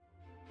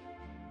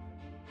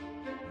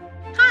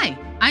Hi,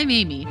 I'm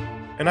Aimee.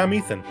 And I'm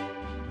Ethan.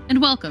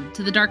 And welcome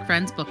to the Dark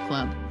Friends Book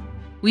Club.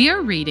 We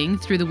are reading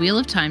through the Wheel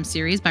of Time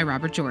series by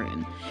Robert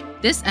Jordan.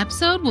 This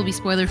episode will be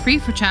spoiler-free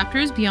for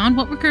chapters beyond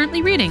what we're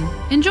currently reading.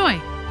 Enjoy!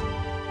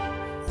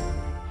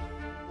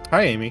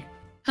 Hi, Aimee.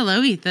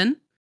 Hello, Ethan.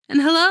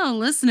 And hello,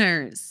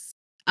 listeners.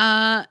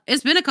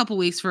 It's been a couple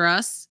weeks for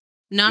us.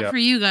 Not for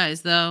you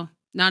guys, though.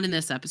 Not in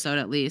this episode,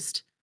 at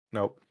least.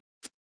 Nope.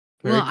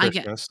 Merry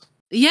Christmas.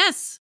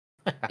 Yes.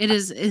 It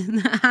is.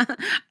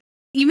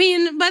 You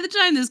mean by the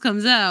time this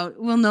comes out,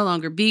 will no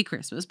longer be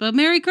Christmas. But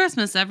Merry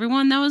Christmas,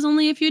 everyone. That was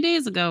only a few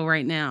days ago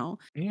right now.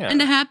 Yeah.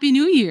 And a Happy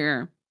New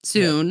Year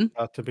soon. Yeah,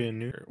 about to be a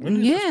new year.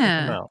 When does this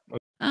come out?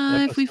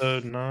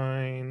 Episode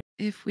 9.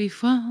 If we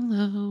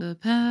follow the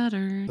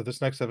pattern. So this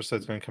next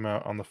episode is going to come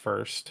out on the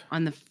 1st.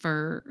 On the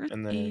 1st.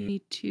 And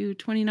then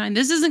 29.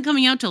 This isn't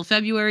coming out till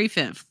February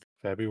 5th.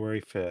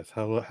 February 5th.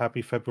 Hello,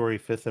 happy February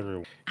 5th,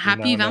 everyone.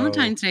 Happy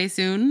Valentine's Day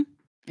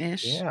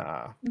soon-ish.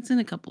 Yeah. It's in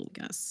a couple, I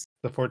guess.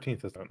 The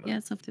 14th is done. Yeah,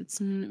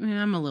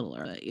 I'm a little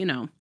early, you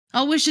know.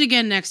 I'll wish it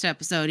again next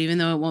episode, even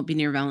though it won't be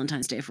near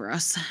Valentine's Day for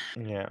us.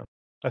 Yeah.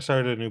 I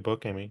started a new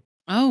book, Aimee.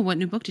 Oh, what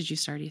new book did you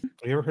start, Ethan?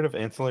 Have you ever heard of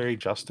Ancillary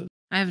Justice?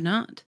 I have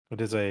not. It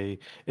is a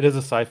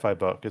sci-fi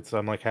book.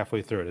 I'm like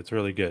halfway through it. It's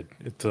really good.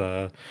 It's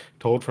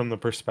told from the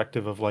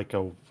perspective of like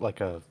a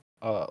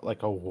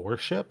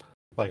warship,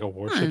 like a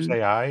warship's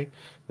AI.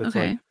 That's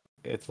okay.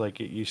 It's like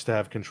it used to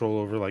have control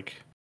over like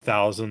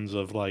thousands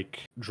of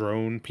like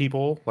drone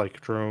people, like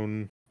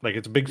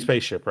it's a big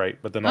spaceship, right?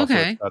 But then also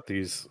it's got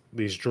these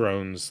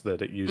drones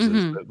that it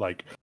uses that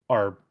like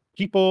are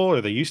people,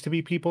 or they used to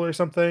be people or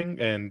something,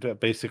 and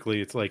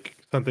basically it's like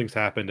something's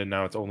happened and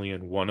now it's only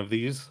in one of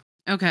these.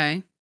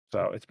 Okay.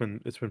 So it's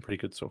been pretty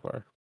good so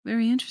far.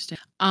 Very interesting.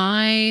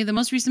 The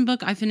most recent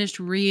book I finished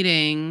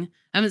reading,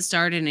 I haven't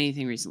started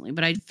anything recently,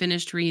 but I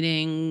finished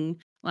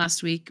reading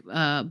last week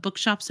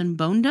Bookshops and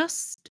Bone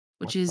Dust,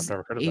 which is I've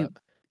never heard of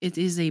that. It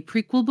is a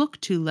prequel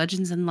book to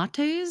Legends and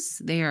Lattes.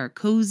 They are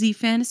cozy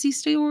fantasy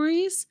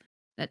stories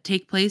that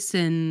take place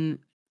in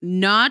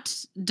not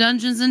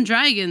Dungeons and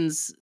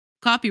Dragons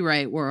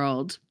copyright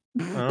world.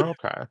 Oh,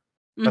 okay.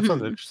 That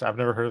sounds interesting. I've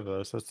never heard of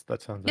those.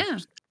 That sounds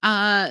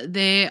interesting.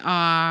 They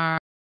are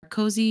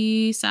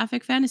cozy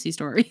sapphic fantasy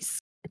stories.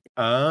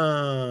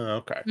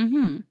 Oh, okay.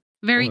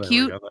 Very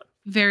cute,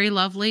 very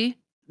lovely,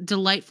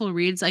 delightful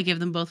reads. I give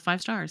them both 5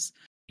 stars.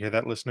 You hear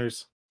that,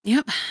 listeners?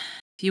 Yep.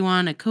 If you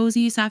want a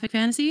cozy sapphic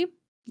fantasy,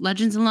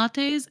 Legends and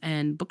Lattes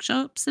and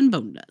Bookshops and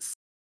Bone Dust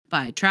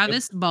by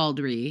Travis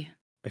Baldry.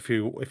 If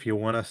you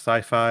want a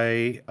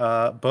sci-fi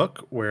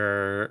book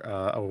where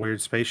a weird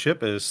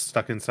spaceship is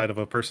stuck inside of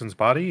a person's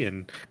body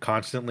and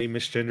constantly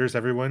misgenders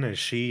everyone as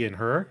she and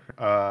her,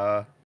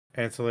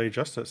 Ancillary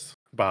Justice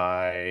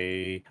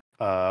by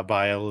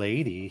a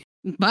lady.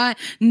 By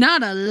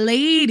not a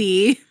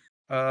lady.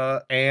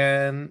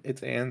 Anne.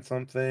 It's Anne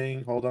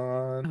something. Hold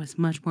on. I was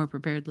much more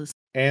prepared. Listen.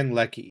 Anne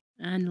Leckie.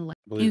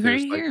 You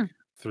heard it here.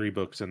 3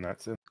 books in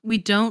that sense. We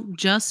don't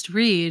just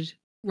read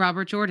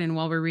Robert Jordan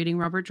while we're reading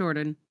Robert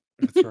Jordan.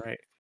 That's right.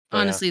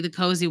 Honestly, the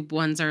cozy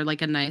ones are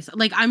like a nice,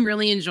 like I'm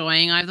really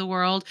enjoying Eye of the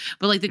World,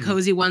 but like the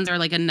cozy ones are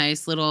like a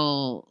nice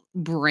little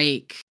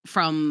break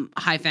from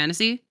high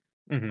fantasy.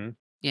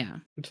 Yeah.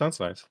 It sounds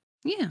nice.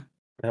 Yeah.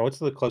 Now, what's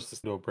the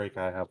closest to a break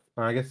I have?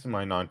 I guess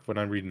when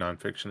I read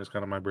nonfiction is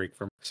kind of my break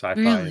from sci-fi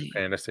and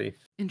fantasy.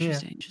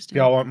 Interesting.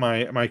 Y'all want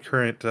my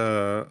current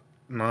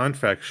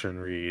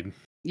nonfiction read?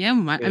 Yeah,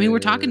 I mean, we're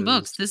talking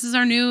books. This is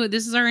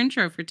our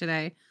intro for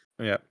today.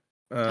 Yeah.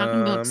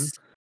 Talking books.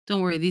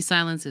 Don't worry, these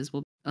silences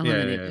will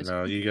eliminate this.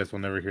 No, you guys will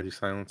never hear these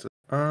silences.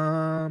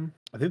 I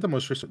think the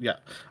most recent,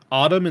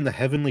 Autumn in the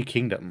Heavenly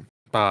Kingdom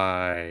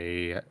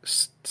by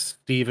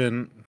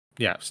Stephen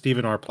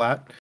R.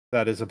 Platt.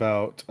 That is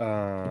about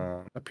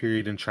a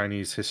period in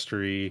Chinese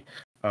history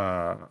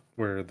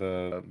where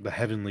the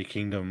Heavenly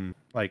Kingdom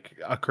like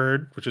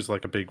occurred, which is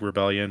like a big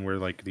rebellion where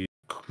like the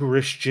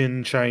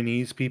Christian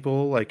Chinese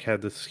people like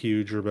had this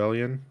huge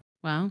rebellion.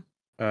 Wow.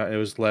 It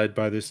was led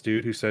by this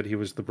dude who said he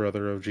was the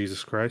brother of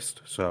Jesus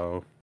Christ.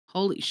 So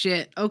holy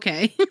shit.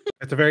 Okay.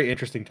 It's a very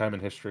interesting time in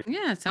history.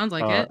 Yeah, it sounds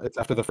like it. It's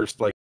after the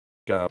first like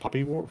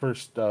Poppy War.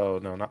 Oh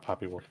no, not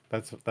Poppy War.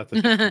 That's a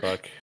different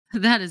book.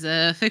 That is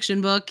a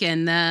fiction book,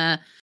 and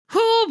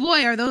oh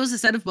boy, are those a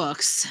set of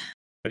books.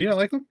 Do you not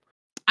like them?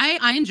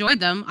 I enjoyed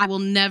them. I will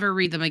never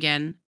read them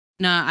again.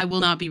 No, I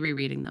will not be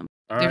rereading them.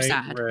 They're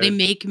sad. They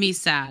make me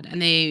sad,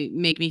 and they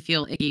make me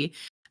feel icky.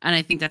 And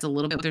I think that's a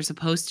little bit what they're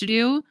supposed to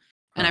do.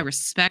 And I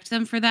respect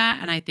them for that.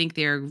 And I think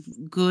they're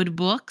good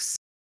books.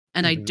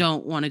 And I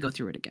don't want to go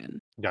through it again.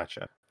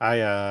 Gotcha.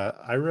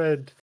 I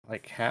read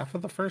like half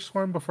of the first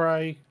one before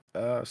I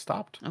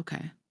stopped.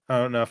 Okay. I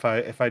don't know if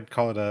I'd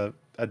call it a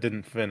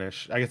didn't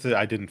finish. I guess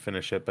I didn't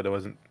finish it, but it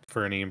wasn't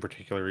for any in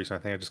particular reason. I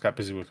think I just got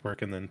busy with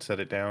work and then set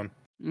it down.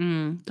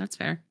 That's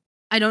fair.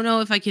 I don't know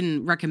if I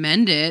can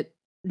recommend it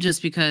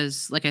just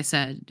because, like I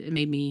said, it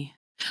made me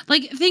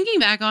like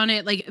thinking back on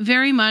it, like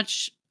very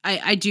much.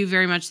 I do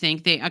very much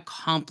think they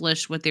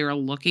accomplished what they were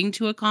looking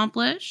to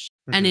accomplish.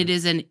 And it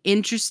is an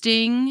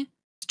interesting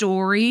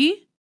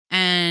story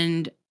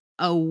and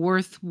a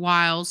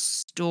worthwhile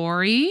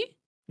story.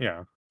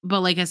 Yeah.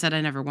 But like I said,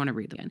 I never want to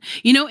read again.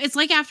 It's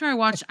like after I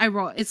watched,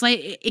 it's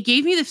like it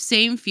gave me the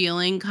same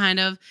feeling kind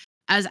of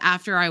as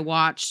after I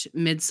watched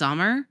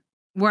Midsummer,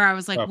 where I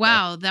was like, Okay.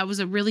 wow, that was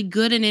a really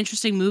good and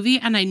interesting movie,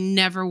 and I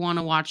never want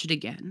to watch it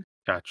again.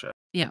 Gotcha.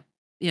 Yeah.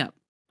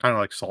 Kind of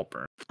like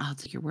Saltburn. I'll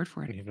take your word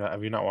for it.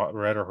 Have you not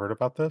read or heard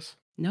about this?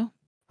 No.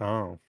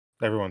 Oh,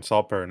 everyone's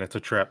Saltburn. It's a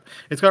trip.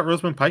 It's got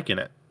Rosamund Pike in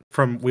it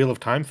from Wheel of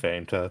Time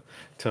fame to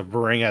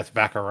bring us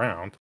back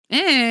around.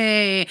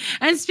 Hey,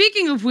 and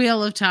speaking of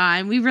Wheel of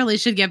Time, we really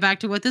should get back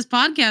to what this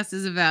podcast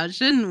is about,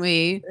 shouldn't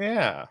we?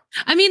 Yeah.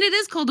 I mean, it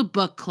is called a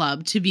book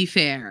club, to be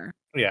fair.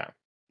 Yeah.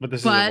 But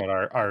this isn't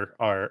what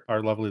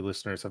our lovely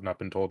listeners have not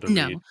been told to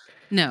read.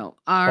 No.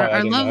 By, Our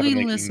I don't know, lovely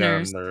Making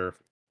listeners. None or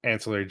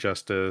Ancillary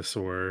Justice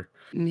or...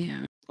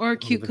 Yeah. Or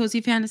cute,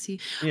 cozy fantasy.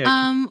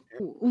 Yeah.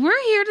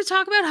 We're here to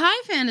talk about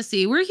high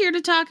fantasy. We're here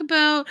to talk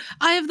about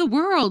Eye of the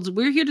World.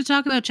 We're here to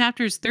talk about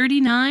chapters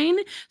 39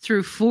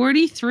 through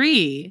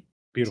 43.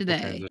 Beautiful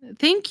today. transition.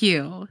 Thank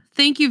you.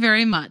 Thank you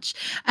very much.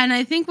 And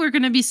I think we're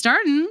going to be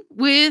starting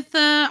with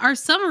our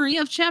summary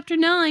of chapter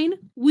 9,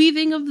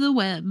 Weaving of the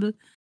Web.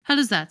 How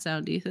does that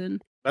sound,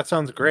 Ethan? That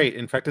sounds great.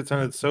 In fact, it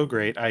sounded so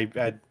great,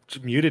 I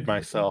muted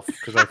myself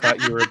because I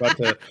thought you were about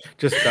to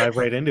just dive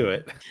right into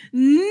it.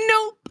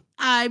 Nope.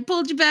 I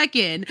pulled you back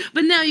in.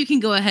 But now you can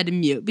go ahead and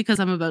mute because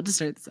I'm about to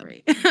start the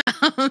summary.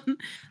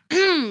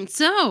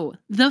 So,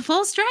 the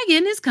false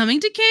dragon is coming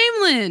to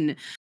Caemlyn.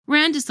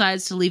 Rand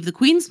decides to leave the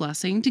Queen's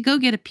blessing to go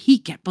get a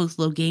peek at both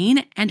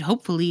Logain and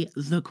hopefully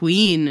the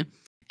Queen.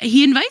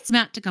 He invites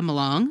Mat to come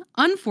along.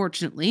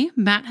 Unfortunately,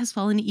 Mat has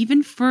fallen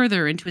even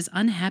further into his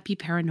unhappy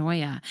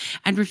paranoia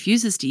and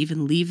refuses to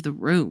even leave the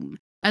room.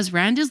 As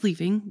Rand is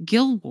leaving,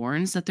 Gil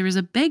warns that there is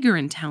a beggar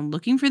in town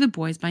looking for the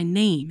boys by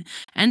name,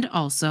 and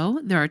also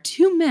there are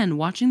 2 men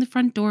watching the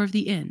front door of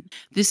the inn.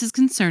 This is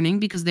concerning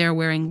because they are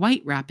wearing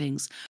white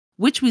wrappings,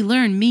 which we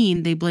learn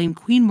mean they blame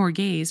Queen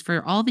Morghese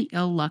for all the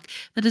ill luck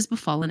that has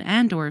befallen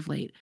Andor of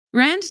late.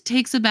 Rand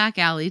takes a back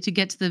alley to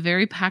get to the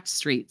very packed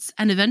streets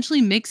and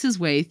eventually makes his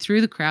way through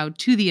the crowd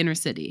to the inner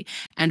city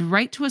and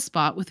right to a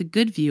spot with a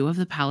good view of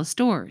the palace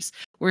doors,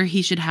 where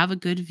he should have a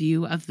good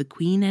view of the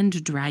Queen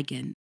and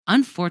Dragon.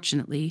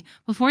 Unfortunately,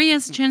 before he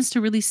has a chance to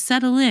really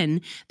settle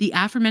in, the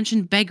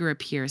aforementioned beggar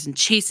appears and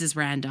chases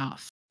Rand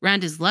off.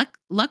 Rand is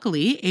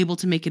luckily able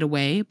to make it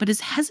away, but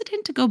is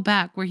hesitant to go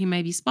back where he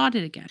may be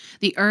spotted again.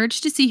 The urge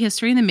to see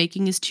history in the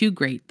making is too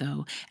great,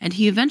 though, and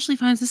he eventually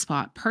finds a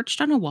spot perched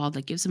on a wall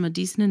that gives him a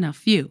decent enough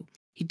view.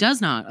 He does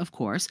not, of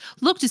course,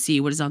 look to see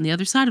what is on the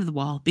other side of the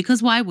wall,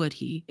 because why would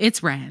he?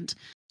 It's Rand.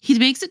 He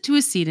makes it to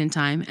his seat in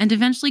time and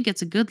eventually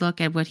gets a good look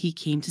at what he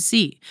came to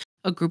see.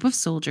 A group of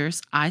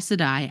soldiers, Aes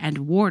Sedai,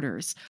 and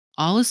warders,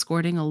 all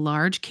escorting a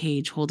large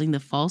cage holding the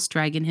false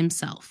dragon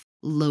himself,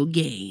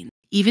 Logain.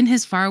 Even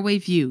his faraway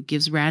view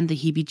gives Rand the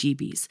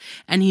heebie-jeebies,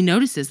 and he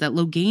notices that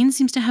Logain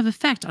seems to have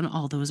effect on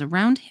all those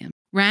around him.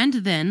 Rand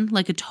then,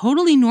 like a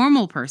totally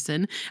normal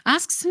person,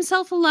 asks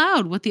himself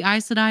aloud what the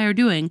Aes Sedai are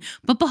doing,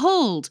 but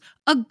behold,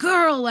 a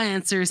girl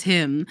answers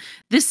him.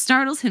 This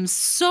startles him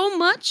so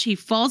much he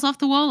falls off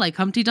the wall like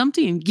Humpty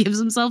Dumpty and gives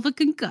himself a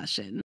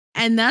concussion.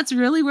 And that's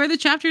really where the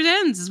chapter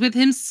ends, is with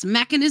him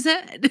smacking his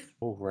head.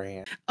 Oh,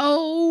 Rand.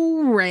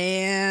 Oh,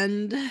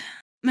 Rand.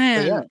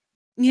 Man. So,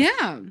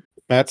 yeah.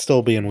 Mat's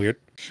still being weird.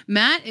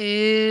 Mat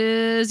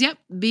is,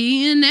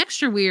 being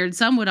extra weird,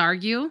 some would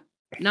argue.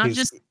 Not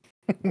just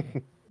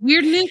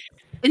weirdness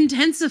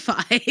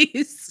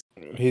intensifies.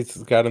 He's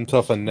got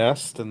himself a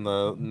nest in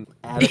the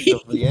attic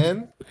of the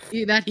inn.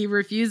 That he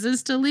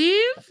refuses to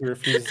leave. He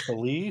refuses to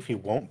leave. He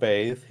won't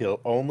bathe.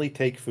 He'll only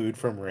take food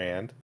from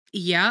Rand.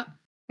 Yep.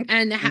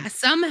 And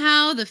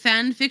somehow the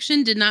fan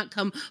fiction did not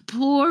come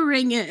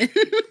pouring in.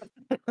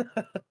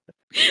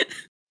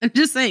 I'm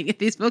just saying, if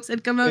these books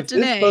had come out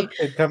today, this book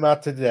had come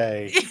out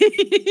today,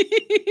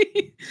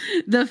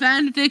 the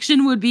fan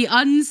fiction would be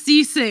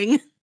unceasing.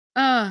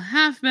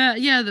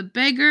 The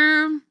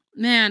beggar.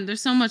 Man,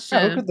 there's so much.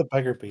 Who could the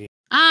beggar be?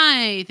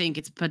 I think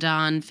it's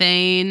Padan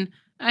Fane.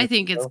 I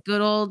think it's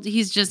good old.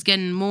 He's just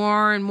getting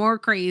more and more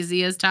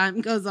crazy as time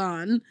goes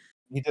on.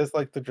 He does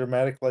like the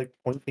dramatic, like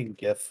pointing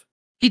gif.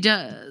 He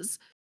does.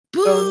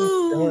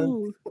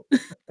 Boo!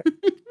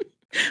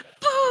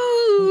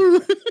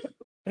 Boo!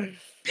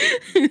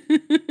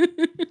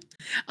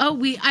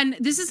 And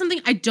this is something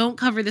I don't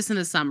cover this in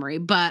the summary,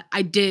 but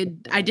I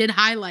did Mm-hmm.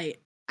 highlight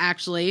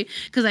actually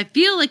because I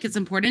feel like it's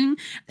important.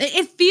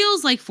 It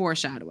feels like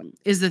foreshadowing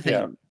is the thing.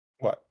 Yeah.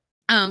 What?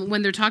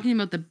 When they're talking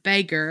about the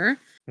beggar,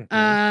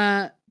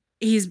 Mm-hmm.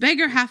 He's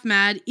beggar half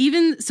mad.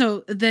 Even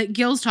so, the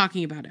Gil's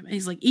talking about him, and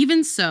he's like,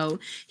 even so,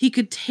 he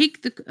could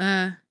take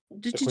the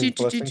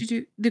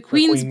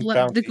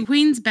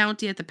Queen's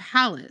bounty at the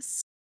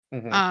palace.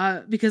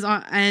 Mm-hmm. Because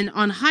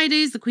on high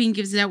days the Queen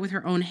gives it out with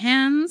her own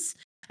hands,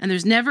 and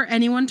there's never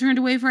anyone turned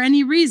away for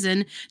any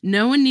reason.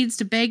 No one needs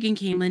to beg in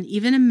Caemlyn.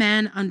 Even a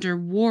man under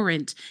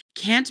warrant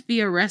can't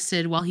be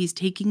arrested while he's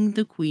taking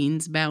the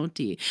queen's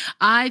bounty.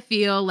 I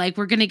feel like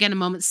we're gonna get a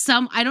moment.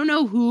 I don't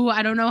know who,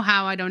 I don't know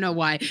how, I don't know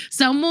why.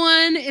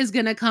 Someone is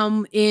gonna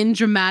come in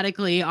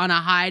dramatically on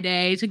a high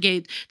day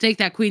to take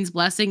that queen's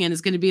blessing, and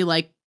is gonna be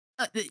like,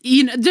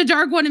 the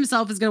Dark One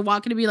himself is gonna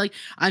walk in and be like,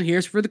 "I'm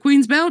here for the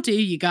queen's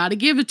bounty. You got to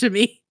give it to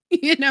me."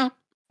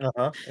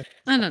 Uh-huh.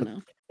 I don't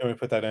know. Let me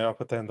put that in. I'll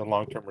put that in the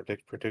long-term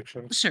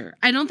predictions. Sure.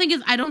 I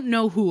don't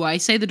know who. I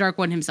say the Dark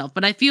One himself,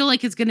 but I feel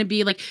like it's going to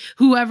be like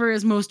whoever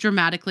is most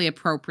dramatically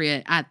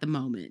appropriate at the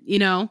moment,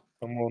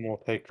 Someone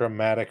will take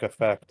dramatic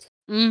effect.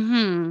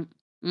 Mm-hmm.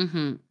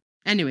 Mm-hmm.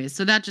 Anyway,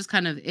 so that just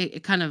kind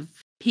of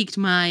piqued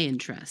my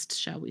interest,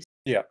 shall we say.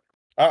 Yeah.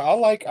 I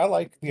like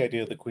the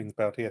idea of the Queen's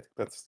Bounty. I think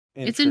that's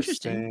interesting. It's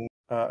interesting.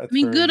 It's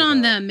very, good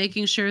on them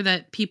making sure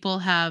that people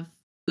have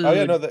food. Oh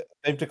yeah, no,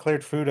 they've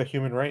declared food a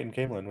human right in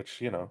Caemlyn,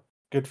 which,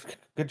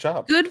 good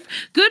job.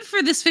 Good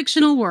for this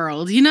fictional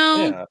world,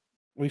 Yeah.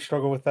 We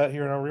struggle with that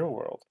here in our real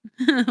world.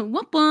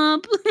 Whoop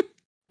whoop.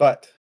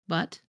 But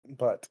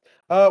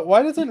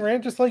why doesn't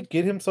Rand just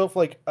get himself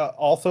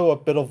also a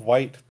bit of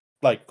white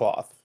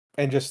cloth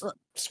and just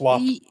swap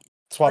the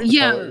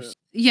colors?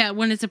 Yeah,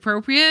 when it's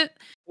appropriate.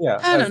 Yeah,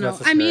 I don't know.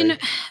 necessary. I mean,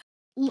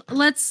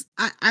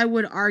 I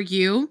would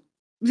argue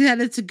that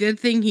it's a good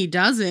thing he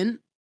doesn't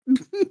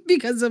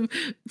because of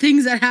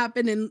things that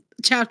happen in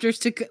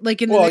chapters in the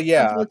next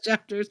couple of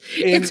chapters.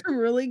 It's a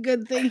really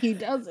good thing he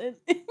doesn't.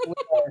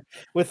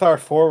 with our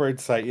forward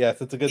sight,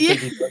 yes, it's a good thing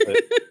he doesn't.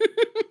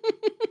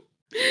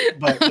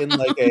 But in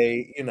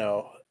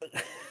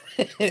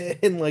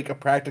in a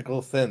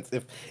practical sense,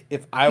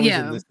 if I was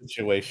in this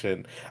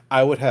situation,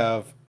 I would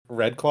have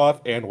red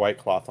cloth and white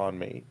cloth on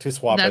me to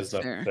swap as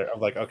necessary. I'm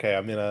like, okay,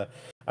 I'm in a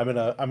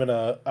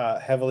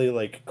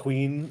heavily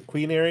queen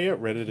area,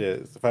 red it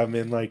is. If I'm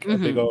in a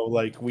big old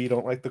we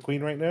don't like the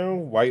queen right now,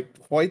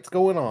 white's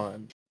going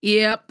on.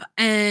 Yep.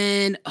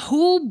 And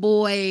oh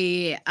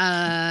boy,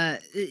 are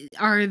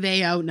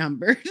they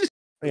outnumbered?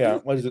 Yeah,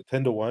 what is it,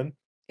 10-1?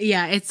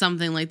 Yeah, it's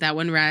something like that.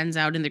 When Rand's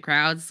out in the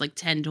crowds,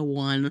 it's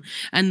 10-1,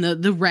 and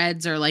the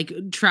Reds are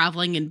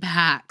traveling in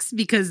packs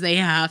because they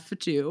have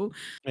to.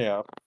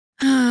 Yeah.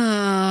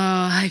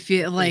 I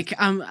feel like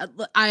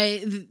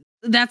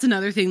that's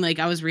another thing.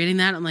 I was reading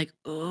that, I'm like,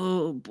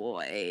 oh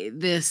boy,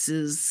 this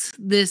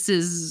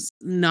is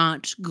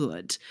not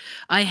good.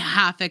 I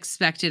half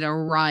expected a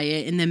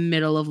riot in the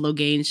middle of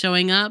Logain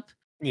showing up.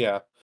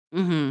 Yeah.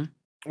 Mm-hmm.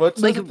 Well, it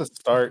says at the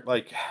start,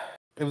 it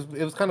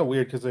was kind of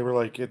weird because they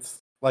were it's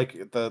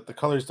the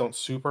colors don't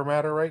super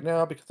matter right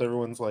now because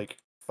everyone's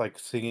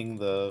singing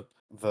the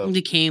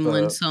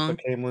Caemlyn song. The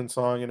Caemlyn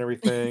song and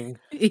everything.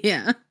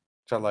 Yeah.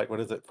 So what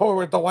is it?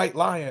 Forward the white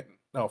lion.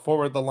 No,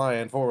 forward the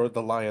lion, forward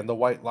the lion. The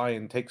white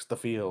lion takes the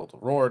field.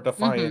 Roar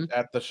defiant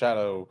at the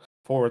shadow.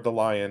 Forward the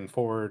lion,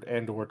 forward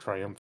and/or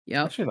triumph.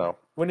 Yeah. Actually,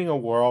 winning a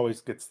war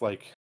always gets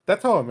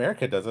that's how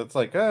America does it. It's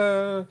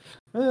war.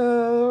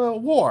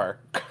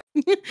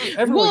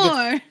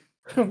 War.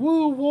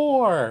 Woo,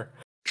 war.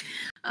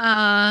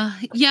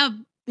 Yeah.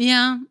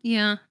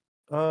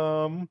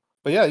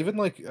 But yeah, even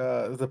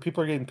the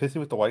people are getting pissy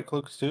with the white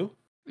cloaks too.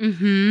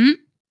 Mm-hmm.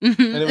 And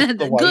it was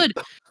the white,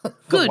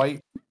 good.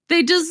 White.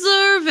 They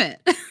deserve it.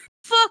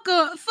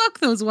 Fuck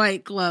those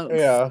white cloaks.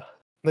 Yeah,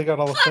 they got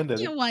all offended.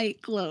 Fuck your white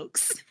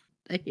cloaks.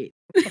 I hate.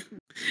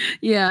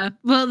 Yeah,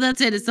 well, that's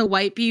it. It's the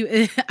white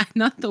people,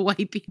 not the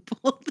white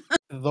people.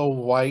 The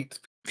white.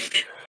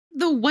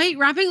 The white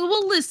wrapping.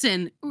 Well,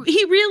 listen,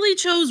 he really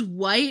chose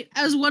white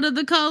as one of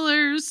the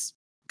colors.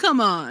 Come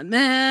on,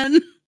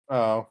 man.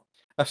 Oh,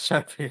 I was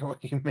trying to figure out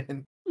what you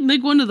meant.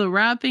 One of the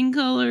wrapping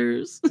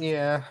colors.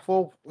 Yeah,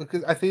 well,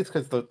 I think it's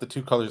because the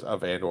two colors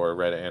of Andor are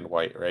red and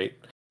white, right?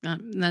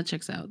 That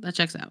checks out.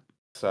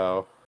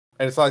 So,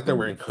 and it's not like they're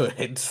wearing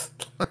hoods.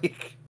 Could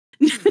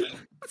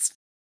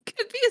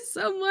be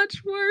so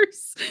much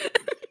worse.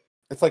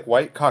 It's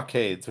white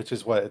cockades, which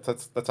is what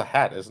that's a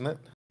hat, isn't it?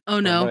 Oh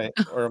no!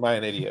 Or am I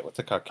an idiot? What's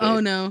a cockade? Oh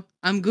no!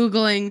 I'm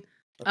googling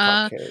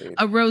a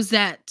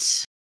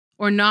rosette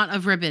or knot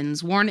of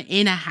ribbons worn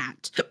in a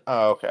hat.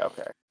 Oh, okay.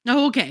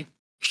 Oh, okay.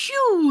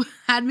 Phew!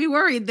 Had me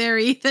worried there,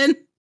 Ethan.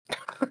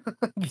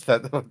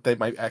 That they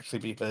might actually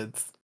be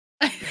hoods.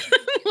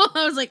 Well,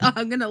 I was like, oh,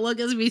 I'm gonna look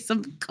as me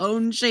some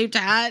cone-shaped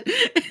hat.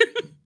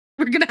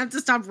 We're gonna have to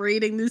stop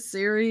reading this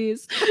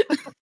series.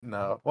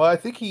 No, well, I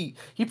think he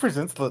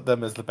presents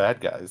them as the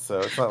bad guys, so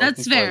it's not.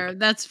 That's fair.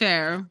 That's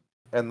fair.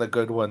 And the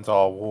good ones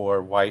all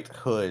wore white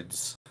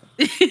hoods.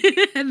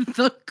 And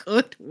the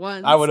good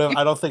ones.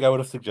 I don't think I would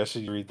have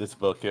suggested you read this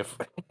book if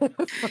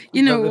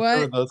you know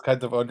what, those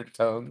kinds of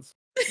undertones.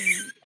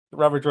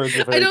 Robert Jordan's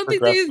very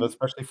progressive,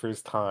 especially for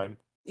his time.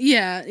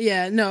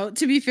 Yeah. No,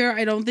 to be fair,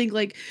 I don't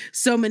think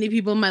so many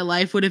people in my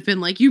life would have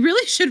been like, you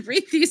really should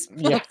read these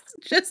books. Yeah.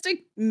 Just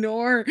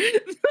ignore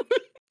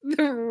the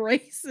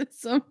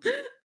racism.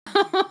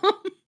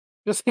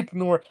 Just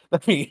ignore. I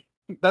mean,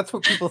 that's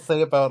what people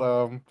say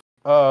about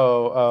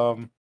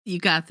You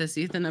got this,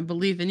 Ethan. I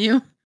believe in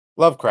you.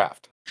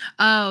 Lovecraft.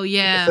 Oh People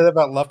yeah. say that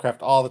about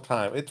Lovecraft all the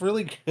time. It's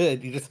really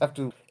good. You just have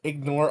to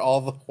ignore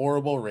all the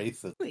horrible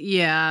races.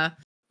 Yeah.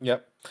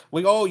 Yep.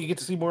 You get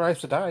to see more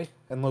Aes Sedai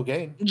and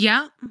Loghain.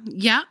 Yeah.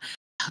 Yeah.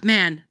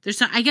 Man,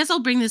 I guess I'll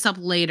bring this up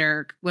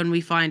later when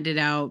we find it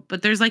out.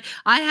 But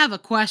I have a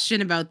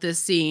question about this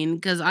scene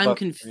because I'm But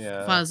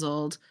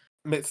confuzzled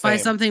by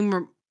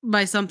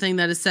same. something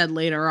that is said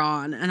later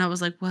on, and I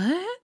was like,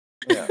 "What?"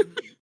 Yeah.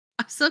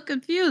 I'm so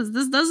confused.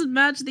 This doesn't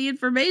match the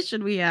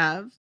information we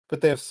have. But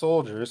they have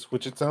soldiers,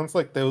 which it sounds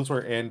like those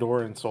were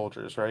Andoran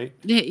soldiers, right?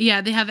 They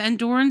have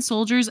Andorran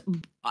soldiers,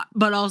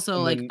 but also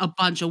And like then a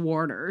bunch of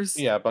warders.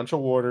 yeah, a bunch of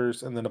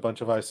warders, and then a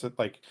bunch of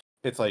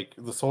it's like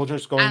the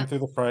soldiers going At, through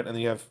the front, and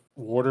then you have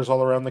warders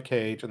all around the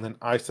cage, and then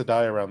Aes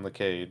Sedai around the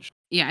cage.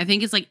 yeah, I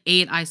think it's like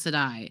 8 Aes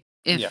Sedai,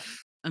 Yeah,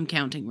 if I'm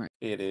counting right.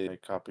 it is a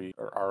copy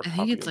or our I think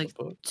copy it's of the like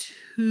book.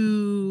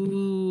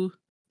 2.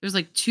 There's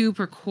like 2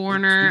 per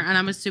corner, and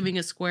I'm assuming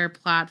a square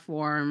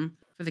platform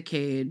for the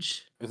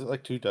cage. Is it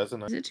like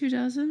 24? Is it 2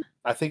 dozen?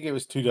 I think it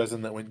was 24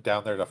 that went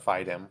down there to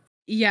fight him,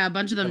 Yeah, a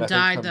bunch of them and I think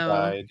died some though.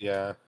 died.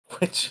 Yeah,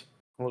 which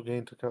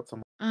Loghain took out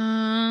some.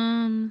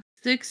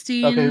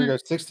 16. Okay, here we go.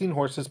 16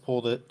 horses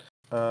pulled it.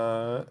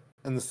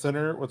 In the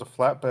center was a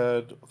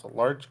flatbed with a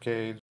large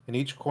cage. In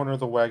each corner of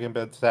the wagon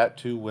bed sat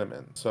 2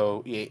 women.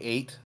 So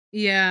 8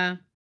 Yeah.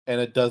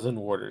 and a dozen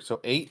warders. So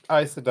 8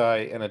 Aes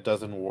Sedai and a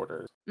dozen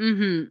warders.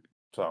 Mm-hmm.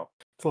 So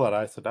it's a lot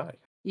of Aes Sedai.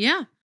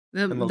 Yeah.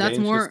 And That's Loghain's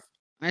more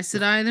Aes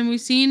Sedai than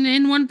we've seen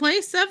in one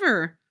place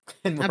ever.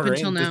 and Up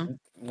until Moraine just now.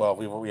 well,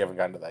 we haven't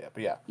gotten to that yet,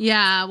 but yeah.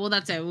 Yeah, well,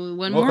 that's it. When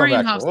We'll come Maureen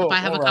back to it. hops up, We'll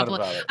round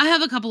about it. I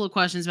have a couple of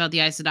questions about the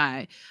Aes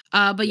Sedai.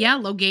 But yeah,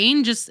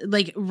 Loghain just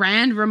like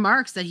Rand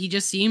remarks that he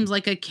just seems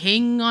like a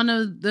king on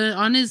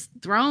on his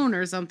throne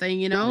or something,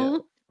 you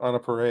know? Yeah, on a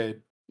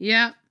parade.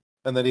 Yeah.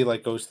 And then he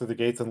like goes through the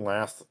gates and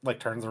laughs, like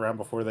turns around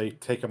before they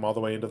take him all the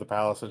way into the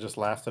palace and just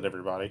laughs at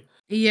everybody.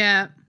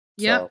 Yeah.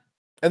 Yep. So,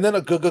 and then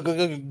a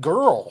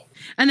girl.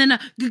 And then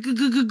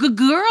a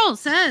girl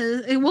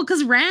says, well,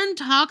 because Rand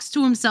talks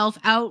to himself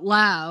out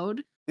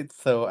loud. It's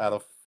so out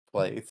of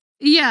place.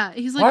 Yeah,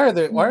 he's like,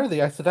 Why are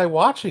the Aes Sedai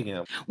watching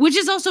him? Which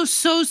is also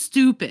so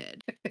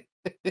stupid.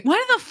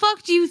 Why the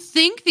fuck do you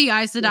think the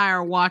Aes Sedai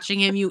are watching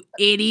him, you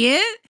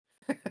idiot?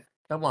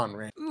 Come on,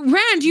 Rand.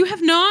 Rand, you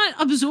have not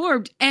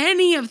absorbed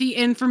any of the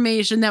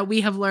information that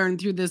we have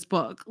learned through this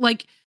book.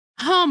 Like,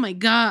 oh my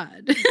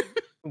god.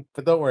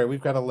 But don't worry,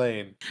 we've got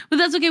Elaine. But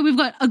that's okay. We've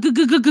got a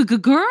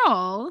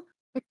girl.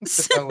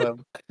 To tell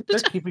him. They're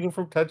keeping him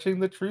from touching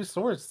the true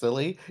source,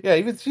 silly. Yeah,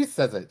 even she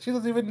says it. She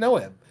doesn't even know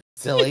him.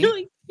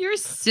 Silly. You're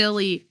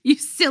silly. You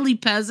silly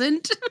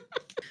peasant.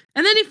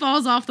 And then he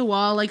falls off the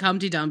wall like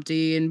Humpty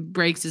Dumpty and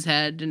breaks his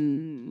head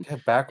and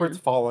backwards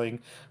falling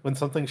when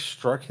something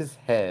struck his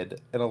head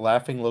and a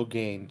laughing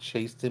Loghain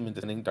chased him into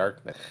thinning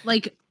darkness.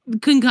 Like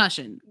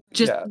concussion.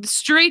 Just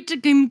straight to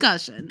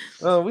concussion.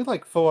 Oh, we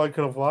like full on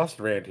could have lost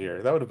Rand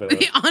here. That would have been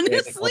an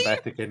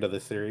anticlimactic end of the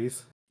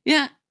series.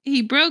 Yeah,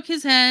 he broke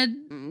his head.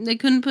 They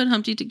couldn't put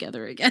Humpty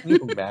together again. Can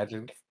you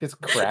imagine?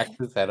 Just cracks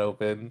his head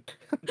open,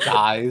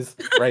 dies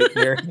right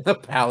there in the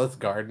palace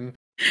garden.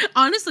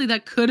 Honestly,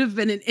 that could have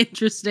been an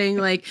interesting,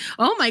 like,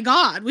 oh my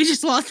god, we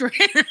just lost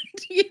Rand,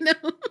 you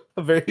know?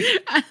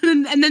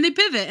 And then they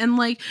pivot and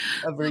like,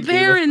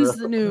 Baron's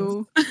the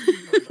new.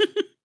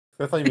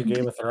 That's not even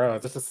Game of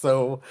Thrones. This is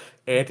so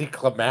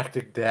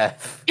anticlimactic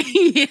death.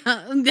 Yeah,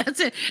 that's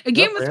it. In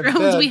Game of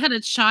Thrones, we had a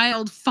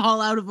child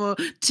fall out of a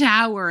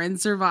tower and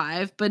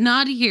survive, but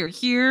not here.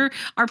 Here,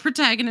 our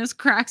protagonist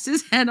cracks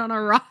his head on a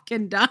rock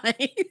and dies.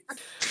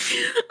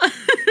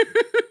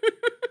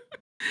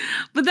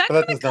 But that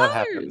does not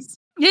happen.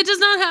 It does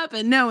not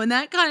happen. No, and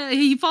that kind of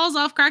he falls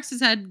off, cracks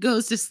his head,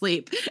 goes to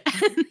sleep.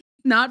 And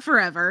not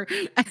forever.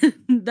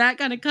 And that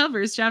kind of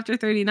covers chapter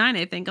 39,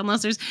 I think,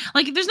 unless there's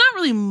not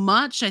really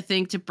much, I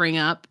think, to bring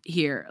up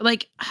here.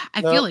 Like,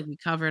 I feel like we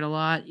covered a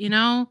lot, you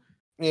know?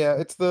 Yeah,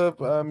 it's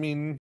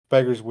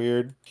Beggar's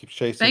weird. Keeps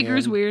chasing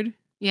Beggar's weird.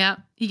 Yeah.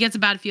 He gets a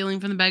bad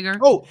feeling from the beggar.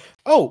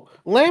 Oh,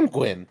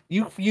 Lamgwin.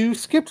 You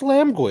skipped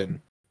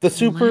Lamgwin. The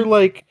super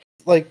like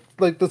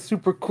the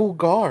super cool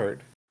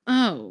guard.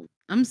 Oh,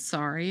 I'm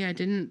sorry.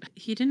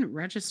 He didn't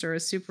register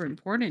as super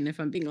important, if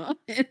I'm being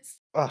honest.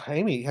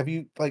 Aimee, have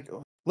you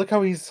look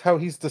how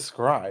he's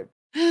described.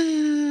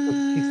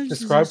 He's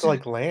described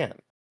like Lan.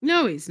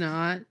 No, he's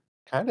not.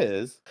 Kinda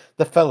is.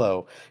 The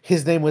fellow,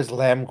 his name was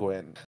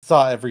Lamgwin,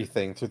 saw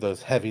everything through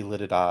those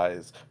heavy-lidded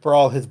eyes. For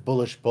all his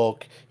bullish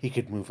bulk, he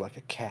could move like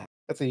a cat.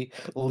 As he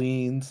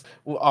leans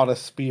on a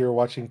spear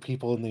watching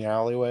people in the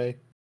alleyway.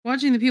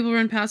 Watching the people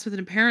run past with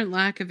an apparent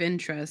lack of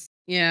interest.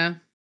 Yeah.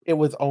 It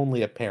was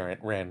only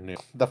apparent, Rand knew.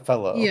 The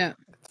fellow. Yeah.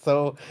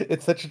 So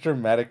it's such a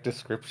dramatic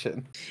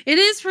description. It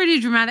is pretty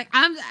dramatic.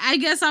 I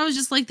guess I was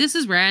just like, this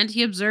is Rand.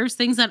 He observes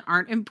things that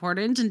aren't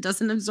important and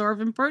doesn't absorb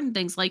important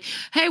things. Like,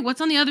 hey, what's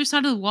on the other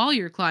side of the wall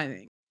you're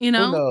climbing? You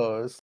know? Who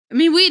knows? I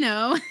mean, we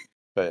know.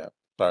 But yeah,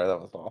 sorry,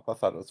 that was all. I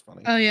thought it was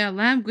funny. Oh yeah,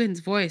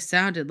 Lamgwin's voice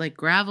sounded like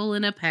gravel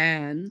in a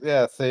pan.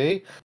 Yeah,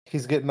 see,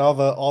 he's getting all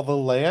the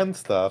land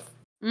stuff.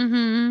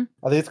 Mm-hmm.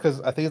 I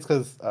think it's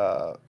because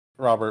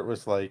Robert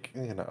was like,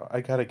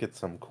 I gotta get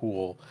some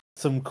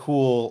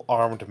cool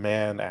armed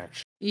man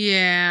action.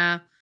 Yeah.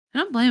 I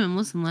don't blame him.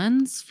 Listen,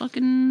 Lan's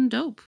fucking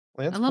dope.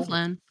 Lan's I love cool.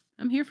 Lan.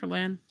 I'm here for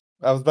Lan.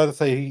 I was about to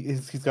say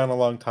he's gone a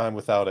long time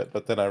without it,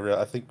 but then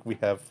I think we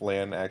have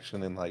Lan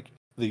action in like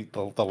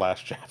the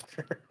last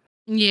chapter.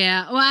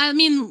 Yeah. Well, I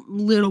mean,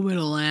 little bit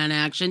of Lan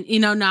action.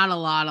 Not a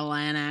lot of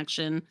Lan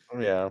action.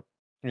 Yeah.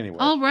 Anyway.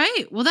 All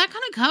right. Well, that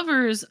kind of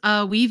covers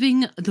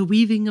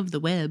weaving of the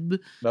web.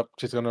 Nope.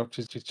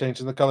 She's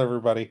changing the color,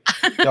 everybody.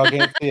 Y'all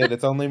can't see it.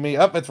 It's only me.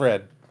 Up, it's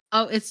red.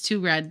 Oh, it's too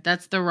red.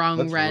 That's the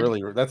wrong red.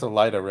 That's a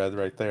Lida red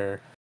right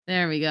there.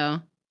 There we go.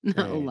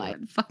 No,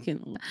 Lida.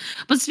 Fucking.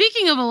 But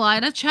speaking of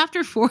Elida,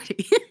 chapter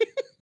 40.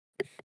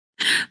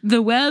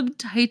 The Web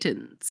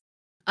Titans.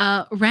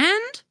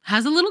 Rand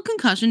has a little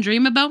concussion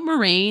dream about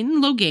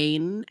Moraine,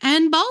 Logain,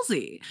 and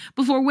Balsy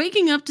before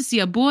waking up to see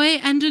a boy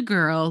and a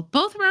girl,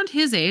 both around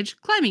his age,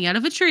 climbing out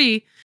of a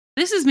tree.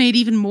 This is made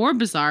even more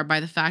bizarre by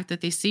the fact that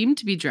they seem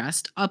to be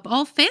dressed up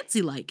all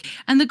fancy-like,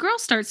 and the girl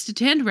starts to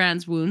tend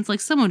Rand's wounds like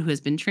someone who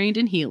has been trained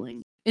in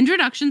healing.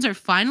 Introductions are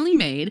finally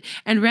made,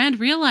 and Rand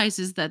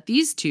realizes that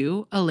these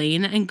two,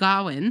 Elaine and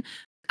Gawain,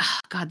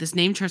 God, this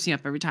name trips me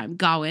up every time,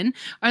 Gawain,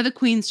 are the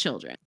queen's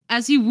children.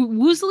 As he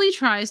woozily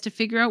tries to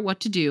figure out what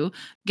to do,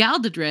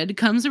 Galdadred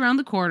comes around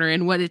the corner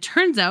in what it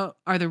turns out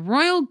are the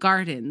royal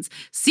gardens,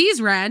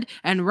 sees Rand,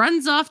 and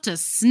runs off to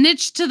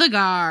snitch to the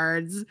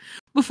guards.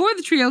 Before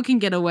the trio can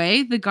get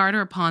away, the guard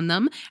are upon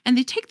them, and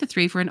they take the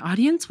three for an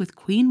audience with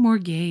Queen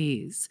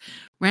Morgase.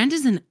 Rand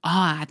is in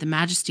awe at the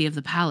majesty of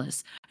the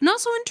palace, and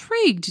also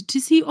intrigued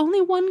to see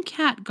only one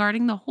cat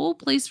guarding the whole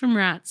place from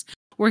rats,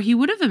 where he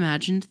would have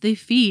imagined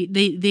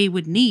they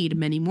would need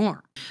many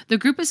more. The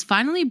group is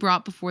finally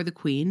brought before the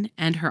queen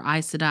and her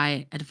Aes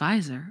Sedai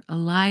advisor,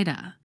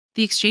 Elida.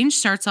 The exchange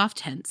starts off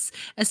tense,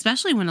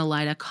 especially when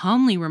Elida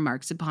calmly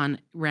remarks upon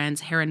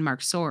Rand's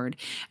heron-marked sword,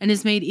 and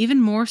is made even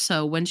more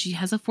so when she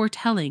has a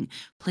foretelling,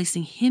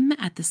 placing him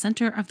at the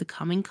center of the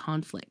coming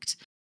conflict.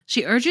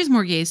 She urges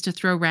Morgase to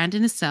throw Rand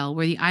in a cell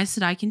where the Aes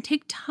Sedai can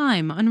take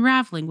time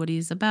unraveling what he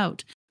is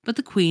about, but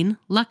the queen,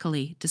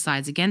 luckily,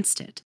 decides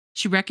against it.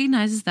 She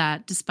recognizes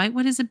that, despite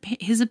what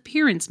his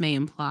appearance may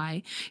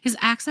imply, his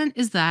accent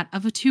is that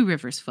of a Two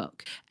Rivers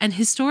folk, and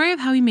his story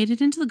of how he made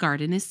it into the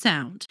garden is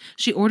sound.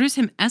 She orders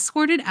him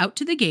escorted out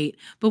to the gate,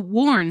 but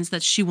warns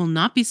that she will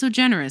not be so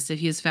generous if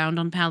he is found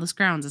on palace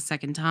grounds a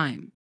second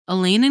time.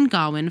 Elaine and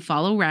Gawain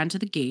follow Rand to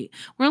the gate,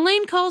 where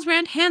Elaine calls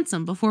Rand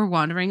handsome before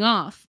wandering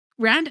off.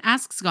 Rand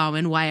asks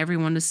Gawain why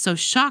everyone is so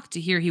shocked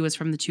to hear he was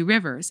from the Two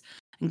Rivers,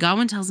 and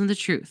Gawain tells him the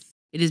truth.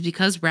 It is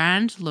because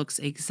Rand looks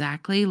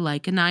exactly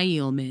like an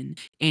Aielman.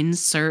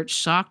 Insert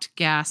shocked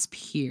gasp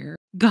here.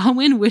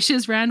 Gawain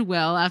wishes Rand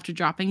well after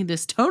dropping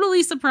this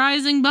totally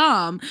surprising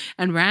bomb,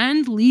 and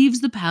Rand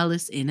leaves the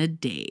palace in a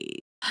day.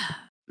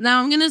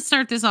 Now, I'm going to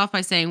start this off by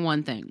saying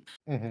one thing.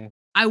 Mm-hmm.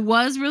 I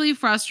was really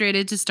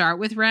frustrated to start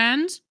with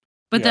Rand,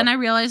 but then I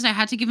realized I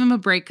had to give him a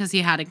break because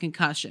he had a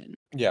concussion.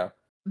 Yeah.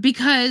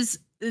 Because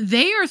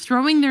they are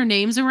throwing their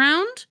names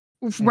around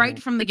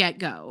right from the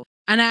get-go.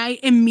 And I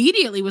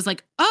immediately was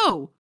like,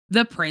 oh,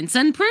 the prince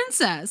and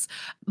princess.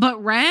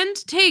 But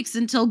Rand takes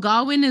until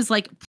Gawain is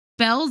like,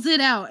 spells it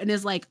out and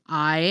is like,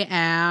 I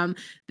am,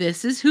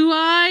 this is who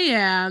I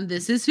am,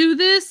 this is who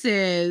this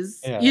is,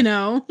 you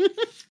know?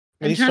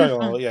 He's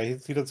struggling. Yeah,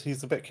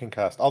 he's a bit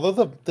concussed.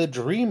 Although the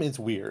dream is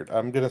weird.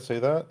 I'm going to say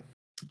that.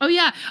 Oh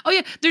yeah.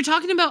 They're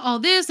talking about all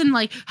this and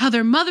like how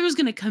their mother was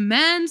going to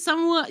commend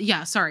someone.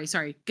 Yeah,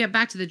 sorry. Get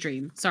back to the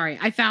dream. Sorry.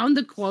 I found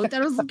the quote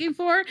that I was looking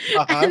for.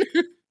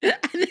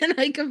 And then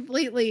I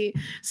completely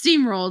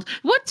steamrolled.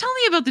 Tell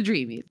me about the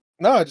dream.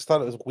 No, I just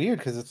thought it was weird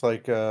because it's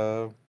like,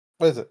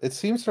 what is it? It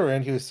seems to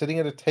Rand he was sitting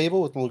at a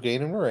table with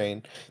Logain and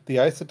Moraine, the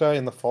Aes Sedai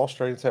in the false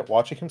dragon set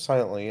watching him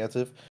silently as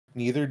if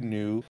neither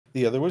knew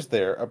the other was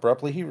there.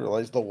 Abruptly he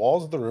realized the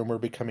walls of the room were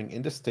becoming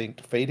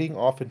indistinct, fading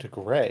off into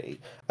gray.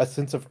 A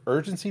sense of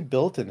urgency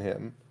built in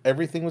him.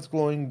 Everything was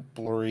glowing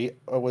blurry,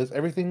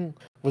 everything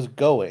was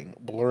going,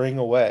 blurring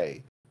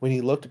away. When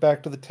he looked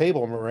back to the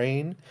table,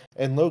 Moraine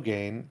and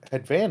Logain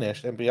had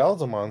vanished, and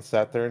Beelzemon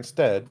sat there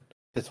instead.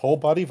 His whole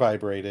body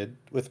vibrated.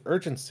 With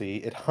urgency,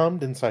 it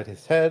hummed inside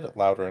his head,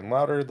 louder and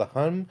louder. The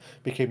hum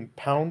became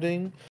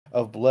pounding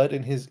of blood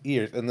in his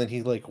ears, and then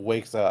he,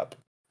 wakes up.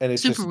 And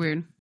it's super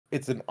weird.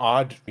 It's an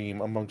odd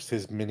dream amongst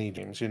his mini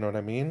dreams, you know what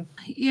I mean?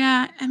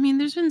 Yeah, I mean,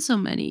 there's been so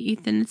many,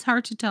 Ethan. It's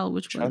hard to tell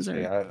which ones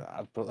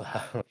are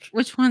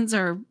which ones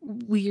are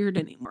weird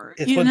anymore.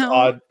 It's one's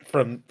odd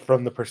from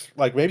the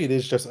maybe it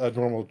is just a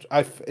normal.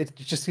 It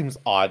just seems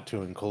odd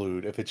to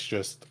include if it's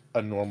just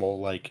a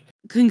normal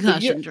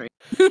concussion dream.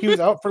 He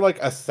was out for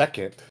a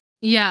second.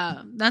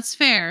 Yeah, that's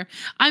fair.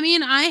 I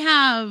mean, I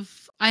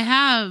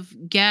have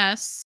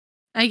guess.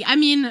 I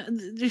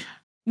mean.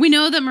 We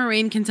know that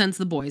Moraine can sense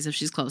the boys if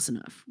she's close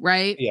enough,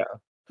 right? Yeah.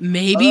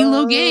 Maybe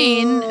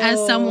Logain as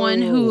someone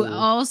who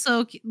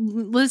also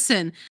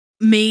listen.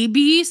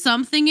 maybe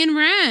something in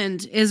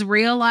Rand is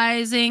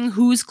realizing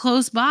who's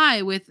close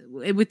by with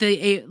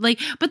the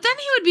like, but then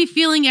he would be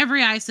feeling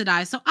every Aes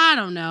Sedai. So I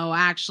don't know.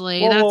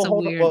 Actually, that's a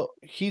weird.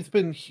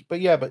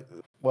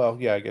 Well,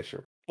 I guess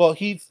sure. Well,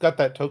 he's got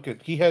that token.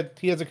 He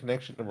has a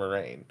connection to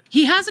Moraine.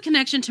 He has a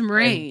connection to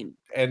Moraine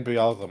and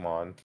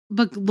Beelzemon.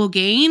 But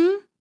Logain.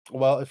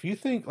 Well, if we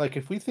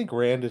think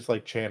Rand is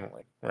like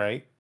channeling,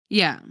 right?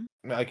 Yeah.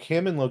 Like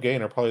him and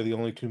Logain are probably the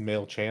only two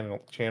male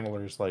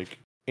channelers like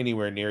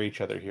anywhere near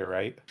each other here,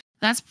 right?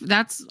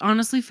 That's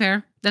honestly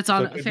fair. That's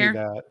fair.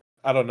 That.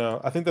 I don't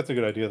know. I think that's a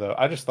good idea though.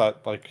 I just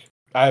thought like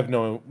I have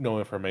no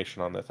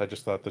information on this. I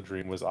just thought the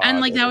dream was odd. And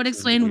like that would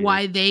explain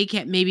why they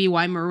can't, maybe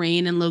why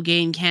Moraine and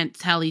Logain can't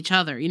tell each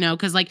other,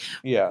 because like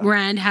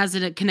Rand has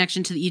a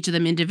connection to each of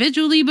them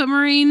individually, but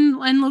Moraine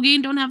and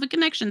Logain don't have a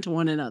connection to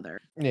one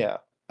another. Yeah.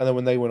 And then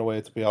when they went away,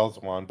 it's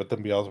Beelzemon, but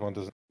then Beelzemon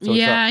doesn't. So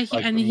it's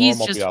not like he's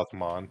just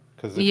Beelzemon,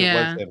 because if it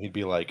was him, he'd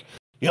be like,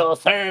 "You'll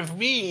serve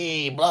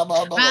me," blah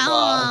blah blah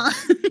blah.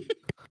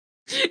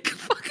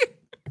 Fucking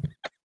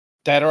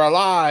dead or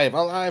alive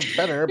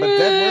better, but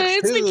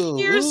dead works too. It's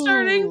like you're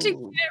starting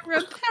to get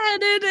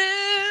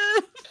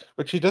repetitive.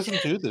 But she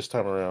doesn't do this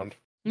time around.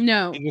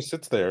 No, he just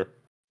sits there.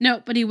 No,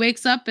 but he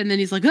wakes up and then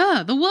he's like,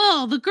 the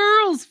wall, the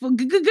girl's voice.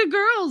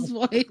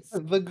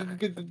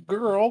 The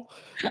girl.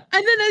 And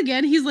then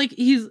again, he's like,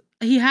 he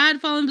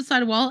had fallen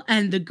beside a wall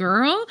and the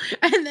girl.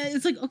 And then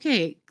it's like,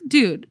 okay,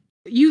 dude,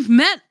 you've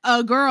met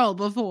a girl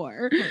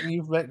before.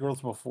 You've met girls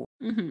before.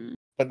 Mm-hmm.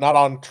 But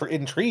not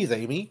in trees,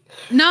 Aimee.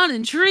 Not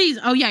in trees.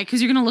 Oh, yeah, because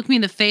you're going to look me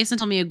in the face and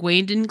tell me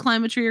Egwene didn't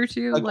climb a tree or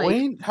two.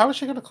 Egwene? How is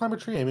she going to climb a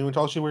tree, Aimee, when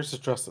all she wears is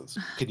dresses?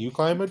 Can you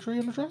climb a tree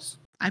in a dress?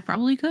 I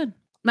probably could.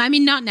 I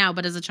mean, not now,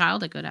 but as a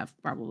child, I could have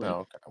probably. Oh,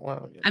 okay.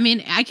 Well, yeah. I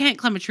mean, I can't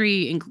climb a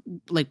tree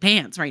in like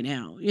pants right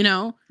now,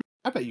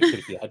 I bet you could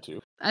if you had to.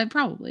 I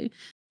probably.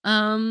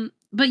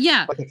 But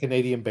yeah. Like a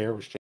Canadian bear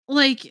was.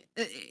 Like,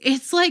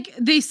 it's like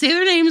they say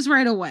their names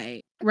right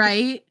away,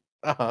 right?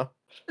 Uh-huh.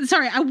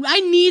 Sorry, I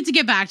need to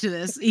get back to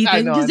this,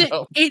 Ethan, because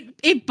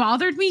it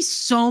bothered me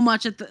so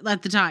much at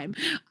the time.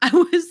 I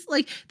was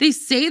like, they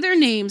say their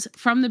names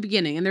from the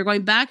beginning, and they're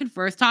going back and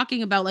forth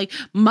talking about like,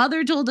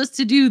 mother told us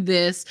to do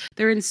this.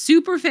 They're in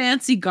super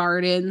fancy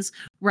gardens,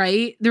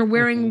 right? They're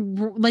wearing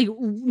like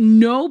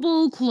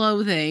noble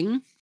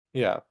clothing.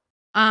 Yeah.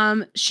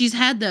 She's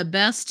had the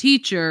best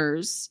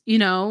teachers,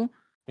 Yeah.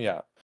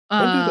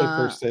 When do they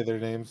first say their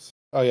names?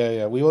 Oh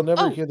yeah. We will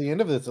never hear the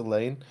end of this,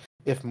 Elaine.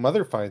 If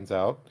mother finds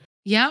out.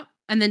 Yep.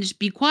 And then just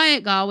be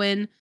quiet,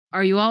 Gawain.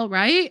 Are you all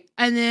right?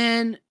 And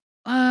then,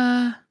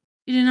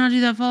 you did not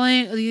do that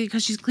falling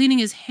because she's cleaning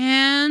his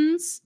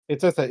hands. It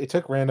says that it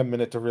took Rand a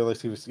minute to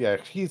realize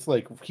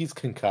he's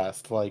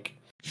concussed. Like,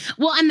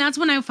 well, and that's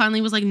when I finally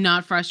was like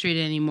not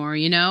frustrated anymore,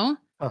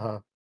 Uh-huh.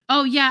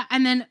 Oh yeah,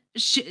 and then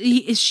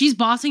she's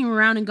bossing him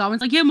around, and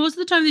Gawain's like, yeah, most of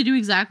the time they do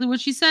exactly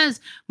what she says.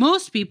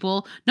 Most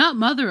people, not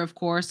mother, of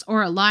course,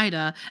 or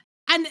Elida.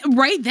 And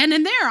right then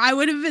and there, I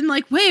would have been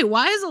like, wait,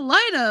 why is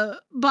Elida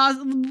boss?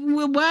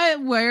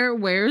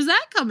 Where is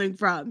that coming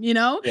from?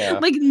 Yeah.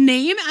 Like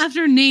name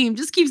after name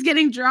just keeps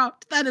getting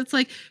dropped. That it's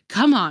like,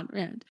 come on,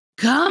 Rand,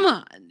 come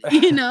on,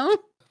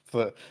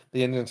 The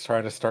engine's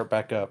trying to start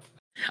back up.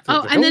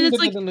 So and then it's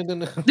like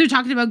they're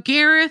talking about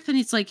Gareth, and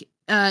it's like,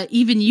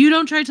 even you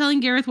don't try telling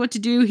Gareth what to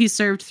do. He's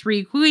served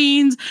 3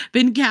 queens,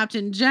 been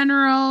Captain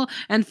General,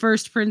 and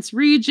First Prince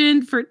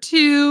Regent for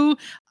 2.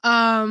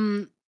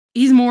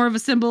 He's more of a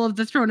symbol of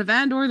the throne of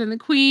Andor than the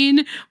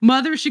queen.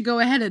 Mother should go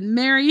ahead and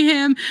marry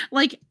him.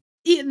 Like,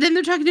 then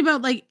they're talking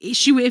about like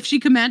if she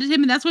commanded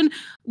him, and that's when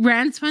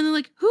Rand's finally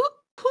like,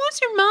 who's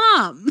your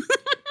mom?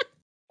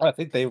 I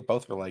think they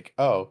both were like,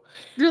 oh.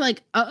 They're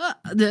like,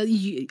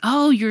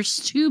 you're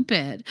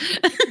stupid.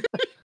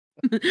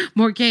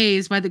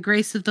 Morghese, by the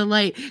grace of the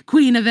light,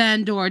 Queen of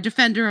Andor,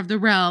 defender of the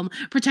realm,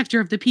 protector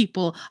of the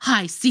people,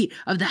 high seat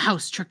of the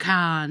House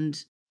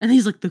Trakand. And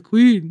he's like, the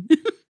queen.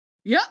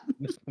 Yep.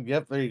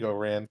 Yep, there you go,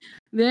 Rand.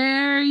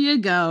 There you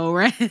go,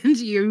 Rand.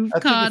 You've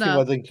caught up. If he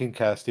wasn't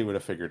Concussed, he would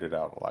have figured it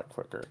out a lot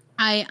quicker.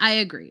 I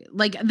agree.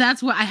 Like,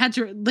 that's what I had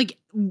to, like,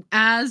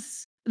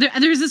 there's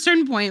a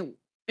certain point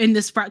in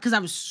this, because I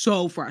was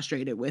so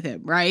frustrated with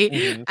him, right?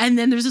 Mm-hmm. And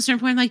then there's a certain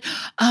point, like,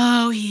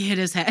 oh, he hit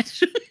his head.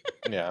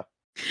 Yeah.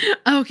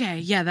 Okay,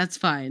 yeah, that's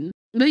fine.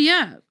 But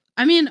yeah,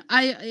 I mean,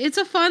 it's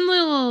a fun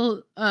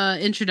little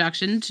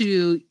introduction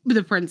to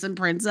the prince and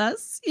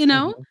princess,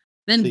 Mm-hmm.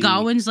 Then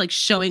Gawain's like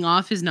showing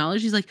off his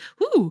knowledge. He's like,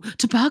 ooh,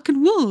 tobacco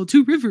and wool,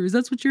 2 rivers.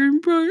 That's what you're in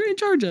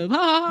charge of. Ha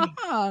ha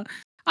ha.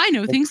 I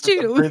know things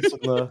too. The prince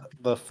and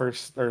the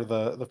first, or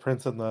the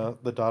prince and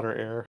the daughter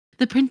heir.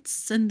 The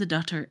prince and the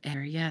daughter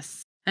heir,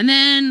 yes. And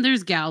then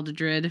there's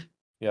Galdadrid.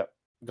 Yep,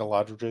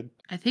 Galadriel.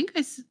 I think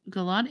is it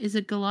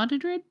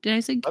Galadadrid? Did I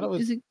say?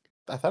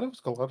 I thought it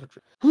was Galadriel.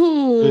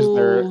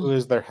 Who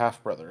is their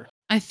half brother?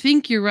 I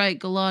think you're right,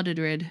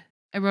 Galadadrid.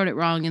 I wrote it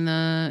wrong in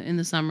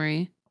the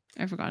summary.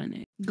 I forgot a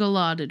name.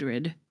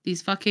 Galadadrid.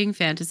 These fucking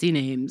fantasy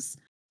names.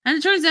 And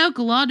it turns out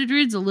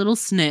Galadadrid's a little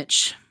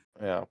snitch.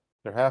 Yeah.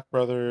 Their half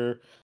brother.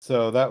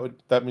 So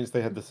that means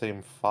they had the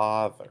same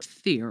father.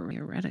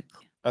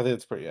 Theoretically. I think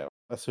it's pretty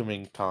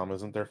assuming Tom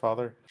isn't their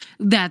father.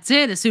 That's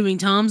it, assuming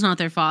Tom's not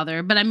their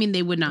father. But I mean,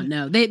 they would not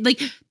know. They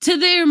to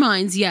their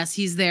minds, yes,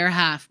 he's their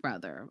half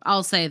brother.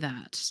 I'll say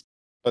that.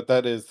 But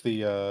that is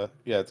the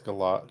it's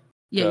Galad.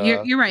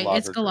 Yeah, you're right.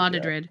 It's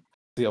Galadriel. Yeah.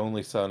 The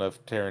only son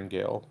of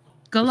Tarangale.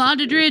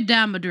 Galadriel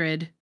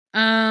Damadrid.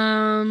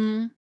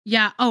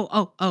 Yeah.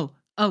 Oh,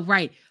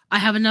 right. I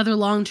have another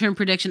long-term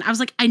prediction. I was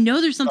like, I know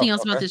there's something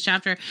else about this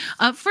chapter.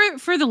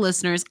 For the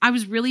listeners, I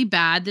was really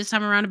bad this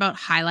time around about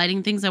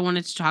highlighting things I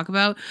wanted to talk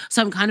about.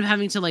 So I'm kind of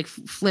having to like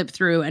flip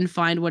through and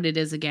find what it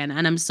is again.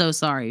 And I'm so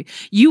sorry.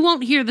 You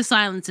won't hear the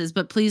silences,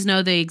 but please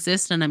know they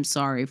exist and I'm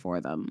sorry for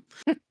them.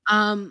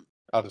 I'll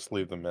just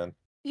leave them in.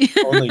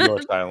 Only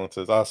your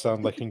silences. I'll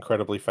sound like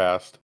incredibly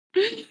fast.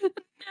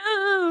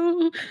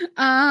 No.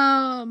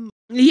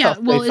 Yeah,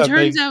 well, it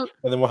turns out,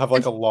 and then we'll have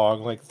like a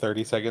long, like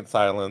 30-second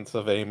silence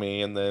of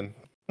Aimee, and then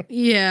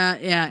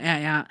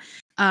yeah.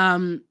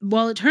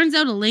 Well, it turns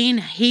out Elaine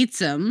hates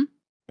him.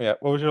 Yeah.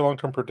 What was your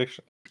long-term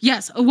prediction?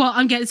 Yes. Well,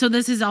 I'm getting. So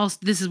this is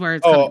where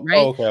it's coming,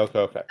 right?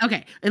 Okay.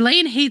 Okay.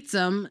 Elaine hates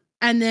him,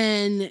 and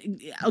then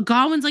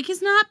Gawain's like,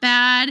 he's not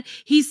bad.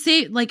 He's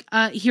saved. Like,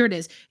 here it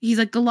is. He's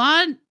like,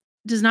 Galad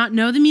does not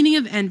know the meaning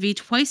of envy.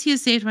 Twice he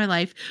has saved my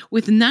life,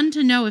 with none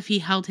to know if he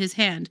held his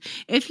hand.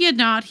 If he had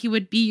not, he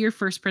would be your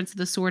first prince of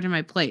the sword in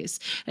my place.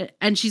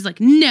 And she's like,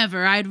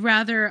 never. I'd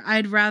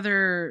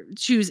rather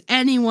choose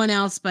anyone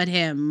else but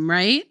him,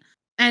 right?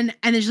 And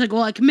then she's like,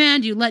 well, I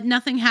command you, let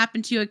nothing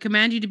happen to you. I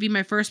command you to be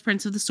my first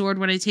prince of the sword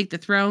when I take the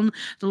throne.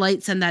 The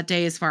light send that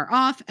day is far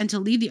off, and to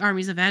lead the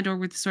armies of Andor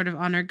with the sort of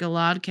honor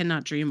Galad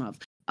cannot dream of.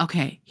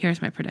 Okay,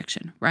 here's my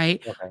prediction,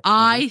 right? Okay.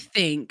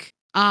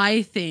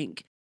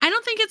 I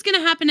don't think it's going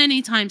to happen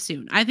anytime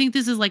soon. I think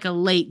this is like a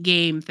late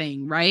game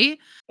thing, right?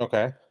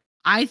 Okay.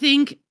 I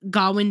think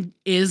Gawain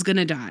is going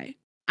to die.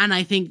 And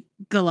I think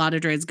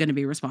Galadriel is going to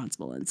be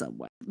responsible in some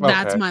way. Okay.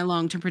 That's my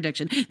long-term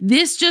prediction.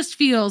 This just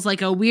feels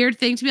like a weird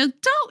thing to be like,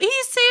 don't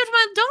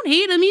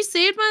hate him. He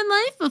saved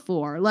my life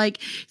before. Like,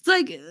 it's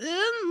like,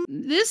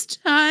 this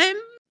time,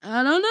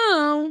 I don't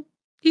know.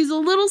 He's a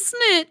little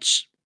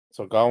snitch.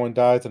 So Gawain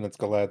dies and it's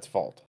Galad's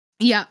fault.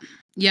 Yeah.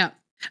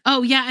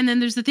 Oh, yeah, and then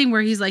there's the thing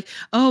where he's like,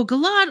 oh,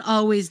 Galad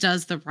always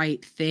does the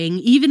right thing,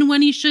 even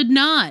when he should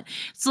not.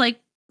 It's like,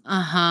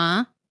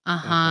 because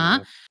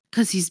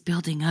he's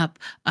building up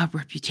a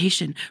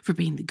reputation for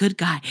being the good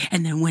guy,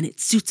 and then when it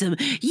suits him,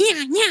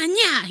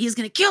 he's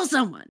going to kill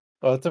someone.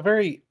 Well, it's a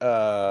very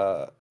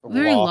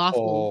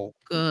lawful,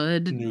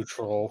 good,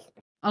 neutral.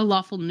 A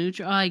lawful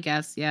neutral, I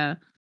guess, yeah.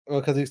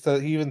 Well, because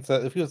he even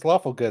said if he was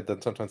lawful good,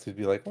 then sometimes he'd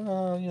be like,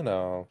 well, you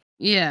know.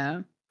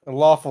 Yeah. A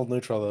lawful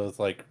neutral, though, is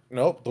like,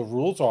 nope, the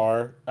rules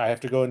are, I have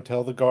to go and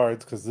tell the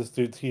guards because this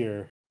dude's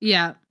here.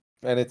 Yeah.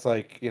 And it's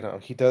like, you know,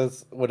 he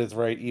does what is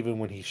right even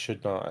when he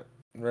should not.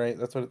 Right?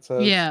 That's what it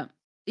says? Yeah.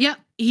 Yep,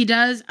 he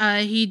does.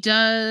 He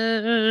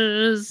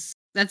does.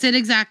 That's it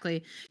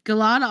exactly.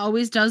 Galad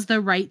always does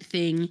the right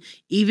thing,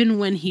 even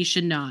when he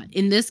should not.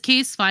 In this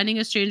case, finding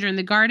a stranger in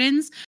the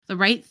gardens, the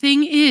right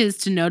thing is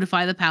to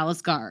notify the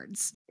palace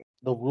guards.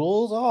 The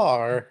rules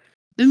are...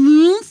 The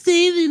rules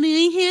say that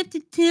I have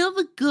to tell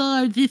the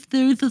guards if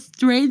there's a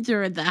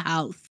stranger in the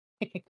house.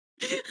 I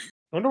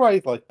wonder why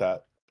he's like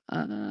that. I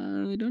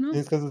don't know.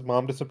 It's because his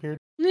mom disappeared?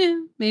 Yeah,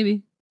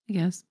 maybe. I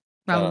guess.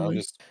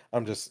 Probably.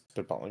 I'm just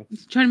spitballing.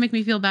 Trying to make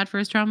me feel bad for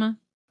his trauma?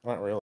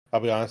 Not really.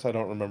 I'll be honest, I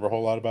don't remember a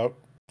whole lot about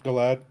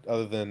Galad,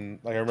 other than,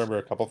 like, I remember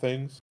a couple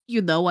things.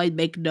 You know, I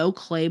make no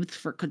claims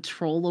for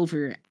control over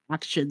your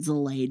actions,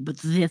 Elaine, but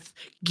this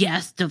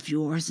guest of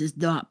yours is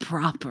not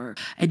proper,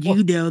 and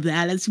you know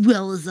that as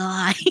well as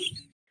I.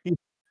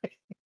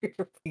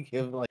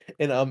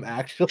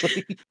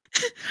 Actually.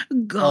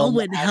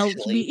 Gawain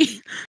helped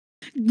me.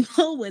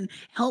 Gawain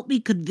helped me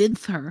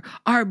convince her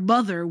our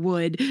mother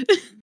would.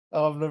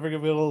 Oh, I'm never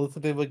gonna be able to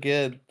listen to him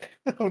again.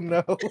 Oh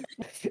no.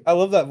 I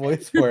love that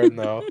voice for him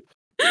though.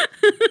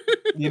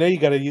 You know you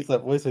gotta use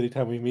that voice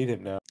anytime we meet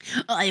him now.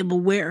 I am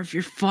aware of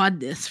your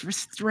fondness for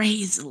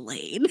strays,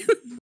 Elaine.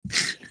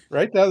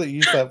 Right now that you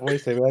use that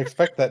voice, I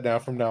expect that now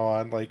from now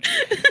on. Like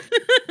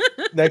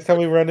next time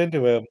we run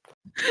into him.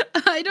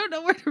 I don't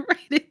know where to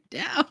write it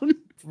down.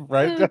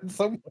 Write it down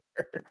somewhere.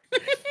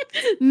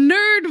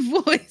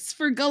 Nerd voice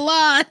for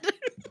Galad.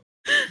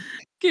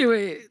 Okay,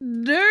 wait.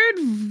 Nerd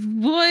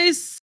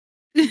voice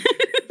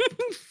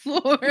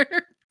for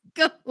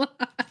Galad.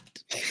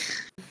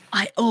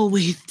 I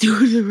always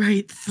do the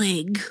right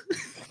thing.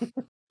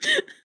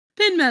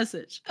 Pin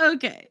message.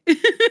 Okay.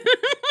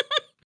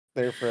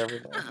 There forever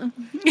now.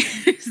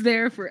 It's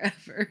there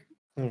forever.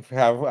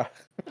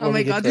 Oh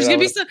my god, there's gonna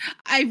be some.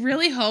 I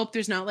really hope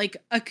there's not like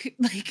a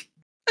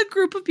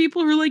group of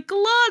people who are like,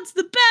 Galad's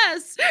the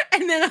best,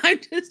 and then I'm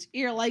just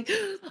here like,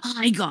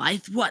 hi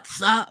guys,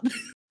 what's up?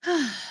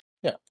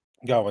 Yeah,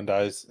 Gawain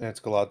dies, and it's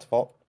Galad's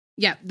fault.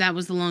 Yeah, that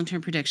was the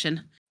long-term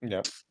prediction.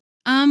 Yeah.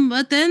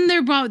 But then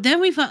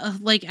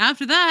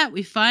after that,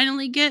 we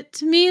finally get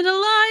to meet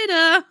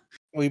Elida.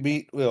 We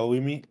meet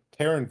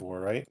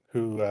Tarandor, right?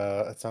 Who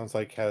it sounds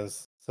like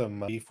has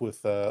some beef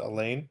with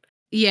Elaine.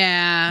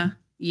 Yeah.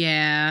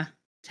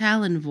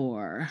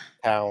 Talonvor.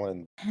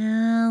 Talon.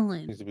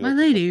 My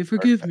lady,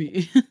 forgive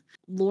me.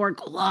 Lord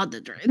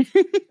Galadriel.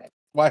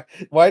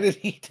 Why did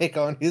he take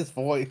on his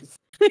voice?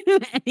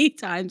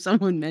 Anytime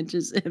someone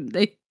mentions him,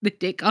 they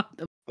take on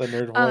The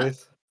nerd uh,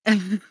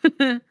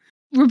 voice.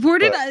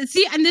 reported, But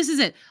see, and this is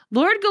it.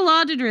 Lord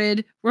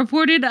Galadriel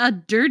reported a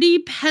dirty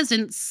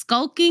peasant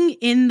skulking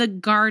in the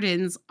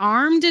gardens,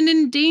 armed and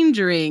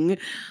endangering.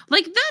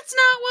 Like, that's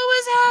not what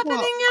was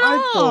happening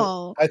at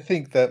all. I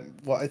think that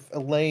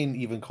Elaine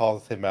even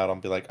calls him out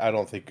and be like, I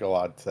don't think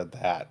Galad said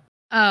that.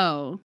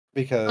 Oh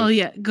Because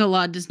yeah,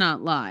 Galad does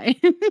not lie.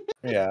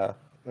 yeah,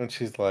 and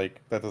she's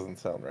like, that doesn't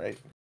sound right.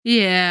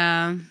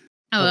 Yeah.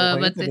 But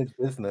But Elaine's in his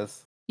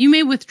business. you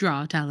may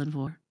withdraw,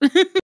 Talonvor.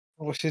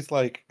 Well, she's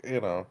like,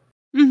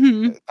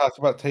 Mm-hmm. talks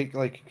about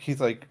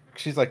she's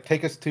like,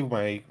 take us to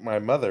my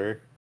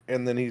mother,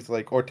 and then he's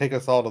like, or take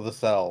us all to the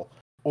cell,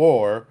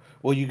 or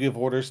will you give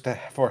orders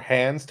for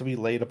hands to be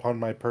laid upon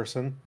my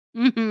person?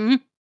 Mm-hmm.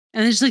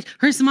 And it's like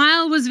her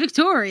smile was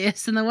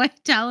victorious, and the way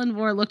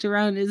Talonvor looked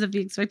around as if he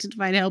expected to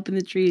find help in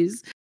the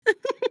trees.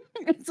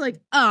 It's like,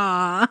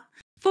 ah,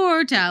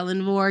 poor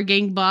Talonvor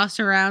getting bossed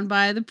around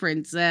by the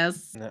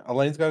princess. Yeah,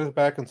 Elaine's got his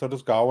back, and so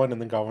does Gawain,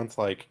 and then Gawain's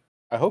like,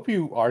 I hope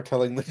you are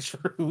telling the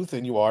truth,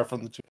 and you are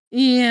from the truth.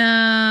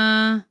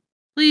 Yeah.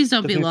 Please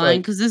don't be He's lying,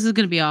 like, because this is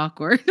gonna be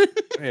awkward.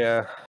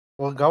 yeah.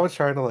 Well, Gawain's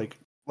trying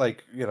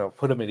to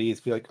put him at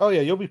ease, be like, oh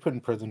yeah, you'll be put in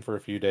prison for a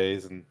few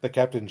days, and the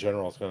captain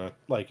general's gonna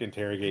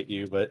interrogate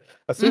you, but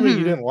assuming you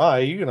Mm-hmm. didn't lie,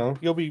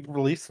 you'll be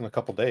released in a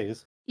couple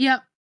days.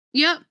 Yep.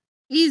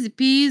 Easy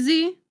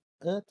peasy.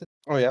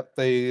 Oh yeah,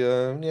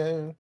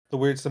 the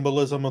weird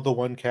symbolism of the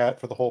one cat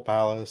for the whole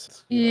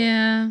palace.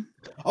 Yeah.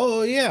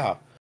 Oh yeah,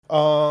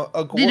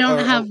 They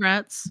don't have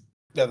rats.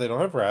 yeah, they don't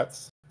have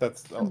rats.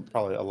 That's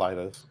probably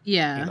Elida's.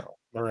 Yeah.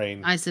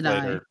 Moraine Aes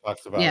Sedai. later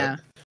talks about Yeah. it.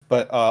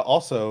 But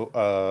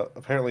also,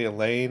 apparently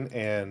Elaine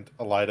and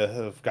Elida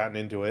have gotten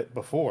into it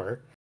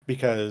before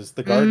because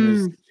the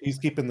garden she's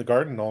keeping the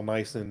garden all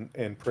nice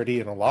and pretty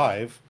and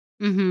alive.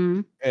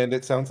 Mm-hmm. And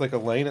it sounds like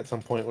Elaine at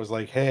some point was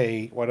like,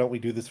 hey, why don't we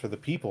do this for the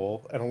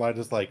people? And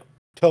Elida's like,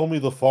 tell me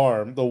the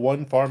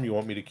one farm you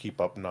want me to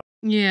keep up now.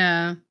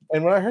 Yeah.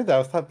 And when I heard that, I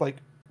was thought like,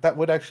 that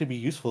would actually be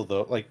useful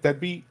though. Like that'd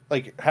be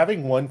like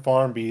having one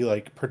farm be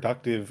like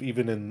productive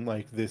even in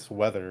like this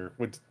weather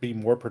would be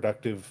more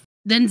productive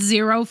Then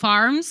 0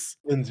 farms?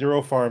 than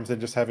 0 farms and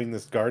just having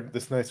this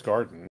nice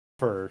garden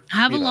for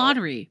Have a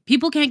lottery.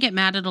 People can't get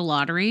mad at a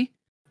lottery.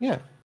 Yeah.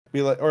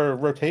 Be like, or a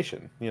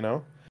rotation,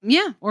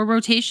 Yeah, or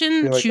rotation.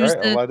 Be like, all Choose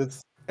right,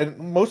 the and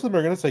most of them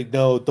are gonna say,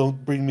 no,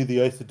 don't bring me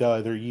the Aes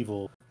Sedai, they're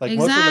evil. Like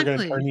most of them are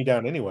gonna turn you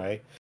down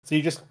anyway. So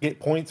you just get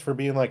points for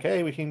being like,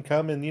 hey, we can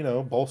come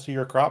and, bolster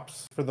your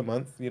crops for the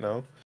month, And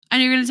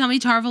you're gonna tell me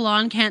Tar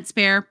Valon can't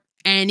spare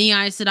any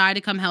Aes Sedai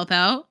to come help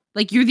out?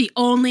 Like you're the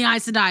only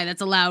Aes Sedai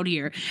that's allowed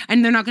here,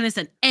 and they're not gonna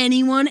send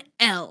anyone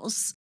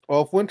else.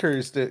 Well,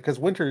 if because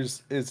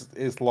winters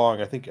is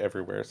long, I think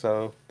everywhere,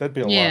 so that'd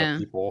be a lot of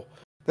people.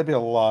 That'd be a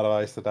lot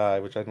of Aes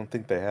Sedai, which I don't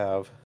think they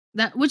have.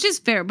 That which is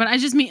fair, but I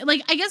just mean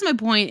like I guess my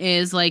point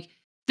is like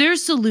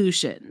there's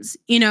solutions,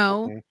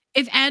 Mm-hmm.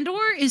 If Andor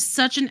is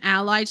such an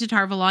ally to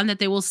Tar Valon that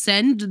they will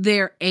send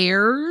their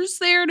heirs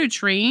there to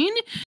train,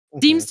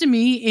 seems to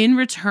me in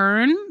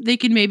return they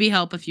can maybe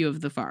help a few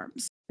of the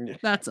farms. Yeah.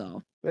 That's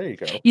all. There you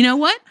go. You know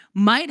what?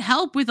 Might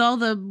help with all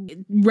the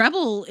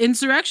rebel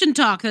insurrection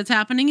talk that's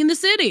happening in the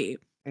city.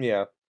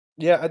 Yeah.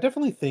 Yeah, I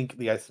definitely think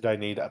the Aes Sedai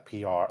need a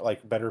PR,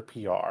 like better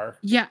PR.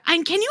 Yeah,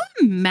 and can you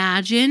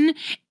imagine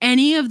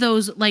any of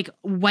those like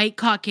white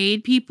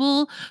cockade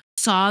people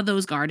saw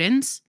those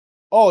gardens?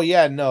 Oh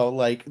yeah, no,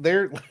 like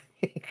they're.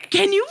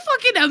 Can you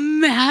fucking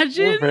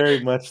imagine? They're very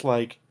much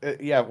like,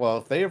 yeah. Well,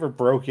 if they ever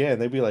broke in,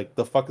 they'd be like,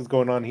 "The fuck is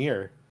going on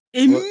here?"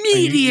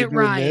 Immediate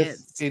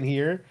riots in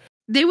here.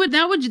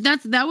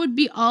 That would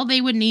be all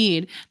they would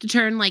need to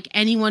turn like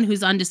anyone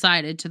who's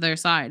undecided to their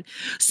side.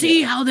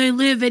 See how they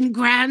live in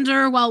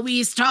grandeur while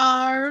we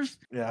starve.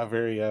 Yeah,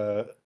 very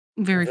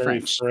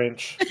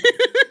French.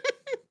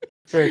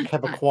 Very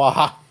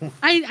Quebecois.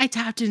 I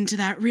tapped into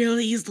that real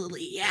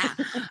easily, yeah.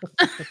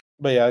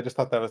 But yeah, I just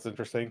thought that was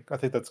interesting. I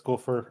think that's cool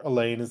for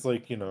Elaine is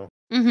like,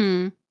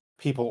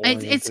 people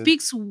oriented. It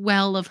speaks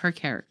well of her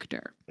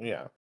character.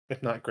 Yeah.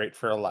 If not great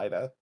for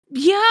Elida.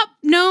 Yep,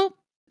 no.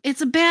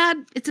 It's a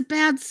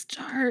bad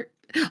start.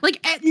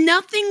 Like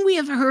nothing we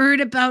have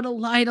heard about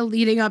Elida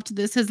leading up to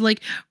this has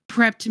like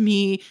prepped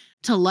me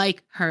to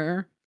like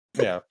her.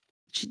 Yeah.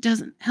 She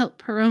doesn't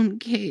help her own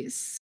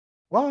case.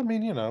 Well, I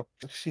mean,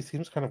 she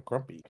seems kind of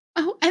grumpy.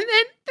 Oh, and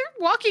then they're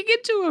walking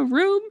into a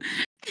room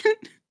and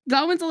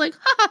Gawain's like,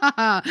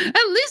 ha,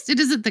 at least it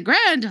isn't the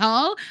grand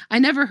hall. I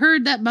never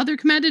heard that mother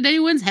commanded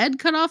anyone's head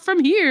cut off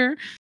from here.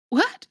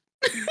 What?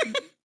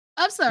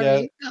 I'm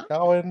sorry. Yeah,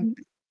 Gawain.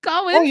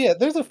 Gawain. Oh yeah,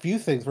 there's a few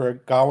things where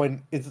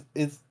Gawain is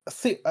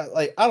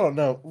like, I don't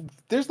know.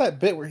 There's that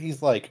bit where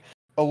he's like,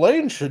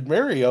 Elaine should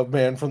marry a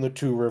man from the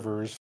Two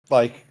Rivers.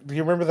 Like, do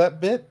you remember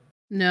that bit?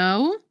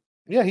 No.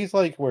 Yeah, he's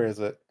like, where is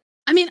it?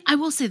 I mean, I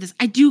will say this.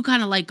 I do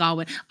kind of like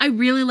Gawain. I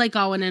really like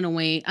Gawain and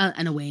Elaine. I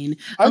do too.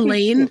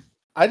 Elaine.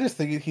 I just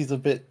think he's a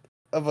bit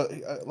of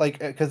a like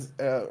because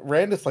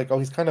Rand is like, oh,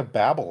 he's kind of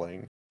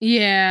babbling,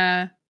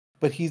 Yeah.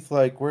 but he's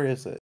like, where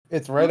is it?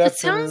 It's right Well,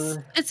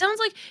 after. it sounds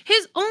like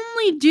his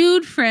only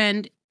dude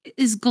friend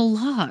is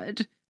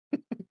Galad.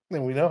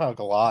 And we know how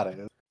Galad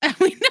is. And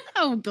we know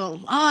how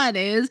Galad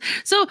is.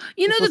 So, Just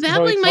the listen to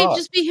how he babbling might talks.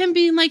 just be him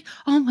being like,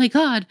 oh my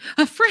God,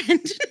 a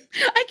friend.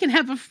 I can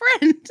have a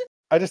friend.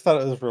 I just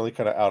thought it was really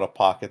kind of out of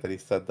pocket that he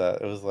said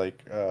that. It was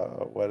like,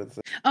 what is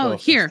it? Oh, No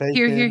offense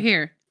taken.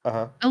 here.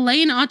 Uh-huh.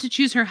 Elaine ought to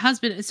choose her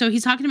husband. So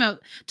he's talking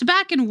about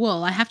tobacco and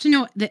wool. I have to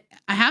know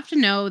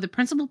the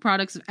principal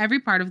products of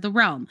every part of the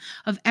realm,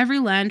 of every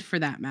land for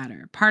that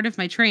matter. Part of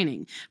my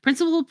training.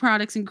 Principal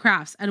products and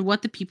crafts and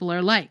what the people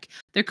are like,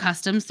 their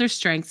customs, their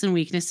strengths and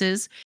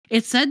weaknesses.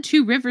 It's said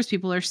 2 Rivers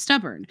people are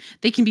stubborn.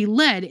 They can be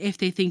led if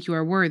they think you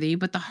are worthy,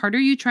 but the harder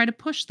you try to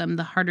push them,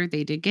 the harder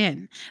they dig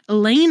in.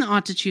 Elaine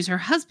ought to choose her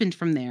husband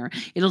from there.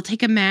 It'll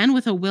take a man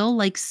with a will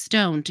like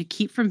stone to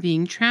keep from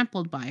being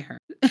trampled by her.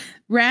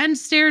 Rand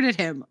stared at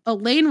him.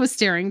 Elaine was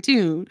staring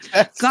too.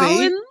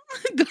 See?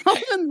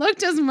 Gawain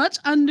looked as much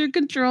under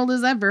control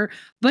as ever,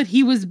 but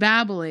he was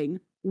babbling.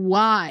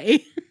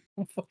 Why?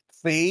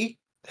 See?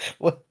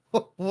 What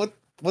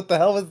the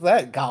hell was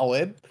that,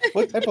 Gawain?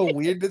 What type of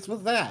weirdness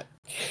was that?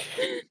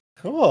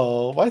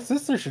 Oh, my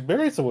sister should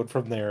marry someone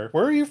from there.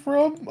 Where are you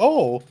from?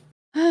 Oh.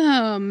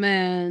 Oh,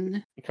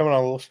 man. You're coming on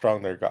a little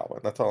strong there,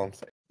 Gawain. That's all I'm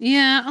saying.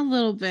 Yeah, a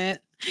little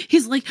bit.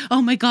 He's like,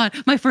 oh my God,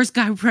 my first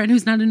guy friend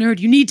who's not a nerd.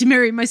 You need to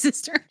marry my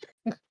sister.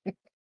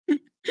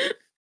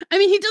 I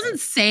mean, he doesn't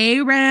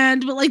say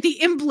Rand, but like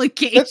the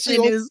implication That's the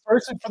only is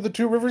person from the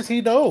 2 Rivers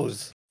he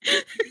knows.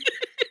 Of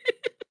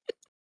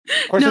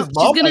course, no, his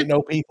mom might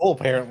know people,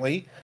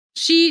 apparently.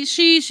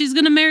 She's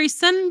gonna marry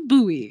Sen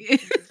Bui.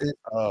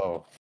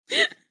 Oh.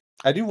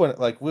 I do want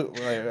like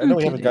I know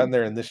we haven't gotten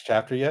there in this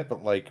chapter yet,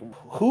 but like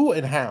who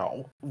and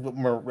how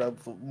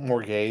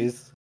more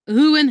gays?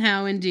 Who and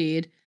how,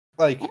 indeed.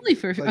 Like only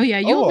for like, oh yeah,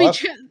 you'll be.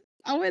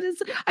 Oh, it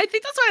is. I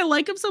think that's why I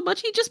like him so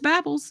much. He just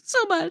babbles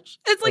so much.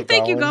 It's like,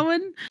 thank you,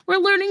 Gawain. We're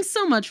learning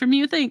so much from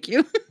you. Thank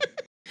you.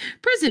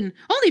 Prison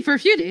only for a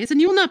few days, and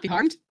you will not be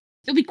harmed.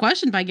 You'll be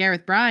questioned by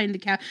Gareth Bryan,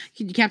 the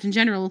Captain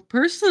General,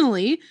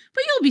 personally,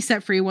 but you'll be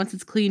set free once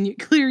it's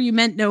clear you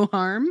meant no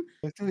harm.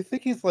 Do we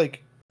think he's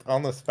like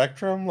on the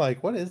spectrum?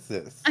 Like, what is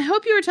this? I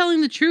hope you were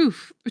telling the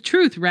truth,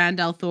 Rand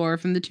al'Thor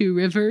from the 2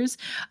 Rivers.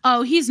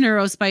 Oh, he's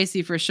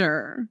neurospicy for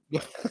sure.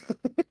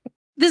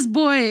 This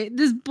boy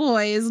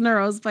is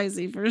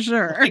neurospicy for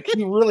sure. Like,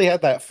 he really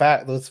had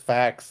those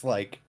facts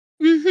like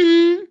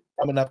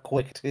coming up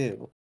quick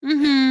too.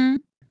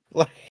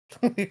 Like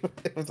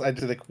I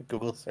did a quick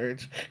Google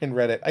search and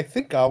read it. I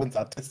think Gawain's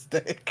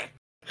autistic.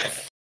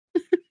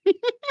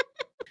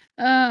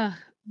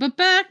 But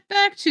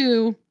back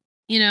to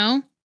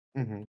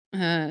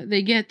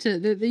they get to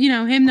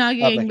him not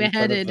getting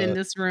beheaded in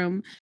this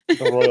room.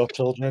 The royal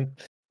children.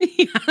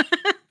 Yeah.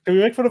 Can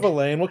we make fun of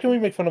Elaine? What can we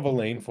make fun of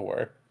Elaine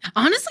for?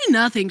 Honestly,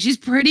 nothing. She's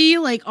pretty,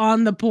 like,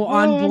 on point.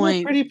 I'm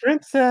a pretty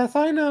princess.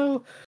 I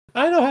know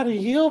how to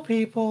heal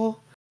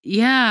people.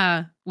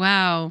 Yeah.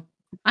 Wow.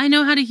 I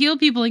know how to heal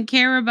people and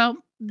care about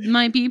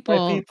my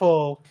people.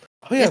 Oh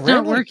yeah, it's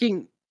not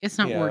working. It's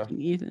not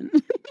working, Ethan.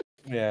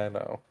 Yeah,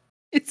 no.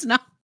 It's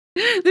not.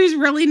 There's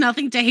really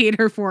nothing to hate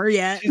her for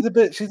yet. She's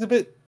a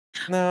bit.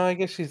 No, I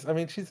guess she's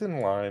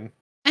in line.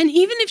 And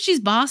even if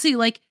she's bossy,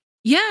 like,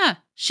 yeah,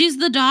 she's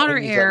the daughter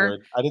heir.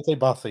 I didn't say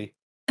bossy.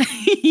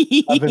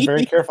 I've been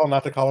very careful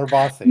not to call her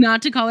bossy.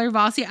 Not to call her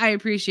bossy. I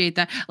appreciate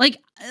that.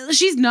 Like,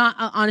 she's not,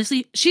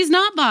 honestly, she's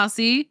not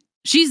bossy.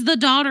 She's the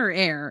daughter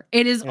heir.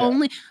 It is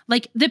only,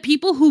 like, the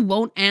people who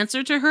won't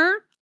answer to her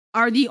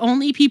are the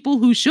only people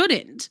who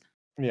shouldn't.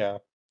 Yeah.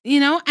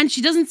 And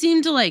she doesn't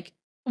seem to, like,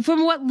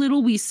 from what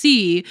little we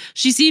see,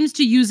 she seems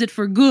to use it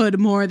for good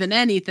more than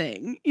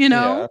anything,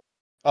 Yeah.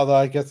 Although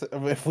I guess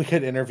if we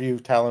could interview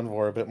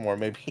Talonvor a bit more,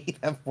 maybe he'd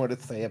have more to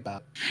say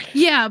about it.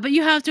 Yeah, but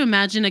you have to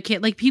imagine a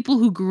kid, like people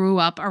who grew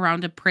up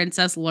around a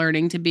princess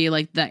learning to be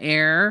like the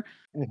heir.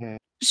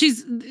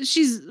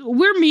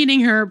 We're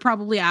meeting her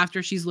probably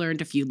after she's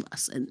learned a few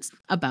lessons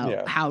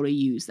about how to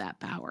use that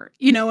power.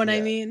 You know what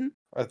I mean?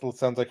 It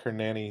sounds like her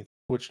nanny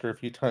switched her a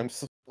few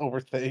times over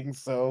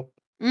things, so.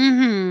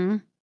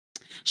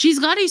 She's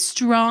got a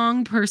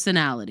strong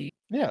personality.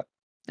 Yeah.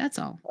 That's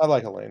all. I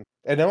like Elaine.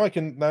 And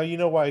now you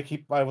know why I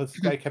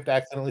kept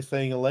accidentally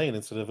saying Elaine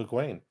instead of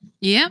Egwene.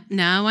 Yep,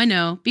 now I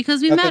know.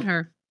 Because we met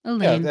her.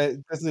 Elaine. Yeah,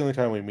 that's the only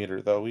time we meet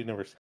her though. We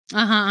never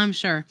I'm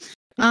sure.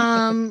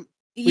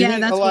 Yeah,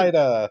 that's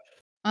Elida.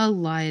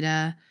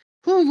 Elida.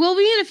 Well,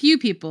 we meet a few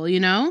people,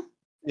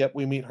 Yep,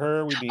 we meet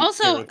her. We meet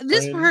also,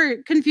 this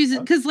part confuses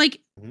because, like,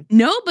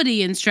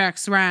 nobody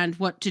instructs Rand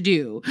what to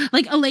do.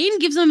 Like, Elaine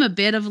gives him a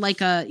bit of like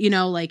a,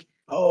 like,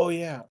 oh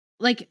yeah,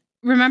 like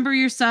remember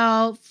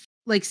yourself,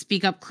 like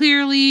speak up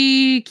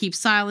clearly, keep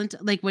silent,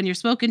 like when you're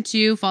spoken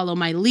to, follow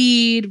my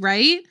lead,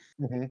 right?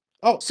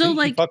 Oh, so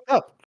he fucked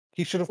up.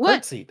 He should have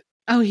curtsied.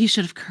 Oh, he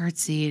should have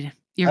curtsied.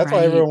 You're That's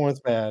right. why everyone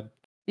was mad.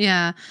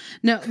 Yeah.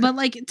 No, but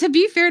like to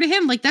be fair to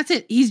him, like that's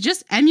it. He's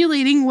just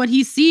emulating what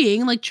he's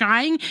seeing, like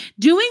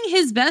doing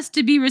his best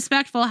to be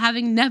respectful,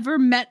 having never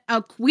met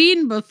a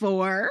queen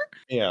before.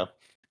 Yeah.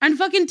 And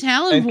fucking And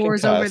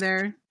Talonvor's over concussed.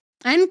 there.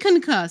 And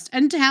concussed.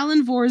 And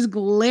Talonvor's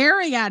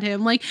glaring at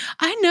him. Like,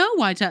 I know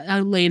why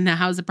Lane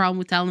has a problem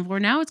with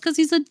Talonvor now. It's because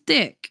he's a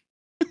dick.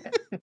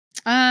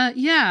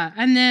 Yeah.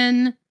 And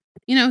then,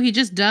 he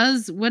just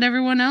does what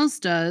everyone else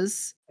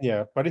does.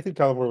 Yeah. Why do you think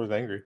Talonvor was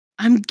angry?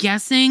 I'm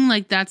guessing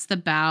like that's the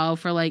bow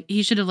for like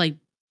he should have like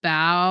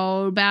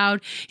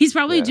bowed. He's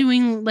probably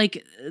doing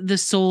like the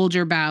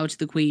soldier bow to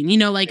the queen.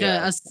 Like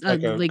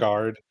like a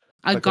guard.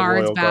 a Like a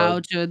guard's royal bow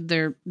guard.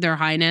 to their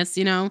highness,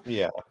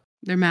 Yeah.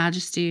 their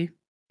majesty.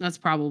 That's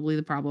probably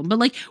the problem. But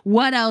like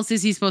what else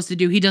is he supposed to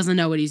do? He doesn't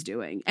know what he's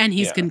doing and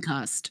he's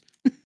concussed.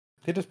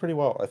 He does pretty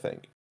well, I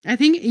think.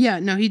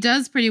 He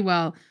does pretty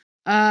well.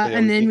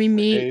 And then we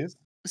meet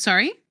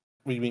sorry?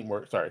 We meet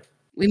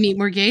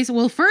more gays.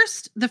 Well,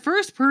 the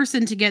first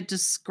person to get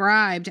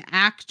described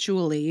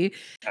actually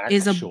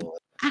is hello,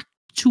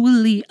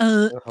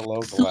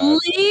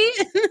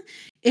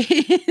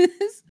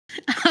 is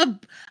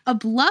a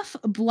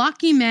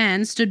blocky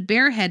man stood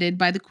bareheaded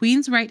by the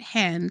queen's right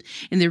hand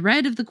in the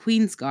red of the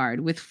queen's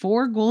guard with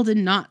 4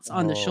 golden knots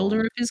on the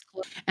shoulder of his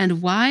cloak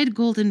and wide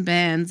golden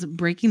bands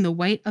breaking the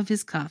white of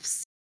his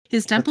cuffs.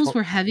 His temples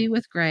were heavy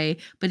with gray,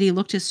 but he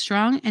looked as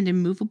strong and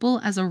immovable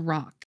as a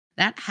rock.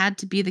 That had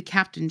to be the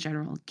Captain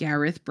General,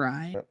 Gareth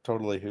Bry.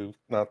 Totally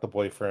not the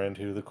boyfriend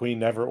who the queen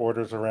never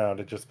orders around.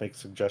 It just makes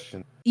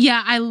suggestions.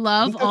 Yeah, I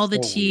love all the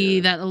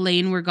tea that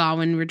Elaine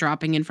Gawain were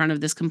dropping in front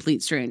of this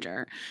complete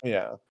stranger.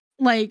 Yeah.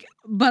 Like,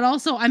 but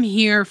also I'm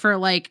here for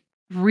like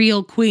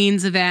real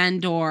Queens of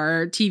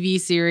Andor TV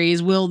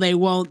series. Will they,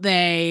 won't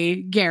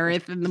they?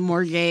 Gareth and the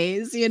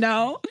Morgays,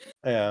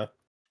 Yeah.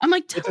 I'm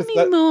like, tell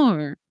me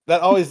more.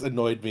 That always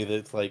annoyed me. That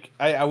it's like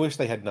I wish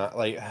they had not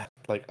like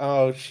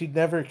oh, she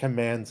never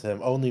commands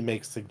him, only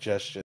makes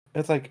suggestions.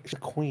 It's like she's a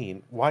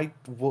queen. Why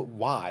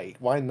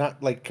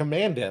not like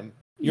command him?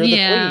 You're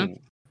the queen.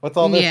 What's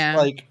all this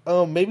like?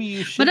 Oh, maybe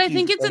you should. But I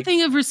think it's a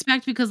thing of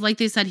respect because, like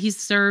they said, he's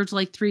served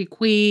like 3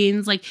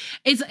 queens. Like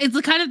it's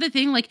the kind of the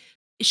thing. Like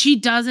she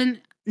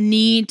doesn't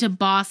need to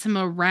boss him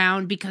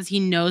around because he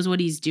knows what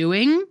he's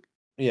doing.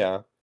 Yeah.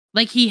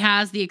 Like he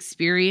has the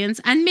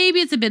experience and maybe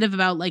it's a bit of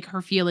about like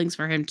her feelings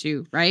for him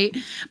too, right?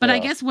 But I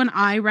guess when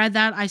I read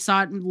that, I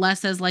saw it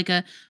less as like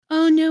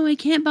oh no, I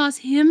can't boss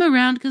him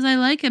around because I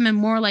like him and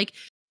more like,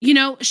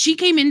 she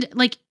came in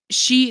like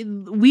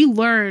we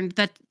learned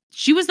that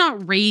she was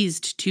not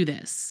raised to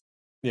this.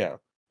 Yeah.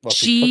 Well,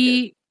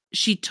 she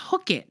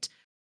took it.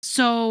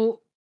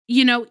 So,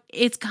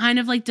 it's kind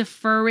of like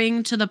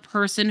deferring to the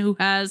person who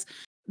has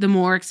the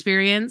more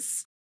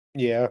experience.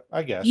 Yeah,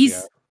 I guess.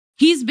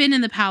 He's been in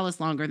the palace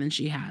longer than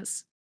she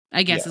has,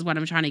 I guess is what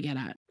I'm trying to get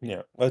at.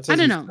 Yeah. I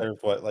don't know.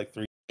 What, like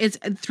 3? It's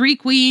 3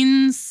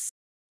 queens.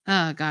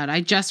 Oh, God. I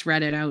just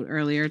read it out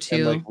earlier,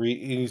 too. And, like,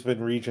 he's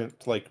been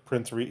regent, like,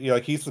 Prince...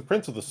 like, he's the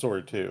Prince of the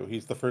Sword, too.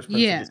 He's the first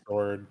Prince of the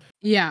Sword.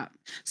 Yeah.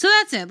 So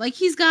that's it. Like,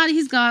 he's got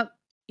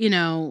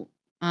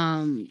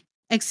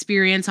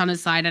experience on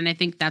his side, and I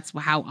think that's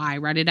how I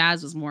read it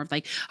as, was more of,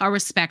 like, a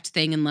respect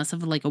thing and less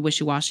of, like, a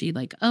wishy-washy,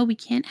 like, oh, we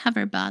can't have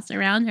our boss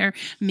around her.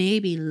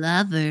 Maybe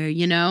love her,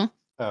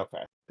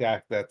 Okay. Yeah,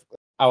 that's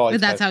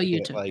how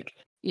you took it.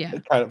 Yeah.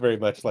 Kind of very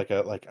much like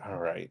all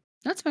right.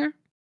 That's fair.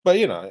 But,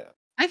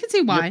 I can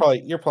see why.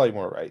 You're probably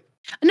more right.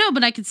 No,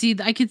 but I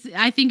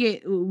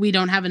think we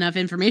don't have enough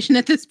information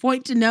at this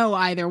point to know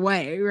either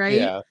way, right?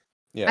 Yeah.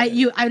 Yeah.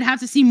 I would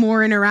have to see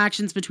more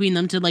interactions between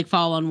them to like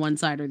fall on one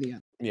side or the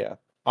other. Yeah.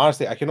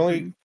 Honestly, I can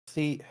only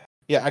I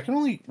can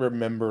only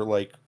remember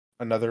like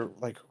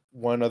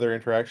one other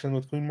interaction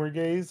with Queen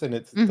Morgaze, and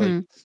it's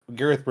like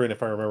Gareth Bryn,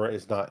 if I remember,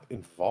 is not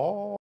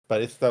involved,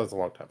 but that was a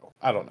long time ago.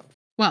 I don't know.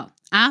 Well,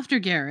 after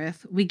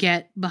Gareth, we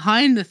get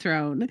behind the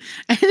throne.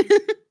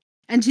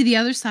 And to the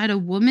other side, a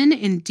woman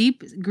in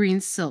deep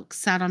green silk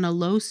sat on a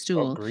low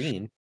stool. Oh,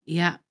 green?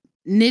 Yeah.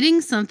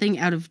 Knitting something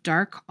out of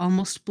dark,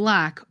 almost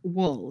black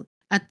wool.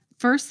 At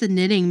first, the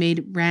knitting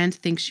made Rand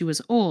think she was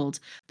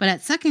old, but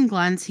at second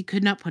glance, he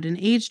could not put an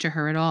age to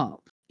her at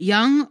all.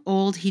 Young,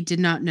 old, he did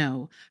not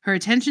know. Her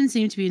attention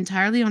seemed to be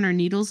entirely on her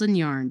needles and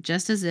yarn,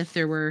 just as if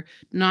there were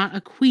not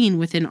a queen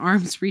within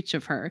arm's reach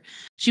of her.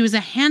 She was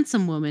a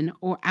handsome woman,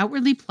 or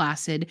outwardly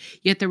placid,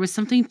 yet there was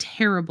something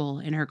terrible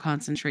in her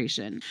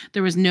concentration.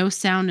 There was no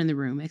sound in the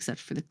room except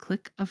for the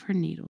click of her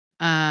needle.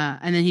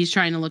 And then he's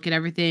trying to look at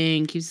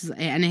everything,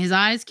 and his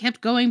eyes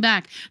kept going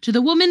back to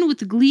the woman with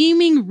the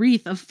gleaming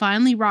wreath of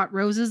finely wrought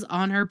roses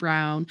on her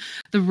brow,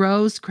 the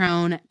rose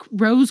crown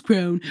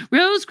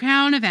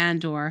of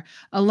Andor.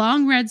 A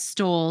long red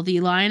stole, the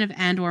Lion of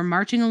Andor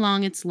marching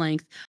along its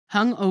length,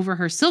 hung over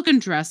her silken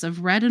dress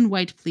of red and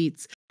white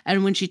pleats.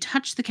 And when she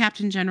touched the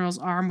Captain General's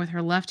arm with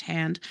her left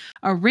hand,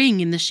 a ring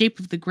in the shape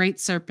of the great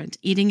serpent,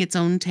 eating its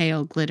own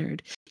tail,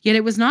 glittered. Yet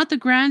it was not the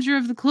grandeur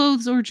of the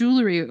clothes or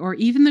jewelry or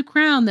even the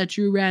crown that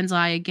drew Rand's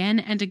eye again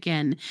and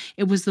again.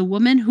 It was the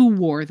woman who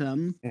wore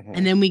them.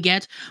 And then we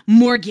get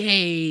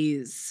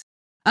Morgaze.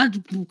 A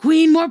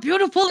queen more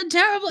beautiful and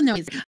terrible. No,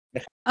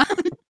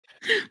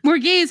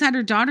 Morghese had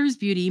her daughter's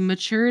beauty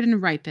matured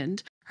and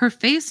ripened. Her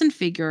face and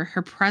figure,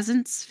 her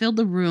presence filled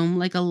the room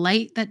like a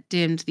light that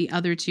dimmed the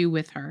other two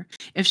with her.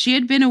 If she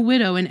had been a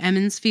widow in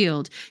Emmons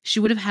Field, she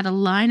would have had a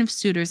line of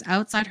suitors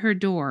outside her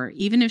door,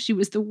 even if she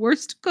was the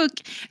worst cook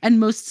and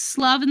most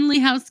slovenly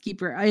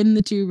housekeeper in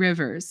the Two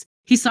Rivers.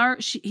 He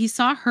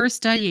saw her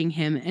studying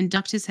him and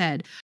ducked his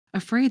head,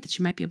 afraid that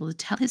she might be able to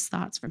tell his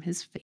thoughts from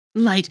his face.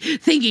 Light,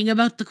 thinking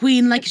about the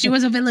queen like she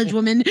was a village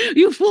woman,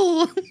 you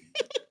fool!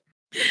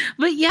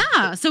 But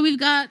yeah, so we've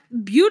got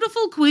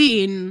beautiful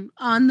queen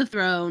on the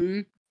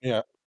throne.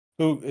 Yeah.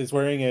 Who is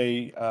wearing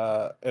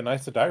an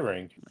Aes Sedai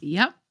ring.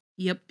 Yep.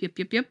 The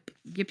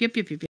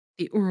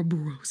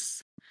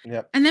Ouroboros.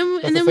 Yep. And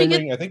then we get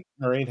ring. I think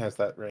Moraine has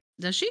that ring.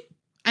 Does she?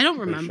 I don't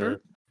remember.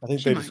 Sure. I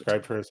think they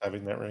described her as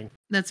having that ring.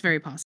 That's very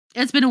possible.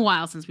 It's been a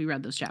while since we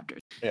read those chapters.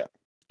 Yeah.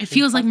 It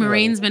feels like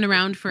Moraine's been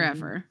around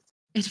forever.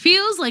 It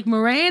feels like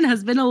Moraine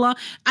has been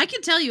I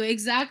can tell you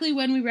exactly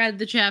when we read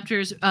the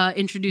chapters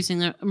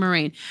introducing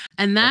Moraine.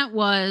 And that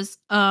was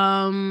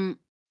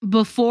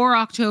before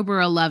October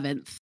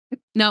 11th.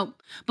 No,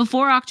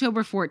 before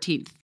October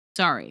 14th.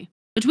 Sorry.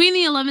 Between the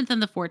 11th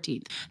and the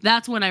 14th.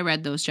 That's when I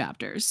read those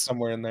chapters.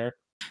 Somewhere in there.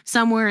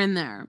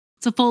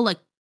 It's a full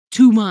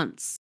 2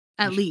 months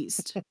at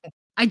least.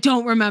 I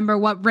don't remember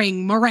what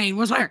ring Moraine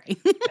was wearing.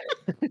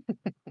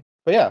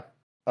 But yeah,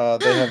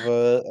 they have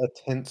a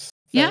tense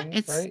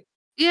thing, right?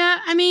 Yeah,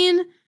 I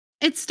mean,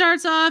 it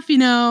starts off,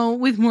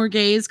 with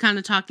Morghese kind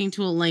of talking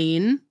to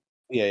Elaine.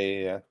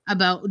 Yeah.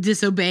 About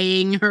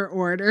disobeying her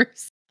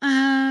orders.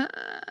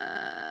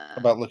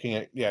 About looking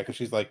at, because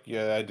she's like,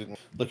 I didn't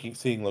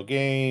seeing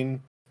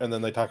Logain, and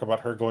then they talk about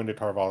her going to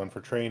Tarvalin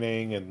for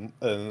training, and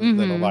then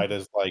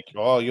Elida's like,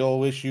 oh, you'll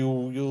wish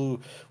you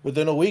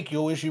within a week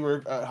you'll wish you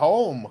were at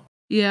home.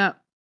 Yeah.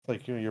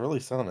 Like, you're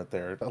really selling it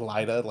there,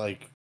 Elida.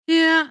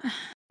 Yeah.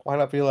 Why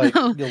not be like,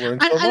 you'll learn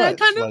so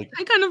much?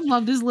 I kind of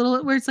love this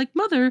little where it's like,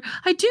 Mother,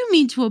 I do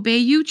mean to obey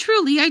you.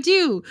 Truly, I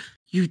do.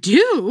 You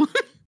do?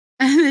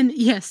 And then,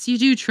 yes, you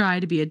do try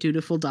to be a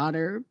dutiful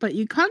daughter, but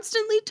you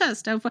constantly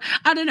test how far.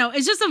 I don't know.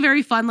 It's just a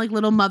very fun,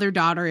 little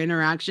mother-daughter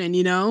interaction,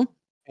 Yeah.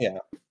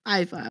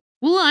 I thought.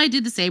 Well, I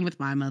did the same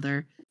with my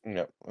mother.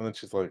 Yeah. And then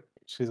she's like,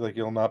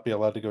 you'll not be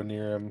allowed to go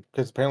near him.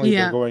 Because apparently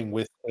they're going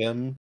with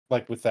him,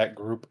 with that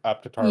group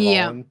up to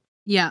Tarvalin.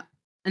 Yeah.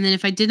 And then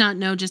if I did not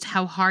know just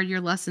how hard your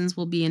lessons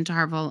will be in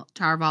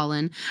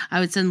Tarvalin,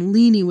 I would send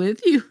Leanie with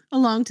you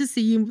along to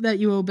see that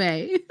you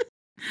obey.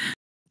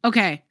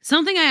 Okay,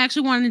 something I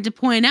actually wanted to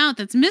point out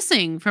that's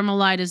missing from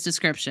Elida's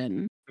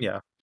description. Yeah.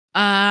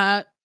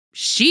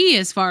 She,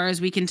 as far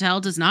as we can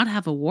tell, does not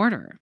have a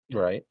warder.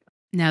 Right.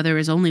 Now, there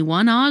is only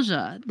one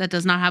Aja that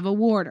does not have a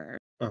warder.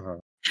 Uh-huh.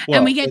 Well,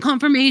 and we get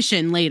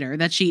confirmation later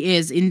that she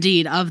is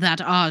indeed of that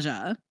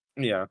Aja.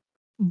 Yeah.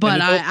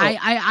 But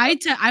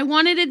I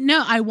wanted it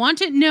I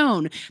want it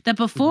known that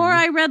before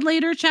I read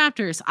later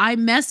chapters, I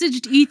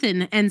messaged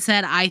Ethan and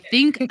said, I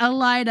think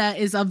Elida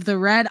is of the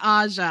Red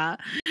Aja.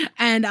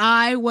 And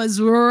I was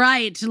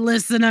right,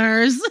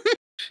 listeners.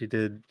 She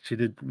did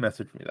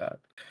message me that.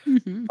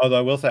 Although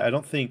I will say, I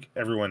don't think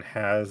everyone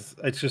has,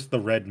 it's just the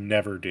Red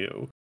never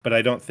do. But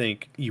I don't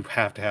think you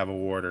have to have a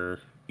warder,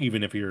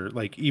 even if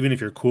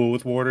you're cool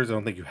with warders, I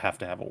don't think you have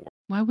to have a warder.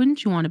 Why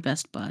wouldn't you want a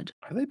best bud?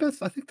 Are they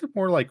best? I think they're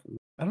more I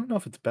don't know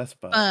if it's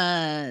best buds.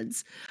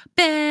 Buds.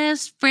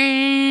 Best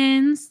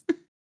friends.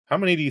 How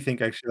many do you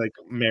think actually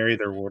marry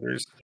their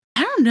warders?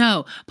 I don't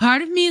know.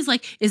 Part of me is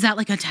is that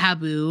a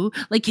taboo?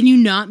 Can you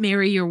not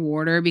marry your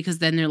warder? Because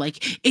then they're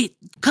it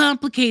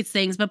complicates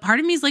things. But part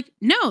of me is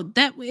no,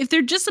 that if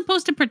they're just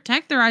supposed to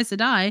protect their Aes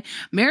Sedai,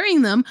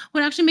 marrying them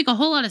would actually make a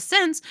whole lot of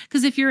sense.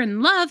 Because if you're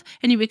in love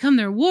and you become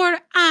their ward,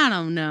 I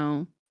don't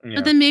know. Yeah.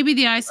 But then maybe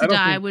the Aes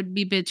Sedai would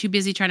be a bit too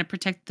busy trying to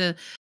protect the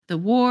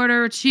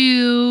warder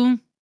too.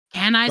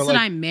 Can Aes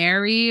Sedai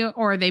marry,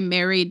 or are they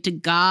married to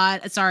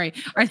God? Sorry,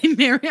 are they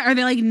married? Are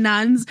they like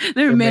nuns?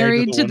 They're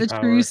married to the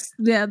truce,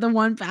 the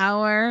one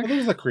power. Well,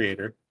 there's a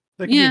creator.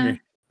 They can be married.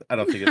 I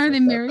don't think it's. Are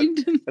they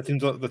married?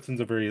 That seems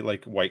a very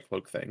white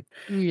cloak thing.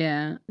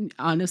 Yeah,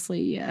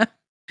 honestly, yeah.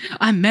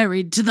 I'm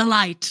married to the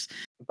light.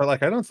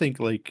 But I don't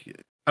think I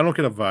don't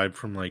get a vibe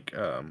from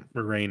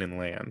Moraine and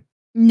Lan.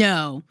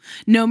 No,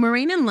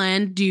 Moraine and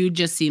Lan do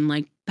just seem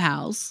like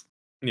pals.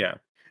 Yeah.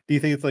 Do you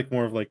think it's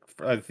more of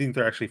I think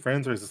they're actually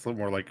friends, or is this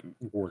more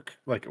work,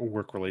 a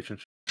work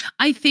relationship?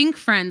 I think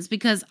friends,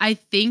 because I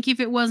think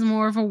if it was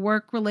more of a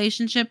work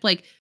relationship,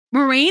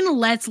 Moraine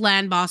lets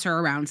Lan boss her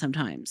around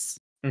sometimes.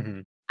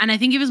 And I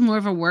think if it was more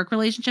of a work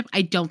relationship,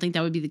 I don't think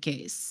that would be the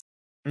case.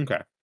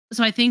 Okay.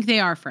 So I think they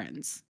are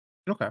friends.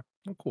 Okay.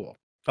 Oh, cool.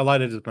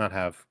 Elida does not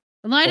have.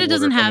 Elida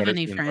doesn't have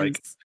any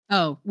friends.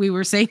 Oh, we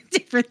were saying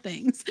different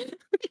things.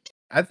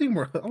 I think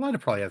Elida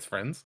probably has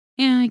friends.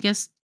 Yeah, I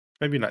guess.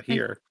 Maybe not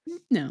here.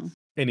 No.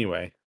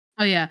 Anyway.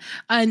 Oh, yeah.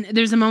 And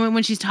there's a moment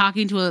when she's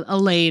talking to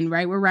Elaine,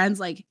 right? Where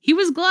Rand's he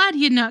was glad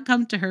he had not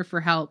come to her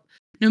for help.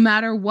 no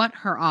matter what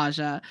her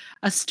Aja.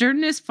 A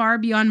sternness far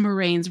beyond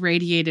Moraine's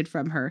radiated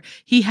from her.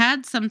 He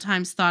had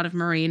sometimes thought of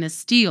Moraine as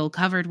steel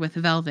covered with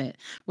velvet.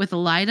 With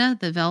Elida,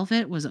 the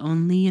velvet was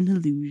only an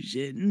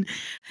illusion.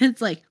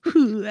 It's like,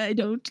 I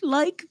don't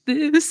like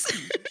this.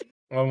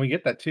 Well, we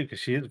get that too, because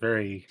she is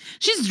very...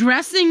 She's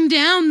dressing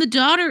down the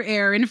daughter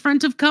heir in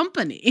front of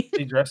company.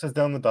 She dresses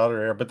down the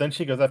daughter heir, but then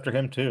she goes after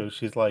him too.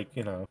 She's like,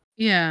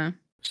 Yeah.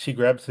 She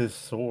grabs his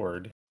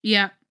sword.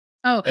 Yeah.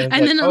 Oh, And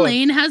and then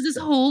Elaine has this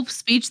whole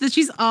speech that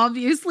she's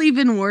obviously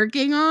been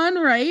working on,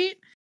 right?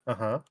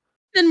 Uh-huh.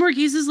 Then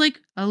Marquise is like,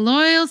 a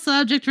loyal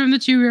subject from the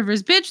Two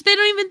Rivers. Bitch, they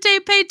don't even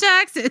pay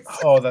taxes.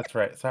 Oh, that's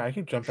right. Sorry, I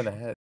keep jumping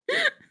ahead.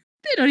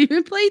 They don't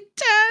even pay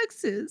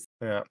taxes.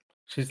 Yeah.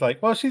 She's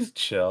like, well, she's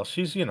chill.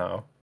 She's,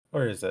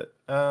 where is it?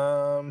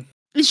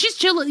 She's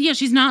chill. Yeah,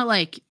 she's not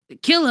like,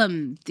 kill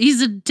him.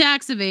 He's a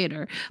tax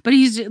evader. But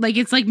he's like,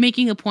 it's like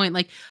making a point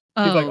like,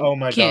 she's like, oh,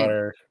 my kid,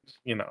 daughter,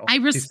 I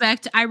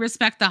respect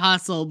the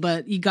hustle,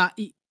 but you got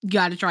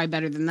to try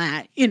better than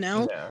that,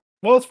 Yeah.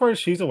 Well, as far as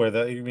she's aware,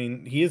 that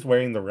he is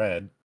wearing the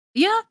red.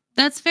 Yeah,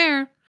 that's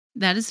fair.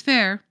 That is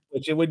fair.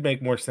 Which it would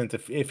make more sense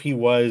if he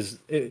was,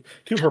 to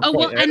her point.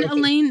 Well, and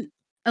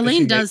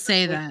Elaine does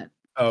say that.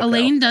 Okay,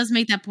 Elaine does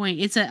make that point.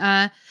 It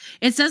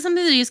says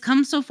something that he has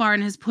come so far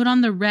and has put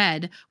on the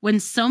red when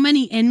so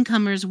many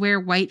incomers wear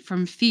white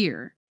from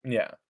fear.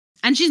 Yeah.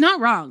 And she's not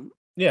wrong.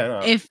 Yeah, no.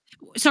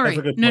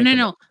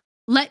 No.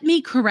 Let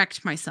me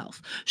correct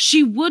myself.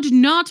 She would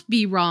not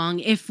be wrong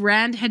if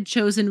Rand had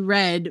chosen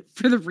red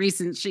for the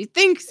reasons she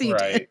thinks he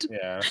did.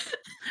 Yeah.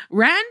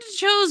 Rand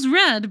chose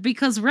red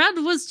because red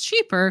was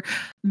cheaper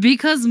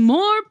because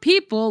more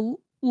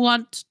people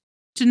want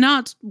to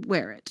not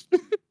wear it.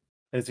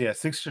 It's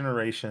 6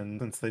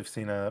 generations since they've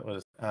seen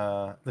the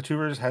Two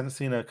Rivers hadn't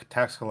seen a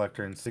tax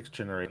collector in 6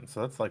 generations.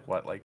 So that's like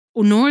what, like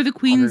nor the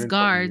Queen's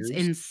Guards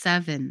in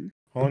 7.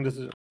 How long is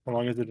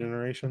the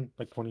generation?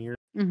 Like 20 years?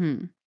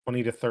 Mm-hmm.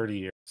 20 to 30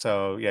 years.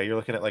 So yeah, you're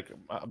looking at like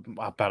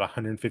about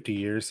 150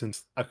 years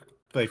since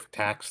they've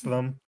taxed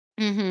them.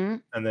 Mm-hmm.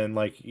 And then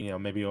like,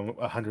 maybe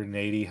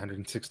 180,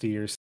 160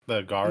 years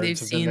the guards they've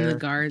have seen been there. The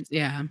guards,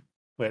 yeah.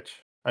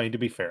 Which, I mean, to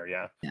be fair,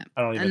 yeah.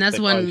 I don't even. And that's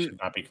one should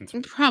not be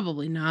considered.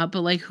 Probably not,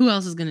 but like, who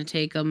else is going to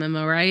take them? Am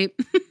I right?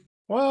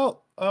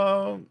 Well,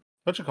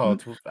 what you call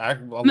it? A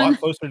lot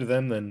closer to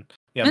them than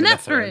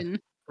Manetheren.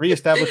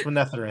 Reestablish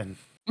Manetheren.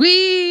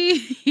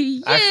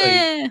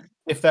 Actually,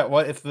 if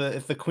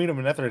the Queen of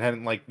Manetheren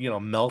hadn't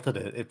melted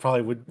it, it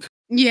probably would.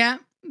 Yeah.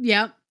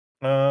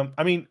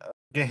 I mean,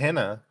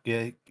 Gehenna,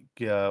 Gildon.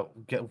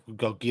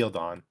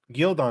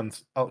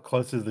 Gildon's out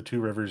closer to the Two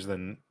Rivers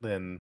than.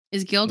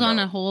 Is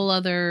Gildon a whole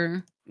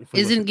other?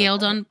 Isn't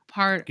Gildon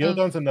part?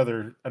 Gildon's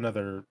another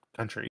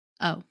country.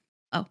 Oh,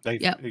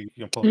 yeah. You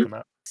can pull them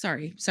out.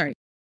 Sorry.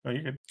 Oh,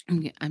 you're good.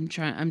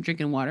 I'm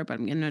drinking water, but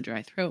I'm getting a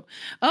dry throat.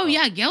 Oh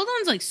yeah,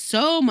 Gildon's like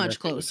so much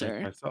closer.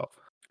 Myself.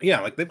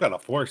 Yeah, like they've got a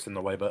forest in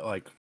the way, but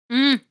like,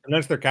 and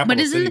that's their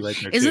capital city right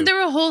there. Isn't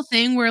there a whole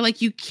thing where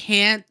like you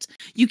can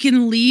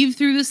leave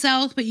through the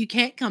south, but you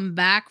can't come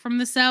back from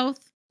the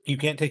south? They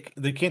can't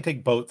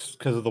take boats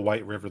because of the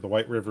White River. The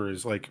White River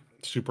is like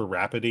super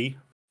rapidy.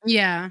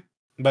 Yeah.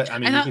 But I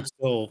mean, you could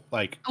still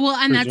like. Well,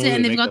 and that's it.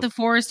 And they've got the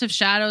Forest of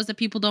Shadows that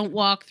people don't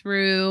walk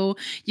through.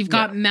 You've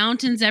got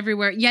mountains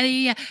everywhere.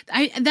 Yeah.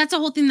 That's a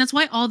whole thing. That's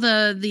why all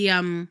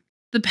the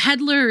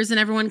peddlers and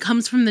everyone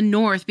comes from the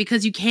north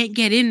because you can't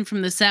get in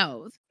from the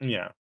south.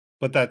 Yeah,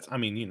 but that's. I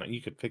mean,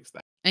 you could fix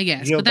that. I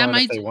guess, but that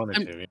might. If they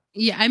wanted to.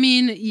 Yeah, I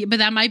mean, but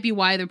that might be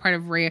why they're part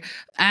of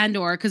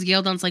Andor because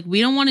Gildon's like,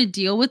 we don't want to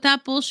deal with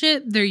that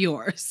bullshit. They're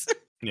yours.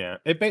 Yeah,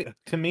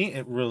 to me,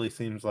 it really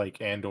seems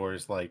like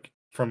Andor's like.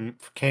 From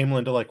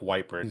Caemlyn to like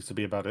Whitebridge needs to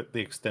be about the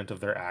extent of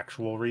their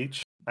actual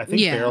reach. I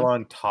think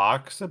Baerlon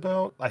talks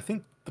about. I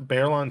think the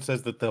Baerlon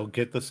says that they'll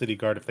get the city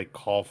guard if they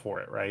call for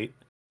it, right?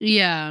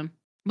 Yeah,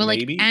 but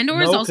maybe? Like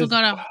Andor's also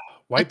got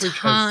a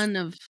ton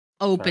of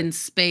open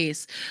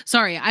space.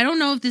 Sorry, I don't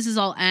know if this is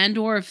all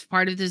Andor, if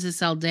part of this is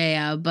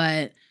Saldea,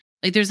 but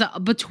like there's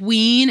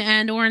between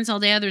Andor and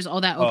Saldea, there's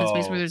all that open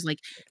space where there's like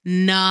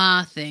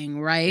nothing,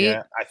 right?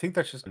 Yeah, I think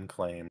that's just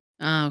unclaimed.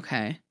 Oh,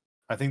 okay.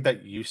 I think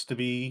that used to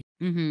be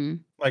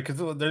like because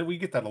we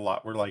get that a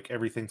lot where like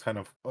everything's kind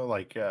of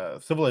like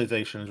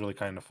civilization is really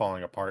kind of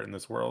falling apart in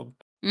this world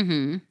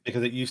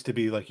because it used to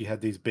be like you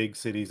had these big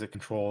cities that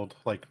controlled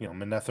like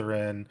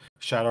Manetheren,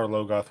 Shadar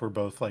Logoth were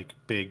both like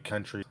big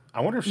countries.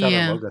 I wonder if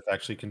Shadar Logoth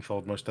actually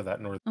controlled most of that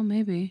north. Oh,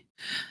 maybe.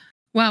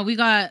 Wow, we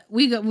got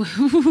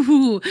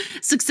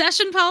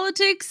succession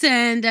politics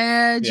and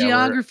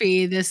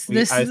geography.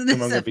 I'm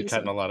gonna be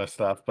cutting a lot of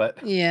stuff,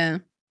 but yeah,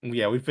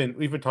 we've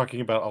been talking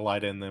about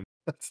Elida and them.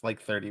 That's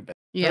like 30 minutes.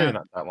 Yeah, maybe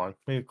not that long.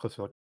 Maybe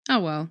closer.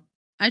 Oh well,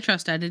 I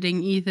trust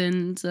editing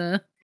Ethan's.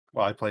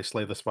 While I play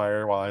Slay the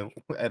Spire, while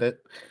I edit.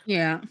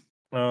 Yeah.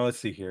 Well, let's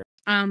see here.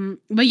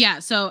 But yeah.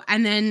 So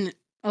and then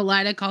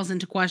Elida calls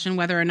into question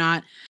whether or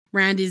not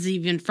Rand is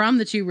even from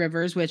the Two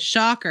Rivers. Which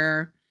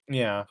shocker.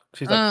 Yeah,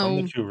 she's like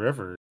from the Two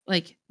Rivers.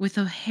 Like with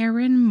a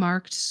heron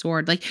marked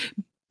sword. Like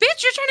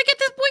bitch, you're trying to get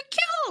this boy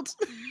killed.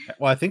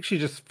 Well, I think she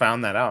just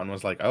found that out and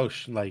was like, oh,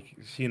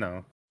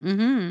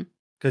 Mm-hmm.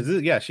 because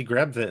yeah, she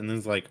grabs it and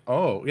is like,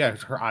 oh yeah,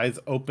 her eyes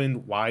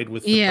opened wide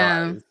with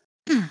Yeah.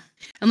 surprise.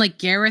 And like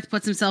Gareth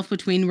puts himself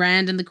between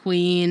Rand and the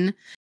Queen.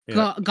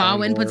 Yeah,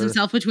 Gawain puts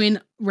himself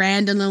between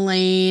Rand and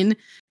Elaine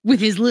with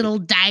his little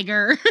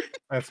dagger.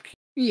 That's cute.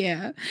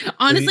 Yeah.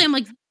 Honestly, I'm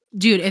like,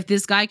 dude, if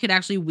this guy could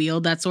actually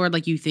wield that sword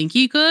like you think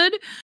he could,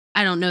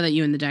 I don't know that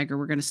you and the dagger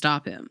were gonna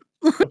stop him.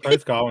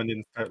 Surprised Gawain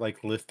didn't start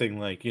like listing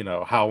like,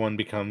 how one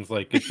becomes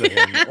like it's a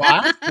him.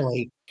 Well,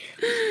 actually,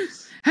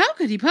 how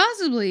could he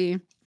possibly?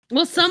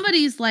 Well,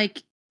 somebody's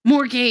like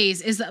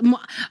Morghese is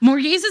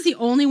the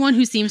only one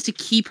who seems to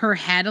keep her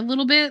head a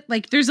little bit.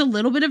 Like there's a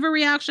little bit of a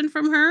reaction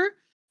from her.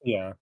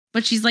 Yeah.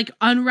 But she's like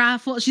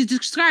unruffled. She's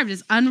described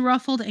as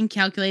unruffled and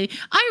calculating.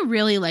 I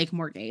really like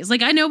Morghese.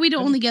 Like I know we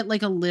don't only get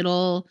like a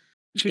little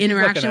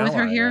interaction with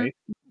her here. Right?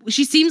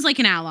 She seems like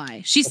an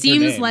ally. She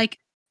seems like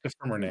just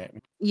from her name.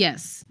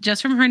 Yes,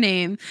 just from her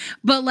name.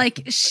 But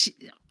like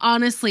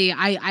honestly,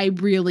 I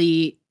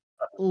really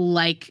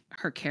like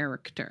her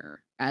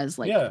character as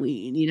like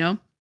queen,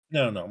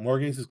 No,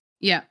 Morghese is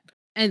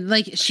and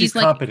like she's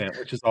like competent,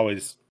 which is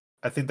always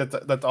I think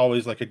that's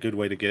always like a good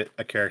way to get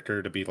a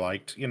character to be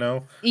liked,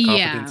 competency.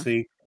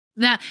 Yeah.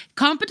 That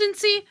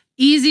competency,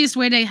 easiest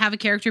way to have a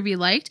character be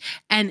liked,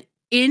 and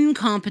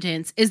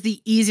incompetence is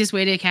the easiest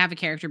way to have a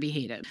character be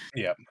hated.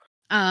 Yeah.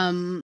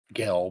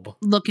 Gelb.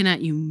 Looking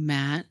at you,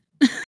 Matt.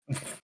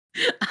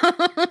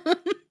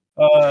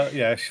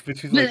 Yeah, but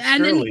she's like,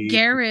 and then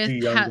Gareth too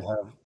young to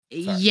have.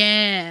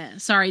 Yeah.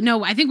 Sorry.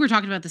 No, I think we're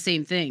talking about the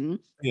same thing.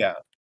 Yeah.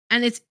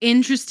 And it's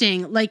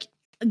interesting, like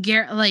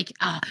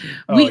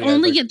we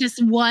only get this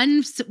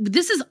one.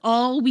 This is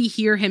all we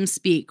hear him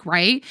speak,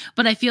 right?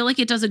 But I feel like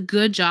it does a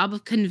good job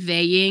of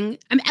conveying,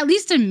 at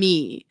least to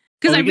me,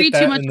 because I read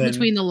too much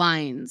between the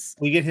lines.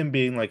 We get him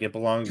being like, it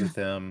belongs with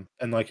him,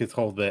 and like his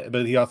whole bit,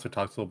 but he also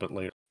talks a little bit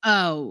later.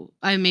 Oh,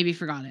 I maybe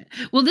forgot it.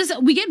 Well,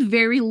 we get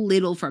very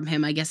little from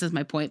him, I guess is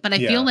my point. But I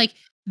feel like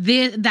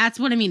that's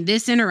what I mean.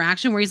 This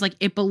interaction where he's like,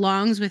 it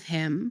belongs with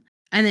him,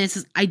 and then it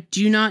says, I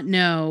do not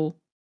know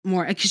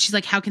more, because she's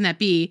like, how can that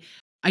be?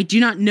 I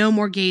do not know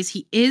Morghese.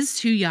 He is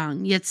too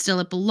young, yet still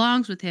it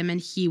belongs with him and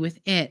he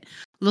with it.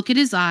 Look at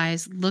his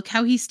eyes. Look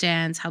how he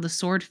stands, how the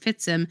sword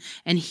fits him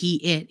and he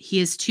it. He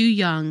is too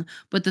young,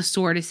 but the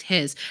sword is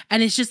his.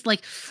 And it's just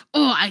like,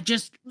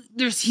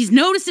 he's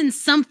noticing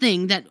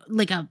something that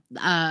like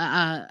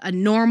a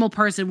normal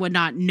person would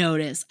not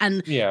notice.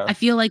 And I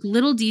feel like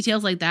little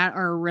details like that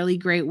are a really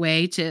great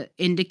way to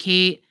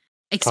indicate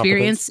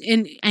experience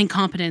and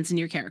competence in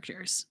your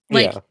characters.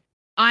 Like,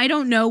 I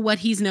don't know what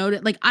he's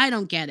noted. Like, I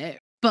don't get it.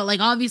 But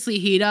like obviously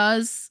he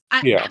does.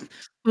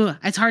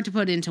 It's hard to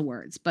put into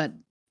words, but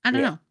I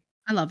don't know.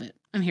 I love it.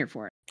 I'm here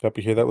for it. Hope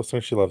you hear that, listener.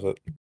 She loves it.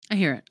 I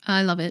hear it.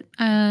 I love it.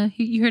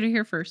 You heard it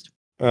here first.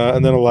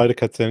 And then Elida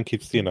cuts in,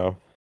 keeps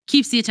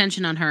the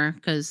attention on her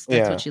because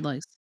that's what she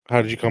likes.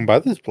 How did you come by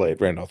this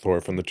blade, Randall Thor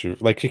from the Two?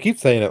 Like she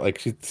keeps saying it, like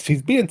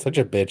she's being such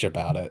a bitch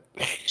about it.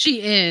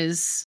 She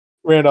is.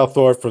 Randall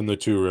Thor from the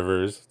Two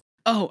Rivers.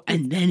 Oh,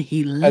 and then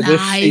he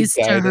lies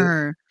to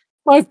her.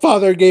 My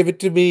father gave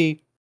it to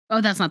me. Oh,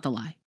 that's not the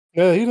lie.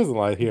 No, he doesn't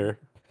lie here.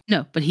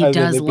 No, but he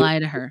does lie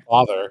to her.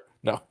 Father,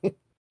 no.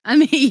 I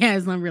mean,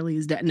 it's not really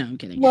his dad. No, I'm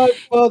kidding. My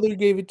father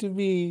gave it to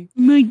me.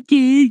 My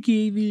dad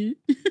gave it.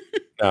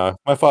 No,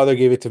 my father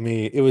gave it to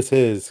me. It was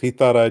his. He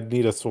thought I'd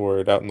need a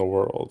sword out in the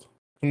world.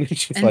 And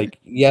she's like,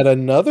 yet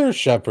another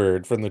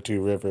shepherd from the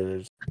Two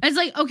Rivers. It's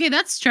like, okay,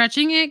 that's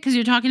stretching it because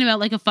you're talking about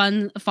like a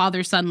fun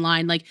father-son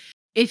line. Like,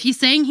 if he's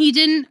saying he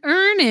didn't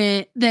earn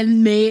it,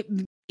 then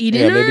maybe he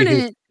didn't earn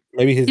it.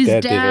 Maybe his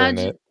dad did earn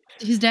it.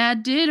 His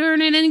dad did earn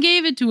it and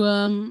gave it to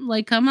him.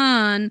 Like, come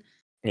on.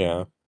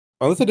 Yeah.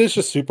 Unless it is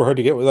just super hard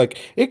to get with. Like,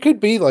 it could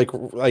be like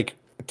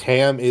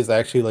Tam is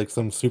actually like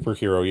some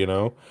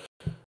superhero,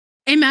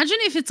 Imagine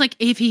if it's like,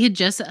 if he had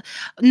just,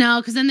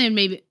 no, because then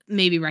they'd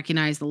maybe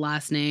recognize the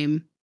last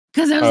name.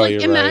 Because I was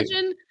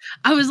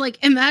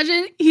like,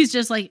 imagine he's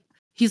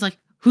like,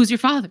 who's your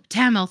father?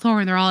 Tam Thor,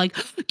 and they're all like,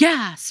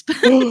 gasp.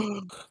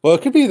 Well,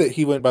 it could be that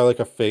he went by like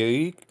a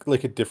fake,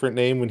 like a different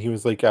name when he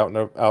was like out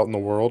in the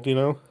world,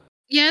 Yeah,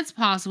 it's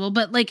possible,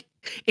 but like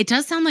it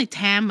does sound like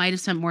Tam might have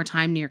spent more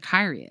time near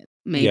Kyrian.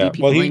 Maybe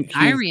people in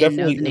Kyrian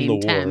know the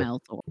name Tam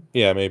Thor.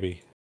 Yeah,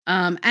 maybe.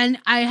 And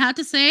I had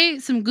to say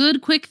some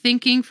good quick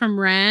thinking from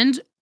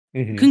Rand.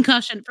 Mm-hmm.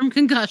 Concussion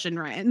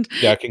Rand.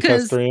 Yeah,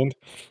 concussed Rand.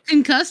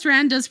 Concussed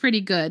Rand does pretty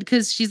good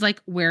because she's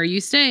like, where are you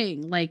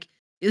staying? Like,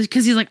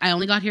 because he's like, I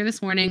only got here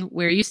this morning.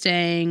 Where are you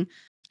staying?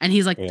 And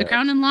he's like, the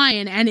Crown and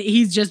Lion, and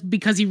he's just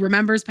because he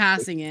remembers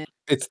passing it.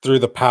 It's through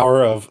the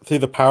power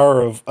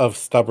of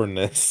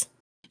stubbornness.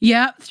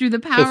 Yep, through the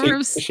power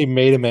of she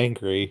made him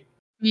angry.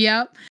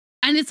 Yep.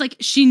 And it's like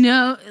she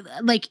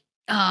doesn't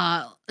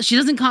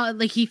call it,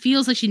 like he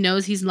feels like she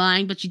knows he's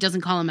lying, but she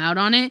doesn't call him out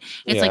on it.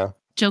 It's like,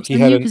 joke's on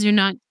you because you're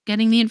not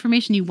getting the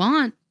information you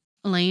want,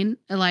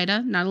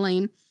 Elida, not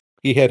Elaine.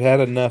 He had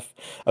enough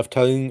of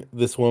telling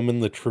this woman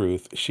the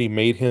truth. She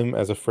made him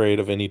as afraid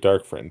of any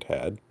dark friend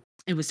had.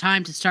 It was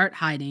time to start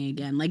hiding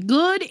again. Like,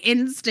 good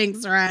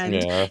instincts, Rand.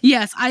 Yeah.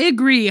 Yes, I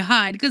agree.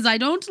 Hide, because I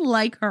don't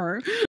like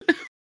her.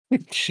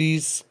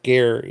 She's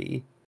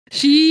scary.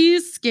 She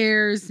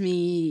scares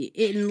me.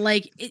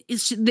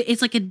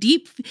 It's like a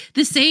deep,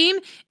 the same,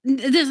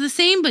 there's the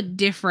same but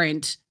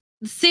different.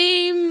 The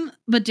same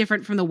but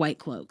different from the White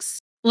Cloaks.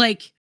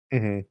 Like,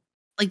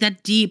 like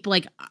that deep,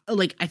 like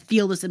I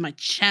feel this in my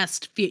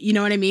chest. You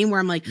know what I mean? Where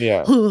I'm like,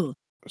 Yeah. oh, you're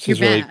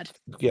She's really, bad.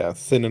 yeah,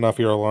 sending off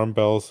your alarm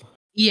bells.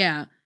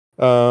 Yeah.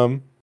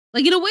 Um,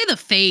 Like, in a way, the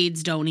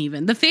Fades don't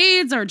even. The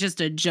Fades are just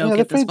a joke the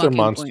at this Fades are fucking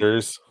point.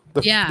 monsters.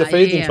 The Yeah, Fades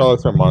yeah, and yeah.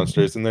 Trollocs are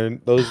monsters,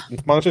 and those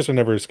monsters are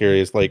never as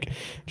scary as like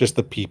just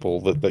the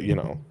people that you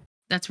know.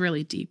 That's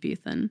really deep,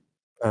 Ethan.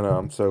 I know,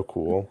 I'm so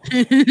cool.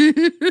 Who's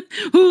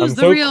I'm the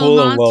so real cool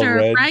and well monster,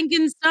 read.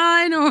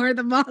 Frankenstein or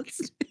the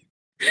monster?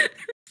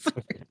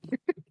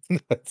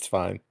 That's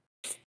fine.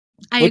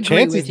 I What agree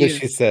chances with that you.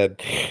 she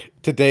said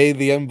today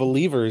the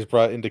unbeliever is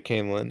brought into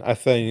Caemlyn? I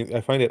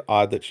find it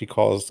odd that she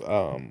calls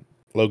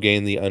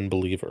Logain the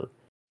unbeliever.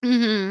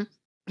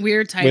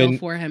 Weird title When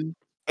for him.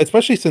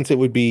 especially since it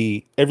would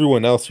be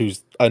everyone else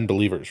who's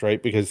unbelievers,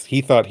 right? Because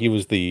he thought he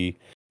was the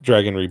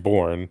dragon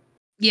reborn.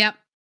 Yep.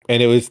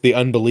 And it was the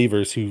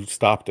unbelievers who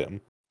stopped him.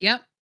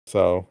 Yep.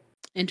 So,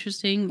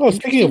 Interesting. oh,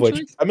 speaking of Interesting which,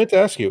 choice. I meant to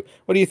ask you,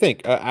 what do you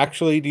think?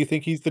 Actually, do you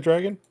think he's the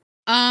dragon?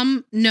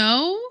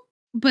 No,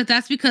 but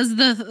that's because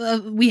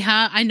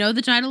I know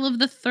the title of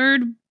the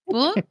third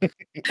book.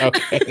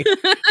 Okay.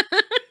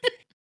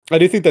 I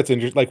do think that's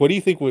interesting. Like, what do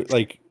you think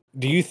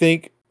do you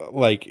think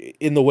like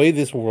in the way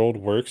this world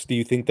works, do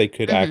you think they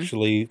could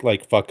actually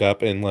like fuck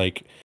up and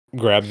like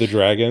grab the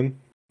dragon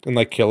and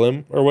like kill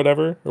him or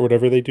whatever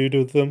they do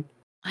to them?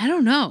 I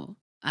don't know.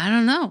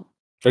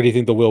 Or do you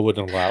think the will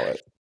wouldn't allow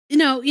it? You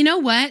know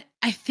what?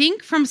 I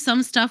think from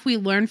some stuff we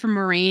learned from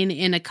Moraine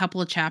in a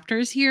couple of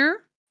chapters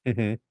here,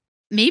 Mm-hmm.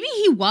 maybe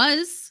he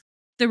was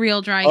the real Oh,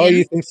 you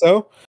dragon. think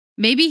so?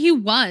 Maybe he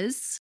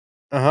was.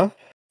 Uh-huh.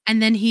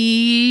 And then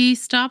he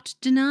stopped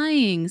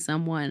denying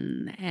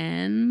someone.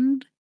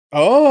 And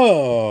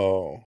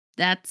Oh.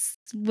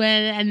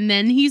 and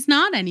then he's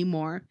not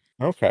anymore.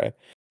 Okay.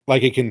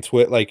 Like it can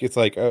like it's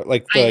I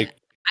I here,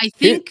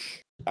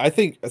 think I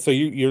think so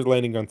you're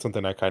landing on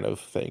something I kind of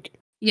think.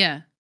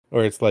 yeah.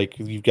 Or it's like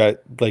you've got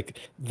like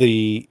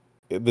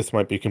this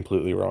might be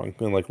completely wrong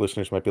and like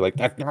listeners might be like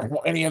that's not how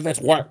any of this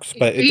works,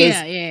 but it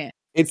does Yeah.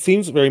 it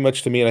seems very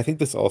much to me, and I think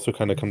this also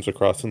kind of comes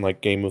across in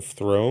like Game of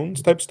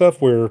Thrones type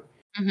stuff where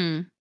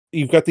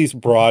you've got these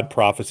broad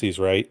prophecies,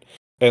 right?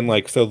 And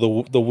like so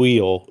the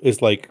wheel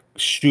is like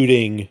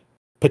shooting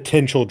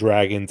potential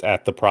dragons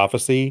at the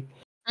prophecy.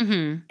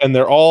 And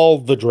they're all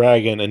the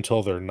dragon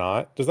until they're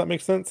not. Does that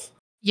make sense?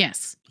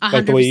 Yes.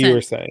 Like the way you 100%.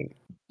 were saying.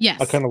 I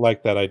Yes. kind of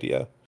like that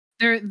idea.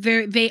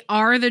 They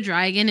are the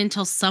dragon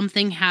until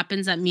something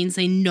happens that means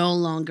they no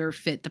longer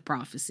fit the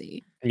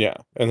prophecy. Yeah,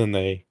 and then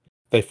they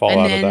fall And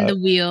out of then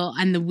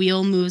that. the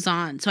wheel moves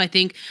on. So I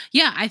think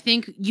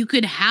you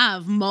could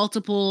have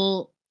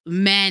multiple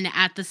men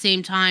at the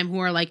same time who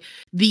are like,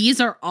 these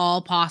are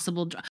all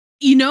possible.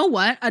 You know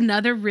what?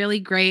 Another really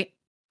great,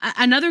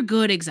 another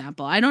good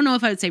example. I don't know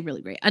if I would say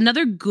really great.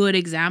 Another good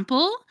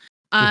example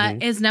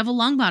is Neville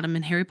Longbottom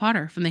in Harry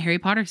Potter from the Harry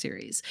Potter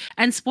series.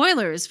 And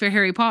spoilers for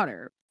Harry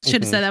Potter.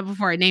 Should have said that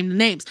before I named the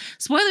names.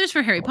 Spoilers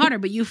for Harry Potter,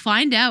 but you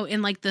find out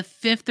in like the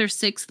 5th or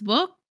 6th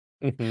book.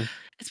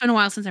 It's been a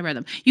while since I read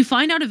them. You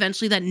find out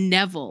eventually that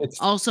Neville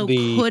It's also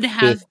the could 5th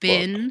have book.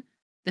 been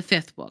the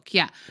 5th book.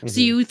 Yeah.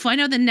 So you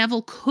find out that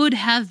Neville could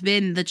have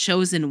been the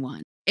chosen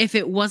one if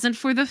it wasn't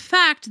for the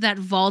fact that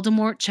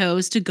Voldemort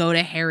chose to go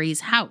to Harry's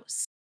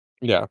house.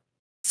 Yeah.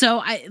 So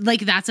I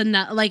like that's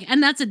another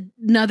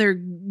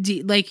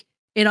like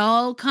it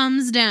all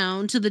comes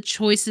down to the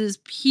choices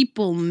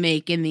people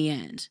make in the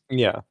end.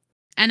 Yeah.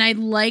 And I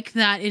like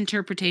that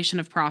interpretation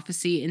of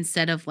prophecy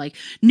instead of like,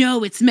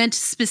 no, it's meant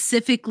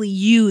specifically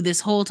you this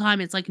whole time.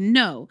 It's like,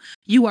 no,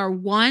 you are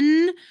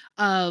one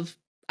of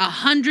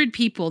 100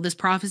 people this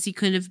prophecy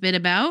could have been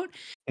about,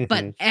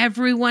 but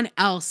everyone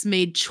else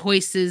made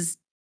choices,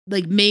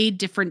 like made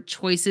different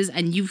choices,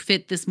 and you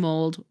fit this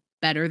mold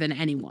better than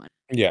anyone.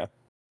 Yeah.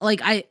 Like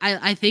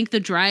I think the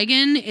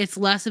dragon, it's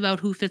less about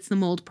who fits the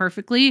mold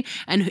perfectly,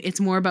 and it's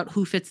more about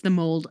who fits the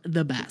mold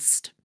the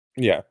best.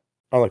 Yeah.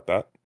 I like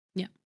that.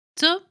 Yeah.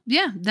 So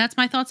yeah, that's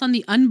my thoughts on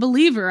the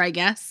unbeliever, I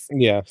guess.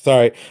 Yeah.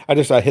 Sorry. I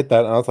hit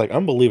that and I was like,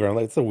 unbeliever. I'm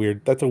like, it's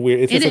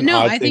just an No,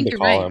 odd I thing think to you're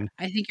call right. him.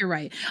 I think you're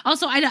right.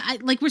 Also, I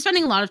like we're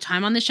spending a lot of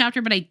time on this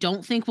chapter, but I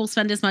don't think we'll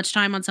spend as much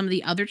time on some of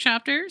the other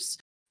chapters.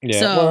 Yeah.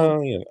 So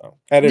Well,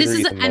 editor this is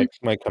Ethan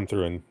might come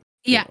through and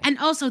and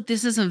also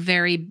this is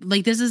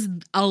this is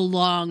a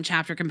long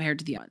chapter compared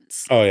to the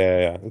ones. Oh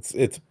yeah.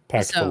 It's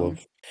packed full So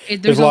of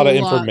there's there's a a lot of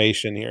lot.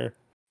 information here.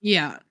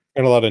 Yeah.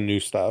 And a lot of new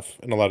stuff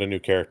and a lot of new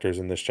characters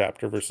in this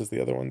chapter versus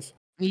the other ones.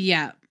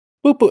 Yeah.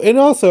 Boop, boop. And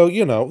also,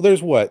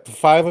 there's what,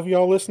 5 of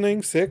y'all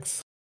listening?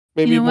 6?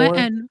 You Maybe know what? more?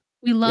 And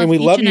we And love we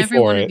each love and you every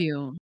for one of it.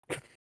 you. You're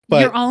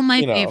But, all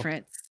my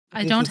favorites.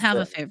 I don't have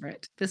a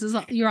favorite. This is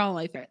you're all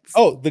my favorites.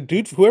 Oh, the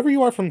dude, whoever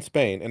you are from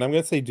Spain, and I'm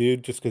gonna say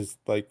dude just because,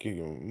 like,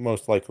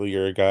 most likely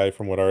you're a guy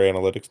from what our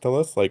analytics tell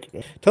us. Like,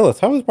 tell us,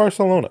 how is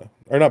Barcelona?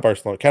 Or not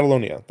Barcelona,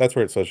 Catalonia. That's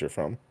where it says you're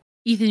from.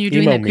 Ethan, you're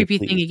doing that creepy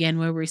thing again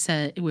where we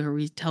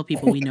tell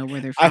people we know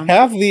where they're from. I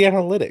have the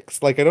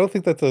analytics. Like, I don't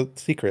think that's a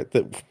secret.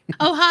 That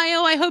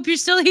Ohio, I hope you're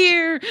still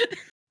here.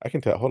 I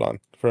can tell. Hold on.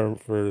 For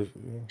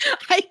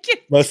I can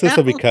most of this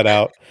will be cut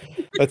out.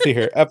 Let's see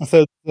here.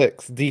 Episode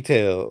 6,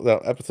 detail. No,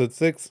 episode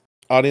 6,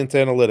 audience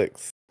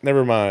analytics.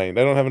 Never mind.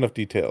 I don't have enough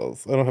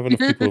details. I don't have enough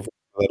people for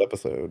that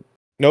episode.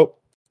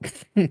 Nope.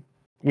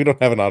 We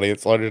don't have an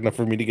audience large enough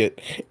for me to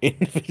get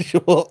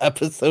individual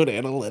episode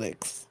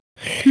analytics.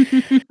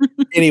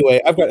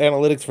 Anyway, I've got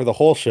analytics for the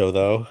whole show,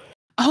 though.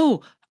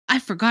 Oh, I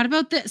forgot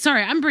about this.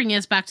 Sorry, I'm bringing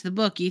us back to the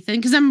book, Ethan,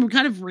 because I'm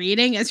kind of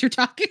reading as you're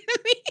talking to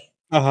me.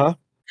 Uh-huh.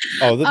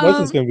 Oh,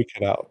 most is going to be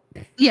cut out.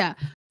 Yeah.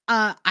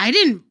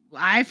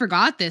 I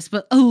forgot this,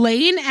 but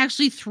Elaine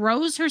actually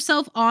throws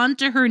herself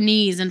onto her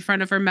knees in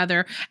front of her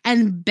mother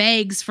and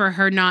begs for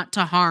her not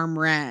to harm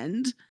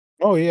Rand.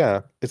 Oh,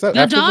 yeah. Is that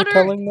after the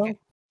telling, though?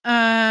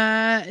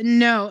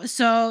 No.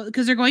 So,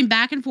 because they're going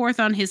back and forth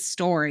on his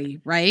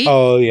story, right?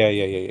 Oh, yeah.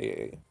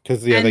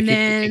 Because, yeah, they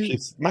keep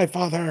my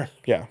father.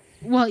 Yeah.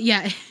 Well,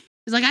 yeah.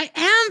 He's like, I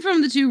am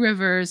from the Two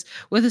Rivers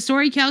with a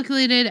story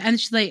calculated. And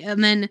she's like,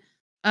 and then,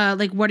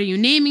 what are you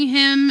naming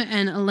him?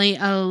 And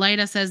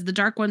Elida says, the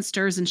Dark One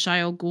stirs in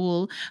Shaiol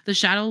Ghul. The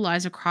shadow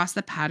lies across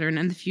the pattern,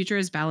 and the future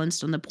is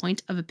balanced on the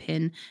point of a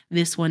pin.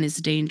 This one is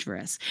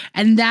dangerous.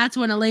 And that's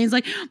when Elaine's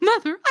like,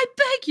 Mother, I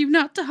beg you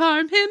not to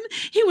harm him.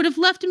 He would have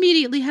left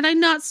immediately had I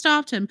not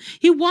stopped him.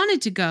 He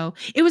wanted to go.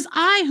 It was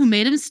I who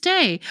made him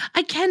stay.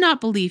 I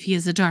cannot believe he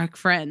is a dark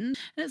friend.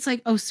 And it's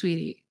like, oh,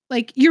 sweetie,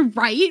 like, you're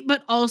right,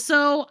 but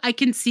also I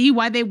can see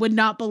why they would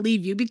not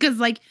believe you because,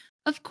 like,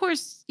 of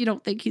course you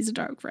don't think he's a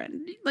dark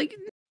friend. Like,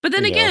 but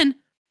then again,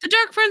 the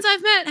dark friends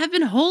I've met have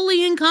been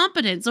wholly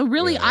incompetent. So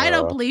really, I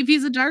don't believe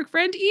he's a dark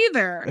friend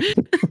either.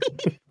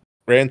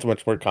 Rand's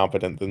much more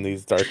competent than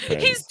these dark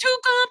friends. He's too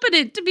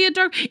competent to be a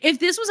dark. If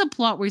this was a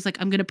plot where he's like,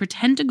 I'm going to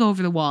pretend to go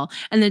over the wall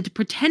and then to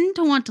pretend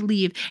to want to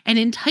leave and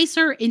entice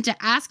her into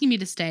asking me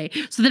to stay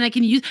so that I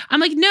can use.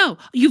 I'm like, no,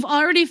 you've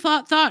already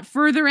thought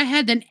further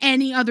ahead than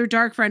any other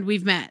dark friend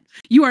we've met.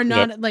 You are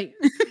not like.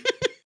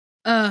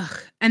 Ugh.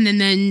 And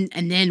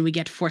then we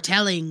get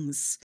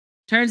foretellings.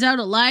 Turns out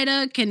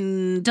Elida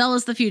can tell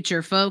us the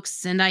future,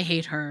 folks, and I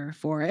hate her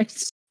for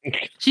it.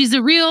 She's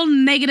a real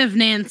negative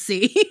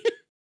Nancy.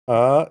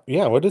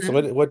 Yeah, what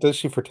does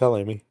she foretell,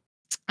 Aimee?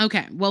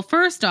 Okay, well,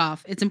 first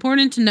off, it's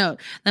important to note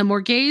that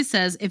Morghese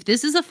says, if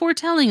this is a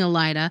foretelling,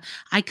 Elida,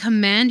 I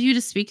command you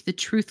to speak the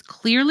truth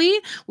clearly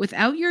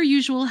without your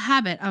usual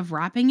habit of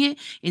wrapping it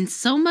in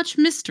so much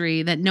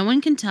mystery that no one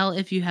can tell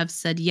if you have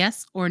said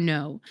yes or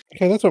no.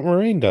 Okay, that's what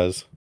Moiraine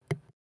does.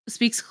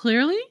 Speaks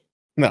clearly?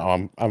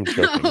 No, I'm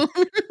joking.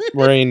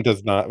 Moiraine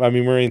does not. I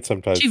mean, Moiraine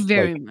sometimes. She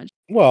very much.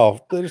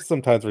 Well, there's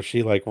sometimes where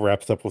she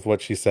wraps up with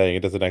what she's saying. It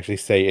doesn't actually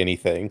say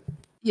anything.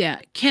 Yeah.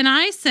 Can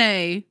I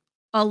say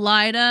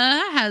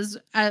Elida has,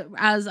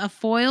 as a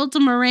foil to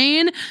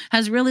Moiraine,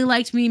 has really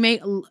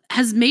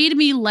has made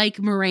me like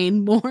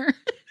Moiraine more.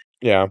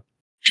 Yeah.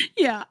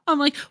 Yeah. I'm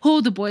like,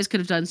 oh, the boys could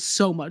have done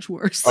so much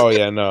worse. Oh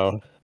yeah,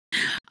 no.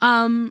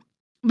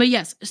 But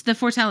yes, the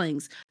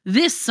foretellings.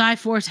 This I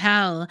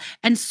foretell,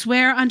 and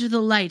swear under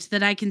the light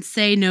that I can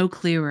say no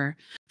clearer.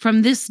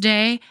 From this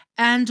day,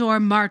 Andor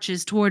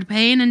marches toward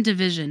pain and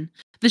division.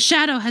 The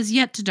shadow has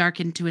yet to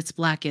darken to its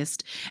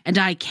blackest, and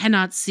I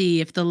cannot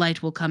see if the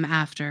light will come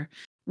after.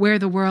 Where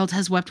the world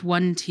has wept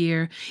one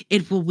tear,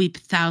 it will weep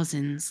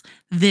thousands.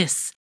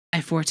 This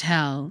I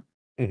foretell.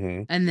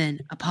 Mm-hmm. And then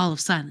a pall of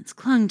silence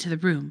clung to the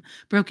room,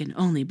 broken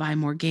only by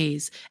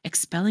Morghese,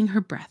 expelling her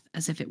breath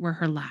as if it were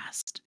her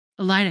last.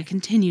 Elida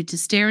continued to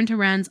stare into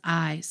Rand's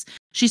eyes.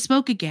 She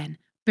spoke again,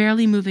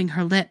 barely moving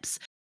her lips,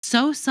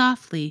 so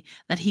softly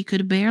that he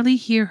could barely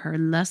hear her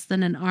less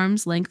than an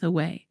arm's length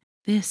away.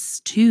 This,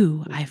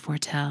 too, I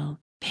foretell.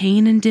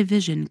 Pain and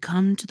division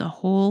come to the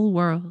whole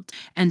world,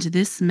 and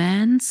this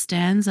man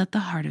stands at the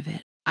heart of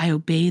it. I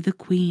obey the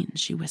queen,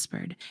 she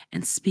whispered,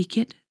 and speak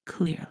it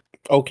clearly.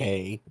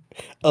 Okay,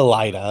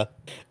 Elida.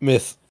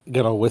 Miss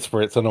gonna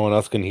whisper it so no one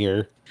else can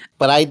hear.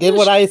 But I did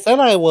what I said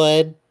I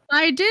would.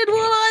 I did what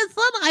I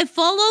said. I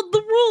followed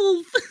the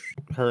rules.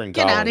 Her and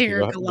Get out of here,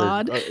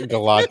 Galad.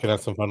 Galad can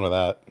have some fun with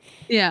that.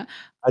 Yeah.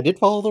 I did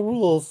follow the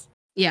rules.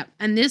 Yeah,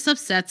 and this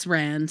upsets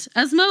Rand,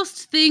 as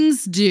most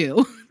things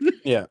do.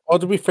 Yeah. Well,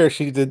 to be fair,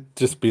 she did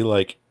just be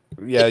like,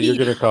 yeah, you're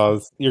gonna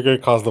cause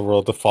the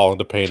world to fall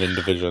into pain and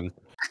division.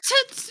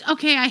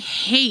 Okay, I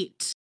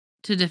hate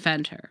to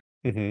defend her.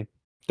 Mm-hmm.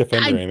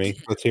 Defend her, Aimee.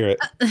 Let's hear it.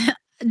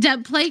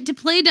 To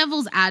play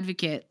devil's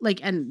advocate,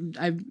 and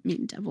I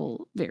mean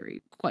devil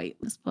very quite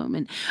this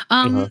moment.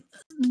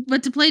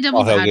 But to play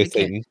devil's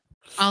advocate,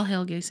 all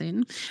hail gay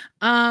Satan.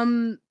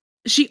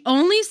 She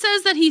only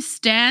says that he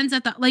stands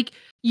at the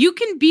you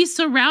can be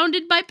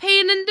surrounded by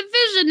pain and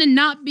division and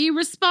not be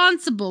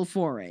responsible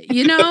for it,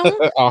 you know?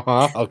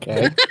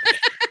 Okay.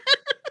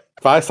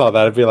 If I saw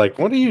that, I'd be like,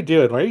 "What are you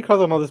doing? Why are you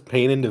causing all this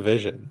pain and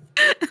division?"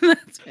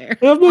 That's fair.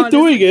 I'm not Honestly.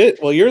 doing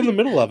it. Well, you're in the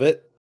middle of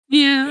it.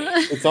 Yeah.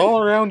 It's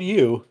all around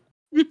you.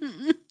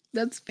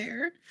 That's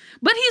fair.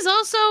 But he's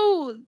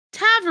also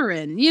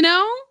Taverin, you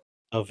know?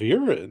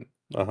 Taviran.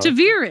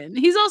 Taviran.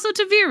 He's also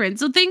Taviran,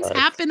 so things Right.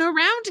 happen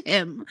around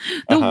him.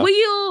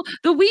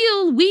 The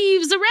wheel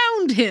weaves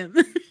around him.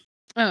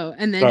 Oh,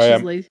 and then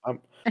she's like,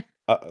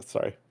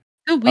 sorry.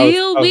 the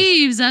wheel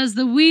weaves as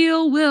the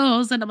wheel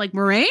wills, and I'm like,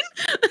 Moraine?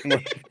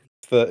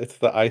 It's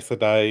the Aes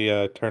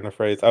Sedai turn of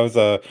phrase. I was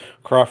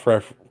cross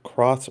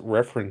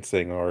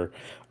referencing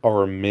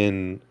our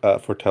Min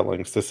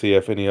foretellings to see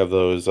if any of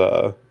those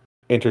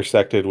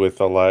intersected with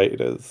the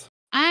Elidas.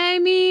 I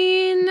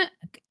mean,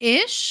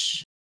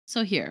 ish.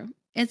 So here,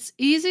 it's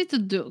easy to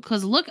do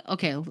because look.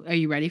 Okay, are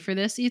you ready for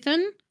this,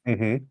 Ethan?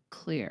 Mm-hmm.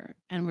 Clear,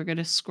 and we're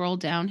gonna scroll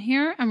down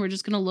here, and we're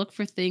just gonna look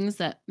for things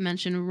that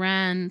mention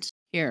Rand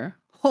here.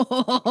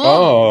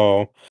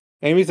 Oh,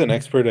 Aimee's an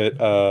expert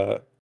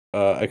at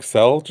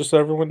Excel. Just so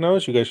everyone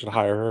knows, you guys should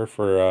hire her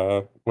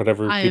for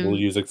whatever people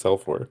use Excel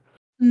for.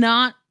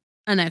 Not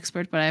an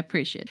expert, but I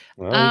appreciate it.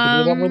 Well, you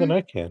can do a lot more than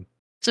I can.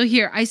 So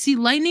here, I see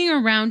lightning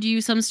around you,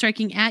 some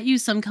striking at you,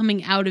 some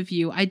coming out of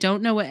you. I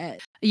don't know what.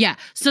 Yeah,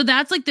 so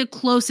that's like the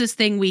closest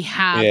thing we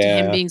have to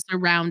him being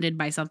surrounded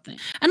by something.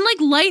 And like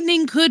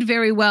lightning could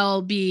very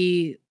well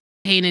be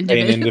pain and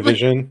division. Pain and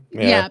division.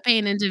 Yeah,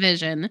 pain and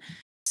division.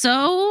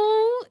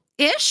 So,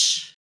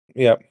 ish?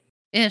 Yep.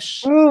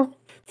 Ish. Well,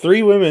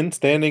 3 women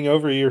standing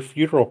over your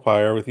funeral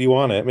pyre with you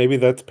on it. Maybe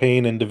that's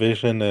pain and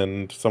division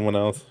and someone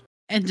else.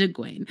 And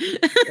Egwene.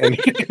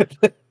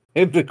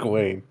 and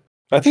Egwene.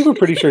 I think we're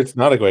pretty sure it's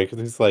not Egwene because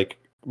he's like,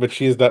 but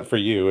she is not for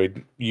you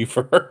and you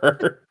for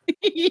her.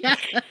 Yeah,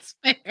 that's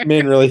fair.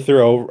 Min really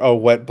threw a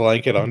wet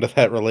blanket onto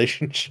that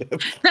relationship.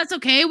 That's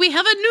okay. We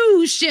have a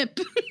new ship.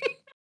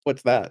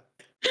 What's that?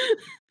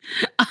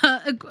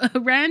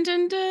 Rand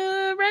and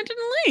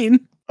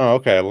Elaine. Oh,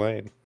 okay,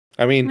 Elaine.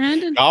 I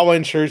mean,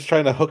 Gawain sure is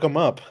trying to hook him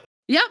up.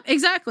 Yep,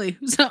 exactly.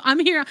 So I'm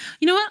here.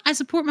 You know what? I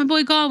support my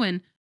boy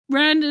Gawain.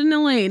 Rand and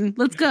Elaine.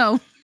 Let's go.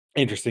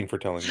 Interesting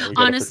foretelling.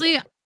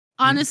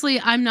 Honestly,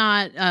 I'm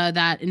not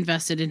that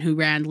invested in who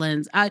Rand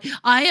lands.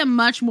 I am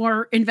much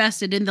more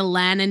invested in the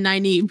Lan and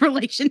Nynaeve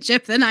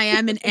relationship than I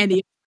am in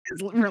any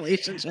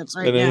relationships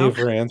right now. In any of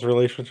Rand's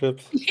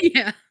relationships?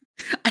 Yeah.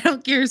 I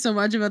don't care so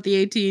much about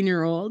the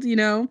 18-year-old, you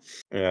know?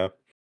 Yeah.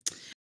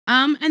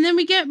 And then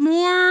we get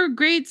more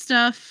great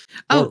stuff.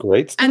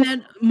 Great stuff? And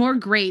then more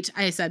great,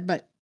 I said,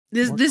 but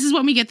this is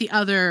when we get the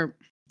other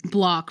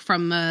block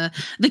from the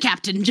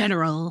Captain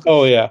General.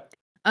 Oh, yeah.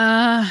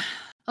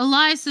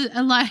 Elida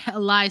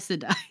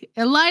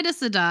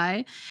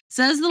Sedai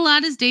says the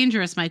lad is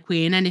dangerous, my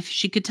queen, and if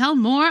she could tell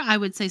more, I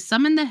would say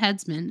summon the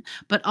headsman.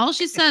 But all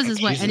she says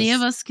is what any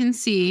of us can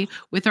see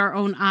with our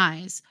own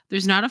eyes.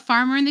 There's not a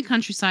farmer in the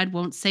countryside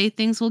won't say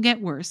things will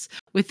get worse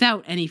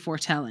without any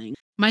foretelling.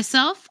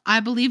 Myself, I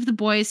believe the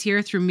boy is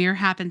here through mere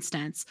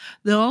happenstance,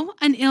 though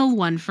an ill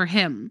one for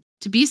him.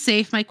 To be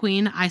safe, my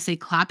queen, I say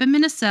clap him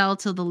in a cell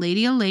till the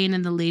Lady Elaine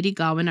and the Lady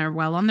Gawain are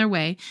well on their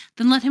way,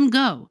 then let him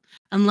go.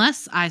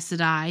 Unless, Aes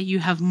Sedai, you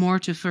have more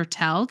to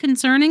foretell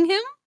concerning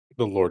him?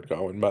 The Lord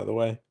Gawain, by the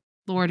way.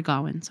 Lord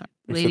Gawain, sorry.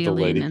 Lady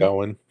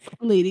Gawain.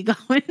 Lady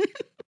Gawain.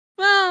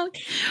 Well,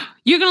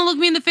 you're going to look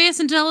me in the face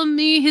and tell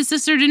me his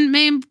sister didn't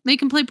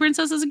make him play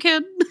princess as a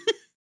kid?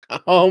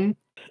 I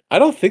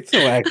don't think so,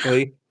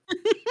 actually.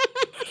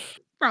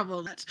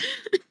 Probably not.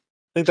 I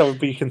think that would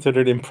be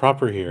considered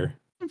improper here.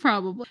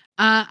 Probably.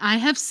 I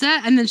have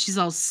said, and then she's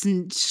all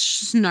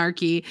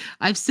snarky.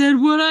 I've said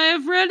what I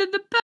have read in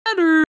the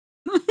pattern.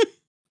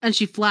 And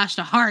she flashed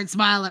a hard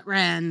smile at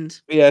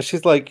Rand. Yeah,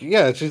 she's like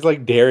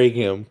daring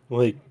him.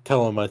 Like,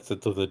 tell him I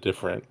said something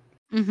different.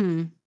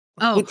 Mm-hmm.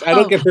 I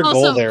don't get her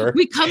goal there.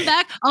 We come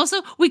back.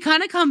 Also, we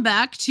kind of come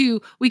back to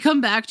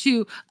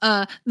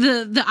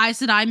the Aes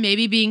Sedai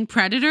maybe being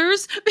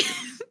predators.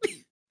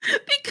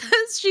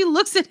 Because she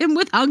looks at him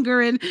with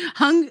hunger and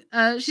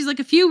she's like,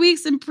 a few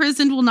weeks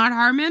imprisoned will not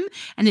harm him,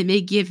 and it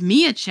may give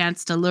me a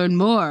chance to learn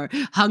more.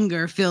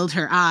 Hunger filled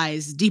her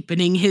eyes,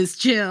 deepening his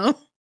chill.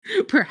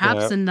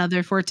 Perhaps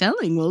another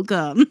foretelling will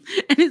come.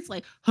 And it's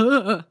like,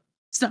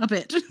 stop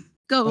it.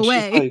 Go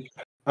away. Like,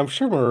 I'm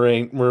sure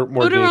Moraine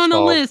put her on a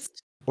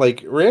list.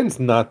 Like, Rand's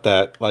not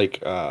that,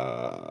 like,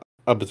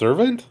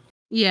 observant.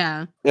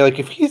 Yeah. Like,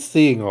 if he's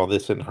seeing all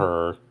this in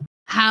her,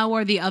 how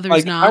are the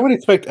others not? I would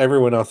expect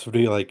everyone else to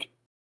be like,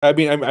 I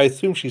mean, I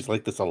assume she's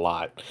like this a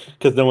lot,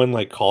 because no one,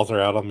 like, calls her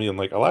out on me and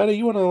like, Elida,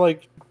 you want to,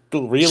 like,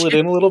 reel it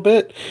in a little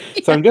bit?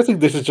 Yeah. So I'm guessing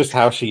this is just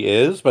how she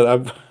is,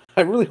 but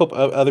I really hope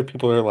other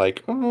people are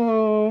like,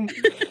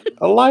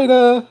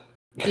 Elida.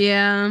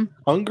 Yeah.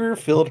 Hunger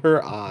filled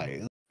her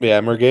eyes. Yeah,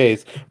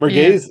 Mergaze,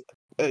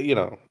 you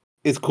know,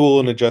 is cool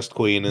and a just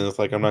queen, and it's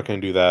like, I'm not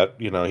going to do that.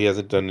 You know, he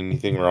hasn't done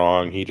anything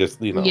wrong. He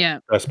just,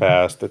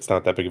 trespassed. It's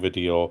not that big of a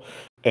deal.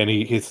 And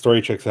his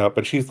story checks out.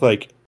 But she's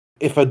like,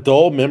 if a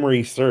dull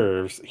memory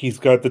serves, he's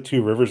got the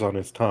 2 rivers on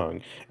his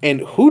tongue.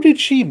 And who did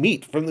she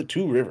meet from the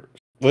 2 rivers?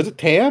 Was it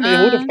Tam?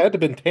 It would have had to have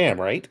been Tam,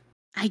 right?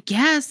 I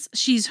guess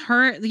she's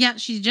heard. Yeah,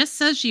 she just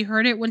says she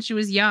heard it when she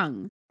was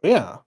young.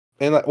 Yeah.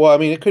 And well, I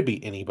mean, it could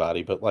be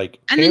anybody, but like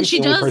And then Cam's she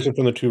the only does. person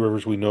from the Two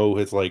Rivers we know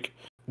has like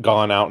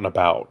gone out and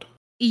about.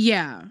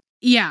 Yeah.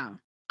 Yeah.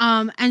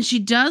 And she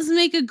does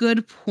make a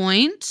good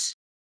point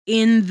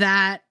in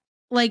that,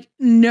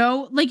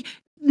 no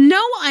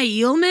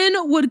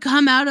Aielman would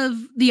come out of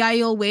the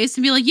Aiel Waste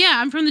and be like, yeah,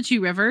 I'm from the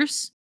Two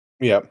Rivers.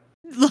 Yeah.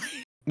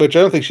 Which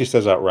I don't think she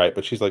says outright,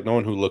 but she's like, no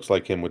one who looks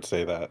like him would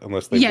say that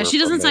unless they were she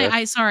from doesn't say there.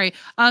 I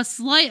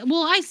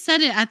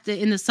said it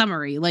in the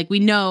summary. Like, we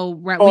know,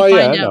 right? Oh, We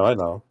yeah, find I out.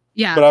 know.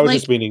 Yeah, But I was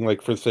just meaning,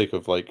 like, for the sake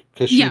of, like,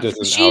 because she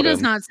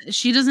doesn't out him.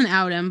 She doesn't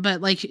out him,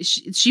 but like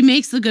she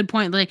makes the good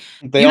point. Like,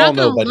 They you're all not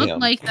know gonna but look him.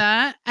 like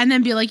that and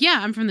then be like, yeah,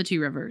 I'm from the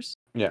Two Rivers.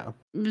 Yeah.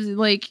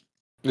 Like,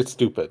 it's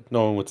stupid.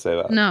 No one would say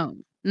that. No.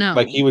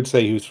 Like, he would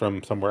say he was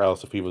from somewhere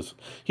else if he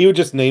would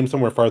just name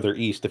somewhere farther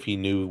east if he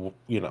knew,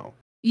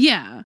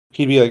 Yeah.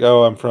 He'd be like,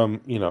 oh, I'm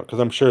from, because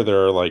I'm sure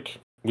there are, like,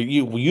 we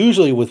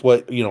usually with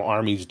what,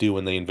 armies do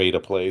when they invade a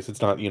place,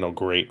 it's not,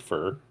 great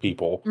for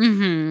people.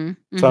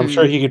 So I'm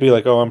sure he could be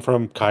like, oh, I'm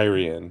from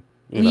Kyrian,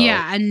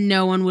 Yeah, and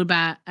no one would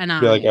bat an eye.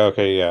 Be like,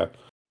 okay, yeah.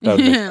 That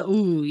would make sense.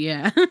 Ooh,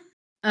 yeah.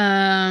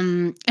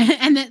 And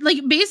then, like,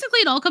 basically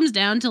it all comes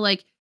down to,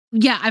 like,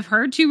 yeah, I've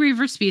heard Two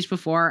Rivers speech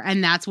before,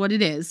 and that's what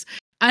it is.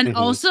 And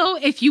also,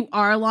 if you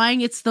are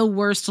lying, it's the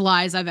worst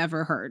lies I've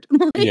ever heard.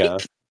 Yeah.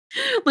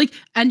 Like,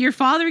 and your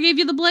father gave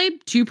you the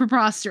blade? Too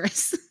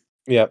preposterous.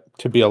 Yep,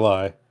 to be a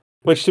lie.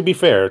 Which, to be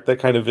fair, that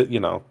kind of,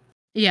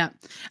 Yeah.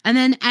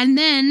 And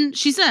then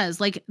she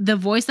says, like, the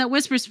voice that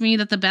whispers to me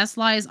that the best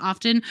lie is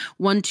often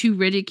one too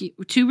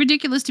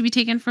ridiculous to be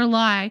taken for a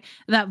lie.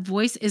 That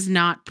voice is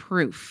not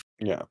proof.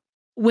 Yeah.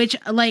 Which,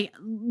 like,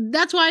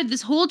 that's why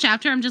this whole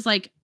chapter, I'm just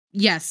like,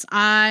 yes,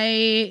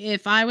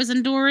 if I was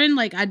Endoran,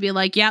 like, I'd be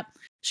like, yep,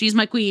 she's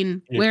my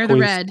queen. Wear the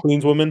red.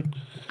 Queen's woman.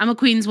 I'm a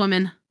queen's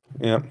woman.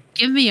 Yeah.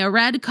 Give me a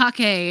red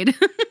cockade.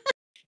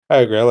 I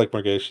agree. I like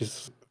Margay.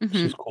 She's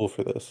cool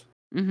for this.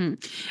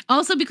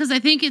 Also, because I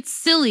think it's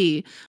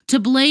silly to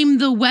blame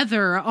the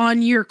weather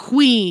on your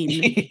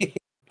queen.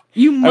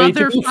 You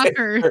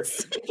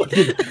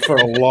motherfuckers. For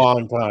a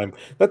long time.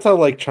 That's how,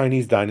 like,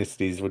 Chinese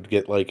dynasties would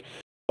get, like,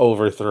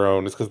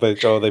 overthrown. It's because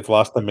they've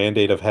lost the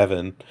mandate of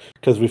heaven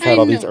because we've had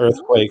all these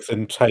earthquakes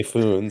and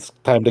typhoons.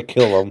 Time to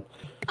kill them.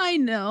 I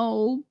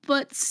know,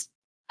 but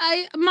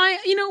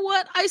you know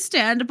what? I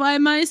stand by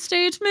my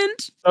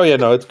statement. Oh yeah,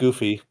 no, it's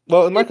goofy.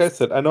 Well, and like I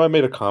said, I know I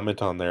made a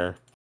comment on there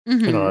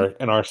in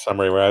our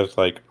summary where I was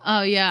like,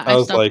 oh yeah, I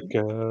was like,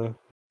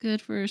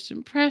 good first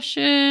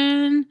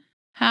impression.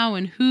 How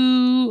and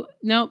who?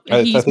 Nope,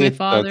 I he's my think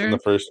father. that's in the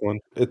first one.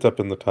 It's up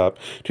in the top.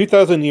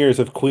 2,000 years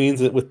of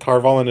queens with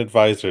Tarvalin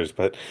advisors,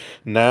 but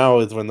now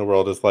is when the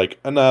world is like,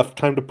 enough,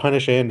 time to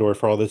punish Andor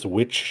for all this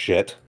witch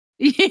shit.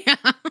 Yeah.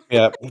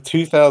 Yeah,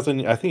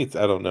 2,000. I think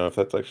I don't know if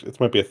that's actually. It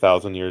might be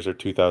 1,000 years or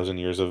 2,000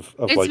 years of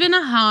it's like been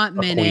a hot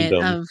minute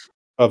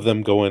of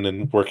them going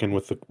and working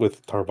with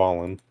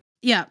Tarvalin.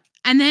 Yeah,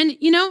 and then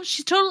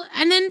she's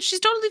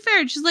totally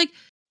fair. She's like,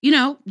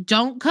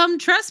 don't come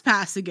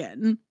trespass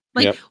again.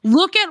 Like,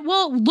 look at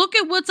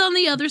what's on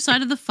the other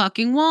side of the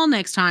fucking wall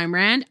next time,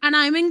 Rand. And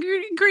I'm in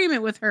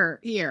agreement with her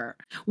here.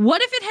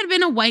 What if it had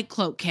been a White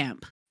Cloak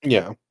camp?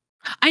 Yeah.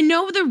 I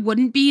know there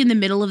wouldn't be in the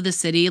middle of the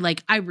city.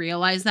 Like, I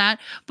realize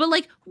that. But,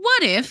 like,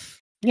 what if?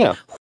 Yeah.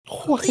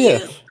 What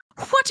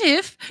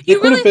if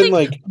you really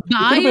think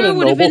Gaia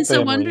would have been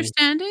so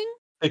understanding?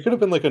 It could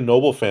have been like a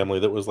noble family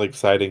that was like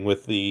siding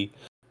with the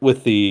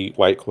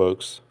White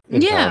Cloaks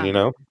in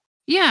town,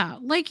 Yeah,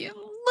 like,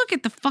 look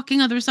at the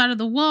fucking other side of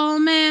the wall,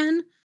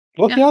 man.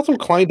 Well, he also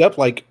climbed up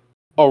like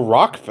a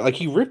rock, like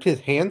he ripped his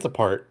hands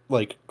apart,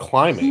 like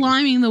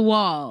climbing the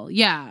wall.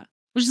 Yeah,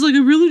 which is like, I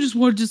really just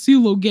wanted to see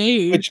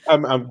Logain. Which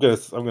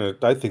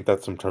I think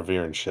that's some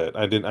Traviran shit.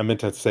 I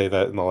meant to say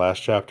that in the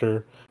last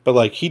chapter, but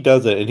like he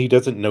does it and he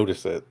doesn't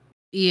notice it.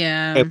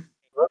 Yeah, and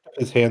ripped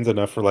his hands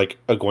enough for like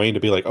Egwene to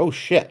be like, oh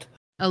shit,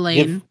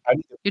 Elaine,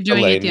 you're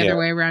doing it the other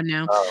way around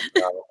now.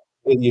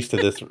 Get used to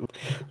this,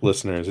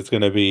 listeners. It's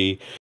gonna be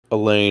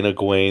Elaine,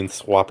 Egwene,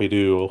 Swappy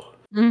Doo.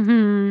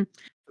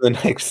 The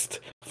next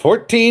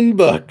 14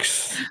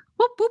 books.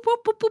 Whoop, whoop,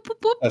 whoop, whoop, whoop,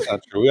 whoop. That's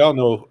not true. We all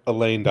know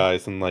Elaine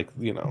dies, and like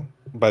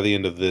by the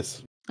end of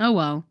this. Oh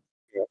well.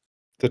 Yeah,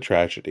 it's a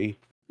tragedy.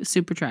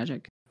 Super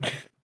tragic.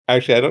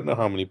 Actually, I don't know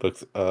how many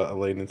books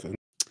Elaine is in.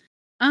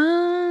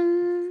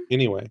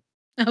 Anyway.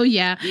 Oh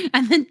yeah,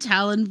 and then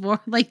Talonvor,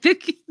 like the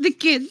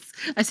kids.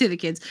 I say the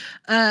kids.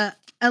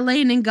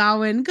 Elaine and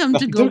Gawain come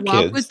to go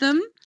walk with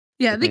them.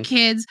 Yeah, the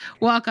kids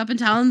walk up and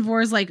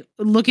Talonvor's like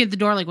looking at the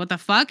door like, what the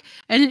fuck?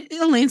 And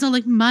Elaine's all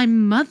like, my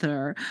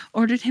mother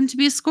ordered him to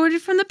be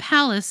escorted from the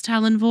palace,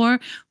 Talonvor,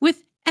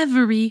 with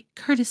every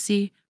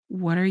courtesy.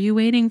 What are you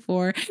waiting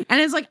for? And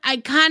it's like, I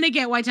kind of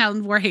get why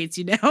Talonvor hates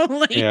you now.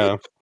 Like, yeah.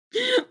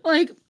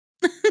 Like,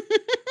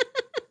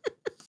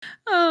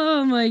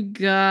 oh my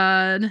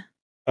god.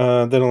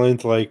 Then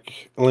Elaine's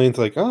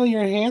like, oh,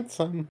 you're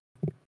handsome.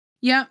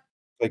 Yep.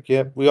 Like,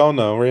 yep, we all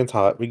know Rand's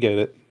hot. We get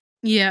it.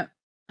 Yep.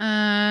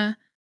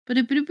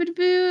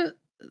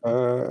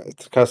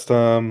 It's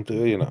custom,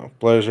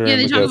 pleasure Yeah, in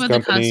they the talk guest about the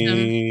custom.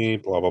 company,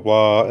 blah blah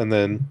blah, and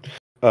then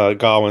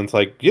Gawain's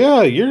like,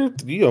 "Yeah,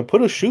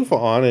 put a shufa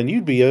on and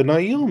you'd be a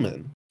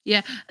Nailman."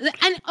 Yeah,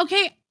 and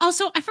okay.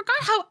 Also, I forgot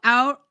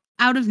how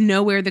out of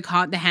nowhere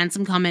the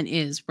handsome comment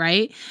is,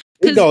 right?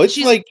 Because No, it's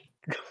she's like,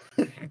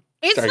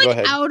 it's sorry, go like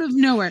ahead. out of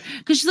nowhere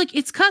because she's like,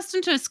 it's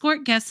custom to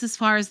escort guests as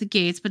far as the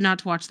gates, but not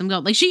to watch them go.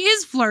 Like she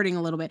is flirting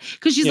a little bit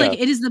because she's like,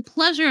 Yeah, it is the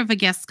pleasure of a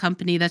guest's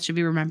company that should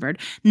be remembered,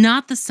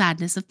 not the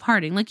sadness of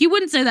parting. Like you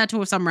wouldn't say that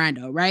to some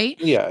rando, right?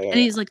 yeah, yeah, And yeah.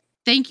 he's like,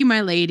 thank you, my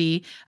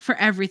lady, for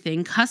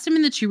everything. Custom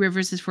in the Two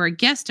Rivers is for a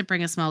guest to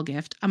bring a small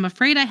gift. I'm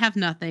afraid I have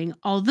nothing,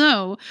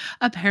 although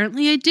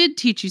apparently I did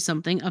teach you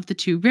something of the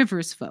Two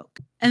Rivers folk.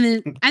 And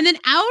then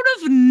out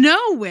of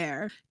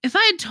nowhere, if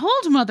I had told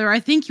mother I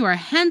think you are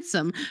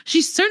handsome,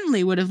 she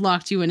certainly would have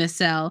locked you in a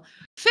cell.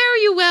 Fare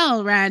you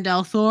well,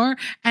 Randall Thor,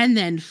 and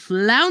then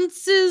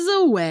flounces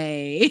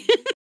away.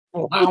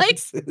 Wow, like,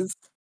 this is.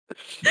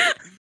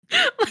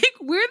 like,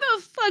 where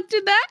the fuck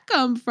did that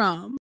come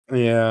from?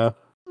 Yeah.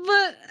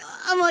 But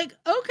I'm like,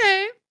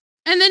 okay.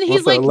 And then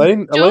he's Listen, like,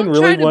 Elaine don't really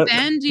try to went.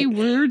 bandy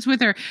words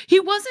with her. He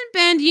wasn't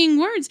bandying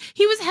words.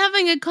 He was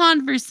having a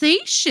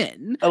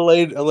conversation.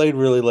 Elaine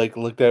really like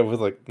looked at it with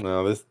like,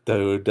 no, this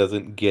dude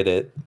doesn't get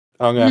it.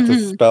 I'm gonna have to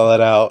Mhm. spell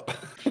it out.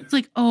 It's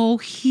like, oh,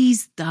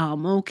 he's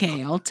dumb.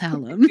 Okay, I'll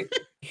tell him.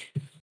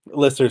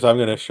 Listeners, I'm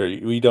gonna assure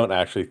you, we don't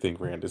actually think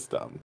Rand is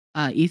dumb.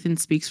 Ethan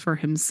speaks for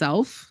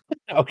himself.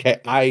 Okay,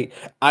 I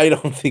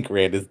don't think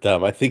Rand is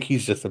dumb. I think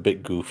he's just a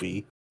bit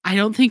goofy. I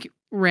don't think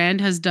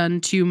Rand has done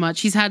too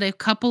much. He's had a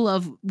couple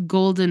of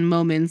golden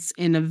moments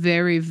in a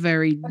very,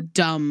 very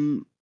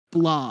dumb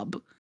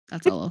blob.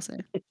 That's all I'll say.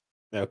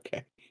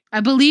 Okay.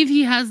 I believe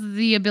he has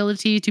the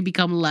ability to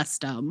become less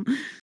dumb.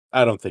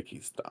 I don't think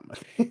he's dumb.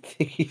 I think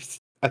he's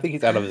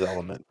out of his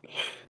element.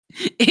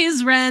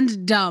 Is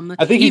Rand dumb?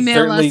 I think he's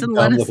Email us certainly and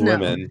let dumb with us know.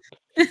 women.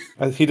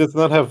 He does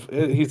not have.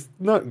 He's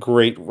not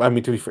great. I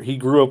mean, to be fair, he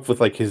grew up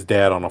with like his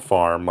dad on a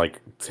farm, like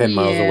 10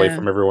 miles away Yeah.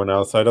 from everyone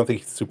else. So I don't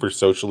think he's super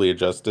socially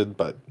adjusted.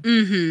 But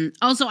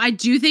Also, I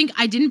do think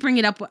I didn't bring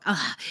it up.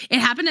 It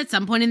happened at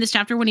some point in this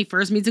chapter when he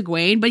first meets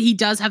Egwene, but he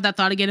does have that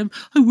thought again of,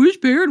 I wish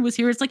Baron was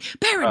here. It's like,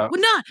 Baron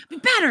would not be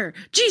better.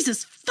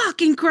 Jesus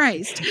fucking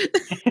Christ.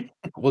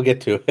 we'll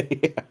get to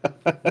it.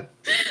 Yeah.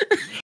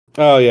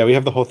 Oh yeah, we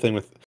have the whole thing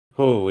with.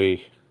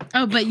 Holy.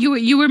 Oh, but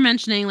you were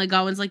mentioning like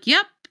Gawain's like,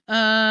 yep,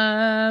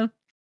 Aielman?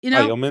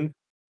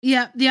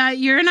 yeah,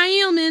 you're an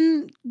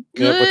Aielman. Yep,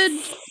 Good.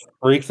 which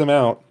freaks him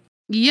out.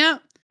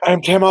 Yep.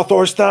 I'm Tamal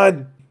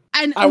Thorstad.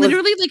 And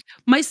literally, like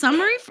my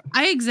summary,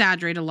 I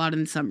exaggerate a lot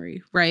in the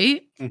summary,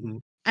 right? Mm-hmm.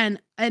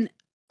 And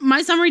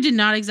my summary did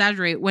not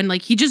exaggerate when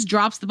like he just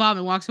drops the bomb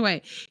and walks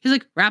away. He's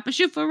like, wrap a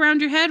shufa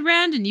around your head,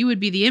 Rand, and you would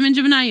be the image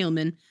of an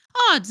Aielman.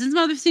 Odd, since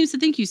mother seems to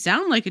think you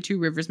sound like a Two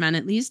Rivers man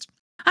at least.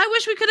 I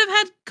wish we could have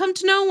had come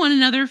to know one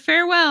another.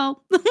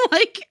 Farewell.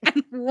 Like,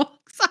 and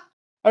walks off.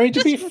 I mean,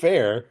 to be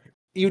fair,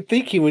 you'd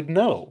think he would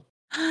know.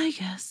 I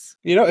guess.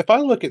 If I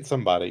look at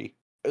somebody,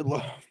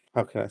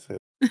 how can I say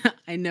that?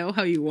 I know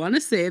how you want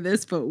to say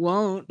this, but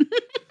won't.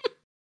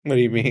 What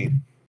do you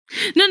mean?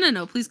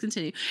 No. Please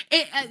continue.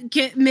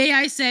 May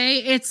I say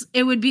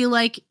it would be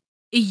like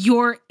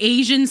your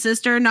Asian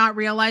sister not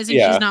realizing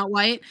she's not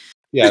white.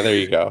 Yeah, there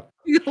you go.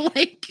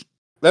 Like.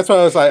 That's why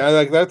I was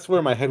like, that's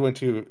where my head went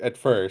to at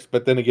first.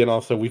 But then again,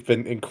 also, we've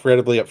been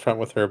incredibly upfront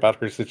with her about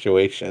her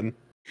situation.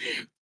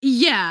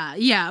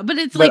 Yeah, but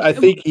it's But like. I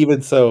think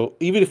even so,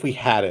 even if we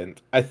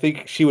hadn't, I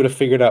think she would have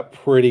figured out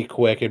pretty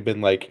quick and been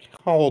like,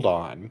 hold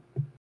on.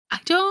 I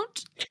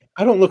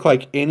don't look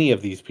like any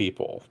of these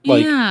people.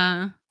 Like,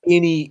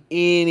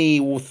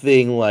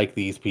 anything like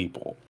these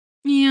people.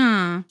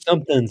 Yeah.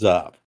 Something's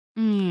up.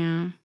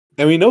 Yeah.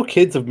 And we know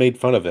kids have made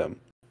fun of him,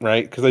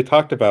 right? Because they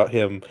talked about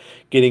him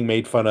getting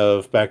made fun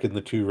of back in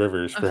the Two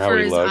Rivers for how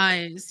he his looked.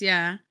 Eyes,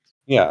 yeah.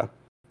 Yeah,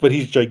 but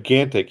he's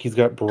gigantic. He's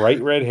got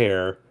bright red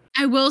hair.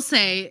 I will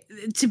say,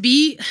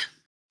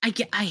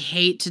 I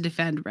hate to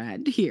defend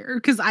Red here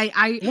because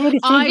I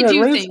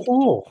do Red's think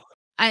cool.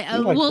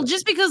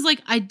 Just because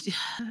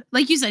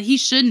like you said, he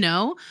should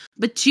know.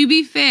 But to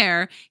be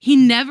fair, he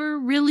never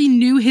really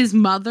knew his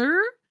mother.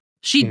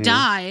 She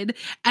died,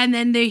 and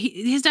then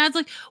his dad's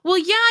like, "Well,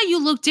 yeah,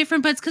 you look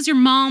different, but it's because your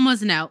mom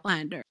was an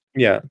Outlander."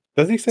 Yeah,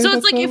 does he say? So that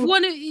it's like though? if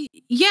one,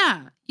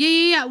 yeah.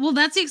 Well,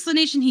 that's the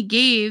explanation he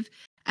gave,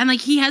 and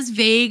like he has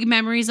vague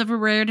memories of a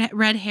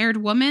red-haired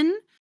woman.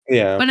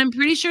 Yeah, but I'm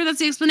pretty sure that's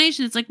the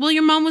explanation. It's like, well,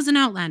 your mom was an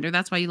Outlander,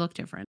 that's why you look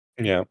different.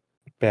 Yeah,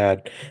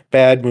 bad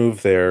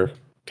move there,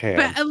 Tam.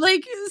 But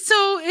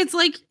so it's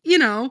like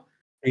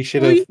we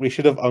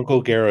should have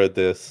Uncle Garrett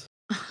this.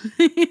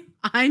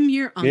 I'm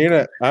your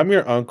uncle. I'm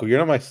your uncle. You're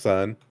not my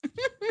son.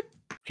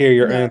 Here,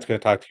 your aunt's gonna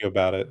talk to you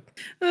about it.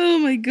 Oh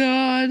my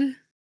god.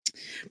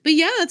 But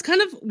yeah, that's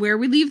kind of where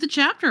we leave the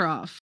chapter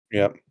off.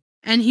 Yep.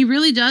 And he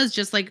really does,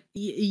 just like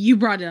you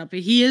brought it up.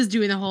 He is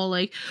doing the whole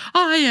like,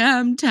 I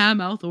am Tam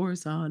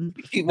Althor's son.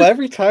 Well,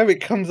 every time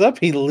it comes up,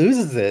 he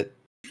loses it.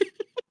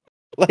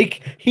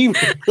 Like he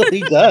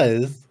really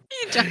does.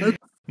 He does.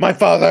 My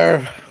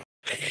father.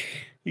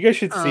 You guys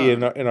should see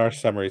in our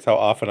summaries how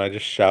often I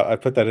just shout. I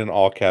put that in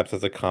all caps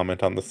as a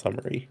comment on the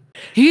summary.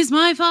 He's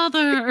my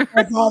father.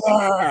 My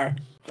father.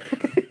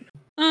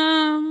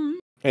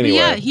 But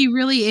yeah, Anyway, he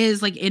really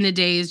is like in a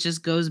daze,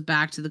 just goes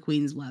back to the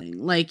Queen's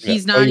wedding. Like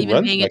he's Oh, not he even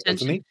runs paying back,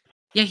 doesn't attention.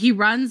 he? Yeah, he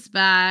runs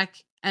back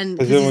and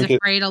Because because then he's we get.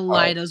 afraid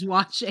Elida's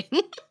watching.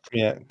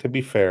 Yeah. To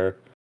be fair,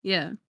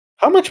 Yeah.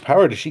 how much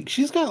power does she?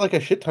 She's got like a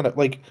shit ton of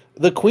like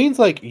the Queen's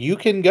like you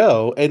can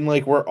go and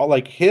like we're all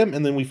like him,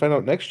 and then we find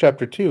out next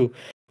chapter too.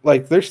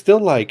 Like they're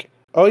still like,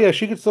 oh yeah,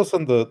 she could still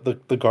send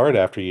the guard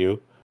after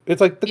you.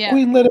 It's like the Yeah.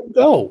 Queen let him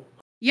go.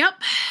 Yep.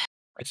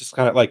 It's just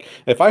kind of like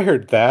if I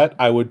heard that,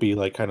 I would be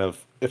like kind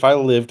of if I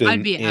lived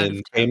I'd be out of in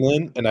town.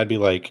 Caemlyn, and I'd be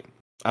like,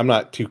 I'm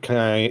not too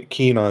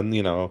keen on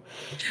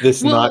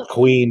this not Well,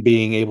 queen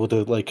being able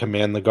to like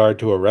command the guard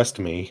to arrest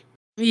me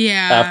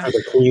yeah. after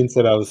the queen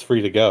said I was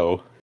free to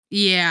go.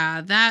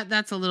 Yeah,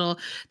 that's a little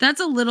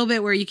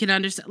bit where you can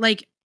understand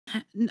like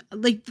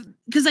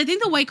because I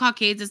think the white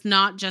cockades is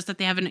not just that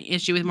they have an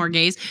issue with more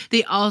gays,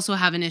 they also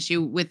have an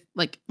issue with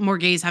like more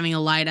gays having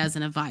Elida as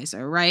an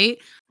advisor, right?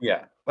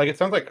 Yeah, like it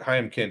sounds like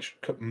Chaim Kinch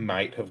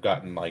might have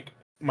gotten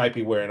might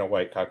be wearing a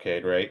white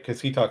cockade, right? Because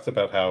he talks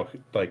about how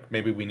like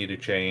maybe we need to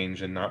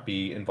change and not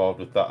be involved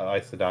with the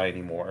Aes Sedai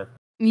anymore.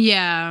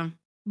 Yeah.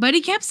 But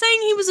he kept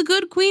saying he was a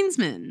good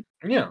Queensman.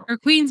 Yeah. Or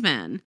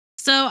Queensman.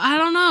 So I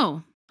don't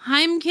know.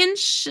 I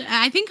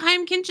think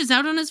Chaim Kinch is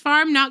out on his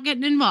farm, not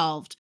getting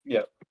involved.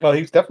 Yeah. Well,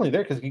 he's definitely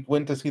there because he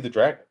went to see the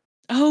dragon.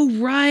 Oh,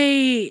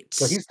 right.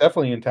 So he's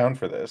definitely in town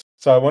for this.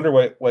 So I wonder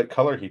what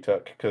color he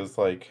took because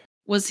like.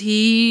 Was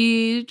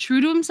he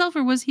true to himself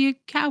or was he a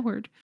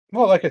coward?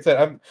 Well, like I said,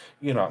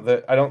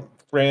 I don't.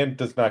 Rand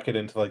does not get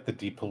into like the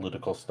deep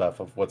political stuff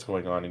of what's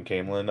going on in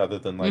Caemlyn, other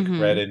than like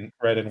red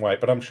and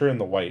white. But I'm sure in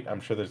the white, I'm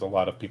sure there's a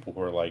lot of people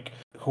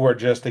who are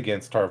just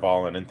against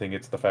Tarvalin and think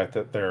it's the fact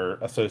that they're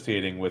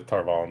associating with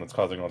Tarvalin that's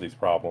causing all these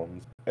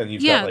problems. And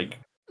you've got like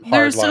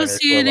they're hardliners who are like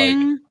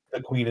associating.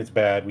 the queen is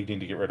bad, we need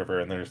to get rid of her,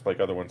 and there's like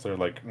other ones that are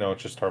like, no,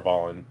 it's just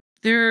Tarvalin.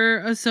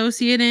 They're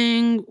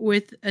associating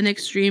with an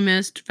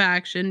extremist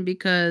faction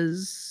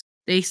because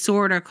they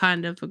sort of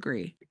kind of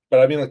agree.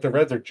 But I mean, like the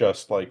Reds are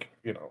just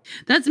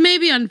That's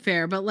maybe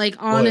unfair, but like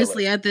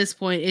honestly, at this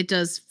point, it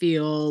does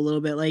feel a little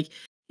bit like,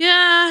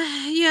 yeah.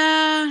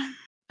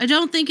 I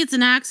don't think it's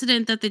an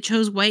accident that they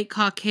chose white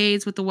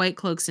cockades with the white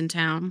cloaks in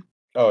town.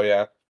 Oh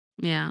yeah.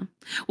 Yeah.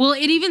 Well,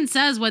 it even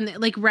says when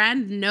like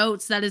Rand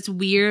notes that it's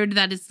weird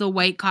that it's the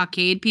white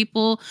cockade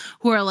people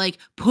who are like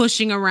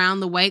pushing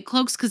around the white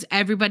cloaks because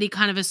everybody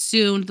kind of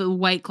assumed the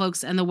white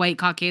cloaks and the white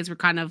cockades were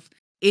kind of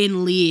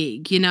in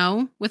league,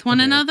 with one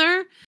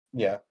another.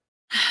 Yeah.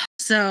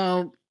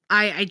 So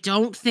I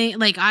don't think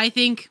I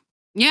think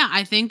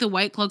the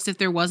white cloaks, if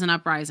there was an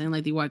uprising,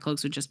 like the white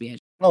cloaks would just be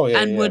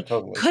would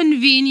totally.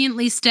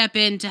 conveniently step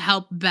in to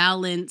help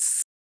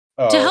balance.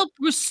 To help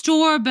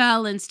restore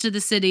balance to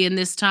the city in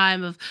this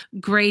time of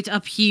great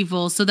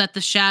upheaval so that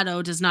the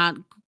shadow does not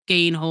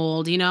gain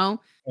hold, Yeah,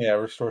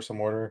 restore some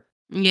order.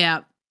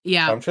 Yeah.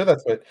 I'm sure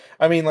that's what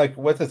I mean. Like,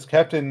 with this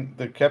Captain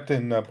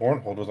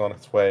Bornhold was on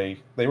its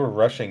way. They were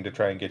rushing to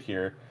try and get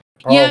here,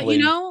 probably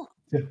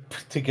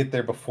to get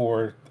there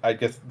before I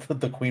guess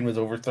the Queen was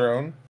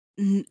overthrown.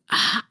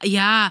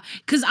 Yeah,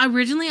 because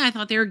originally I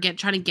thought they were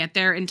trying to get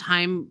there in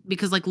time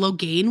because like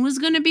Logain was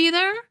going to be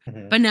there,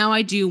 but now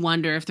I do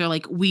wonder if they're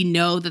like, we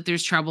know that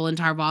there's trouble in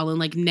Tarvalin,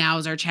 like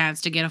now's our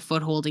chance to get a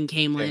foothold in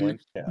Caemlyn.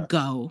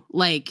 Go,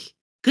 like,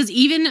 because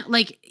even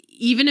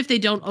if they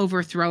don't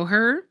overthrow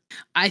her,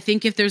 I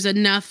think if there's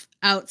enough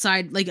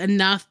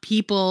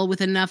people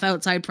with enough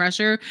outside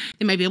pressure,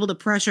 they might be able to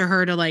pressure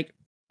her to like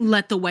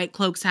let the White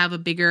Cloaks have a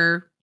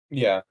bigger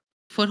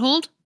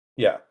foothold.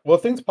 Yeah, well,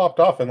 things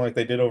popped off and like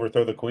they did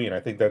overthrow the Queen. I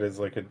think that is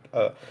like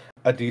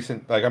a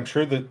decent, like, I'm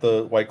sure that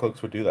the White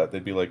Cloaks would do that.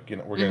 They'd be like,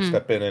 we're going to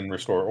step in and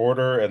restore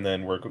order, and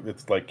then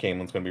it's like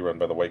Caemlyn's going to be run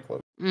by the White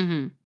Cloaks.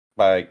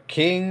 By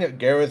King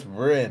Gareth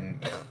Bryn.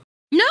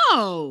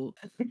 No,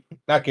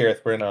 not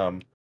Gareth Bryn.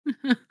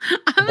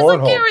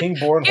 Bornhold, like, King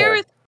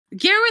Bornhold.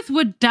 Gareth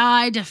would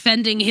die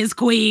defending his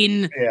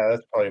queen. Yeah,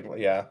 that's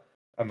probably a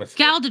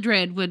mistake.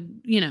 Galdadrid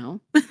would,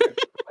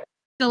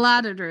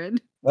 Galadadrid.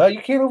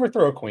 You can't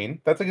overthrow a queen.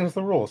 That's against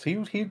the rules.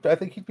 I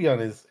think he'd be on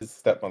his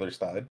stepmother's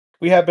side.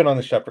 We have been on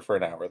this chapter for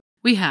an hour.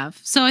 We have.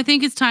 So I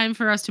think it's time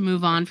for us to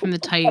move on from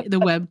the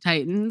Web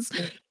Titans.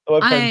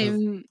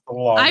 Listen,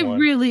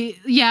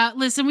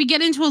 we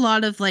get into a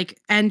lot of like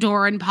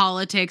Andorran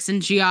politics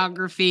and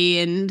geography,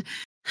 and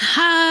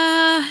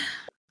I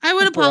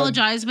would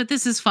apologize, but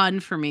this is fun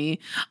for me.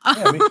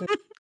 Yeah, me too.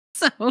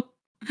 So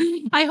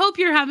I hope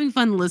you're having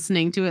fun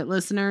listening to it,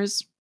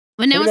 listeners.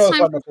 But now it's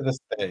time for this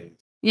day.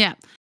 Yeah.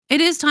 It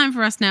is time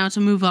for us now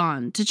to move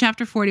on to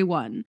chapter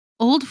 41,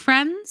 Old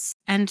Friends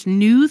and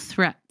New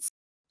Threats.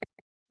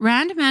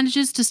 Rand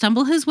manages to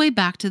stumble his way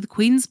back to the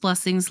Queen's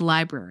Blessings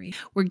library,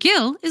 where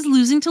Gil is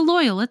losing to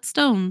Loyal at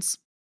Stones.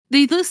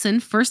 They listen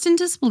first in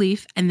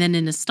disbelief and then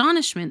in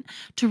astonishment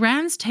to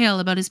Rand's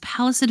tale about his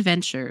palace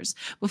adventures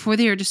before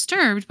they are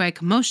disturbed by a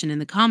commotion in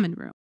the common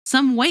room.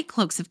 Some white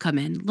cloaks have come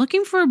in,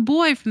 looking for a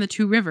boy from the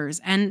Two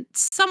Rivers and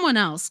someone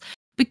else,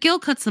 but Gil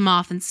cuts them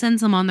off and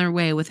sends them on their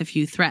way with a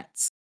few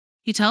threats.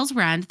 He tells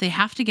Rand they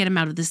have to get him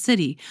out of the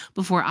city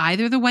before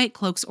either the white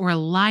cloaks or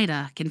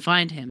Elida can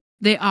find him.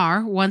 They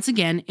are, once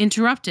again,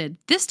 interrupted,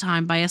 this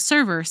time by a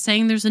server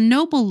saying there's a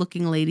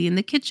noble-looking lady in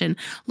the kitchen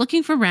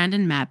looking for Rand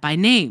and Mat by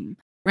name.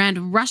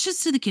 Rand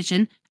rushes to the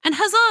kitchen, and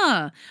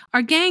huzzah!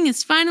 Our gang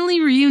is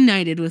finally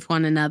reunited with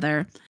one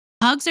another.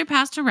 Hugs are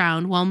passed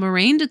around while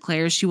Moraine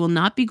declares she will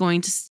not be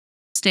going to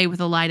stay with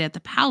Elida at the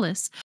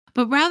palace,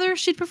 but rather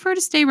she'd prefer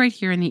to stay right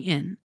here in the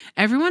inn.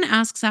 Everyone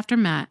asks after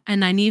Mat,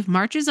 and Nynaeve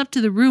marches up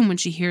to the room when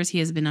she hears he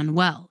has been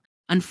unwell.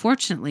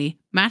 Unfortunately,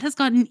 Mat has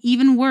gotten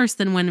even worse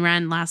than when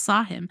Rand last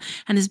saw him,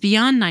 and is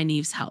beyond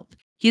Nynaeve's help.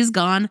 He has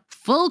gone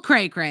full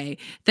cray-cray,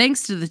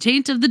 thanks to the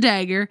taint of the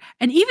dagger,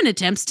 and even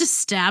attempts to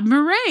stab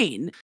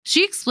Moraine.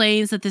 She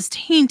explains that this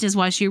taint is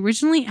why she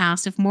originally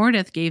asked if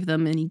Mordeth gave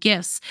them any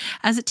gifts,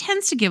 as it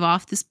tends to give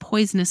off this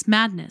poisonous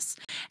madness.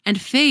 And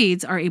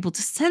Fades are able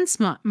to sense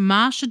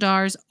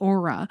Mashadar's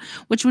aura,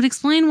 which would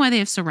explain why they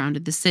have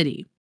surrounded the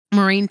city.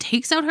 Moraine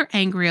takes out her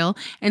angriel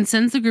and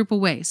sends the group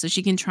away so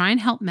she can try and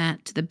help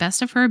Mat to the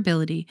best of her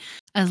ability,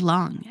 as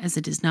long as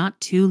it is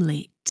not too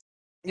late.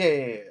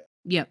 Yeah.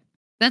 Yep.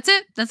 That's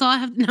it. That's all I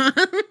have to know.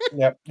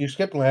 Yep. You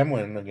skipped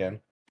Caemlyn again.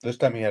 This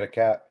time he had a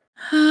cat.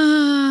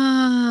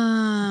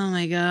 Oh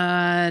my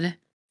god.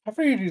 I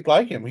figured you'd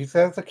like him. He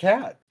says a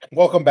cat.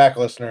 Welcome back,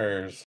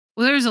 listeners.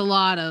 Well, there's a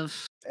lot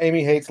of...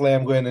 Aimee hates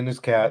Caemlyn and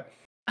his cat.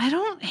 I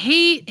don't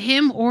hate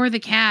him or the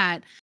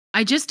cat.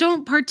 I just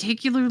don't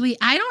particularly...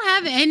 I don't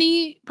have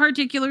any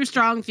particular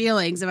strong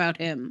feelings about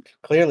him.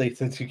 Clearly,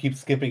 since you keep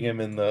skipping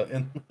him in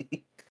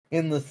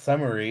the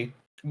summary.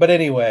 But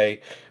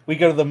anyway, we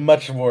go to the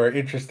much more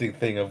interesting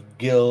thing of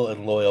Gil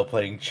and Loial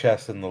playing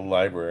chess in the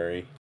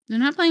library. They're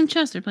not playing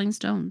chess, they're playing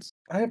stones.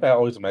 I have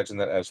always imagined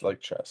that as like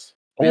chess.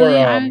 Really?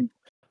 Or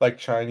like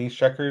Chinese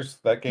checkers,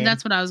 that game.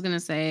 That's what I was going to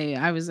say.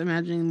 I was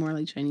imagining more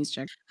like Chinese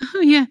checkers.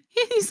 Oh, yeah.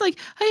 He's like,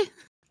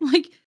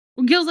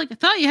 Gil's like, I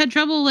thought you had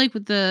trouble like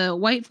with the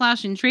white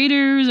flashing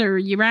traders or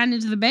you ran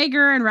into the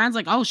beggar. And Rand's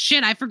like, oh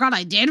shit, I forgot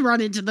I did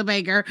run into the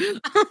beggar.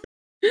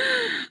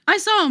 I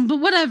saw him, but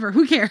whatever.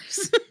 Who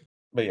cares?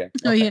 But yeah.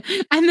 Okay. Oh yeah.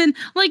 And then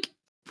like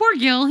poor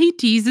Gil, he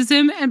teases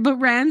him, but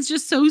Rand's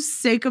just so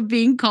sick of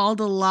being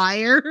called a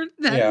liar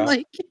that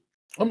like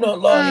I'm not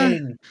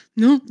lying.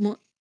 No.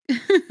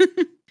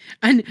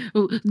 And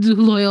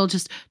Loial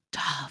just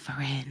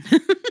Tavirin.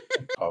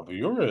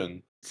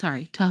 Tavirin.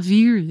 Sorry,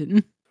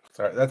 Tavirin.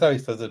 Sorry, that's how he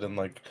says it in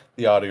like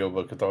the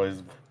audiobook. It's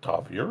always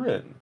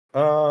Tavirin.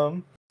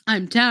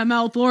 I'm Tam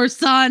Althor's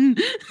son.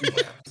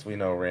 We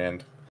know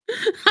Rand.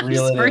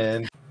 Reel it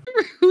in.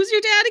 Who's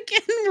your dad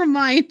again?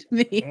 Remind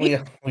me.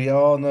 We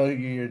all know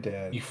you're your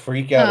dad. You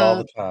freak out all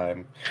the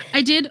time.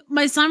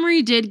 My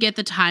summary did get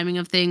the timing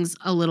of things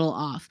a little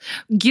off.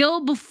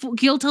 Gil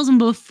tells him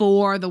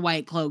before the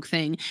white cloak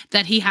thing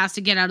that he has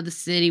to get out of the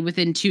city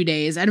within 2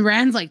 days. And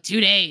Rand's like, 2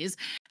 days.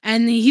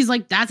 And he's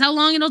like, that's how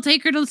long it'll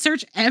take her to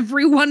search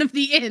every one of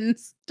the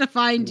inns to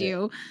find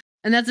you.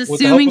 And that's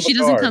assuming she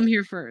doesn't come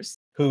here first.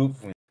 I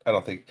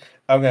don't think.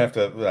 I'm going to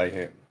have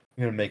to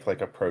make like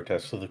a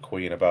protest to the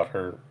queen about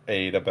her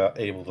about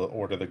able to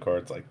order the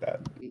guards like that.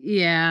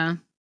 Yeah.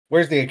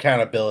 Where's the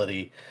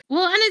accountability?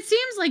 Well, and it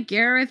seems like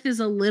Gareth is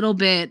a little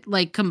bit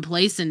like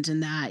complacent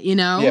in that,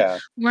 Yeah.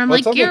 Where I'm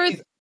like,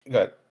 Gareth.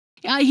 Good.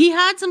 He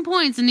had some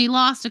points and he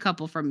lost a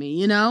couple from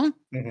me,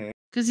 Mm-hmm.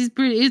 Because he's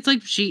pretty. It's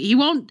like he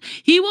won't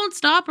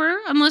stop her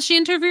unless she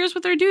interferes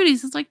with her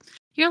duties. It's like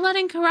you're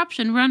letting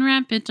corruption run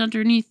rampant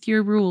underneath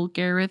your rule,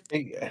 Gareth.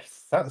 It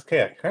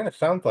kind of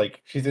sounds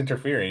like she's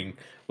interfering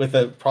with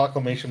a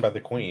proclamation by the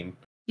queen.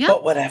 Yeah,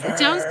 but whatever. It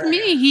sounds to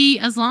me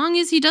as long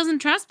as he doesn't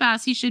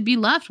trespass, he should be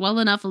left well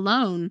enough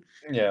alone.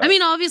 Yeah. I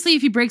mean, obviously,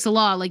 if he breaks a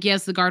law, like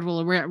yes, the guard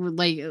will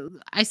like.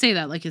 I say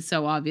that like it's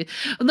so obvious.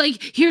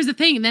 Like here's the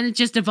thing, and then it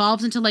just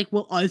evolves into like,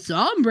 well, I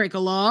saw him break a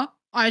law.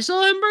 I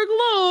saw him break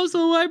a law,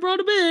 so I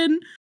brought him in.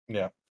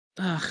 Yeah.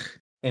 Ugh.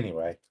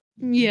 Anyway.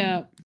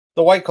 Yeah.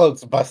 The white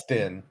cloaks bust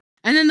in.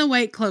 And then the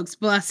white cloaks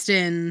bust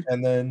in.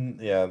 And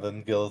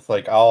then Gil's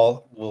like,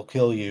 we'll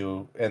kill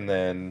you, and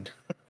then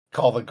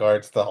call the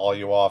guards to haul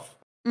you off.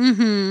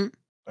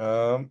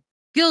 Mm-hmm.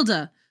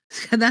 Gilda.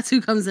 That's who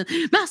comes in.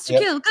 Master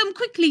Gil, come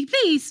quickly,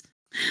 please.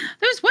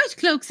 There's white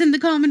cloaks in the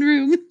common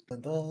room.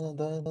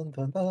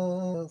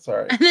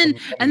 Sorry.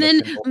 And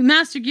then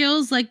Master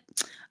Gil's like,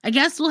 I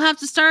guess we'll have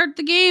to start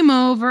the game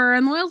over.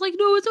 And Loial's like,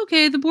 no, it's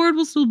okay. The board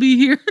will still be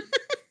here.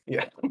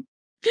 Yeah.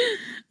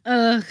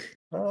 Ugh.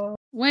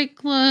 White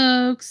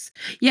cloaks.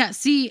 Yeah,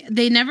 see,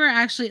 they never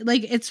actually,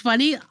 like, it's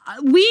funny.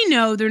 We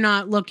know they're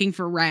not looking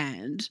for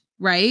Rand,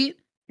 right?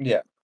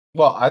 Yeah.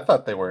 Well, I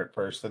thought they were at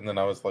first. And then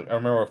I was like, I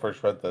remember when I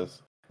first read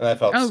this. And I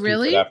felt stupid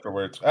really?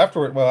 afterwards.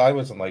 Well, I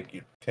wasn't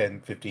like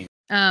 10, 15.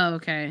 Oh,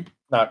 okay.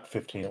 Not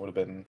 15, it would have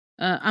been.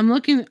 I'm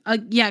looking,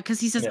 because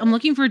he says, I'm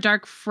looking for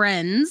dark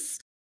friends,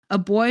 a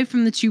boy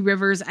from the Two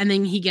Rivers, and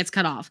then he gets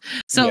cut off.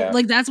 So,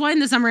 like, that's why in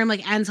the summary I'm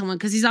like, and someone,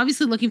 because he's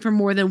obviously looking for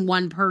more than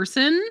one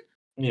person.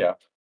 Yeah.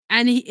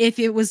 And if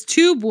it was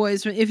two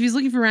boys, if he was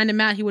looking for random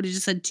Matt, he would have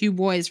just said two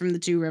boys from the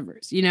two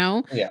rivers, you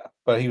know? Yeah,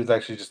 but he was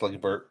actually just looking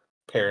for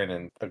Perrin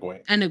and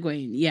Egwene. And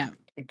Egwene, yeah.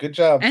 Good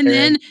job, And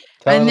Perrin.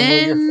 Telling them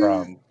where you're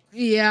from.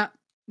 Yeah,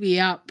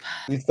 yep.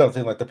 These don't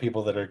seem like the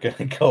people that are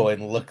gonna go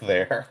and look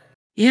there.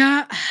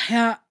 Yeah,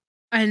 yeah.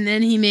 And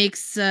then he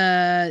makes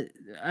the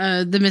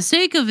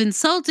mistake of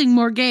insulting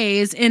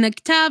Morghese in a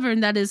tavern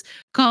that is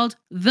called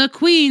the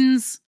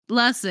Queen's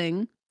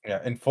Blessing.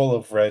 Yeah, and full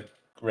of red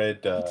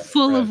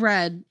of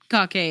red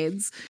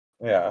cockades.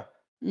 Yeah.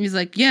 He's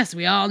like, yes,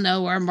 we all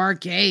know where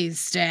Morghese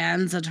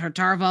stands at her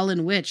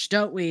Tarvalin Witch,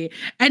 don't we?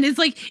 And it's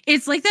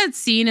like that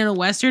scene in a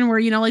Western where,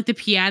 you know, like the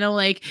piano,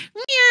 like,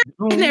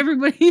 and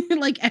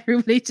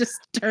everybody just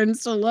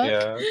turns to look.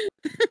 Yeah.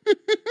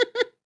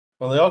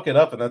 Well, they all get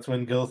up, and that's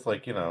when Gil's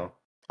like, you know,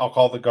 I'll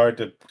call the guard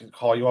to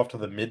call you off to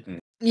the midden.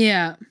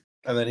 Yeah.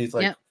 And then he's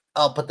like,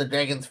 I'll put the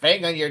dragon's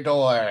fang on your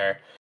door.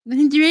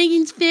 The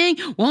dragon's fang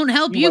won't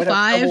help you,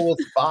 Five. Have trouble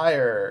with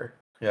fire.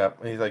 Yeah,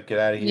 and he's like, get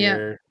out of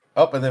here.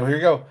 Oh, and then here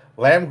we go.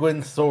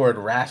 Lamgwin's sword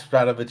rasped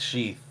out of its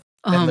sheath.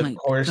 And the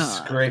coarse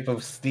scrape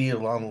of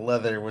steel on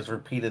leather was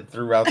repeated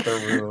throughout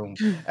the room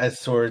as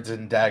swords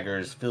and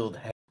daggers filled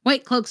head.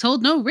 White cloaks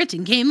hold no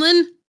written,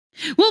 Caemlyn.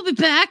 We'll be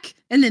back.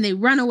 And then they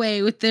run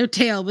away with their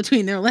tail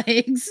between their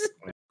legs.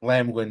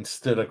 Lamgwin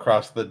stood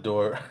across the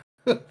door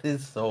with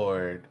his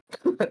sword,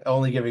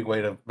 only giving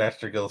way to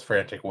Master Gil's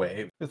frantic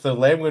wave. So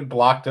Lamgwin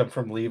blocked him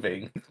from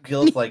leaving.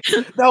 Gil's like,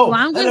 no,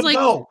 let him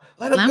go.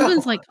 Let him go.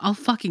 Lamgwin's like, I'll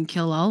fucking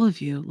kill all of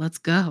you. Let's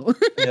go.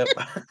 Yep.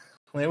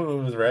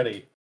 Lamgwin was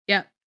ready.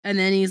 Yep. And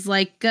then he's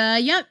like,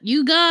 yep,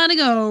 you gotta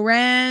go,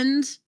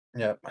 Rand.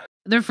 Yep.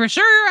 They're for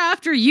sure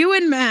after you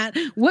and Matt.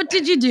 What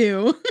did you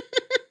do?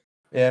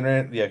 Yeah, and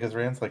Rand, because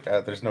Rand's like,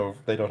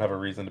 they don't have a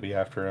reason to be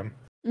after him.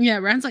 Yeah,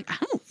 Rand's like, I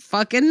don't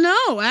fucking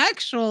know,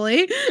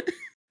 actually.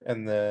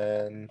 And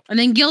then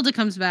Gilda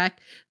comes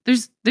back.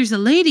 There's a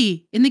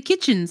lady in the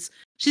kitchens.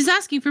 She's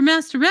asking for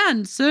Master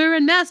Rand, Sir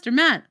and Master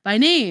Matt, by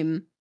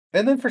name.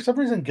 And then for some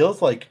reason,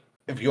 Gil's like,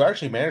 if you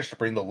actually manage to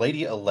bring the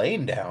Lady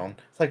Elaine down,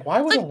 it's like,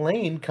 why would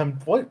Elaine come?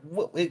 Why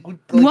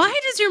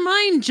does your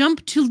mind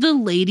jump to the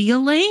Lady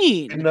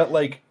Elaine? And not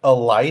like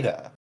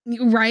Elida.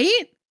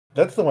 Right?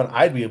 That's the one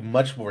I'd be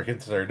much more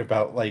concerned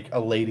about, like a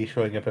lady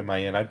showing up in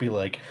my inn. I'd be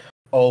like,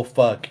 oh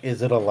fuck,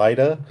 is it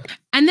Elida?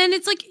 And then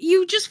it's like,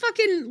 you just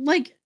fucking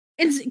like,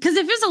 because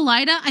if it's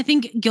Elida, I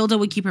think Gilda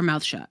would keep her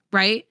mouth shut,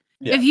 right?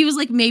 Yeah. If he was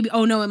like, maybe,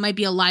 oh no, it might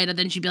be Elida,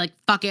 then she'd be like,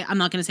 fuck it, I'm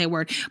not going to say a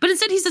word. But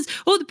instead he says,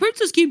 oh, the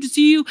princess came to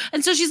see you.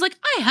 And so she's like,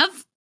 I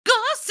have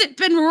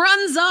gossip, and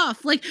runs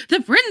off like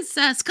the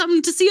princess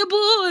come to see a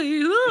boy.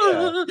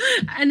 Yeah.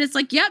 And it's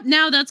like, yep,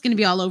 now that's going to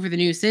be all over the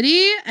new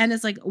city. And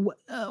it's like, what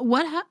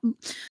happened?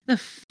 The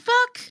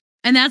fuck?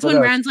 And that's when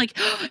Rand's like,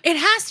 oh, it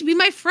has to be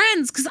my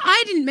friends because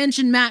I didn't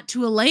mention Matt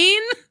to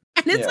Elaine.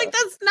 And it's like,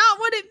 that's not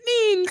what it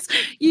means.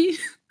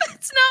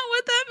 That's not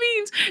what that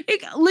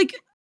means.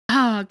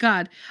 Oh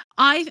God.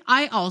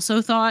 I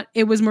also thought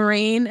it was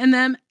Moraine and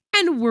them,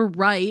 and we're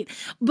right.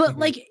 But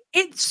like,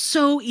 it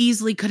so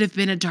easily could have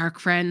been a dark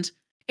friend.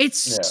 It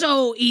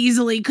so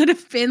easily could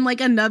have been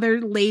like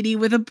another lady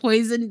with a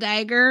poison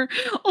dagger.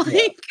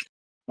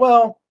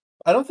 Well,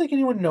 I don't think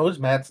anyone knows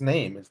Matt's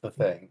name is the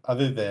thing,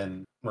 other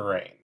than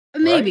Moraine.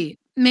 Maybe.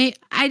 Right?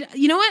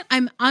 You know what?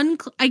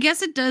 I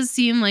guess it does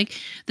seem like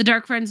the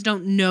Dark Friends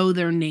don't know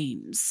their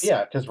names.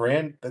 Yeah, because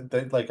Rand, I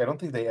don't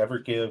think they ever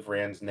give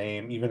Rand's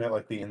name, even at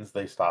like the inns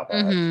they stop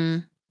at.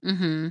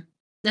 Mm-hmm.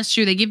 That's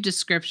true. They give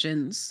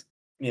descriptions.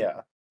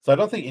 Yeah. So I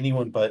don't think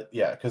anyone,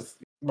 because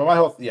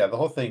the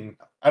whole thing,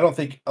 I don't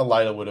think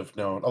Elida would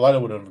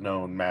have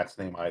known Matt's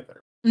name either.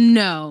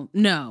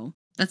 No,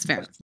 that's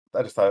fair.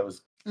 I just thought it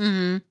was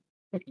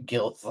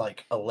Gil's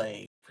like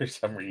Elaine for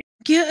some reason.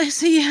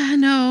 Yeah,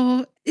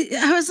 no.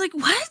 I was like,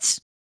 what?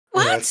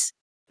 What?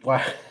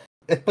 Why?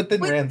 But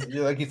then Rand,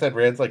 like you said,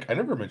 Rand's like, I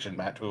never mentioned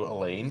Matt to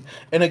Elaine.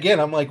 And again,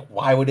 I'm like,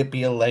 why would it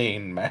be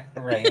Elaine,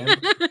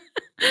 Rand?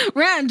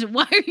 Rand,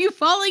 why are you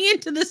falling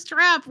into this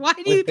trap? Why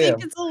do you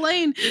think it's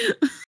Elaine?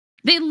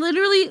 They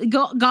literally,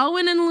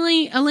 Gawain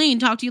and Elaine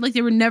talk to you like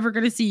they were never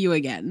going to see you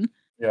again.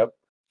 Yep.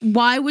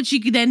 Why would she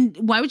do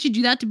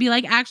that to be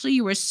like, actually,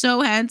 you were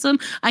so handsome.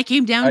 I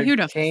came down here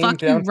to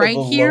fuck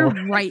you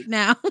right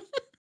now.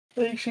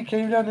 Like, she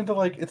came down into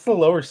like, it's the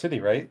lower city,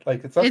 right?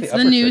 Like, it's not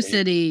the new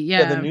city.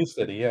 Yeah. The new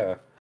city. Yeah.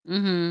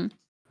 Mm-hmm.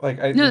 Like,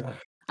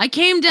 I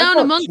came down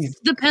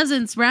amongst the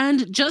peasants,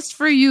 Rand, just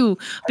for you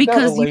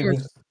because you're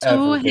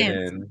so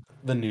handsome.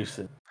 The new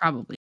city.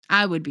 Probably.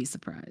 I would be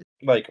surprised.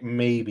 Like,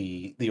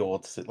 maybe the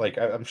old city. Like,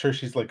 I'm sure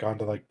she's like gone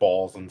to like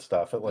balls and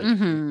stuff at like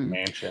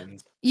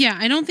mansions. Yeah,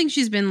 I don't think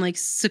she's been like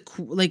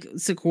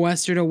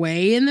sequestered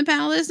away in the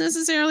palace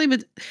necessarily,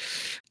 but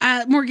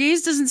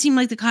Morghese doesn't seem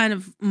like the kind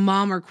of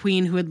mom or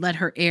queen who would let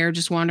her heir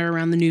just wander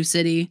around the new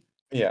city.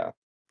 Yeah.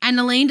 And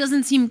Elaine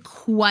doesn't seem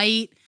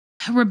quite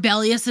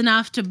rebellious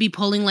enough to be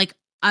pulling like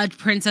a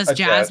Princess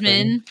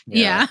Jasmine.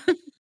 Yeah.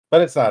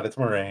 But it's not. It's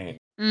Moraine.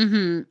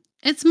 Mm-hmm.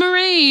 It's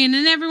Moraine,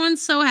 and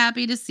everyone's so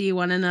happy to see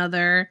one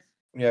another.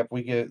 Yep,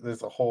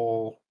 there's a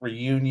whole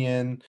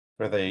reunion.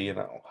 where they,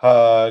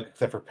 hug,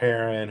 except for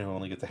Perrin, who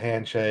only gets a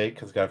handshake,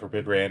 because God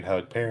forbid Rand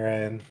hug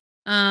Perrin.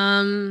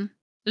 The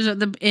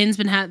inn's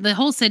been the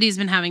whole city's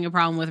been having a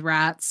problem with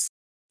rats.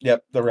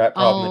 Yep, the rat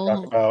problem they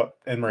talk Oh, about,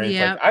 and Moiraine's like,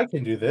 yep. I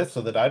can do this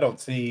so that I don't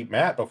see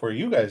Matt before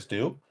you guys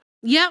do.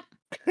 Yep.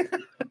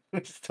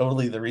 Which is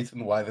totally the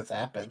reason why this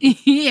happens.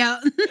 Yeah.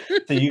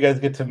 So you guys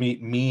get to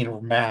meet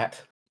mean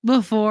Matt.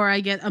 Before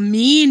I get a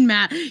mean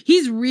Matt.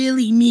 He's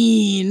really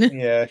mean.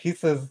 Yeah, he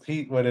says,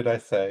 what did I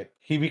say?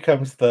 He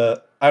becomes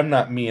the, I'm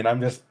not mean, I'm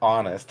just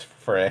honest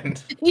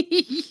friend.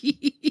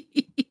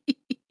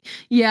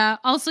 Yeah.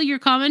 Also, your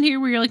comment here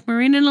where you're like,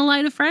 Moiraine and a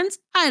light of friends?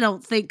 I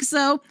don't think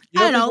so.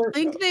 I don't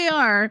think they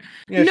are.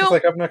 Yeah, she's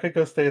like, I'm not gonna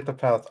go stay at the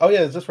palace. Oh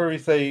yeah, is this where we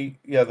say,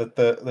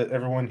 that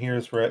everyone here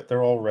is red?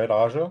 They're all red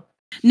Aja?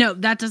 No,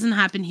 that doesn't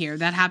happen here.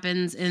 That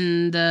happens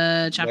in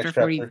the chapter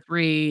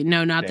 43.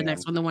 No, not the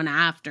next one. The one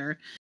after.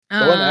 The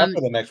one after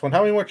the next one.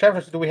 How many more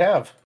chapters do we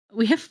have?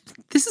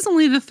 This is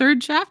only the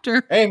 3rd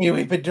chapter. Aimee,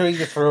 we've been doing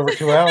this for over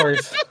 2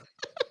 hours.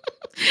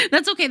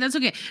 That's okay.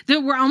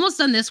 We're almost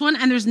done this one,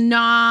 and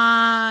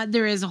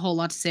there is a whole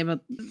lot to say about.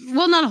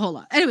 Well, not a whole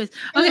lot. Anyways,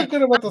 okay. There's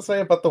good about to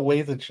say about the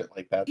ways and shit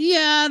like that.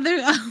 Yeah,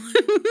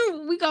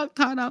 we got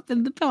caught up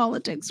in the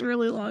politics a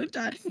really long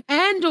time.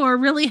 Andor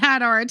really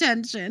had our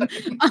attention.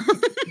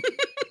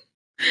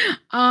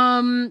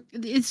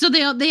 So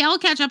they all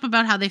catch up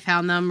about how they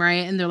found them,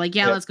 right? And they're like,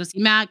 yeah, let's go see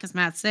Matt because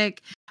Matt's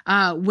sick.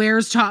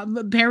 Where's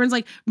Tom? Perrin's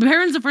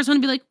the first one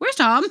to be like, where's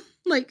Tom?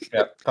 Like,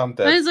 yeah, Tom's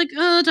dead. And he's like,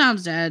 oh,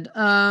 Tom's dead.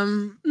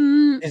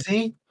 Is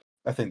he?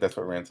 I think that's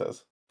what Rand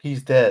says.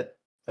 He's dead.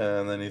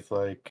 And then he's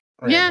like,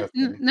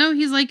 no,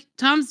 he's like,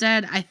 Tom's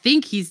dead. I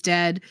think he's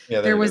dead.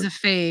 Yeah, there was a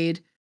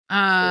fade.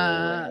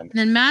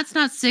 Then Matt's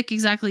not sick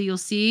exactly. You'll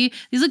see.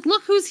 He's like,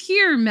 look who's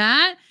here,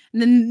 Matt.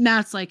 And then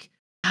Matt's like,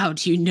 how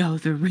do you know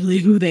they're really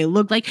who they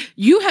look like?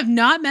 You have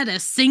not met a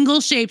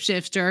single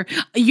shapeshifter.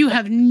 You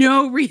have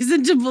no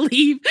reason to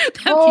believe that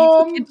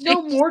people can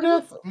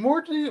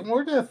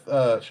Mordeth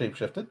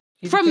shapeshifted.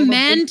 From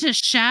man to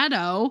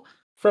shadow.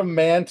 From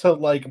man to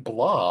like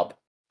blob.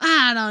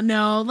 I don't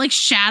know, like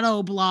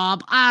shadow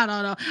blob. I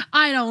don't know.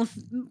 I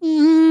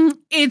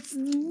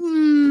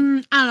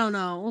don't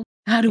know.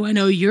 How do I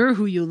know you're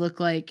who you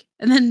look like?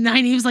 And then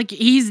Nynaeve's like,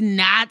 he's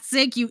not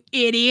sick, you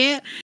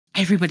idiot.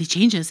 Everybody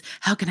changes.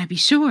 How can I be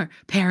sure?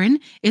 Perrin,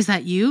 is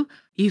that you?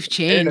 You've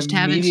changed,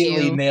 haven't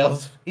you?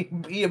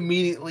 He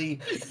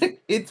immediately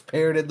hits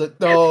Perrin and like,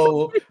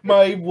 no,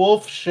 my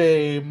wolf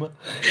shame.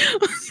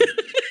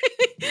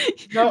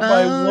 Not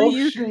my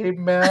wolf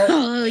shame, Matt.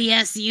 Oh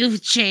yes,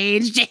 you've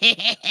changed. He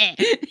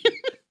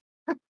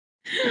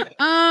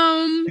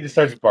just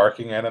starts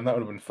barking at him. That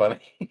would have been funny.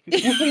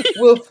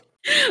 Wolf.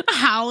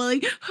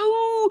 Howling.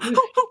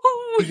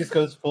 He just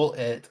goes full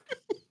it.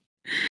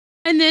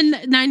 And then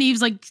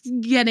Nynaeve's like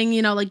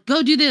getting, like,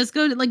 go do this,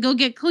 go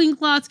get clean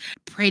cloths.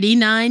 Pretty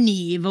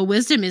Nynaeve. A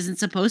wisdom isn't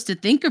supposed to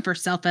think of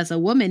herself as a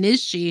woman,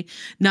 is she?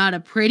 Not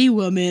a pretty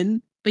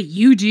woman. But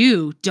you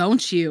do,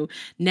 don't you?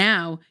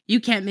 Now,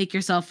 you can't make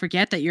yourself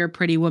forget that you're a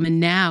pretty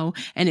woman now,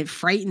 and it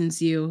frightens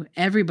you.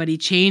 Everybody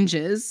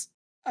changes.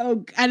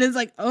 Oh, and it's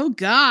like, oh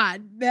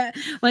God.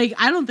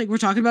 I don't think we're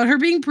talking about her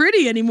being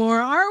pretty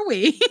anymore, are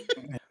we?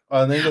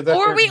 Or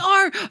we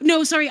are.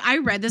 No, sorry. I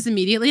read this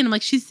immediately and I'm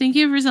like, she's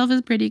thinking of herself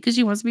as pretty because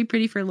she wants to be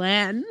pretty for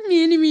Lan.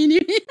 And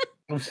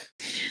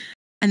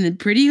then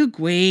pretty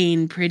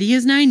Egwene, pretty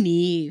as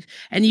Nynaeve.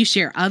 And you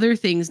share other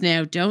things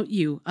now, don't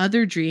you?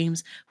 Other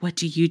dreams. What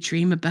do you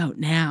dream about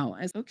now?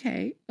 I was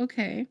okay.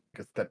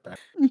 Step back.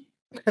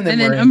 And then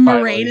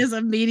Moiraine is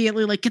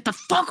immediately like, get the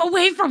fuck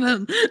away from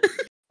him.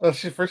 Well,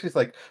 she's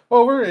like,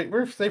 well,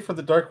 we're safe for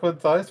the Dark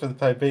One's eyes for the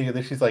time being. And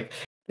then she's like,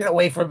 get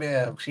away from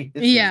him. She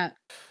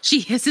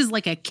hisses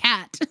like a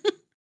cat.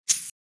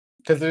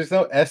 Because there's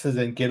no S's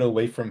in get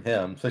away from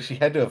him. So she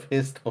had to have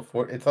hissed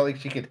before. It's not like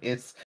she could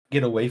hiss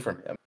get away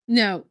from him.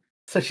 No.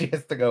 So she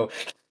has to go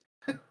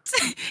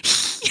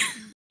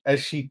as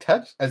if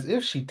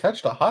she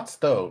touched a hot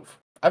stove.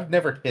 I've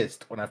never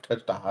hissed when I've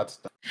touched a hot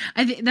stove.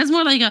 I think that's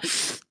more like a,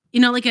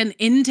 like an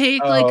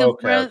intake,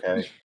 breath.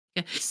 Okay.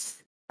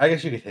 I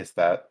guess you could hiss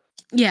that.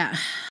 Yeah.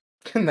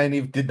 And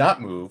Nynaeve did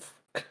not move.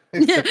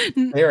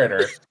 Stare at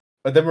her.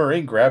 But then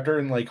Moiraine grabbed her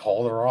and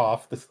hauled her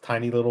off. This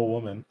tiny little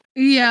woman.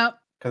 Yeah.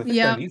 Because I think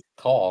Nynaeve's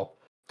tall.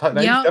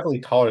 Nynaeve's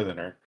definitely taller than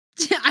her.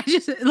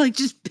 I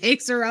just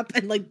picks her up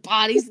and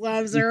body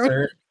slams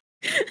her.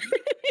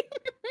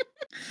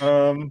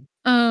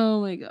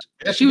 Oh my god.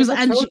 Yeah, she was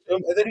and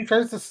then he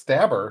tries to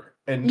stab her.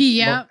 And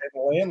yeah.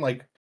 And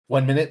Lan,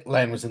 1 minute,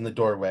 Lan was in the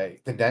doorway.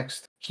 The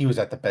next, he was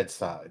at the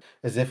bedside,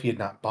 as if he had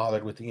not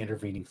bothered with the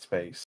intervening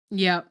space.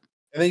 Yep.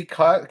 And then he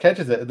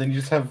catches it, and then you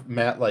just have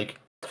Matt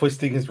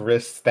twisting his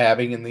wrist,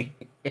 stabbing in the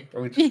air,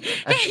 which I think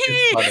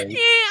is funny.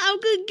 Yeah, I'm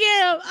gonna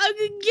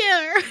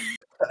get her.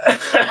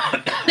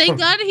 Thank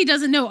God he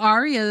doesn't know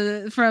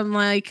Arya from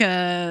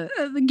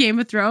the Game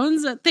of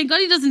Thrones. Thank God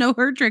he doesn't know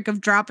her trick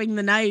of dropping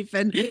the knife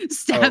and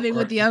stabbing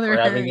with the other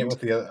hand. Grabbing it with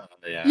the other.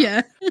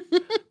 Yeah.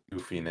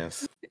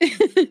 Goofiness.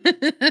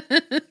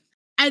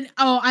 And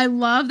I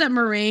love that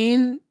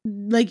Moraine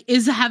like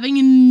is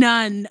having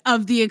none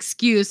of the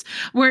excuse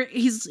where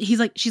she's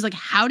like,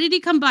 how did he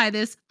come by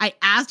this? I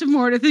asked if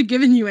Mordeth had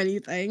given you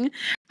anything,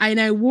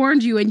 and I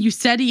warned you, and you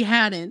said he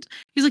hadn't.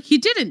 He's like, he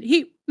didn't.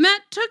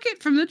 Matt took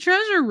it from the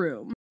treasure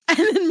room. And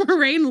then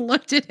Moraine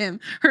looked at him,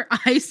 her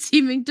eyes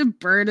seeming to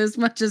burn as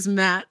much as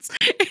Matt's.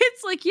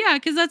 It's like, yeah,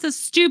 because that's a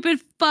stupid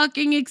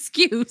fucking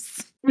excuse.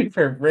 To be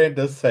fair, Rand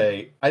does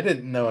say, I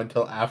didn't know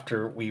until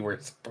after we were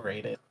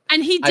separated.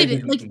 And he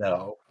didn't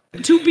know.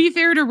 To be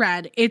fair to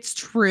Red, it's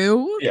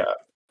true. Yeah.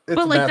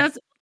 But like that's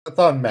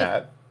on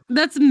Matt.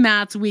 That's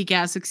Matt's weak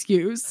ass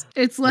excuse.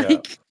 It's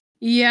like,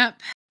 yep.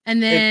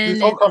 And then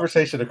this whole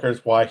conversation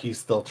occurs why he's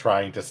still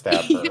trying to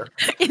stab her.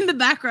 In the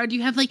background,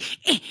 you have like,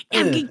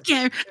 I'm gonna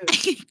get her. I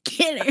can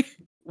get her.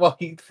 Well,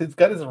 he's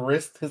got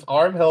his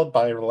arm held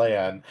by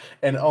Lan,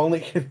 and only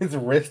his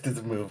wrist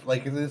is moved.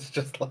 Like, it's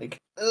just like,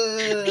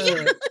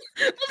 yeah.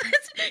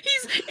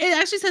 It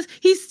actually says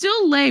he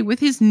still lay with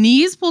his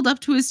knees pulled up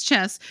to his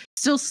chest,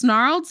 still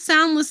snarled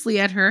soundlessly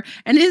at her,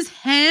 and his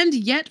hand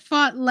yet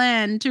fought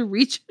Lan to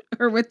reach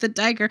her with the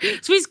dagger.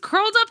 So he's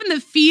curled up in the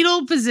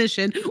fetal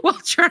position while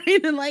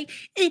trying to like,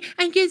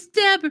 I'm gonna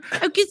stab her.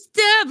 I'm gonna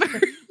stab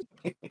her.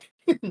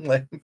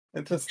 Like,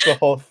 it's just the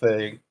whole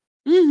thing.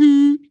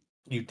 Mm-hmm.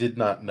 You did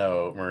not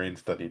know Marine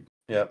studied.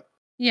 Yep.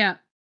 Yeah.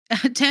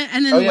 And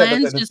then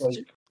Lan's just like,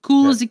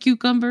 cool as a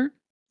cucumber.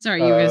 Sorry,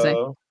 you were gonna say.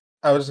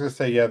 I was just gonna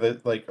say,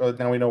 that like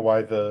now we know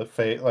why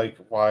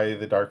why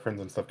the Dark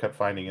Friends and stuff kept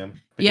finding him.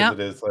 Because it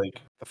is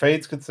like the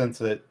Fades could sense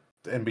it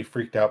and be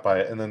freaked out by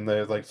it, and then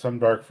there's like some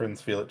Dark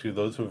Friends feel it too.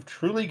 Those who have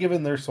truly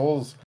given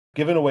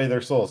away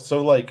their souls.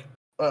 So like,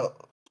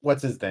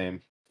 what's his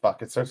name?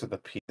 Fuck, it starts with a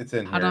P. It's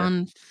in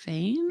here.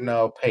 Fane?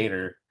 No,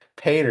 Pater.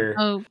 Pater.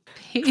 Oh,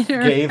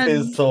 Pater gave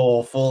his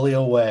soul fully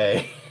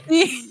away.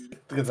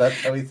 Because that's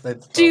how he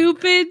said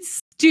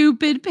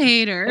stupid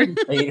Pater.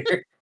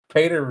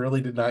 Pater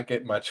really did not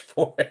get much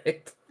for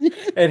it.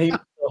 And he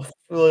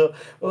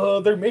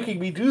they're making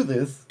me do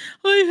this.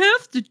 I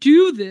have to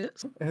do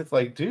this. And it's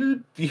like,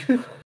 dude,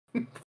 you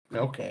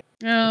okay.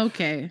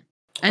 Okay.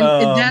 And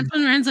that's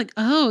when Rand's like,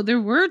 oh, there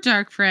were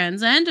Dark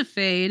Friends and a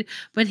Fade,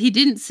 but he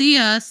didn't see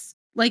us.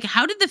 Like,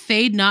 how did the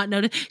Fade not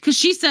notice? Because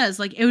she says,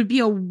 like, it would be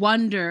a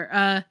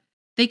wonder.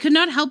 There could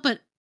not help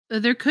but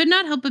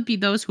be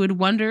those who would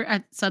wonder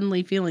at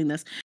suddenly feeling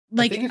this.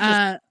 Like,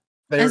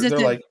 they're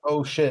like,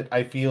 oh shit,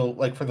 I feel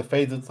like for the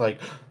Fades, it's like,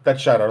 that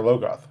shot our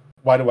Logoth.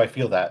 Why do I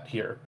feel that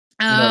here?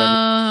 You know what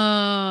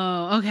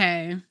I mean?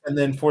 Okay. And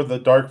then for the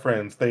Dark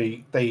Friends,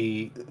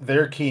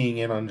 they're keying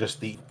in on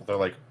just they're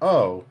like,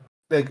 oh,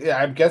 like,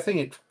 I'm guessing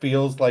it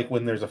feels like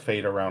when there's a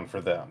Fade around for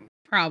them.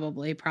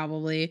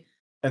 Probably.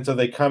 And so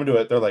they come to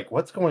it, they're like,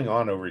 what's going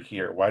on over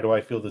here? Why do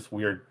I feel this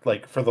weird,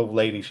 like, for the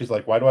lady, she's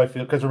like, why do I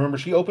feel, because remember,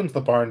 she opens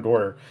the barn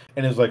door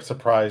and is, like,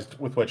 surprised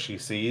with what she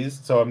sees,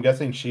 so I'm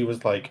guessing she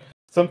was like,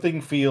 something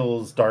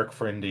feels Dark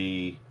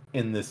Friendy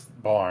in this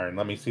barn,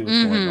 let me see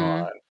what's going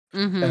on.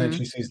 And then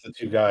she sees the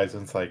two guys,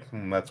 and it's like,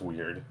 that's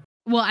weird.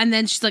 Well, and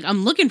then she's like,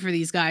 I'm looking for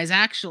these guys,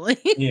 actually.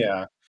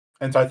 Yeah.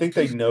 And so I think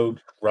they know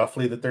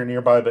roughly that they're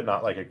nearby, but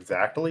not, like,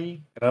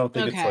 exactly, and I don't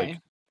think it's, like,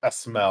 a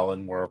smell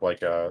and more of,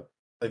 like,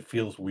 it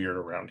feels weird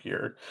around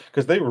here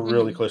because they were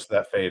really close to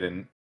that Fade,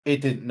 and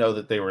it didn't know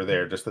that they were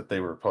there, just that they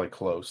were probably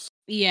close.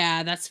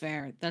 Yeah, that's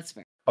fair.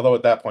 Although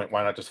at that point,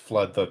 why not just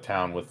flood the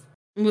town with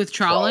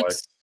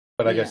Trollocs?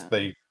 But I guess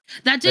that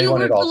didn't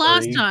work the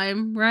last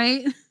time,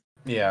 right?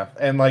 Yeah,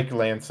 and like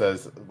Lance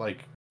says,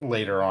 like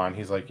later on,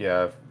 he's like,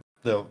 yeah,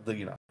 if the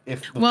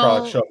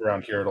Trollocs show up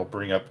around here, it'll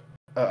bring up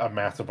a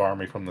massive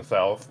army from the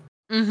south.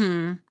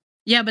 Mm-hmm.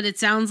 Yeah, but it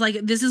sounds like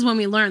this is when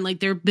we learn, like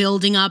they're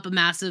building up a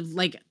massive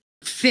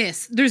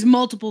fist. There's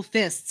multiple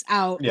fists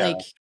out,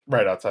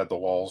 right outside the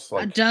walls,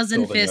 like a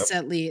dozen fists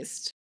at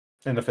least.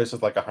 And the fist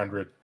is like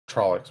 100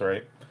 Trollocs,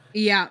 right?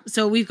 Yeah,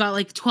 so we've got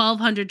like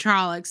 1,200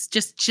 Trollocs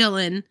just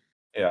chilling.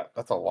 Yeah,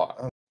 that's a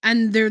lot.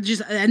 And they're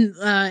just, and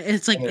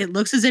it's like, it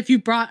looks as if you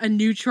brought a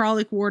new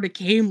Trolloc war to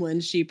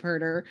Caemlyn,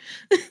 Sheepherder.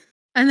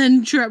 And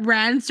then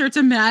Rand starts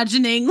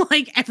imagining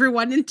like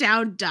everyone in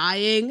town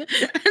dying.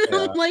 And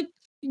I'm like,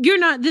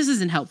 this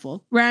isn't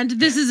helpful. Rand,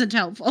 this isn't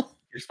helpful.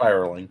 You're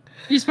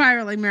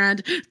spiraling,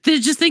 Rand.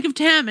 Just think of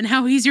Tam and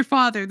how he's your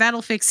father.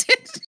 That'll fix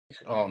it.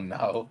 Oh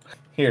no.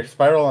 Here,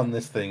 spiral on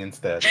this thing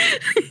instead.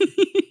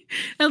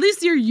 At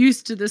least you're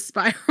used to this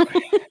spiral.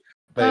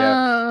 But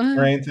yeah,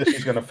 Moraine says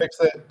she's gonna fix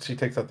it. She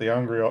takes out the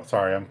Ungreal.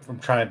 Sorry, I'm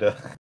trying to.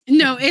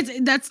 No,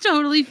 that's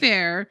totally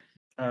fair.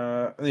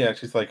 Yeah,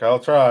 she's like, I'll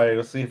try.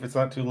 We'll see if it's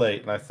not too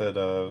late. And I said,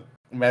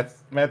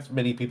 Matt's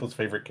many people's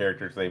favorite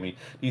characters, Aimee.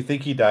 Do you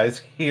think he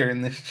dies here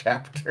in this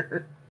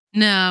chapter?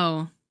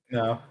 No.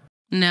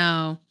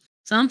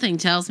 Something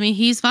tells me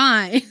he's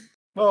fine.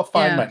 Well,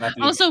 fine might not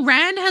be. Also,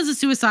 Rand has a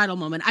suicidal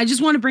moment. I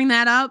just want to bring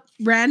that up.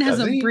 Rand has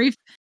a brief.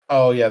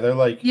 Oh yeah, they're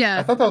like. Yeah.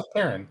 I thought that was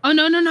Perrin. Oh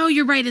no,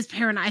 you're right. It's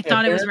Perrin. I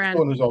thought it was Rand. The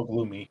one who's all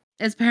gloomy.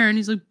 It's Perrin.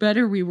 He's like,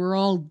 better we were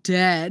all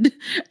dead.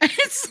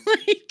 It's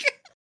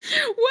like,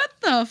 what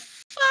the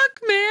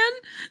fuck, man?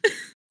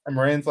 And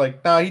Moraine's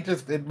like, nah,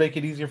 it'd make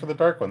it easier for the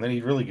Dark One. Then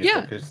he'd really get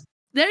it because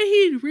then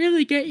he'd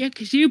really get you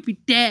because you'd be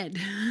dead.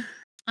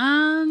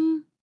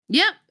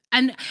 Yep.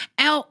 And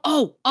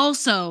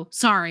also,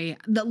 sorry,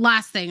 the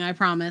last thing I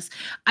promise.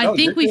 I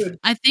think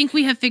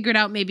we have figured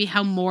out maybe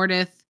how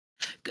Mordeth,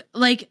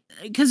 like,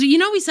 because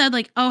we said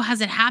like, oh, has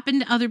it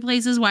happened to other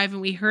places? Why haven't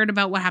we heard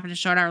about what happened to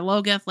Shardar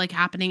Logoth like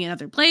happening in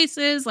other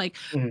places? Like,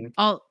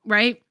 all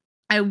right.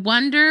 I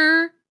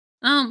wonder.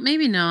 Oh,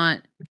 maybe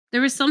not.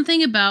 There was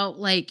something about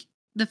like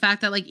the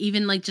fact that like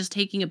even like just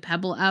taking a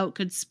pebble out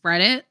could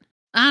spread it.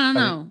 I don't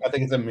know. I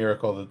think it's a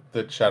miracle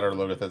that Shadar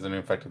Logoth hasn't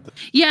infected this.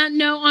 Yeah,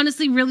 no,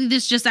 honestly, really,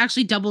 this just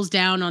actually doubles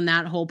down on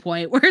that whole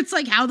point where it's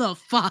like, how the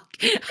fuck?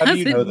 How do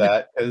you know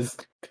that? Because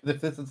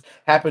if this has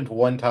happened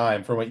one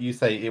time, from what you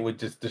say, it would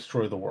just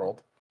destroy the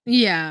world.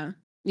 Yeah.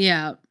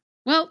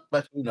 Well,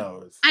 but who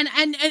knows?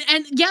 And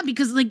yeah,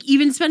 because like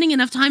even spending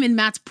enough time in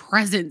Matt's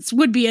presence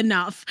would be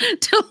enough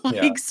to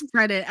like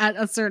spread it at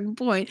a certain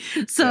point.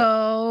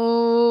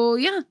 So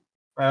yeah.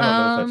 I don't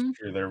know if that's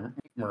true there,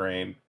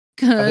 Moraine.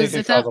 I think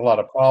it caused a lot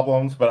of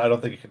problems, but I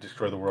don't think it could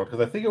destroy the world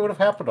because I think it would have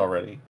happened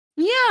already.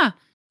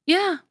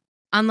 Yeah.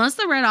 Unless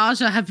the Red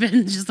Aja have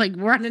been just like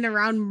running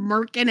around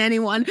murking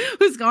anyone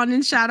who's gone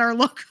in Shadar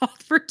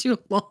Logoth for too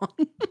long.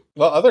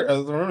 Well,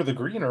 remember the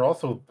green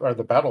are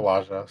the Battle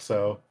Aja,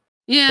 so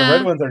the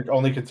red ones are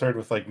only concerned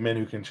with like men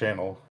who can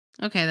channel.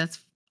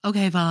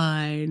 Okay,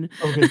 fine.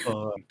 Okay,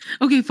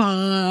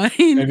 fine.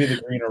 Maybe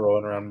the green are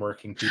rolling around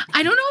working people.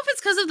 I don't know if it's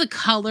because of the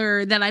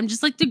color that I'm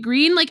just like the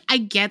green. Like I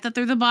get that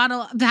they're the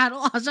battle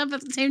Aja, but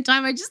at the same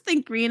time, I just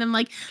think green. I'm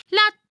like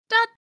la da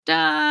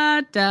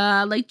da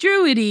da, like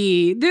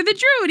druidy. They're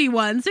the druidy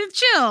ones. They're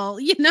chill,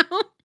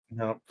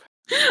 Nope.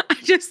 I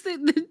just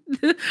think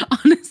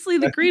honestly,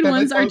 the green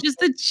ones are just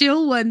the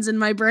chill ones in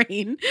my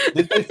brain.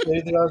 Did they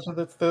say the Aja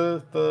that's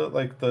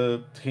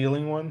the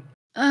healing one?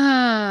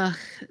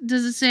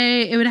 Does it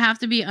say it would have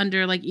to be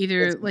under like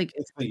either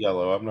it's the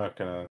yellow. I'm not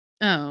gonna.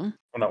 Oh,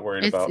 I'm not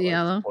worried it's about the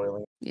yellow.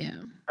 Spoiling.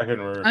 Yeah. I couldn't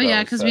remember. Oh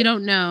yeah, because we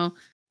don't know.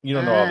 You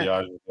don't know all the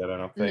Ajas yet, I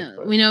don't think.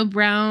 No, we know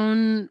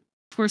Brown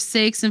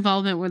forsakes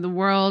involvement with the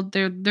world.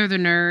 They're the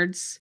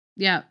nerds.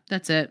 Yeah,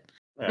 that's it.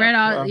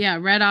 Yeah,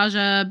 Red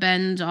Aja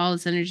bend all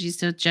its energies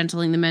to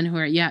gentling the men who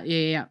are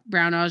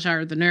Brown Aja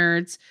are the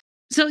nerds.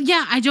 So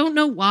yeah, I don't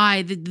know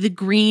why the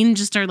green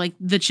just are like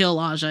the chill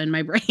Aja in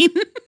my brain.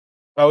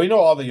 Oh, we know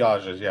all the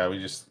Ajas.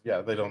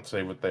 Yeah, they don't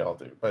say what they all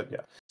do, but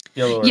yeah.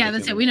 Yellow. Yeah,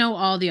 that's it. We know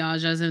all the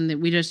Ajas,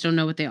 and we just don't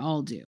know what they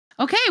all do.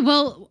 Okay,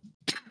 well,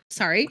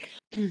 sorry.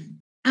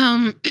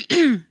 I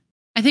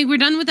think we're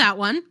done with that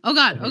one. Oh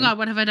god,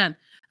 what have I done?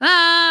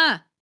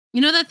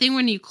 You know that thing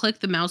when you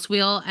click the mouse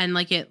wheel and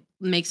like it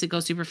makes it go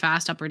super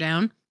fast up or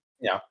down?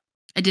 Yeah.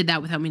 I did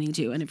that without meaning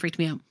to, and it freaked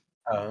me out.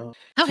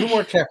 Okay. 2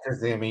 more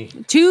chapters, Aimee.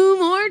 2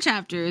 more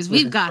chapters.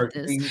 We've got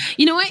this.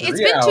 You know what? It's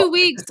been 2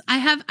 weeks.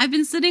 I've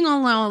been sitting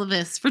on all of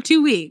this for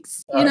 2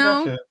 weeks. You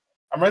know? Gotcha.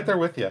 I'm right there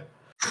with you.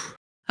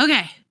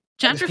 Okay.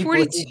 Chapter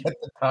 42. At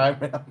the time,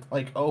 and I'm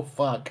like, oh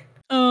fuck.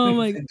 Oh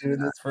my god. We've been doing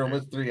this for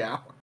almost 3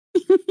 hours.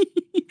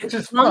 Which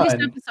is longest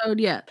fun. episode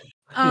yet.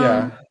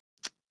 Yeah.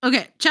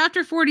 Okay,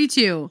 chapter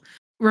 42.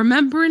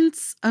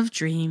 Remembrance of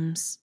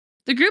Dreams.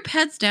 The group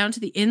heads down to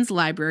the inn's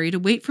library to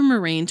wait for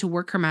Moraine to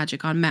work her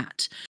magic on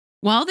Matt.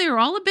 While they are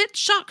all a bit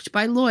shocked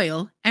by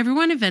Loyal,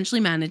 everyone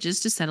eventually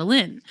manages to settle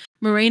in.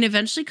 Moraine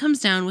eventually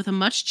comes down with a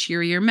much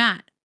cheerier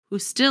Matt, who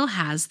still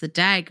has the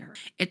dagger.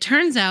 It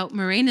turns out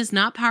Moraine is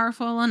not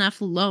powerful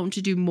enough alone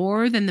to do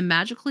more than the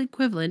magical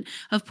equivalent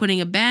of putting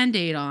a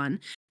band-aid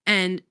on,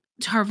 and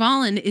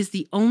Tarvalin is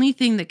the only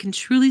thing that can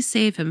truly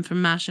save him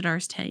from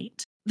Mashadar's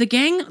taint. The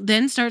gang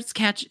then starts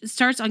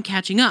on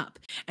catching up,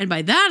 and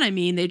by that I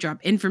mean they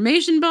drop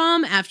information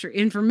bomb after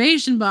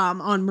information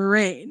bomb on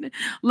Moraine.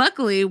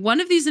 Luckily,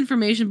 one of these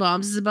information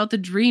bombs is about the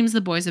dreams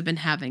the boys have been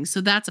having,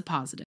 so that's a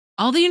positive.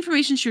 All the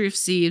information she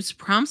receives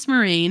prompts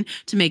Moraine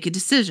to make a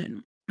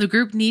decision. The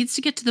group needs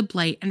to get to the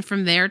Blight and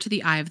from there to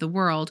the Eye of the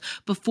World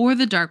before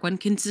the Dark One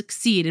can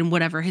succeed in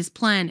whatever his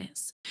plan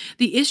is.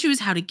 The issue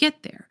is how to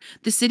get there.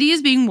 The city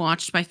is being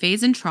watched by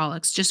Fays and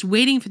Trollocs, just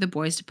waiting for the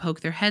boys to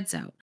poke their heads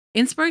out.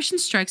 Inspiration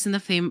strikes in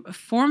the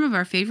form of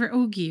our favorite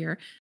Ogier.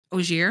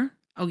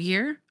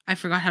 I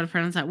forgot how to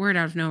pronounce that word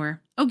out of nowhere.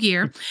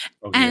 Ogier.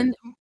 And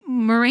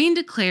Moraine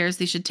declares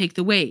they should take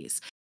the ways.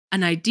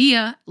 An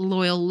idea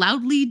Loyal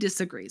loudly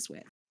disagrees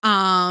with.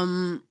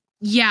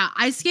 Yeah,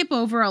 I skip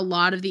over a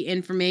lot of the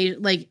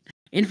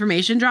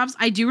information drops.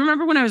 I do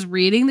remember when I was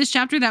reading this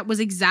chapter, that was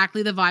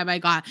exactly the vibe I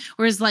got.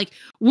 Whereas like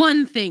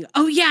one thing,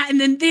 oh yeah,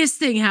 and then this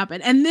thing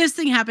happened, and this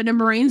thing happened, and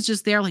Moraine's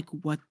just there like,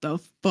 what the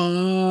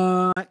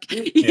fuck?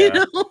 You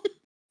know?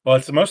 Well,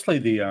 it's mostly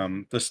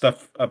the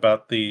stuff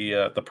about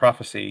the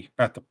prophecy.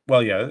 I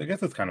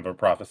guess it's kind of a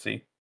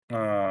prophecy.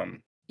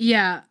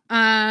 Yeah,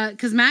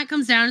 because Matt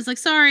comes down and is like,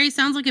 sorry,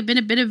 sounds like I've been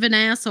a bit of an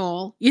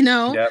asshole, you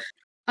know? Yep.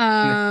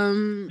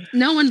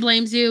 No one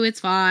blames you, it's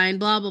fine,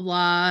 blah blah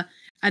blah.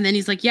 And then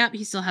he's like, yep,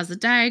 he still has the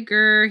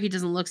dagger, he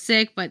doesn't look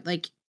sick, but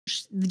like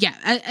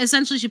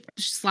essentially she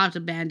slapped a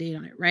band-aid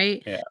on it,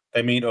 right? Yeah.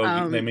 They meet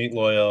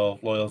Loyal.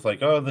 Loyal's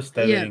like, oh, the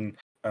steading.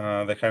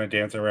 They kind of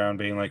dance around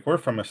being like, we're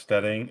from a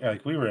steading,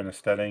 like we were in a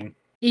steading.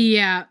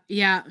 Yeah,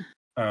 yeah.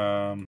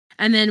 And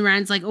then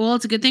Rand's like, well,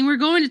 it's a good thing we're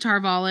going to Tar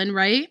Valon,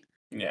 right?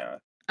 Yeah.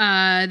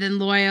 Then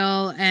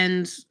Loyal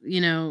and,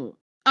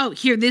 oh,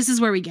 here, this is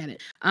where we get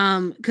it.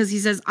 Because he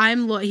says,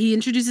 he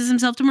introduces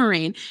himself to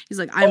Moraine. He's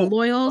like, I'm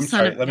loyal, I'm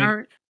son sorry. of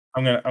Ar.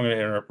 I'm gonna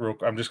interrupt real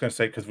quick. I'm just gonna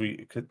say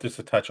just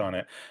to touch on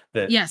it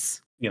that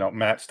Yes.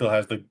 Matt still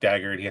has the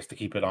dagger and he has to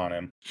keep it on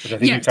him, which I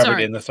think Yeah, we covered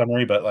sorry. in the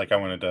summary, but like I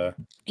wanted to.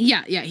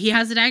 Yeah, he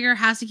has the dagger,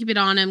 has to keep it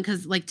on him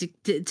because like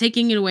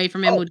taking it away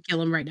from him would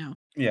kill him right now.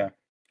 Yeah,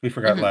 we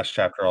forgot last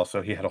chapter.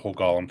 Also, he had a whole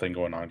Gollum thing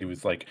going on. He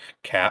was like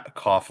cat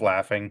cough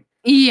laughing.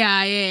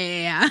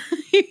 Yeah.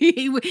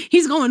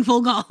 He's going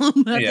full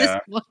Gollum at this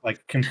point.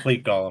 Like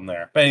complete Gollum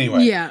there. But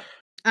anyway, Yeah.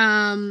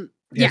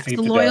 Yes, the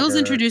Loyal's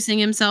introducing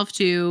himself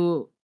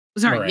to.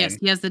 Sorry, Moraine. yes,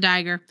 he has the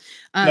dagger.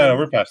 No,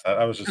 we're past that.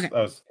 I was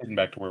heading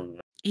back to where we were.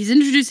 He's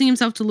introducing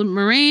himself to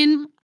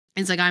Moraine.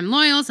 It's like, I'm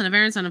Loyal, son of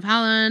Aaron, son of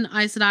Helen,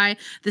 Aes Sedai.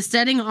 The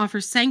setting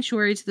offers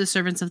sanctuary to the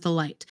servants of the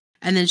light.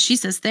 And then she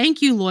says,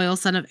 thank you, Loyal,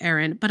 son of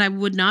Aaron, but I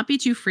would not be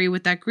too free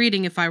with that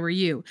greeting if I were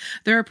you.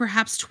 There are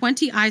perhaps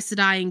 20 Aes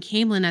Sedai in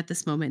Caemlyn at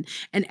this moment,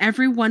 and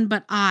everyone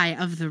but I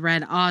of the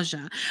Red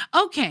Aja.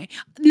 Okay,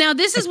 now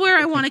this is where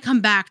I want to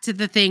come back to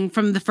the thing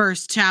from the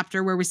first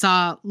chapter where we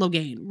saw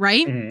Logain,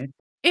 right? Mm-hmm.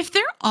 If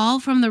they're all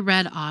from the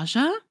Red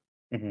Aja,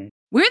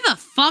 where the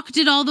fuck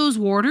did all those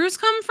warders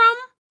come from?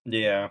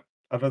 Yeah,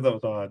 I thought that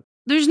was odd.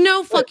 There's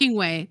no fucking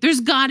way.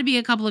 There's got to be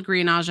a couple of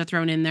Green Aja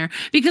thrown in there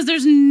because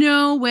there's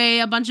no way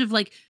a bunch of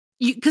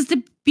because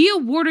to be a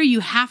warder, you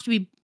have to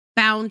be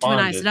bound to an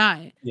Aes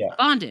Sedai. Yeah.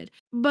 Bonded.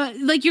 But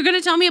you're going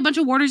to tell me a bunch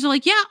of warders are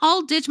like, yeah,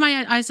 I'll ditch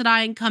my Aes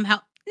Sedai and come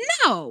help.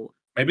 No.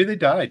 Maybe they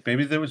died.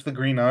 Maybe there was the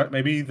Green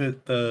maybe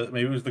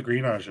it was the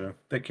Green Aja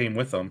that came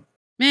with them.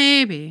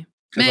 Maybe.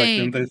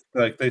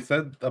 They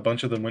said a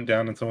bunch of them went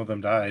down and some of them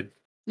died.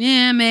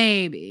 Yeah,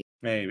 maybe.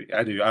 Maybe.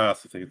 I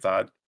also think it's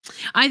odd.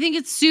 I think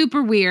it's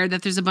super weird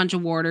that there's a bunch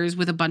of warders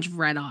with a bunch of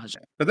Red Aja.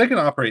 But they can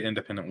operate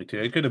independently too.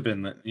 It could have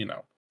been that,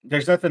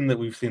 there's nothing that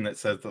we've seen that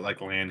says that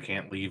Land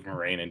can't leave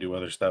Moraine and do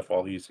other stuff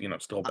while he's,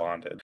 still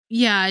bonded.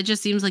 Yeah, it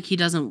just seems like he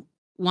doesn't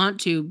want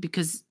to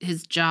because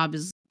his job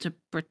is to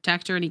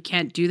protect her and he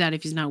can't do that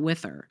if he's not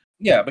with her.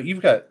 Yeah, but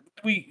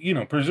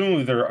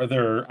presumably there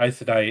are Aes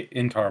Sedai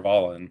in Tar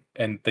Valon,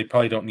 and they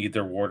probably don't need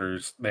their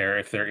warders there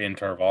if they're in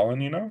Tar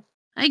Valon,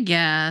 I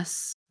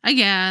guess.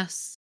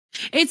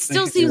 It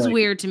still seems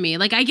weird to me.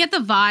 I get the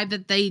vibe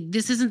that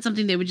this isn't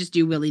something they would just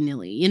do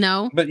willy-nilly,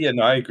 But yeah,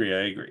 no, I agree.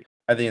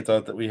 I think it's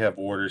odd that we have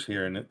warders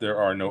here and there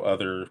are no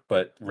other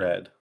but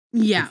red.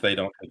 Yeah. Since they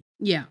don't.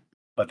 Yeah.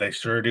 But they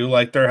sure do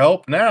like their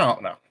help now.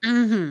 No.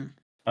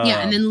 Mm-hmm. Yeah,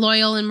 and then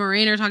Loyal and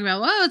Moraine are talking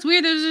about, it's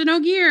weird there's no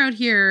gear out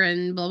here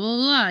and blah,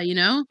 blah,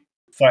 blah,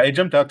 So it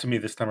jumped out to me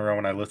this time around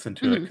when I listened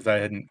to it because I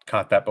hadn't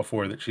caught that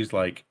before, that she's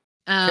like,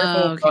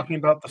 careful talking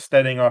about the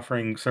steading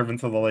offering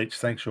servants of the light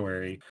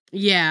sanctuary.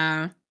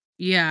 Yeah.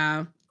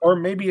 Or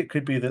maybe it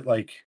could be that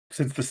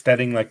since the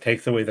steading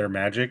takes away their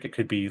magic, it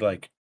could be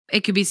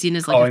it could be seen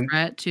as a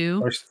threat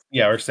too.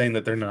 Or saying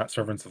that they're not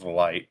servants of the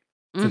light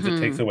since it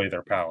takes away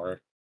their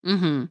power.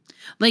 Mm-hmm.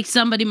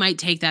 Somebody might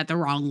take that the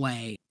wrong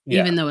way,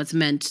 even though it's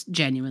meant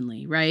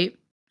genuinely, right?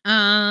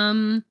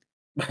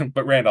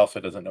 But Rand also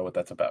doesn't know what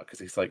that's about because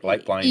he's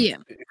light blind. Yeah.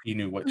 If he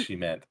knew what she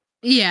meant.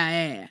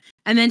 Yeah.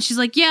 And then she's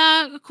like,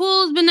 yeah,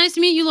 cool. It's been nice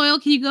to meet you, Loyal.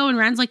 Can you go? And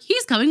Rand's like,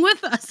 he's coming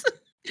with us.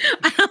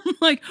 I'm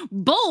like,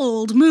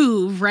 bold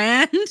move,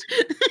 Rand.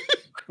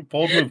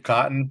 Bold move,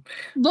 Cotton.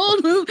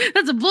 Bold move.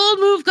 That's a bold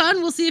move,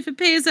 Cotton. We'll see if it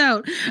pays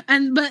out.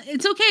 But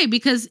it's okay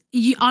because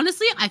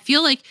honestly, I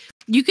feel like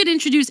you could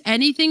introduce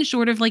anything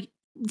short of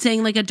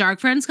saying a dark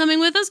friend's coming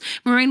with us.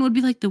 Moraine would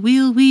be like, the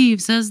wheel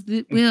weaves as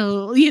the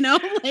will,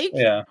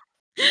 Yeah.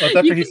 But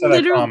that's what he said.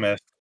 I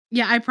promised.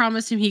 Yeah, I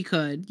promised him he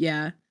could.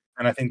 Yeah.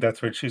 And I think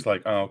that's where she's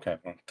like, oh, okay,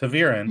 well,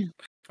 Taviran.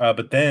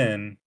 But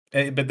then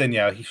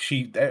yeah,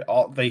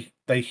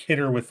 they hit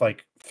her with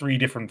 3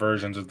 different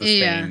versions of the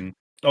same.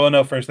 Oh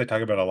no, first they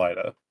talk about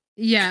Elida.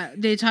 Yeah,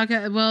 they talk.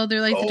 Well, they're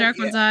like the dark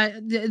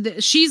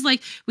one's. She's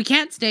like, we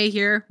can't stay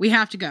here. We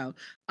have to go.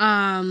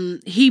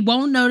 He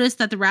won't notice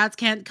that the rats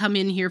can't come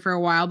in here for a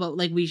while, but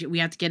we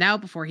have to get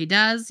out before he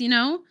does.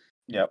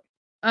 Yep.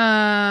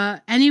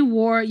 Any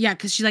war? Yeah,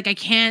 because she's like, I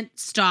can't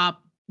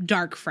stop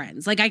dark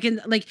friends. I can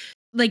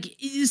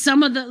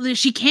some of the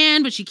she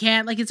can, but she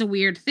can't. It's a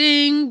weird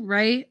thing,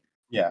 right?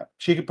 Yeah,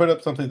 she could put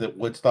up something that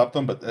would stop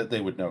them, but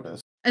they would notice.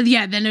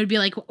 Yeah, then it would be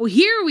like, oh,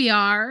 here we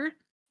are.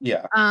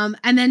 Yeah.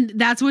 And then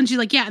that's when she's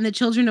like, yeah, and the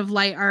children of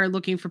light are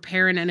looking for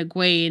Perrin and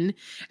Egwene.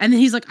 And then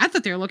he's like, I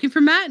thought they were looking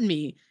for Matt and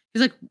me.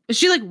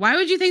 She's like, why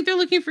would you think they're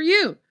looking for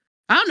you?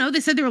 I don't know. They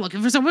said they were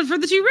looking for someone for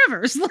the 2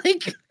 rivers.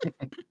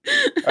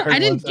 I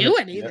didn't do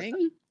anything.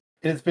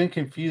 Yeah. It's been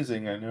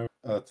confusing. I know.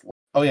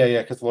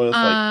 Yeah, because Loyal's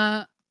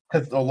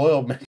because the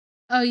Loyal.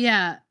 Oh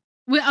yeah.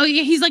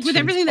 He's like, with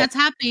everything that's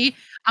happening.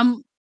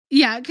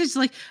 Yeah, because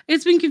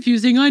it's been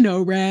confusing. I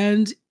know,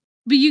 Rand,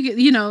 but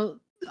you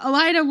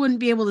Elida wouldn't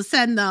be able to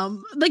send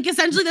them. Like,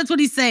 essentially, that's what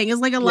he's saying. Is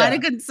like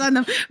Elida couldn't send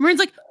them. Moiraine's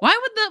like,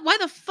 why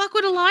the fuck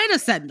would Elida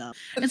send them?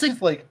 It's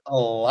like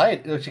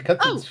Elida. She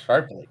cuts it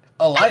sharply.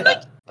 Elida.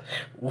 Like,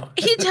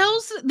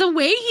 the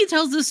way he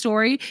tells the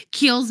story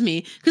kills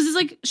me because it's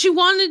like she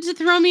wanted to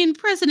throw me in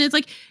prison. It's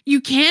like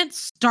you can't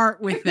start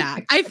with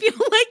that. I feel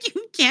like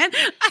you can't.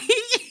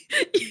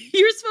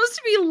 You're supposed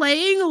to be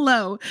laying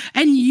low,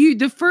 and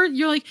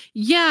you're like,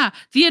 yeah,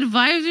 the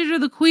advisor to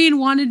the queen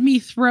wanted me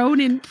thrown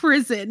in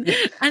prison,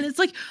 and it's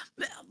like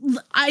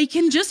I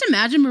can just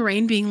imagine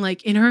Moiraine being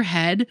like in her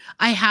head.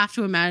 I have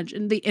to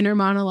imagine the inner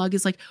monologue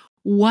is like,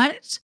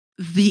 what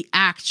the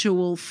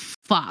actual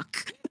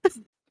fuck.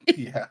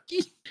 Yeah.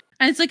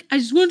 And it's like, I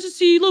just wanted to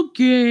see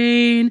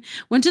Logain,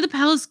 went to the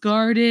palace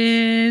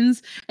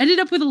gardens, ended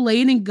up with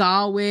Elaine and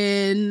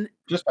Gawain.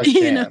 Just by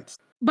chance.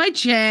 By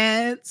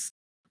chance.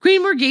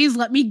 Queen Morgase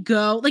let me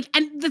go. Like,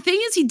 and the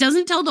thing is, he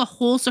doesn't tell the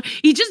whole story.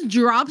 He just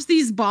drops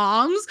these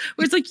bombs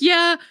where it's like,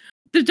 yeah,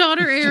 the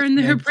daughter Erin,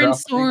 her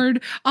prince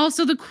sword,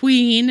 also the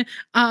queen.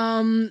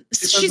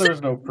 She said there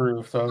was no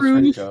proof, so I was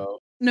trying to go.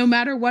 No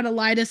matter what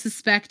Elida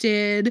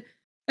suspected.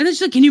 And then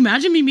she's like, can you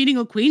imagine me meeting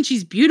a queen?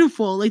 She's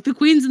beautiful. Like the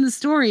queen's in the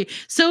story.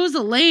 So is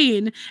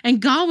Elaine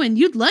and Gawain.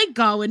 You'd like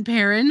Gawain,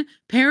 Perrin,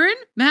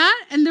 Matt?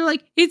 And they're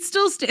like, it's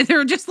still,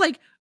 they're just like,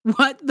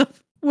 what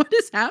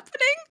is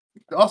happening?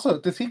 Also,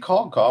 does he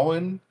call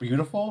Gawain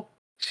beautiful?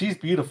 She's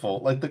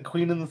beautiful, like the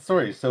queen in the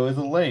story. So is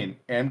Elaine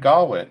and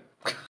Gawain.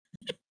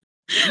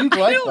 You'd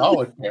like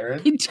Gawain,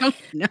 Perrin. I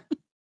don't know.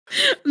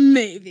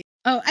 Maybe.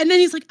 Oh, and then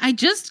he's like, I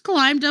just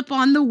climbed up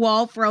on the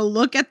wall for a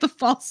look at the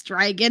false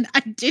dragon. I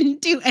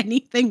didn't do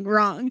anything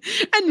wrong.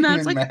 And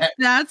Matt's like,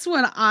 that's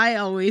what I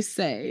always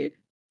say.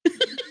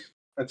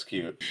 That's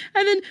cute.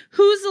 And then,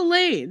 who's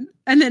Elaine?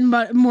 And then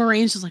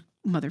Moraine's just like,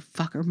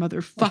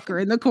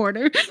 motherfucker in the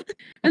corner.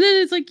 And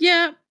then it's like,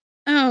 yeah,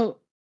 oh.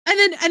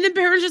 And then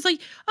Perrin's just like,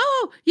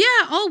 oh,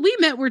 yeah, all we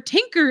met were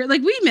Tinker.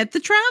 Like, we met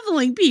the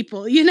traveling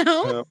people, you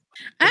know?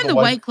 And the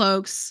White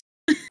Cloaks.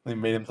 They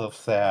made himself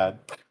sad.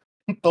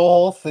 The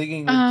whole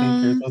singing with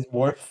Tinkers was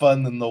more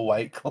fun than the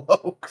White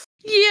Cloaks.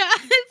 Yeah,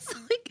 it's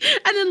like,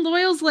 and then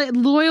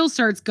Loyal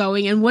starts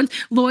going, and once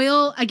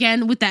Loyal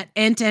again with that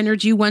Ent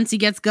energy, once he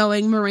gets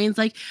going, Moraine's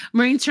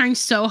trying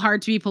so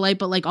hard to be polite,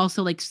 but like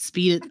also like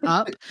speed it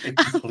up.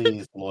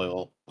 Please,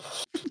 Loyal.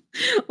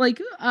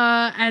 Like,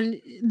 and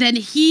then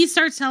he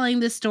starts telling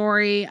the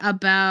story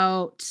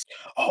about.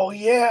 Oh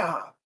yeah.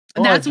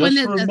 That's I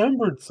just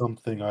remembered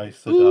something,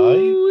 Aes Sedai.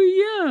 Oh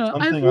yeah,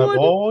 something I've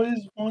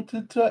always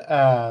wanted to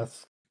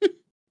ask.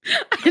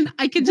 And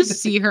I could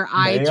just see her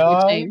eye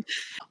twitching.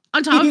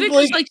 On top of it,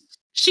 just like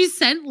she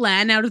sent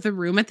Lan out of the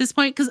room at this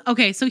point. Because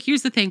okay, so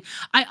here's the thing: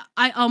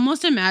 I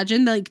almost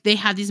imagine like they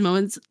have these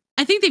moments.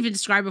 I think they've been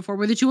described before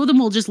where the two of them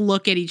will just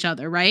look at each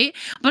other, right?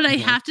 But I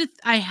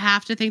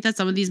have to think that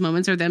some of these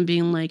moments are them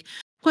being like,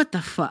 what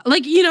the fuck?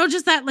 Like, you know,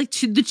 just that, like,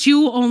 the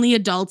two only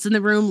adults in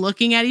the room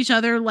looking at each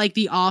other like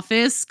The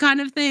Office kind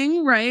of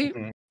thing, right?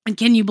 Mm-hmm. And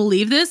can you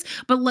believe this?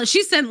 But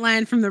she sent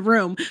Lan from the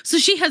room, so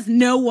she has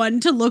no one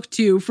to look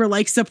to for,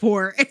 like,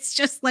 support. It's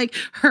just, like,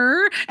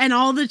 her and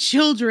all the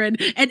children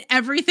and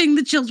everything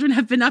the children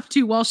have been up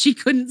to while she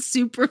couldn't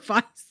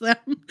supervise them.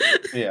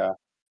 Yeah.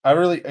 It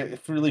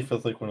really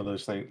feels like one of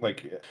those things,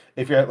 like,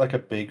 if you're at, like, a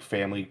big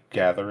family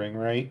gathering,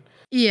 right?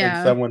 Yeah.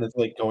 And someone is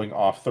like going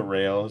off the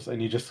rails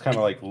and you just kind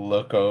of like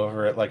look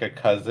over at like a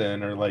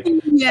cousin or like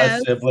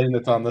a sibling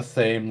that's on the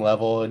same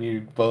level and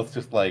you both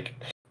just like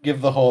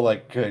give the whole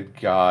like good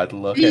God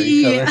look at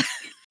each other.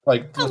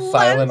 Like the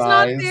silent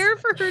eyes. Not there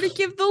for her to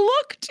give the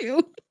look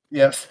to.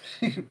 Yes.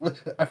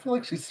 I feel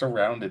like she's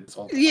surrounded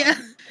so much. Yeah.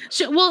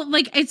 Well,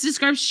 like it's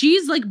described,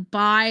 she's like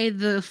by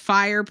the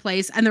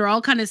fireplace and they're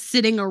all kind of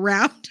sitting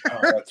around her.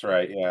 Oh, that's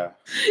right, yeah.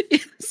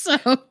 So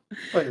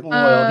but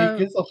Loyal, he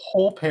gives a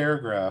whole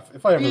paragraph.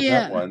 If I ever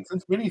met one,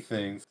 since many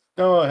things.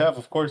 No, I have,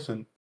 of course,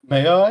 and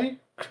may I?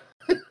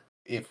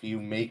 If you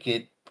make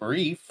it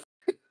brief.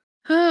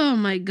 Oh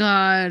my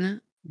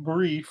God.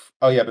 Brief.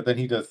 Oh yeah, but then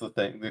he does the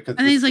thing because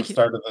this is like, the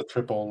start of the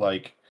triple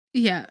like.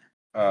 Yeah.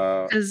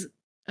 Because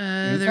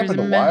this happened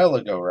a while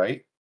ago,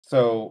 right?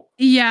 So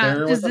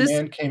there was a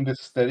man came to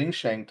studying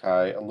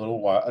Shangtai a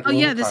little while.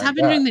 This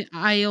happened during the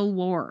Aiel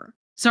War.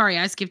 Sorry,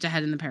 I skipped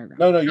ahead in the paragraph.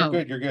 No, you're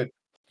good. You're good.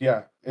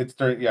 Yeah, it's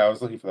during. Yeah, I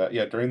was looking for that.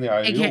 Yeah, during the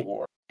Aiel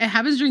War. It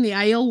happens during the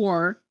Aiel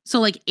War, so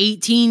like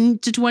 18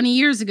 to 20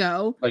 years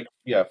ago. Like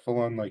full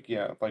on like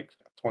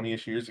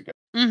 20ish years ago.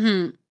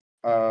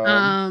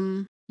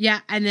 Mm-hmm.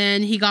 Yeah, and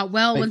then he got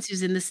well once he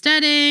was in the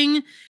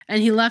steading,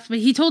 and he left, but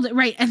he told it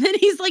right. And then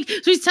he's like,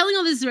 so he's telling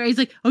all this, right? He's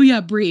like, oh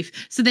yeah, brief.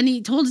 So then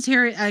he told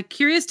a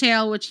curious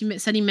tale, which he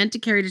said he meant to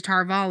carry to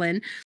Tar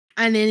Valon.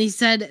 And then he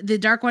said, the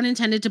Dark One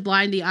intended to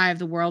blind the eye of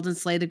the world and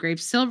slay the great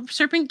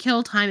serpent,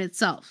 kill time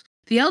itself.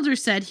 The elder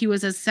said he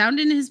was as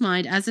sound in his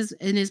mind as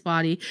in his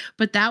body,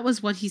 but that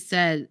was what he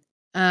said.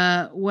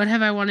 What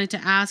have I wanted to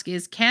ask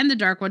is, can the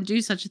Dark One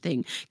do such a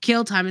thing?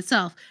 Kill time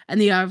itself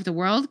and the eye of the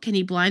world? Can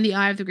he blind the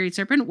eye of the great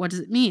serpent? What does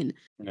it mean?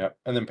 Yeah,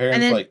 and then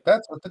Perrin's like,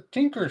 that's what the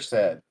Tinker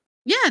said.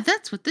 Yeah,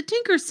 that's what the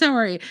Tinker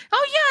story.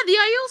 Oh yeah, the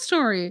Aiel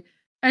story.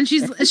 And she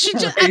just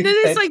and then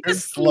it's Head like the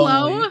turns slow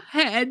slowly.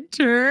 head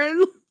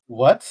turn.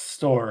 What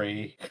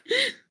story?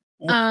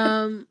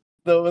 Um,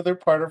 The other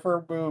part of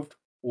her moved.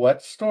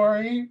 What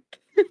story?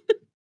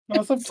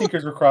 No, some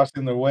Tinkers were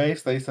crossing their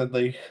ways. They said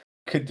they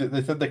could.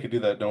 They said they could do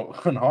that no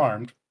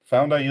unharmed.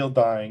 Found Aiel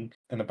dying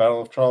in the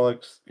Battle of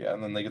Trollocs. Yeah,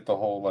 and then they get the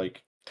whole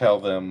like tell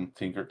them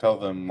Tinker, tell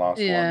them Lost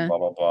One, yeah. blah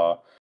blah blah.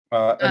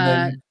 And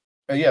then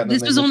yeah, then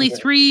This they was only mentioned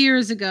it. 3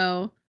 years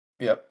ago.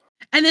 Yep.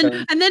 And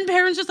Then then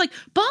Perrin's just like,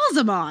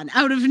 Balsamon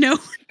out of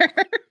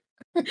nowhere.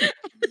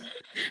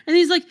 And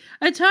he's like,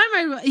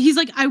 he's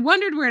like, I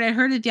wondered where it. I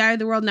heard at the Eye of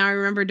the World. Now I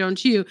remember,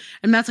 don't you?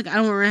 And Matt's like, I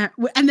don't remember.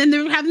 And then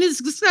they're having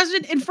this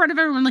discussion in front of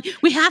everyone. Like,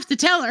 we have to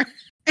tell her.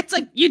 It's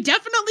like, you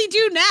definitely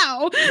do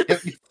now.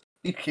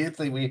 you can't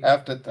say we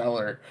have to tell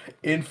her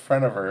in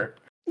front of her.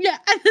 Yeah.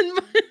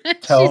 And then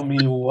Tell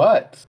me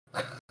what?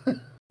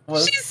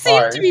 She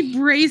seemed to be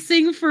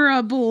bracing for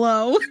a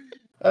blow.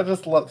 I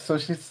just love. So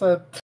she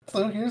said.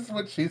 So here's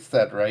what she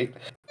said. Right?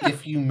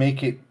 If you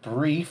make it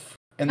brief,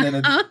 and then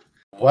it's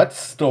what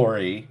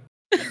story,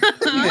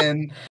 and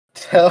then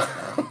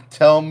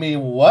tell me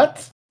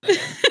what. And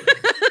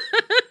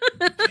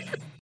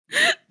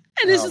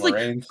it's just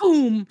like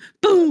boom,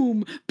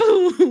 boom,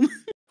 boom.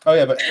 Oh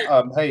yeah, but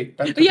hey,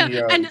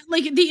 and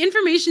like the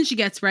information she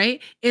gets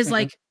right is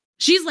like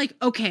she's like,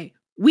 okay,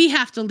 we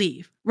have to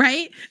leave,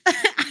 right?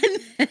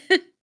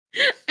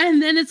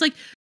 and then it's like,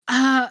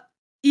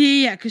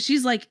 yeah, because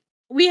she's like,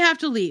 we have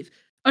to leave.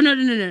 Oh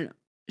no.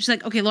 She's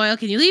like, okay, Loyal,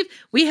 can you leave?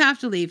 We have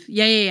to leave.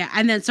 Yeah.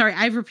 And then sorry,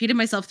 I've repeated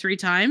myself 3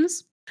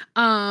 times.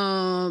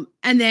 And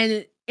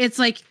then it's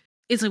like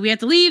we have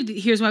to leave.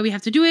 Here's why we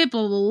have to do it.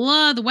 Blah blah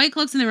blah. The White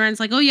Cloaks and the Rens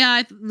like, oh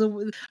yeah,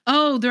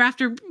 they're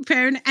after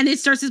Perrin, and it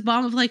starts this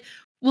bomb of like,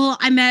 well,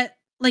 I met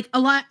like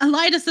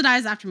Elida said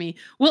eyes after me.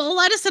 Well,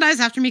 Elida said eyes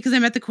after me because I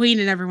met the Queen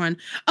and everyone.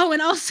 Oh,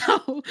 and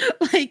also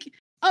like,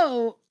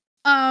 by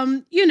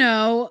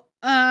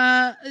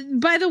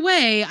the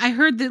way, I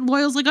heard that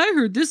Loyal's like, I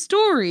heard this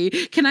story.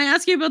 Can I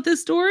ask you about this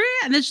story?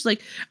 And then she's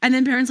like, and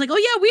then Perrin's like, oh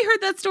yeah, we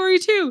heard that story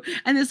too.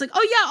 And it's like,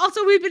 oh yeah,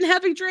 also we've been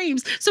having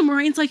dreams. So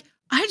Moraine's like,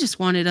 I just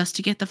wanted us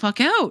to get the fuck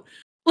out.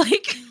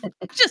 Like,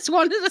 just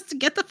wanted us to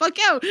get the fuck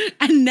out.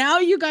 And now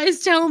you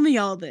guys tell me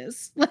all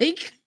this.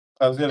 Like,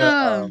 I was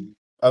gonna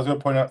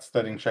point out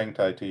studying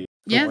Shanghai to you.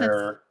 Yeah,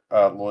 where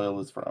Loyal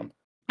is from.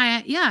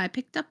 I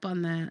picked up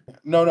on that.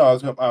 No, I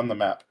was on the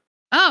map.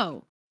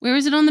 Oh, where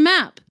is it on the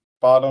map?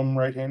 Bottom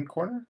right-hand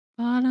corner.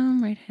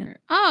 Bottom right-hand.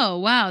 Oh,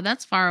 wow,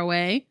 that's far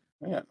away.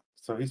 Yeah,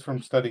 so he's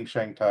from studying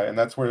Shanghai, and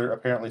that's where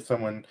apparently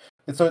someone.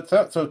 So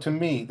to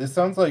me, this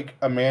sounds like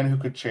a man who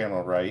could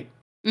channel, right?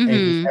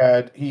 Mm-hmm.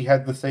 And he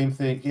had the same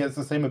thing. He has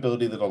the same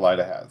ability that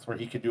Elida has, where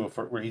he could do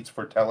where he's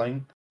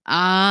foretelling.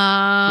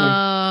 Oh.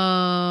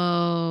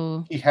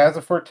 He has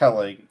a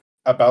foretelling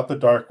about the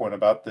Dark One,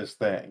 about this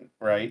thing,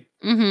 right?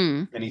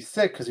 Mm-hmm. And he's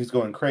sick because he's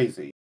going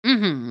crazy.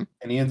 Mm-hmm.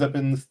 And he ends up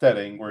in the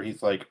steading where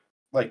he's like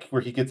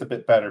where he gets a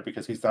bit better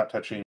because he's not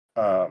touching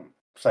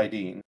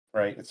Sidene,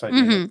 right? It's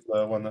Sidene that's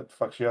the one that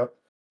fucks you up.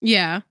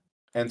 Yeah.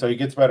 And so he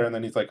gets better, and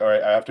then he's like, all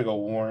right, I have to go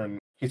warn.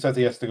 He says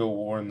he has to go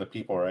warn the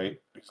people, right?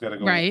 He's got to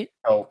go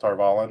tell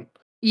Tarvalin.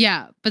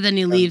 Yeah, but then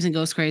he leaves and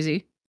goes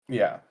crazy.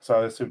 Yeah,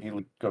 so I assume he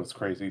goes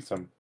crazy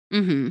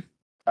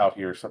out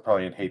here, so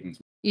probably in Hayden's.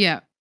 Yeah.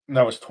 And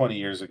that was 20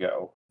 years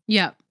ago.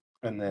 Yeah.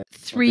 And then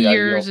 3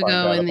 years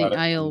ago in the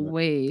Aiel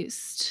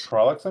Waste.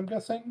 Trollocs, I'm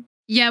guessing?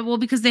 Yeah, well,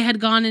 because they had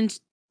gone into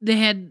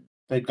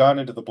They'd gone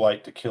into the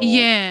Blight to kill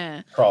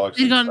Trollocs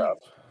and stuff.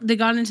 They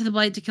got into the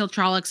Blight to kill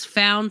Trollocs,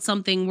 found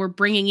something, were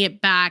bringing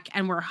it back,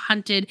 and were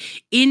hunted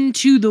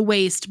into the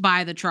Waste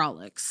by the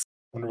Trollocs.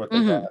 Wonder what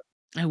they had.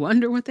 I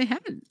wonder what they had.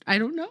 I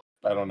don't know.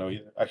 I don't know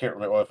either. I can't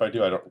remember. Well, if I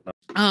do, I don't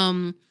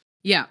remember.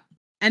 Yeah.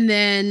 And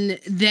then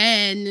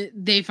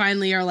they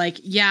finally are like,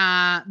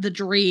 yeah, the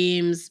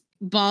dreams.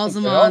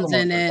 Balsamon's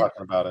in it.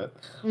 Talking about it.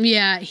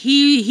 Yeah,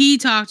 he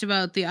talked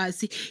about the eye.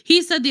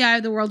 He said the Eye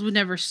of the World would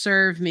never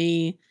serve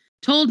me.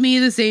 Told me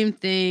the same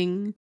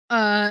thing.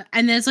 And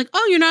then it's like,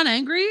 oh, you're not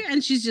angry?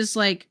 And she's just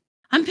like,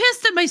 I'm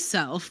pissed at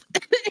myself.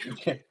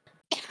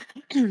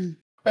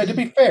 But to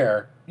be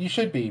fair, you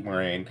should be,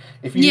 Moraine.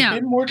 If you'd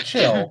been more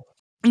chill,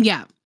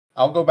 yeah,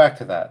 I'll go back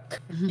to that.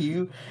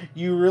 You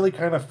really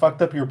kind of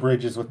fucked up your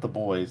bridges with the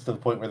boys to the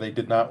point where they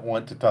did not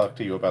want to talk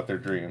to you about their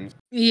dreams.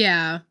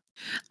 Yeah.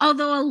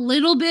 Although a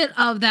little bit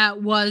of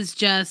that was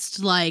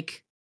just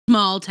like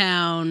small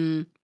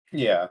town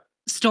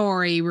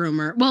story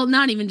rumor. Well,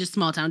 not even just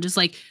small town, just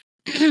like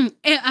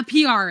a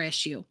PR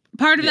issue.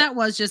 Part of that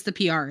was just the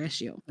PR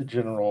issue. The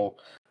general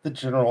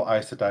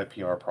Aes Sedai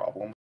PR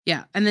problem.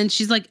 Yeah. And then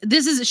she's like,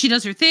 she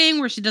does her thing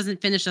where she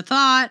doesn't finish a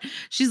thought.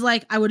 She's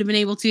like, I would have been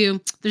able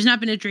to. There's not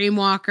been a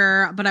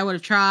Dreamwalker, but I would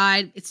have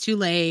tried. It's too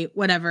late.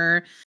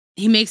 Whatever.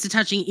 He makes the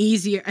touching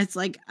easier. It's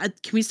like,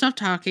 can we stop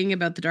talking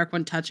about the Dark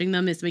One touching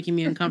them? It's making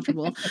me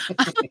uncomfortable.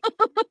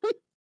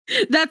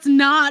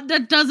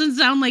 That doesn't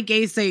sound like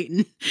gay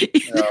Satan.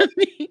 No.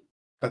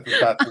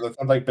 That sounds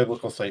like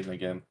biblical Satan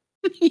again.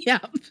 Yeah.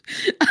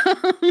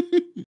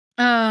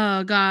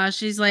 Oh gosh,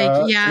 she's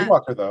like, yeah.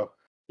 Dreamwalker though.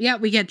 Yeah,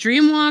 we get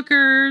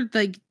Dreamwalker,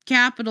 like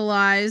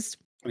capitalized.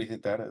 What do you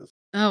think that is?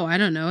 Oh, I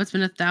don't know. It's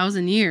been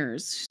 1,000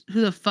 years.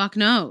 Who the fuck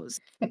knows?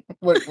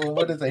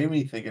 What does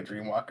Aimee think of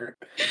Dreamwalker?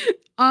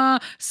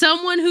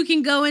 Someone who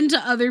can go into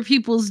other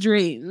people's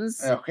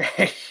dreams.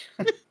 Okay.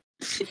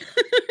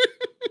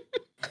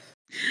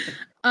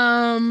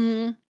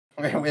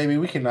 Maybe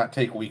we cannot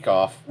take weeks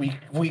off.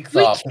 Weeks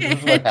off. This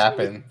is what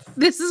happens.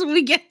 This is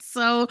we get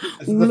so.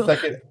 This is the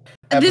second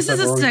episode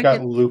where we've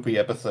got loopy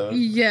episode.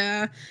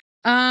 Yeah.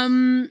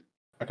 I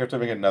have to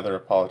make another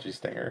apology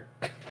stinger.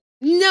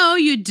 No,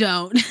 you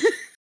don't.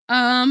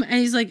 And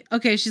he's like,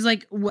 okay. She's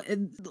like, what?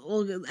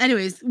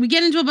 Anyways, we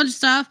get into a bunch of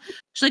stuff.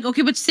 She's like,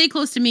 okay, but stay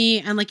close to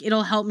me, and like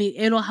it'll help me.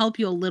 It'll help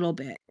you a little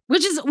bit,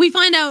 which is we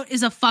find out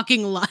is a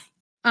fucking lie.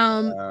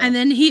 And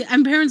then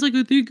Perrin's like,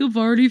 I think I've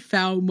already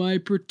found my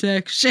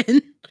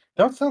protection.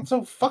 Don't sound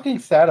so fucking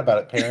sad about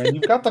it, Perrin.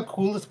 You've got the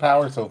coolest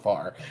power so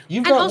far.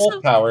 You've got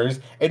wolf powers,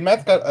 and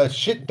Matt's got a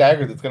shit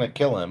dagger that's gonna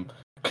kill him.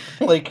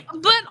 Like,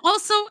 but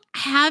also,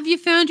 have you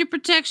found your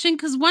protection?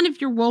 Because one of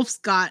your wolves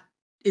got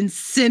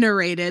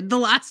incinerated the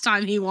last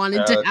time he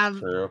wanted to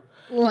have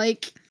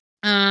like,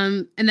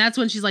 and that's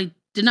when she's like,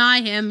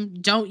 deny him,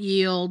 don't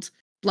yield,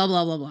 blah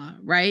blah blah blah.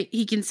 Right?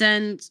 He can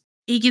send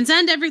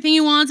everything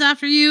he wants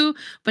after you,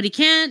 but he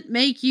can't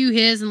make you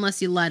his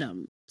unless you let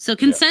him. So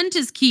consent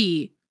is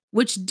key,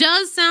 which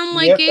does sound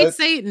like gay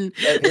Satan.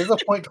 That is a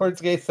point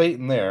towards gay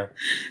Satan there.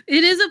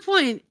 It is a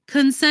point.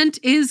 Consent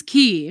is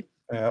key.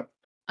 Yeah.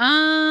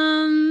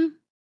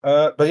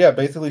 But yeah,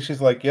 basically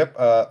she's like, yep,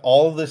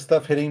 all of this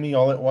stuff hitting me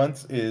all at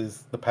once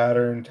is the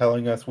pattern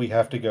telling us we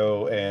have to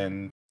go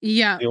and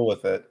deal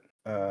with it.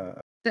 And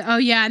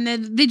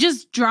then they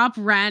just drop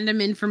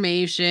random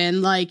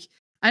information. Like,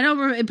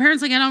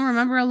 Parents like, I don't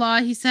remember a law.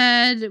 He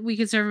said we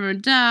could serve him or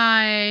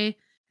die,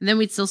 and then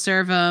we'd still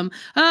serve him.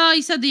 Oh,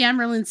 he said the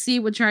Emerald Sea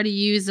would try to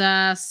use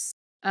us.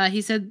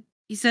 He said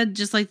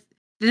just like,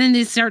 then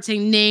they start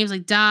saying names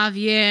like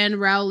Davian,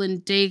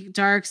 Rowland,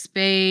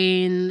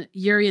 Darksbane,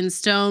 Urian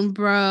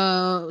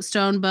Stonebow,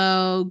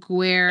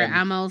 Guer,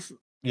 Amel.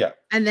 Yeah.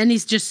 And then he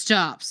just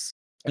stops.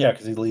 Yeah,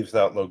 because he leaves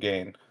out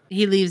Logain.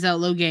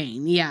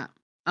 Yeah.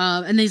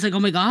 And then he's like,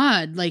 oh my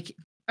God, like,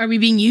 are we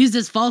being used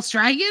as false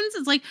dragons?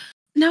 It's like,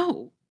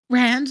 no,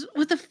 Rand,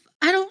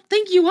 I don't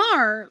think you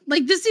are.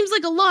 Like, this seems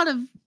like a lot of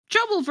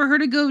trouble for her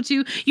to go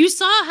to. You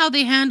saw how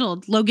they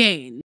handled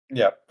Logain.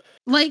 Yep.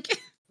 Like,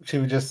 she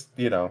would just,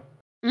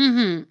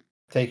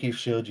 take you,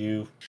 shield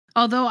you.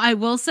 Although I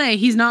will say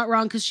he's not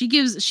wrong, because she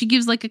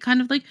gives like a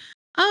kind of like,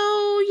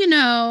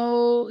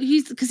 oh,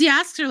 because he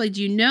asks her like,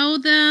 do you know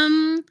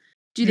them?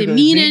 Do they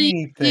mean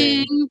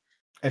anything?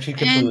 And she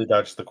completely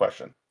dodged the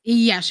question.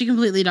 Yeah, she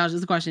completely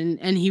dodges the question,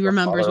 and he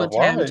remembers what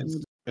Tam told.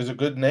 Is a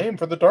good name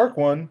for the Dark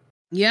One.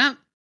 Yeah.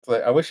 It's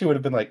like, I wish he would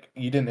have been like,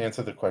 you didn't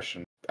answer the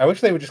question. I wish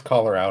they would just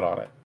call her out on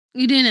it.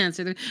 You didn't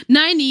answer the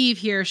Nynaeve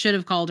here should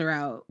have called her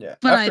out. Yeah.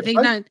 But I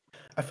feel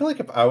like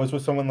if I was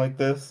with someone like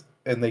this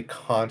and they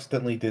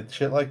constantly did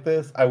shit like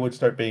this, I would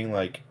start being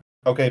like,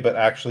 okay, but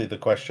actually the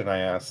question I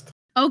asked.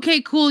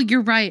 Okay, cool, you're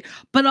right.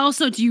 But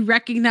also, do you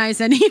recognize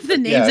any of the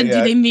names and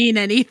do they mean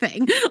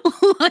anything?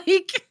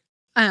 Like,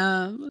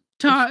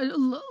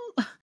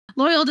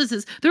 Loyal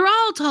says they're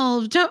all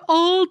Taviran.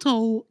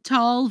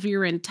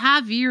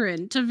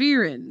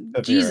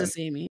 Jesus,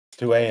 Aimee.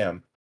 2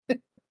 a.m.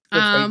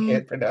 I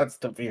can't pronounce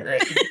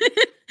Taviran.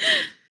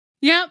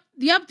 Yep.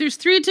 There's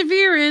 3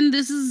 Taviran.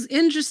 This is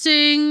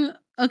interesting.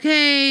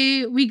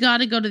 Okay, we got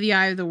to go to the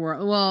Eye of the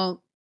World.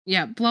 Well,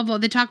 yeah, blah blah.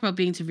 They talk about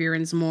being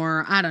Tavirans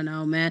more. I don't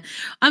know, man.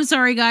 I'm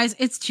sorry, guys.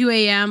 It's 2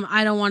 a.m.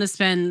 I don't want to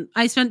spend.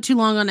 I spent too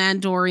long on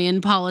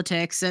Andorian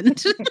politics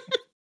and.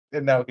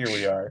 And now here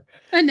we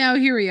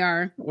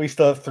are. We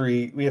still have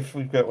 3.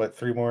 We've got what,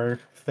 3 more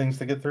things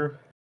to get through?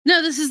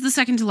 No, this is the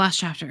second to last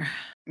chapter.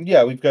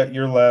 Yeah, we've got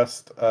your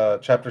last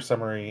chapter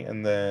summary,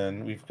 and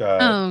then we've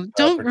got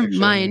don't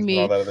remind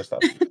me all that other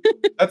stuff.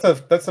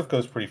 That stuff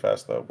goes pretty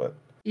fast though, but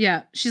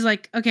yeah, she's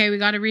like, okay, we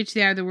got to reach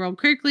the Eye of the World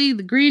quickly.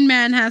 The Green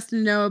Man has to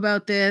know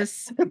about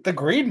this. The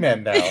Green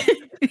Man now.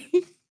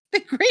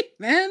 The Green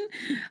Man.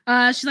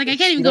 She's like, I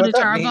can't even go to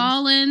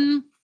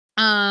Tarvalin.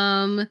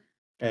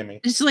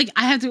 Aimee. It's like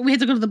we have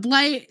to go to the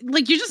Blight.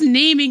 Like, you're just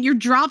you're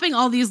dropping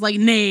all these like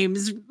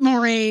names,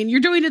 Moraine. You're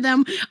doing to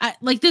them.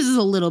 Like, this is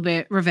a little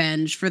bit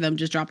revenge for them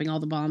just dropping all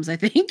the bombs, I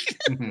think.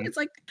 Mm-hmm. It's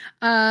like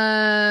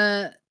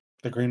the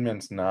Green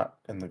Man's not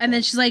in the. And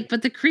then she's like,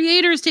 but the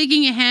Creator's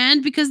taking a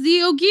hand because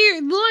the Ogier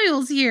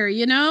Loyal's here,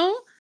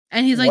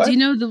 And he's like, what? Do you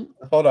know the?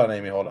 Hold on,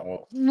 Aimee. Hold on.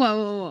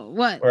 Whoa.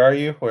 What? Where are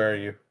you?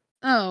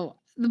 Oh.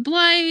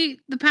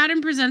 The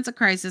pattern presents a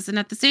crisis and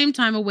at the same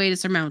time a way to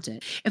surmount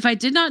it. If I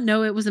did not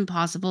know it was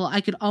impossible, I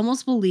could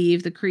almost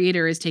believe the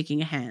Creator is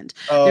taking a hand.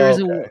 Oh,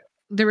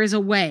 there is a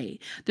way.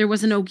 There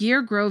was an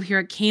Ogier Grove here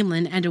at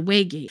Caemlyn and a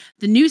Waygate.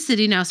 The new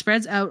city now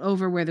spreads out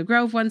over where the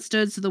Grove once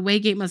stood, so the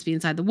Waygate must be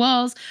inside the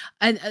walls.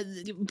 That's.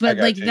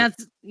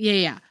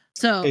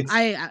 So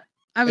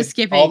I was It's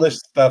all skipping. this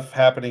stuff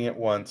happening at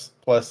once,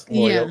 plus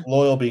Yeah.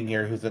 Loyal being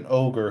here, who's an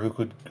ogre who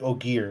could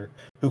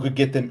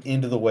get them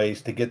into the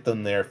ways to get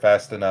them there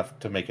fast enough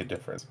to make a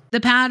difference.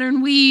 The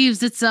pattern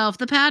weaves itself.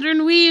 The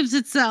pattern weaves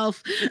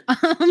itself.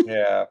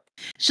 Yeah.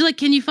 She's like,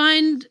 can you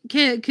find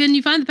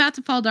the path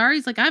to Faldar?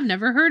 He's like, I've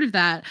never heard of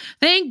that.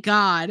 Thank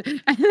God.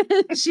 And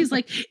then she's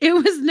like, it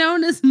was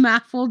known as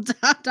Maffel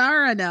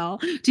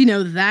Daranel. Do you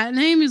know that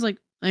name? He's like,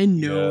 I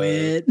know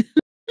it.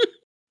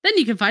 Then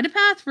you can find a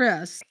path for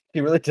us. He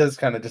really does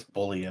kind of just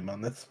bully him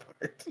on this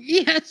part.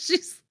 Yeah,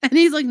 and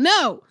he's like,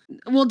 no,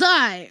 we'll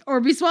die or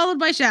be swallowed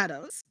by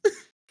shadows.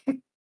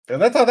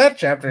 And that's how that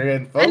chapter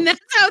ends, folks. And that's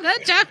how that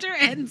chapter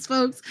ends,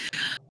 folks.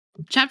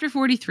 Chapter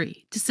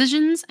 43,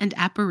 Decisions and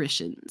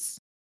Apparitions.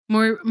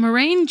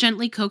 Moraine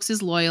gently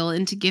coaxes Loyal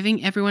into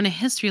giving everyone a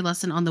history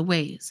lesson on the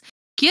ways.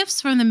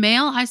 Gifts from the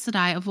male Aes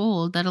Sedai of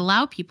old that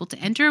allow people to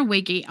enter a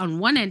waygate on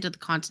one end of the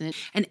continent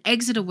and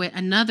exit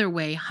another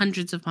way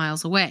hundreds of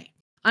miles away.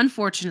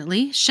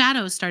 Unfortunately,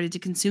 shadows started to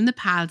consume the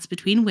paths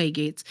between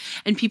waygates,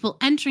 and people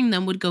entering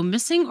them would go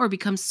missing or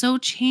become so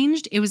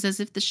changed it was as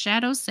if the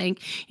shadows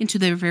sank into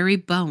their very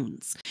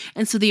bones.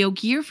 And so the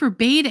Ogier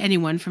forbade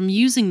anyone from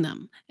using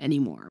them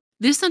anymore.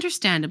 This,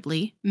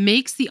 understandably,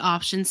 makes the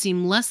option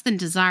seem less than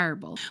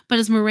desirable, but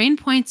as Moraine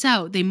points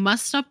out, they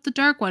must stop the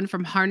Dark One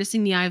from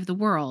harnessing the Eye of the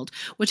World,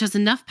 which has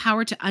enough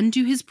power to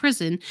undo his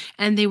prison,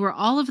 and they were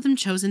all of them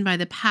chosen by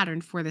the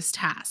pattern for this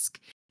task.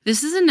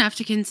 This is enough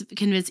to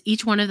convince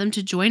each one of them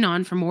to join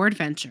on for more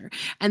adventure,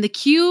 and the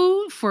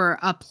cue for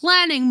a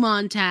planning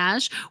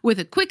montage with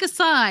a quick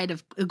aside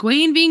of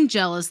Egwene being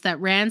jealous that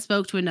Rand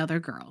spoke to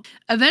another girl.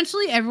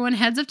 Eventually, everyone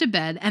heads up to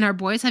bed, and our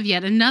boys have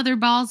yet another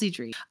ballsy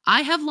dream.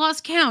 I have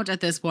lost count at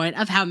this point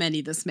of how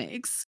many this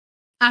makes.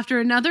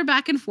 After another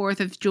back and forth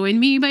of join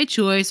me by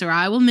choice or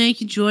I will make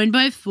you join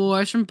by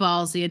force from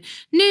Ballsy and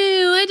no,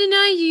 I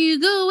deny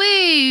you, go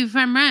away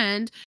from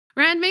Rand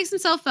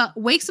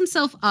wakes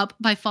himself up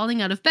by falling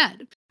out of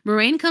bed.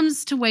 Moraine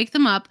comes to wake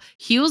them up,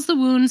 heals the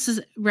wounds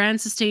Rand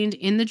sustained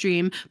in the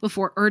dream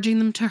before urging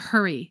them to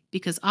hurry,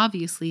 because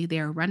obviously they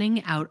are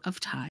running out of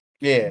time.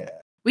 Yeah.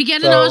 We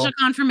get an Aja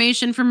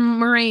confirmation from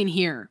Moraine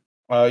here.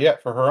 Yeah,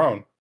 for her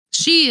own.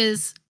 She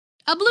is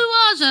a blue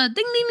Aja. Ding,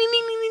 ding, ding,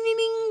 ding, ding, ding,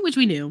 ding, which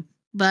we knew.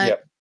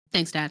 But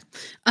thanks, Dad.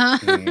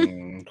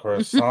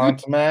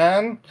 Croissant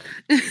man.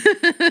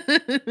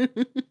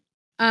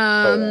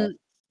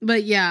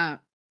 But yeah.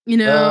 You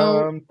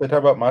know, they talk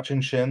about Machin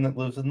Shin that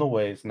lives in the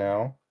ways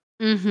now.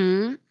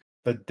 Mm-hmm.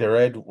 The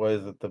Dread,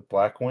 was it the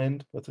Black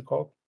Wind? What's it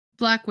called?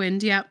 Black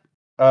Wind, yep.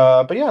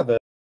 But yeah, the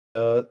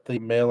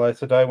male Aes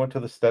Sedai went to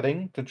the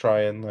steading to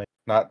try and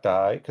not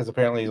die, because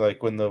apparently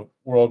when the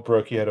world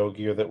broke, you had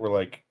Ogier that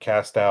were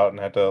cast out and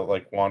had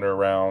to wander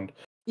around,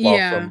 while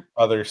some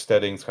other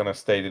steadings kind of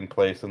stayed in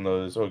place, and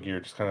those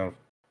Ogier just kind of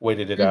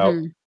waited it out.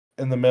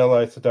 And the male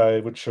Aes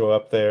Sedai would show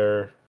up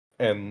there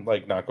and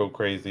not go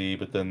crazy,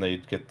 but then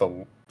they'd get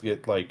the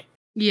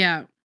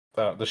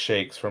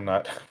shakes from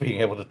not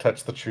being able to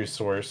touch the true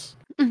source.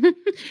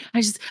 I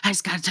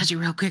just gotta touch it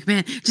real quick,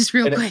 man. Just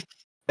real quick.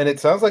 And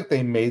it sounds like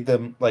they made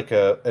them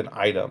an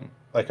item,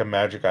 a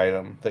magic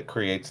item that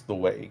creates the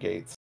way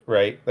gates,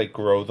 right? They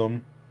grow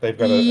them. They've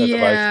got a device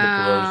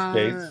that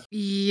grows gates.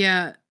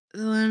 Yeah.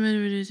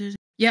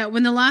 Yeah,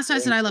 when the last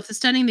Aes Sedai left the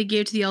stunning, they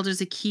gave to the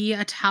elders a key,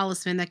 a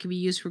talisman that could be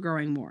used for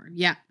growing more.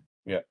 Yeah.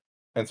 Yeah.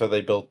 And so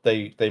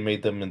they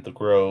made them in the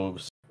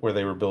groves where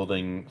they were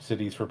building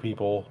cities for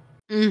people.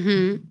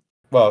 Mm-hmm.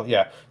 Well,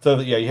 yeah. So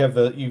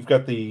you've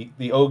got the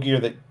Ogier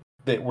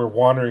that were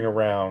wandering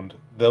around.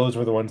 Those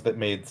were the ones that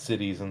made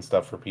cities and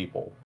stuff for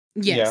people.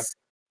 Yes.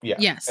 Yeah.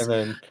 Yes. And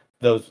then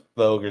the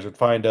Ogres would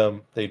find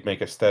them. They'd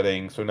make a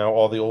steading. So now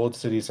all the old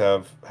cities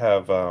have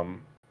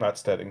not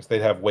steadings.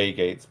 They'd have way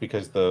gates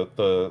because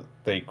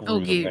they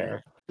grew them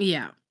there.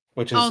 Yeah.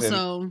 Which is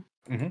also.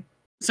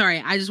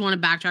 Sorry, I just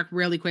want to backtrack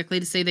really quickly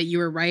to say that you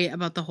were right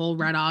about the whole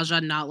Red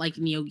Aja not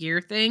liking the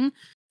Ogier thing.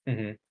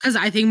 Because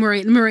I think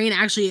Moraine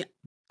actually,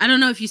 I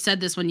don't know if you said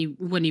this when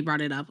you brought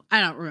it up.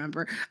 I don't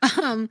remember.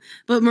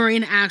 But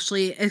Moraine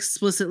actually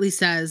explicitly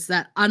says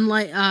that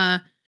unlike I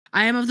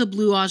am of the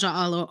blue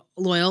Aja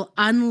loyal,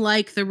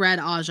 unlike the red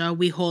Aja,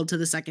 we hold to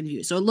the second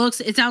view. So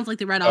it sounds like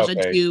the red Aja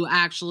do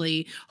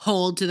actually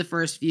hold to the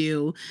first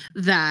view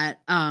that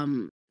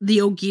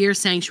the Ogier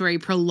sanctuary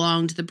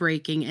prolonged the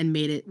breaking and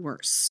made it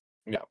worse.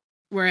 Yeah.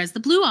 Whereas the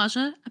blue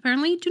Aja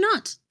apparently do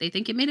not. They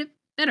think it made it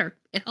better.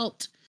 It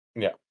helped.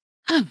 Yeah.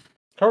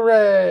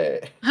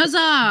 Hooray! Huzzah!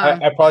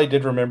 I probably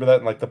did remember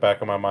that in the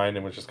back of my mind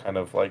and was just kind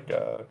of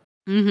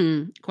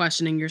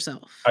questioning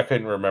yourself. I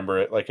couldn't remember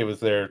it. It was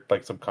there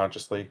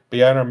subconsciously. But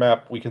yeah, on our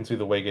map we can see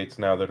the waygates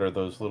now that are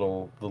those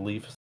the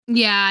leaves.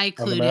 Yeah, I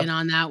clued in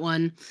on that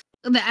one.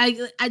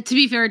 To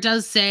be fair, it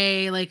does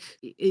say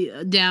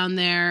down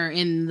there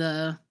in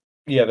the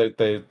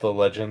the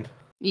legend.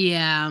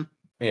 Yeah.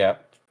 Yeah.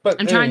 But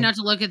I'm trying not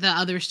to look at the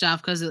other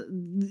stuff because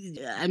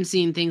I'm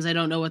seeing things I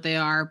don't know what they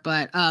are.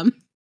 But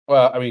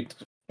well, I mean,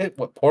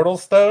 what, portal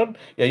stone?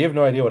 Yeah, you have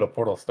no idea what a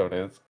portal stone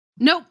is.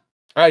 Nope.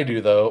 I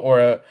do though,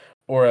 or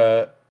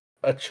a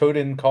a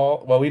Choden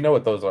call. Well, we know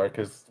what those are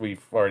because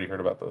we've already heard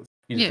about those.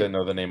 You just didn't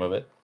know the name of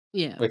it.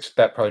 Yeah. Which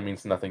that probably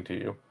means nothing to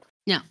you.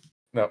 No.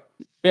 No.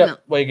 Yeah,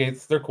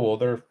 Waygates, they're cool.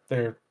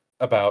 They're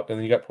about, and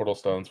then you got portal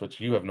stones, which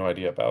you have no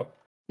idea about.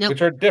 Nope.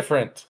 Which are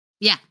different.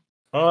 Yeah.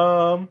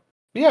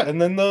 Yeah,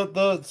 and then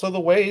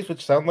the ways,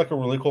 which sound like a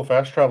really cool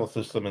fast travel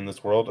system in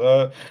this world.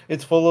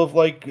 It's full of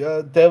like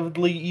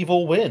deadly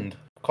evil wind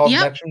called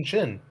Nachun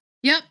Shin.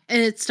 Yep,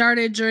 and it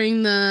started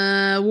during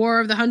the War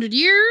of the 100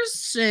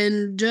 Years,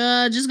 and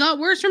just got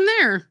worse from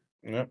there.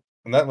 Yep,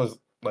 and that was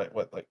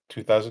like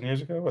 2,000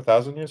 years ago,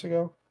 1,000 years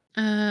ago.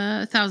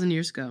 1,000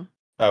 years ago.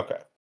 Okay.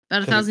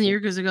 About 1,000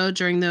 years ago,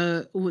 during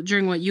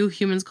what you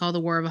humans call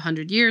the War of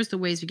 100 Years, the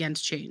ways began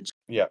to change.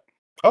 Yeah.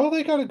 Oh,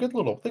 they got like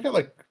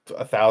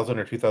 1,000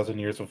 or 2,000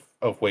 years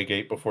of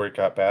Waygate before it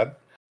got bad.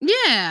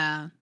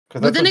 Yeah,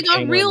 but then it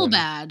got real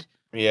bad.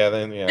 Yeah,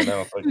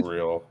 now it's like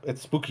real.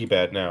 It's spooky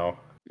bad now.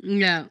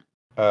 Yeah.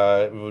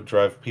 It would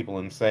drive people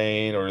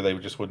insane, or they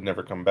would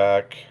never come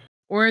back.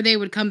 Or they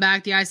would come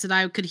back. The Aes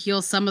Sedai could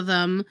heal some of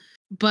them,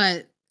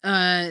 but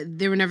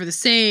they were never the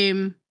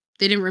same.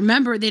 They don't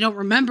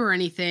remember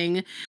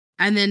anything.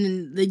 And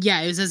then,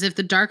 it was as if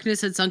the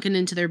darkness had sunken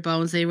into their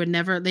bones. They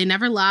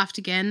never laughed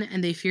again,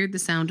 and they feared the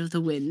sound of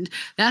the wind.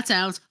 That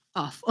sounds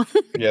awful.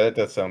 Yeah,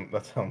 that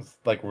sounds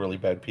like really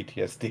bad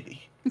PTSD.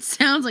 It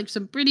sounds like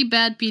some pretty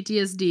bad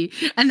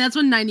PTSD. And that's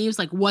when Nynaeve's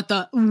like,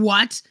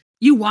 what?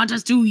 You want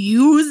us to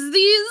use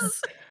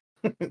these?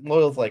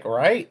 Loyal's like,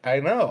 right? I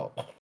know.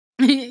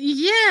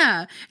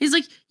 Yeah. He's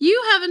like, you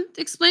haven't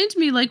explained to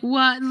me, like,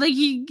 what? Like,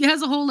 he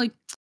has a whole, like,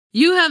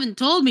 you haven't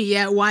told me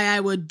yet why I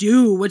would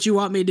do what you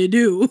want me to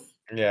do.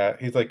 Yeah,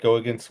 he's like, go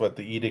against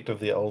the Edict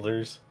of the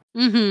Elders.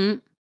 Mm-hmm.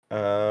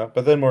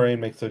 But then Moiraine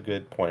makes a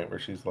good point where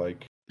she's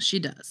like, she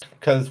does.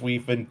 Because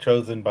we've been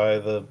chosen by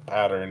the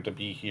pattern to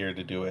be here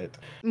to do it.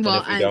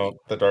 Well, and if we don't,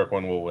 the Dark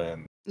One will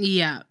win.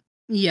 Yeah.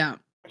 Yeah.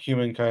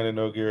 Humankind and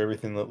Ogier,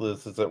 everything that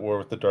lives is at war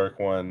with the Dark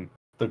One.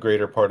 The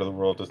greater part of the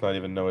world does not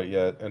even know it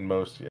yet, and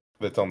most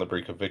that's on the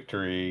brink of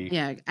victory.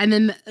 Yeah, and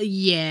then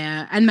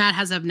and Matt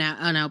has an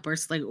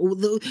outburst like,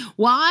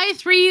 "Why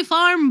 3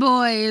 farm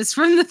boys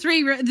from the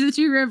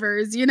 2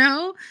 rivers?" You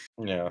know?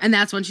 Yeah. And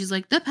that's when she's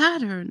like, "The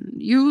pattern.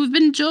 You've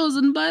been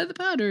chosen by the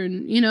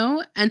pattern." You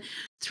know? And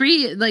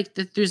 3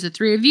 there's the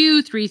 3 of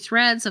you. 3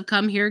 threads have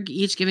come here,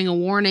 each giving a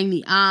warning.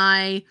 The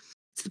eye,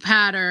 it's the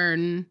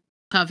pattern.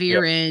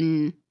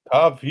 ta'veren.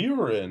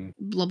 ta'veren.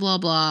 Blah blah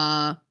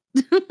blah.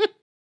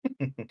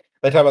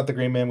 They talk about the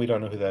Green Man. We don't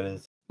know who that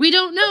is. We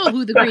don't know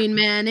who the Green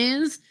Man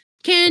is.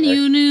 Can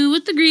you know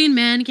what the Green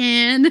Man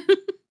can?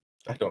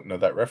 I don't know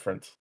that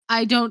reference.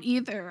 I don't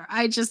either.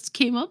 I just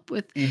came up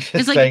with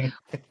it's like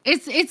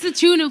it's the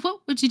tune of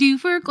what would you do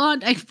for a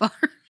Klondike bar?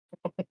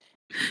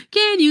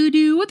 Can you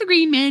do what the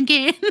Green Man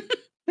can?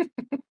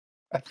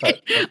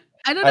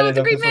 I don't know what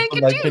the Green Man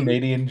can do.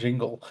 Canadian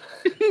jingle.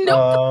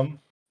 Nope.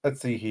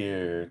 Let's see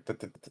here.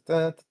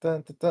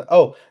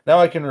 Oh, now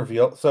I can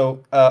reveal.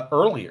 So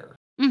earlier.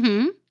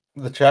 Mm-hmm.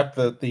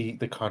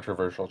 The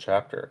controversial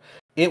chapter,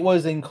 it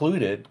was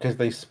included because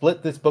they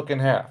split this book in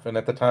half, and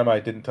at the time I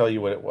didn't tell you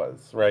what it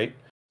was, right?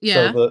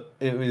 Yeah. So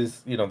it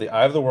was, the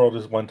Eye of the World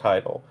is one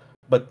title,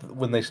 but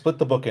when they split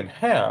the book in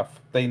half,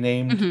 they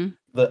named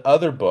the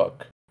other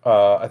book.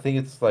 I think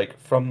it's like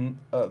from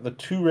the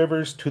 2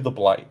 Rivers to the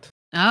Blight.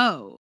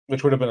 Oh.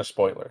 Which would have been a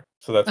spoiler,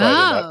 so that's why I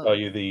did not tell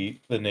you the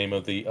name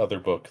of the other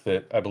book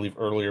that I believe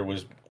earlier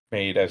was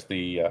made as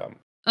the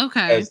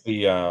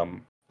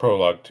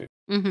prologue to.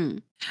 Mm-hmm.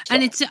 So.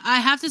 And I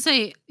have to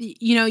say,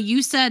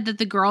 you said that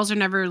the girls are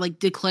never like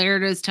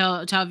declared as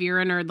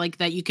ta'veren or like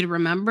that you could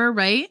remember,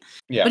 right?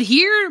 Yeah. But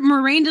here,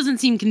 Moiraine doesn't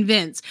seem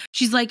convinced.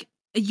 She's like,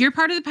 you're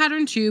part of the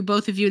pattern too,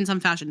 both of you in some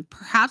fashion.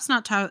 Perhaps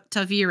not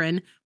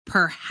ta'veren,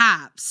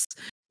 perhaps,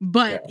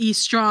 but he's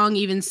strong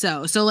even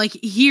so. So like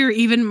here,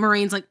 even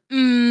Moraine's like,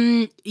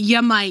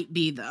 you might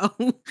be though.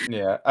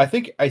 Yeah, I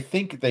think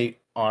they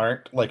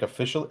aren't like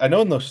officially. I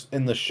know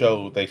in the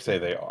show they say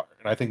they are,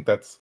 and I think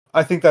that's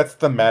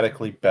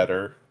thematically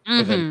better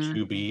for them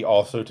to be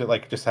also to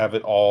like just have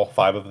it all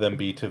 5 of them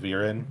be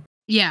ta'veren.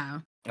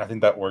 Yeah. I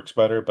think that works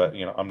better, but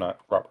I'm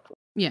not Robert.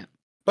 Yeah.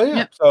 But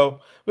yeah, so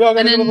we all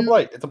gotta go to the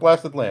Blight. It's a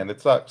blasted land.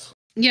 It sucks.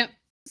 Yep.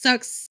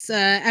 Sucks.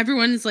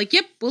 Everyone's like,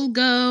 yep, we'll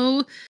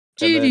go.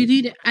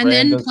 And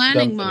then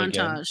planning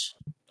montage.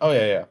 Oh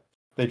yeah.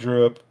 They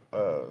drew up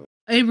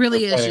it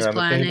really is just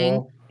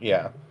planning.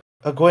 Yeah.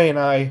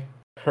 Egwene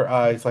her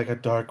eyes like a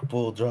dark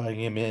bull drawing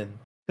him in.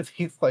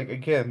 He's like,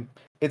 again,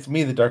 it's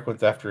me, the Dark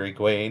One's after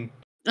Egwene.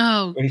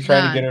 Oh, and he's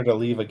trying to get her to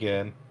leave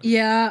again.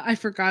 Yeah, I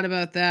forgot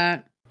about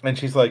that. And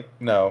she's like,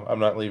 no, I'm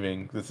not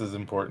leaving. This is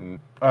important.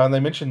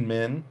 They mentioned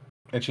Min,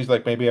 and she's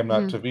like, maybe I'm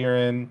not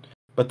ta'veren,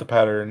 but the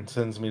pattern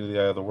sends me to the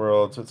Eye of the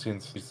World, so it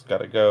seems she's got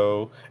to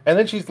go. And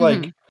then she's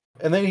like,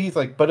 and then he's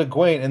like, but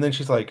Egwene, and then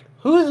she's like,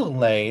 who is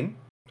Elaine?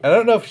 I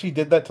don't know if she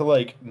did that to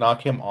like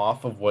knock him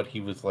off of what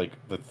he was like,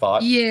 the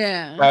thought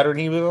pattern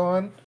he was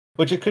on.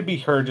 Which it could be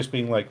her just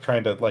being like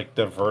trying to like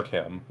divert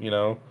him,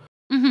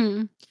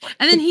 And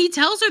then he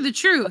tells her the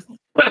truth.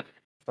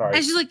 Sorry.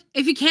 And she's like,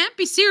 if you can't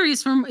be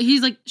serious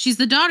he's like, she's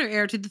the daughter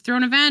heir to the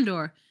throne of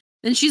Andor.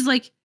 Then she's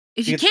like,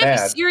 if you can't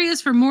be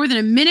serious for more than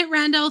a minute,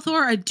 Randall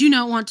Thor, I do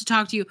not want to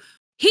talk to you.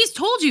 He's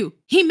told you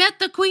he met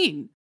the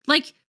queen.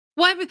 Like,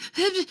 why?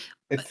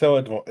 It's so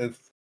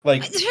it's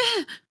like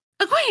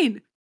a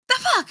queen. The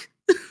fuck?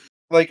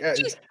 Like,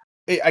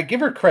 I give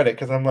her credit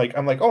because I'm like,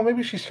 oh,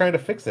 maybe she's trying to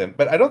fix him,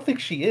 but I don't think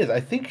she is. I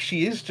think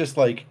she is just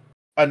like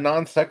a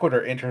non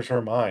sequitur enters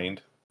her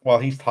mind while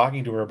he's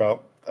talking to her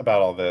about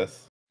all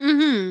this.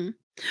 Mm-hmm.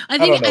 I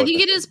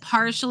think it is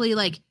partially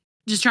like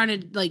just trying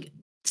to like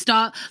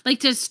stop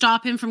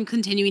him from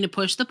continuing to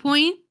push the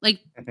point. Like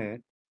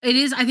it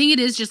is. I think it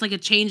is just like a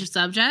change of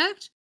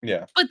subject.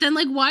 Yeah. But then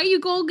like, why you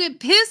go get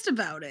pissed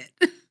about it?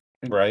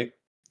 Right.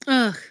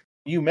 Ugh.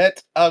 You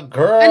met a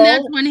girl. And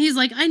that's when he's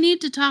like, I need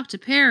to talk to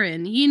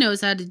Perrin. He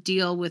knows how to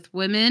deal with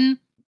women.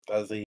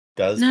 Does he?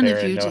 Does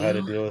Perrin know how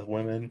to deal with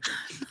women?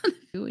 None of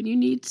you, and you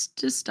need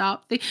to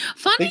stop.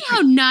 Funny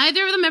how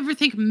neither of them ever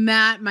think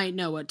Matt might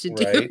know what to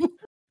do.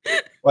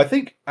 Well, I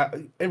think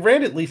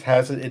Rand at least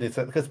has it in his,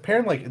 because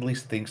Perrin like at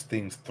least thinks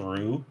things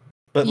through.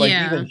 But like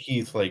even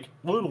he's like,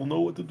 I don't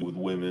know what to do with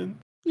women.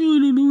 I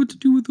don't know what to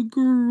do with a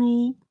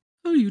girl.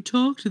 How do you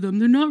talk to them?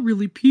 They're not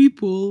really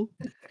people.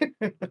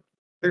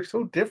 They're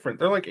so different.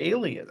 They're like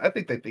aliens. I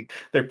think they think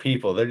they're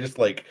people. They're just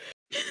like,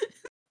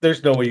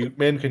 there's no way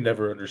men can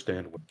never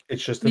understand.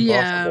 It's just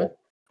impossible. Yeah.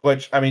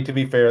 Which, I mean, to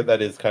be fair,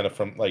 that is kind of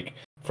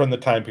from the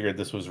time period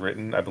this was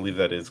written. I believe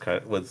that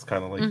was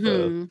kind of like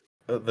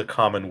the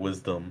common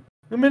wisdom.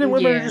 The men and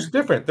women are just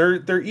different.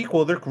 They're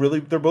equal. They're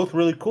both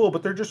really cool,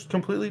 but they're just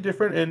completely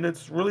different, and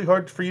it's really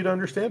hard for you to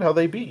understand how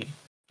they be.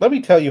 Let me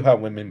tell you how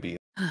women be.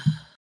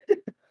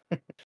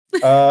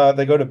 They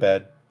go to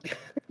bed.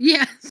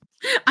 Yes.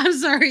 I'm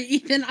sorry,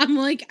 Ethan. I'm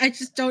like, I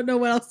just don't know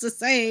what else to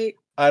say.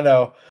 I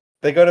know.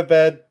 They go to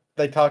bed.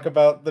 They talk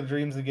about the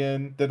dreams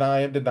again.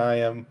 Deny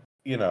him.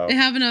 You know. They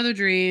have another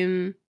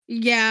dream.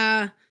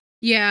 Yeah.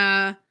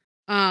 Yeah.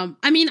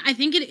 I mean, I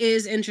think it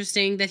is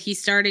interesting that he's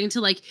starting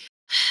to like.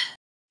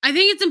 I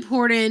think it's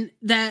important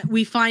that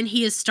we find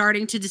he is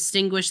starting to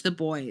distinguish the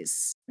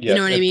boys. Yep, you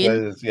know what I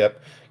mean?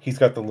 Yep. He's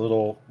got the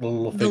little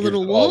figures the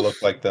little that wolf. All look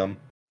like them.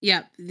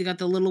 Yep. They got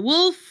the little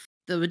wolf,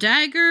 the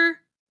dagger,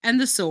 and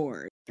the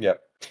sword.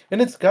 Yep.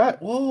 And it's got,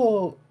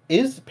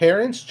 is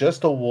Parents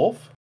just a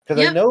wolf?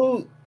 Because I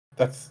know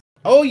that's,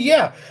 oh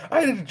yeah, I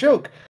had a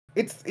joke.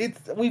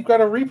 We've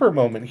got a Reaper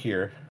moment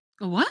here.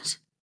 A what?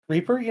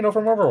 Reaper,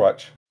 from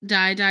Overwatch.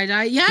 Die.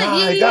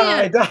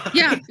 Yeah. Die.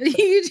 Yeah,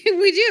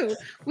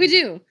 we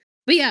do.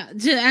 But yeah,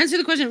 to answer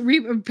the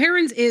question,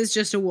 Perrin's is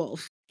just a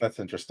wolf. That's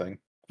interesting.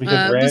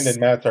 Because Rand and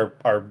Matt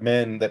are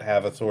men that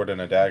have a sword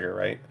and a dagger,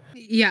 right?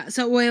 Yeah,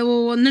 so,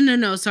 well,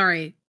 no,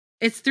 sorry.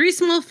 It's 3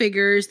 small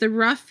figures, the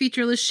rough,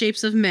 featureless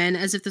shapes of men,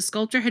 as if the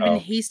sculptor had been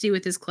hasty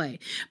with his clay.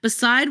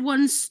 Beside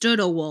one stood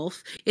a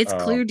wolf, its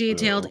clear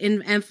detailed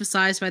and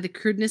emphasized by the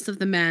crudeness of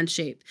the man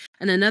shape,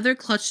 and another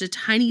clutched a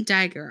tiny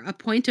dagger, a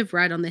point of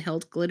red on the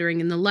hilt glittering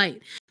in the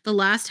light. The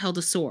last held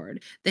a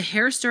sword. The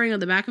hair stirring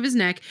on the back of his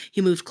neck, he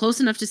moved close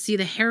enough to see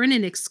the heron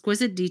in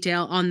exquisite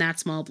detail on that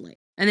small blade.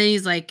 And then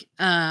he's like,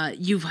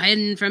 you've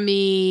hidden from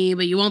me,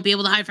 but you won't be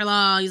able to hide for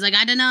long. He's like,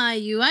 I deny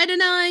you. And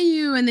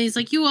then he's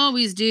like, you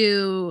always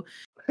do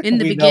in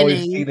the beginning. We've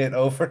seen it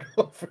over and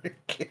over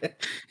again.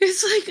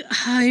 It's like,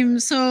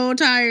 I'm so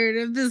tired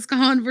of this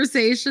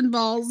conversation,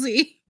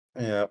 Ballsy.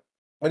 Yeah.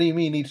 What do you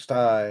mean each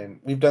time?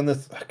 We've done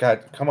this.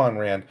 God, come on,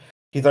 Rand.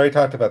 He's already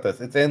talked about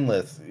this. It's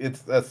endless.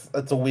 It's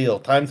a wheel.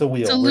 Time's a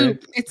wheel. It's a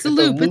loop. It's a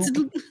loop.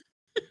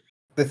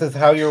 This is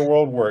how your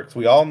world works.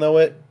 We all know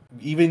it.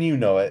 Even you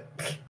know it.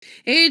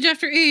 Age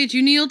after age,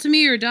 you kneel to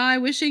me or die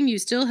wishing you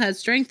still had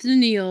strength to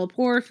kneel.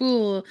 Poor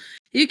fool.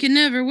 You can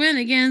never win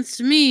against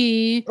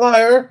me.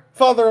 Liar.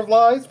 Father of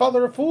lies.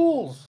 Father of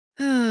fools.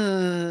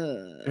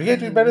 If you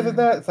can't do better than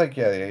that, it's like,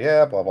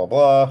 yeah, blah, blah,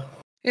 blah.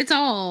 It's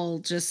all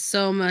just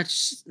so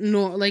much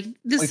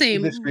the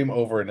same. This dream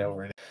over and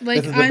over again.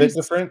 Like, this is a bit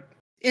different.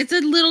 It's a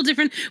little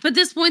different, but at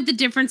this point, the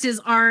differences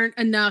aren't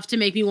enough to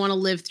make me want to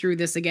live through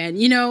this again.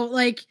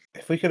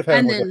 If we could have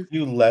had a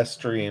few less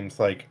dreams,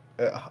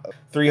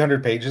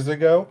 300 pages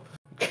ago,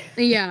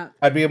 yeah,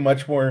 I'd be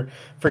much more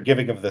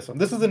forgiving of this one.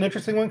 This is an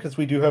interesting one because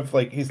we do have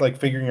he's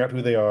figuring out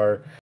who they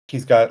are.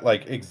 He's got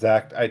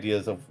exact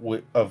ideas of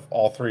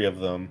all 3 of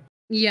them.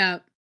 Yeah.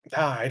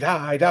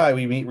 Die.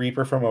 We meet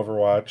Reaper from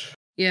Overwatch.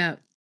 Yeah.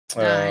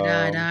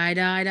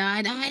 Die.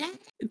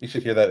 You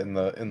should hear that in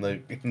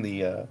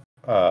the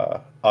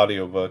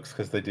audiobooks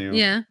because they do.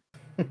 Yeah.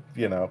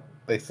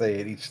 They say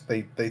it each.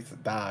 They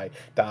die.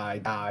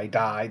 I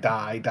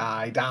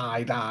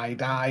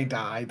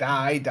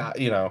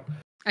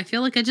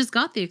feel like I just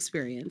got the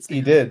experience.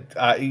 You did.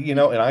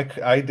 And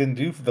I didn't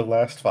do the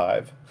last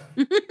 5.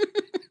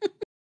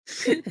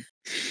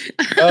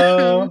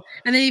 And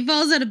then he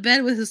falls out of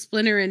bed with a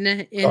splinter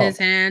in his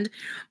hand.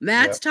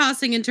 Matt's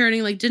tossing and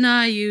turning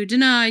deny you.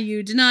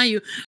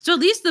 So at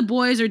least the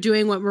boys are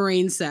doing what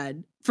Moraine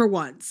said for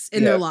once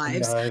in their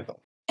lives. Rand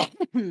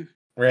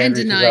and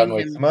denying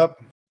him.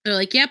 They're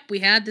like, yep, we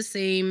had the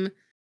same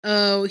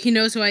Oh, he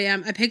knows who I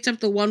am. I picked up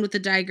the one with the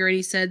dagger and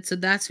he said, so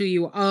that's who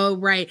you are. Oh,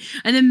 right.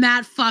 And then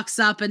Matt fucks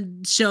up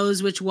and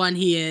shows which one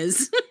he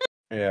is.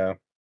 Yeah.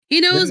 He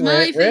knows Didn't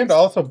my Rand face.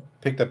 also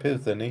picked up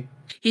his, didn't he?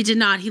 He did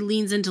not. He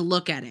leans in to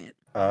look at it.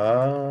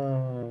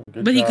 Oh,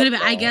 good But he job, could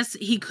have, I Paul. guess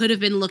he could have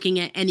been looking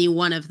at any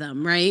one of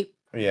them, right?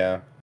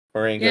 Yeah.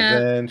 Moraine goes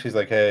Yeah. in. She's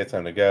like, "Hey, it's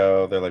time to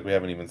go." They're like, "We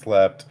haven't even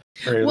slept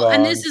very Well,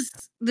 and long."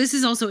 this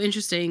is also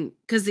interesting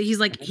because he's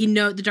like,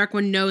 the Dark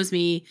One knows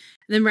me.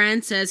 And then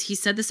Rand says he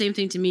said the same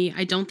thing to me.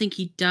 I don't think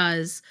he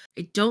does.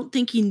 I don't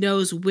think he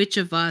knows which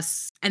of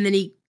us. And then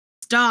he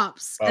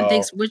stops and Oh,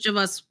 thinks, which of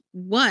us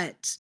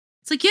what?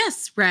 It's like,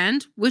 yes,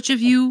 Rand, which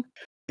of you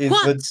is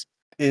what?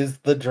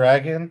 the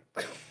dragon?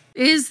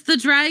 Is the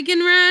dragon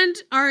Rand?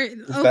 Is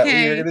that what you're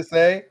Okay. gonna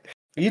say?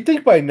 You'd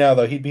think by now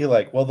though he'd be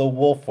like, "Well, the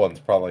wolf one's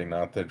probably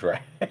not the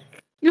dragon."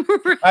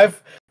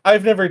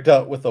 I've never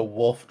dealt with a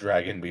wolf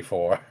dragon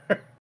before.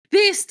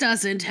 This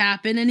doesn't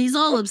happen, and he's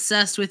all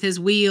obsessed with his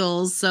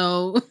wheels,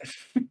 so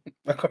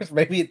Of course,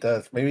 maybe it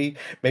does. Maybe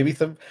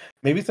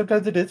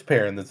sometimes it is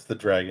Perrin that's the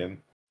dragon,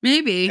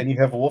 maybe. and you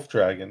have a wolf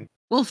dragon.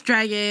 Wolf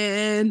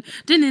dragon.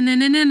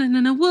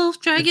 Da-na-na-na-na-na-na, wolf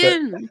It's a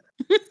dragon.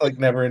 like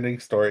never ending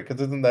story because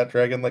isn't that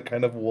dragon like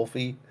kind of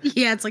wolfy?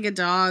 Yeah, it's like a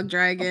dog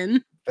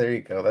dragon. There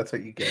you go. That's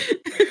what you get.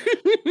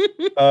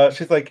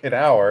 She's like, an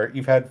hour.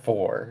 You've had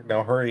 4.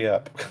 Now hurry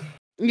up.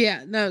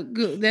 Yeah, no,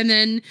 good.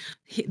 And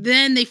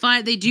then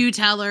they do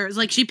tell her. It's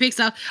like she picks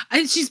up.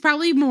 She's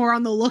probably more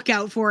on the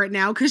lookout for it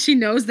now because she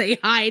knows they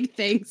hide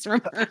things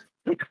from her.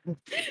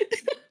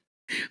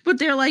 But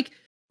they're like,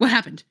 "What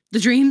happened? The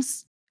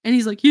dreams?" And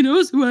he's like, "He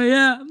knows who I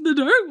am. The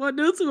Dark One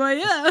knows who I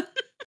am."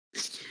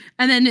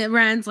 And then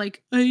Rand's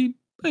like, I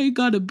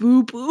got a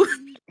boo boo.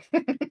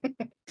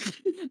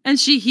 And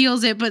she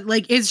heals it, but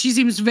like she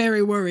seems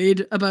very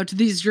worried about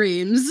these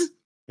dreams.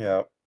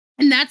 Yeah.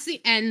 And that's the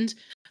end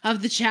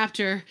of the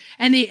chapter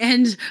and the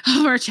end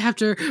of our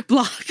chapter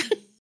block.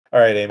 All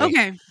right,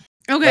 Aimee.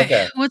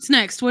 Okay. What's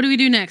next? What do we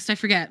do next? I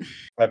forget.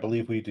 I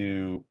believe we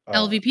do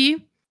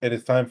LVP? It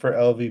is time for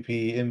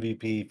LVP,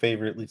 MVP,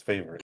 favorite, least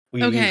favorite.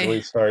 We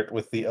usually start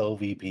with the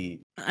LVP.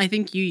 I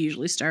think you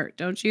usually start,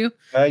 don't you?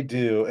 I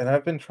do, and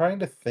I've been trying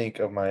to think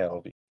of my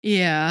LVP.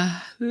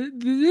 Yeah.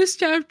 These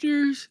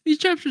chapters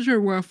are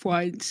rough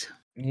ones.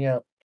 Yeah.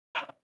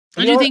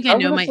 I do think I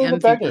know my The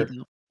MVP beggar.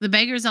 though. The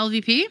beggar's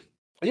LVP?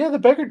 Yeah, the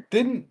beggar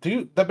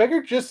the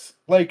beggar just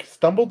like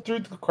stumbled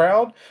through the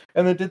crowd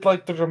and then did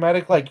like the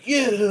dramatic like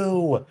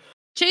you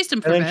Chased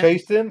him for and a then bit.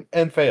 chased him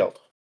and failed.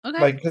 Okay.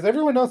 Like because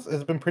everyone else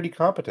has been pretty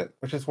competent,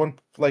 which is one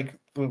like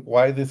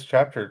why this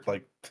chapter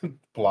like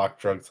block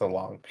drug so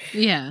long.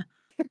 Yeah.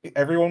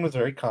 Everyone was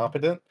very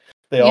competent.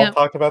 They all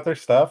talked about their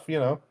stuff, you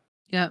know.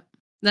 Yep.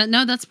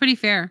 That's pretty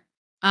fair.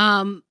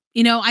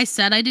 I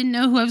said I didn't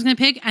know who I was gonna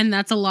pick, and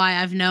that's a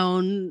lie. I've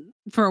known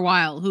for a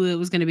while who it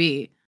was gonna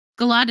be.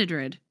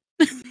 Galadriel.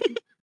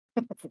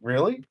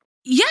 Really?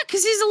 Yeah,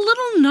 because he's a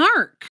little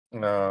narc.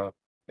 No.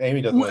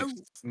 Aimee doesn't like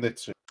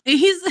snitches.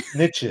 He's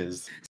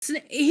Snitches.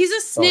 He's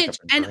a snitch,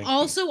 and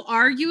also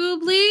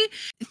arguably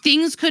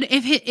things could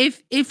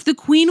if the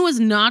queen was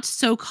not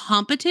so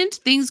competent,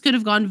 things could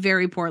have gone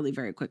very poorly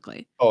very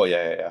quickly. Oh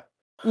yeah.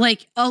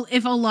 Like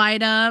if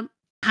Elida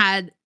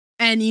had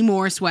any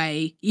more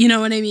sway, you know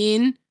what I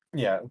mean?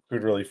 Yeah,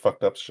 could really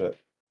fucked up shit.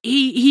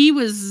 He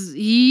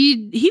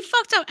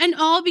fucked up, and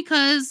all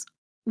because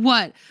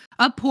what?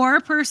 A poor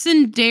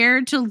person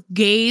dared to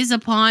gaze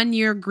upon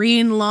your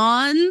green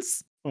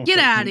lawns? Get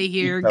out of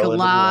here,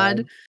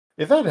 Galad.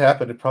 If that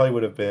happened, it probably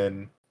would have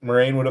been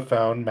Moraine would have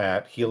found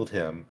Matt, healed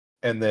him,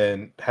 and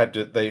then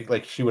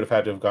she would have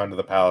had to have gone to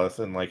the palace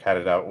and like had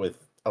it out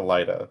with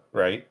Elida,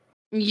 right?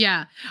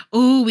 Yeah.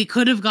 Oh, we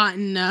could have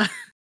gotten Aes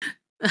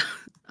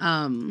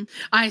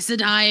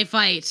Sedai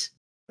fight.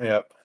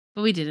 Yep.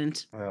 But we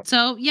didn't. Yep.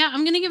 So yeah,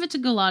 I'm gonna give it to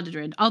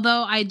Galadriel.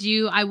 Although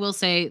I will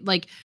say,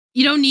 like,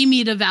 you don't need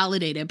me to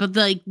validate it, but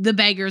like the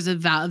beggar's a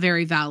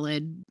very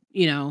valid,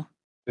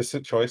 It's a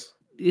choice.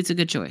 It's a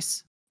good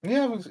choice.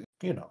 Yeah, it was,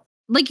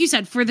 like you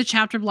said, for the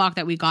chapter block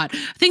that we got, I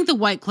think the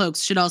White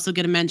Cloaks should also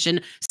get a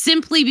mention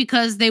simply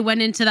because they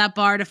went into that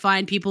bar to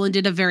find people and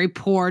did a very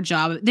poor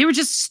job. They were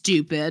just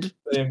stupid.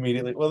 They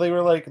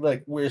were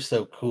like we're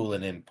so cool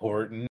and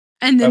important.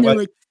 And then they're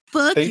like,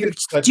 fuck, they you're did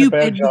such stupid. a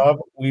bad job.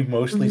 We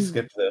mostly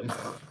skipped them.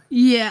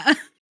 Yeah.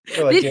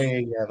 They're like,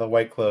 yeah, the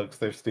White Cloaks,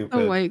 they're stupid.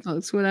 The White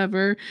Cloaks,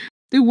 whatever.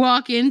 They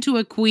walk into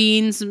a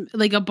queen's,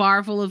 like a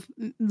bar full of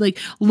like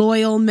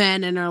loyal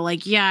men and are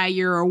like, yeah,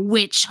 you're a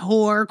witch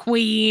whore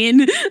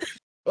queen.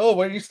 Oh,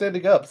 why are you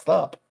standing up?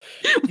 Stop.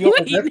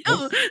 Wait,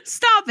 no,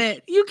 stop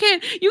it. You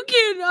can't,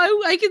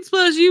 I can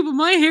splash you, but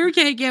my hair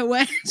can't get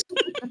wet.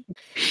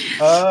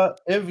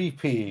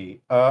 MVP.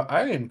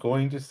 I am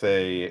going to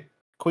say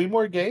Queen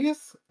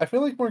Morghese. I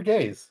feel like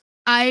Morghese.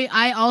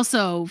 I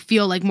also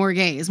feel like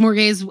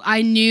Morghese,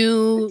 I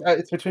knew...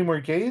 It's between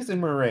Morghese and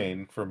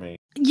Moraine for me.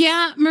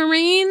 Yeah,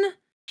 Moraine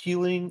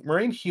healing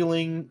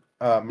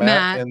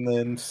Matt, and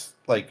then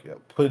like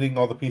putting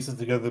all the pieces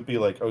together to be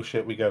like, oh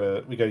shit, we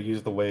gotta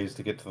use the ways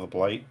to get to the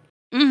blight.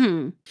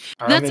 Mm-hmm.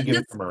 I'm gonna give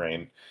it to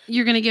Moraine.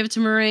 You're gonna give it to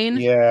Moraine?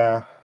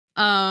 Yeah.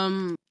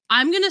 I'm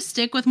gonna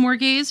stick with more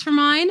gays for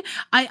mine.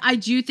 I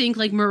do think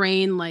like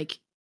Moraine, like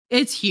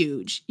it's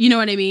huge. You know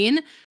what I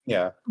mean?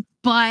 Yeah.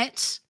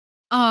 But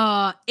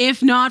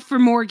if not for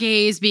more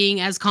gays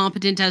being as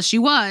competent as she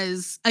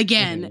was,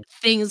 again,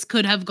 things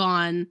could have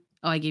gone.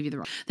 Oh, I gave you the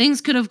wrong. Things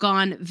could have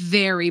gone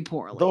very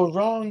poorly. The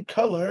wrong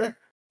color.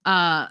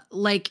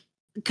 Like,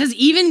 because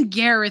even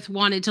Gareth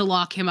wanted to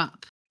lock him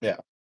up. Yeah.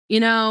 You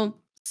know,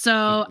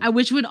 so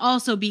which would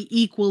also be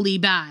equally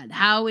bad.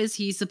 How is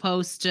he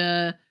supposed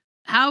to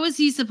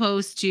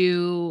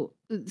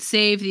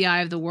save the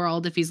eye of the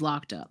world if he's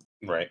locked up?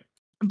 Right.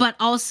 But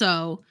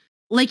also,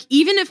 like,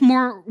 even if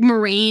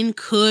Moraine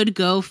could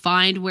go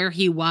find where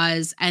he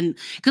was, and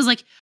because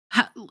like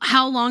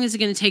how long is it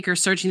going to take her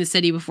searching the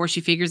city before she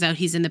figures out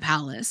he's in the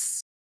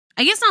palace?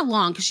 I guess not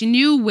long, because she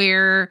knew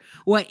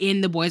what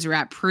inn the boys were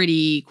at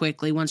pretty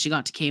quickly once she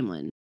got to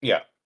Caemlyn. Yeah.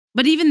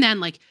 But even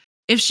then, like,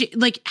 if she,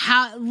 like,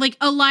 how, like,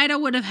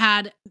 Elida would have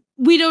had,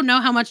 we don't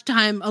know how much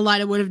time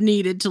Elida would have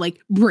needed to, like,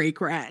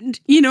 break Rand.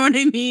 You know what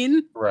I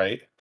mean?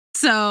 Right.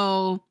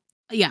 So,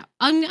 yeah,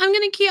 I'm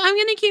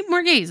gonna keep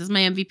more gays as my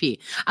MVP.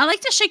 I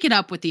like to shake it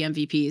up with the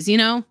MVPs, you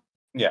know?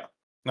 Yeah.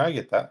 No, I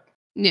get that.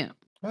 Yeah.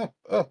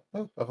 Oh,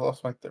 I've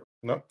lost my there.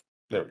 No.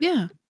 There we go.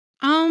 Yeah.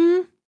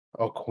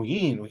 Oh,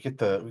 Queen. We get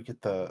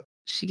the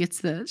She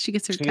gets her She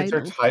title. gets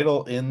her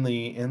title in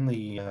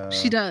the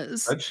She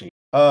does. spreadsheet.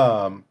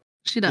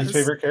 She does. Least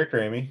favorite character,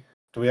 Aimee.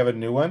 Do we have a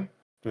new one?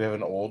 Do we have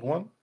an old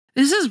one?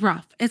 This is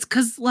rough. It's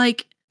because,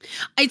 like,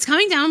 it's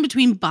coming down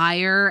between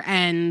Bayer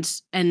and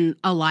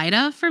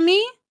Elida for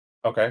me.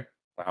 Okay.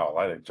 Wow,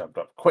 Elida jumped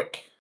up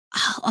quick.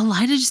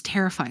 Elida just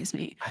terrifies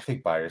me. I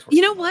think Bayer's.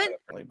 You know what?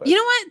 You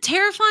know what?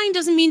 Terrifying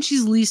doesn't mean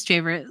she's least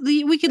favorite.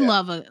 We could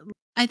love a.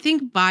 I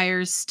think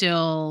Bayer's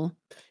still.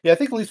 Yeah, I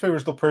think least favorite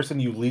is the person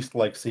you least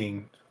like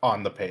seeing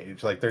on the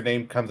page. Like their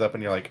name comes up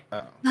and you're like,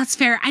 oh. That's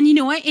fair. And you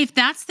know what? If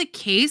that's the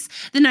case,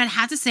 then I'd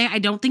have to say I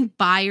don't think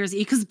Bayer's,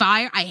 because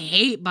Bayer, I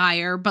hate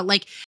Bayer, but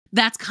like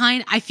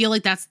I feel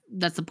like that's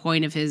the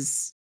point of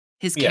his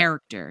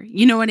character.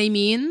 You know what I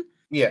mean?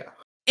 Yeah.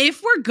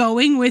 If we're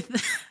going with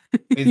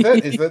is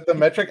that the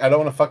metric? I don't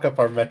want to fuck up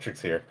our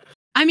metrics here.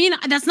 I mean,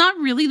 that's not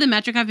really the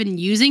metric I've been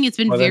using. It's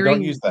been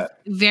don't use that.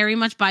 Very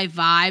much by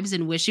vibes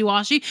and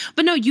wishy-washy.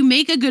 But no, you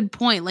make a good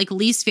point. Like,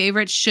 least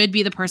favorite should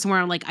be the person where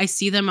I'm like, I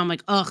see them, I'm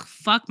like, ugh,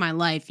 fuck my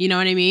life. You know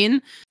what I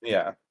mean?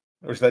 Yeah.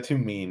 Or is that too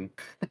mean?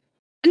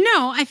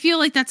 No, I feel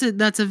like that's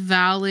a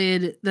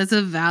valid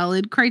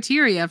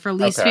criteria for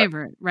least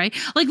favorite, right?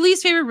 Like,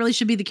 least favorite really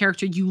should be the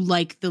character you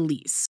like the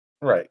least.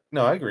 Right.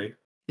 No, I agree.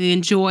 You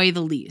enjoy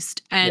the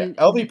least. And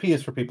LVP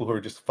is for people who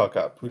are just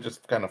who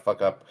just kind of fuck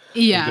up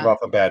and give off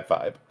a bad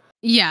vibe.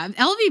 Yeah,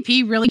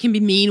 LVP really can be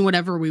mean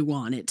whatever we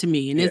want it to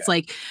mean. It's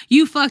like,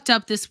 you fucked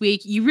up this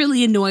week. You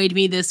really annoyed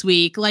me this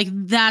week. Like,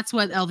 that's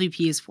what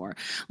LVP is for.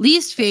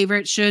 Least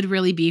favorite should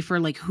really be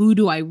for, like, who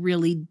do I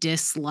really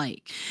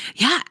dislike?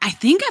 Yeah, I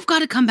think I've got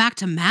to come back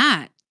to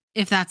Matt,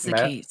 if that's the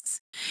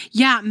case.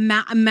 Yeah,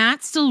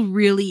 Matt still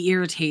really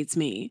irritates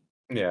me.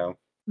 Yeah.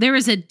 There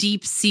is a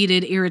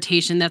deep-seated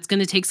irritation that's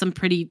going to take something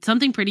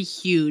pretty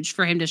huge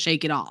for him to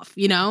shake it off,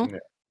 you know? Yeah.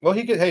 Well,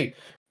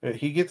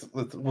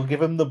 we'll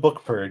give him the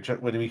book purge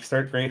when we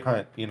start Great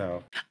Hunt, you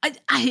know.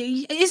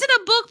 Is it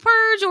a book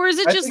purge, or is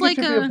it just like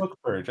be a book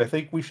purge? I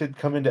think we should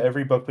come into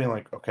every book being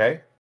like,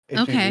 okay,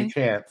 it's your new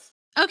chance.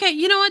 Okay,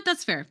 you know what?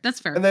 That's fair.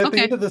 And then at the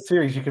end of the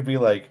series, you could be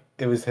like,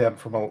 it was him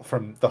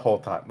from the whole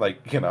time,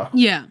 like, you know.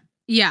 Yeah.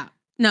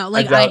 No,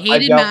 like, I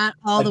hated Matt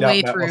all the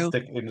way through.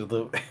 Stick into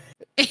the...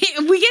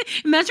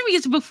 Imagine we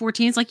get to book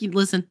 14. It's like,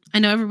 listen, I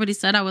know everybody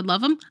said I would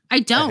love him.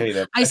 I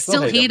don't. I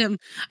still hate him.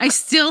 I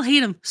still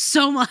hate him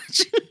so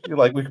much. You're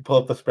like, we can pull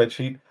up the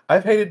spreadsheet.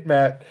 I've hated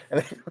Matt,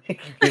 and I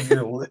give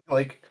you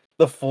like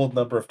the full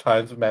number of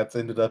times Matt's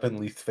ended up in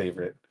least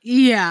favorite.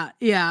 Yeah.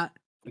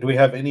 Do we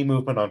have any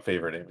movement on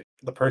favorite, Aimee?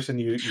 The person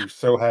you're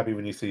so happy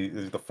when you see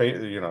is the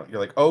favorite. You know,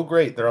 you're like, oh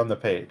great, they're on the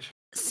page.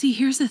 See,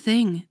 here's the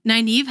thing.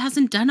 Nynaeve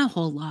hasn't done a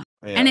whole lot.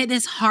 Yeah. And it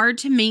is hard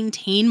to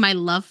maintain my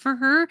love for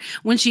her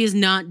when she is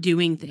not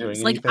doing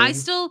things. Like, I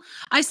still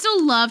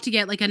love to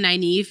get like a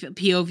Nynaeve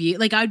POV.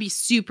 Like, I'd be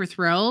super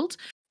thrilled.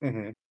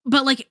 Mm-hmm.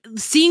 But like,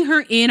 seeing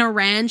her in a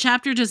Rand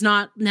chapter does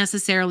not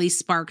necessarily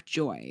spark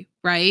joy,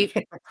 right?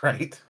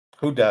 Right.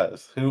 Who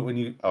does?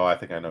 I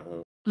think I know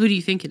who. Who do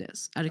you think it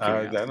is? Out of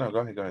curiosity. No, go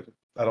ahead.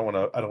 I don't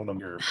want to know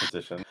your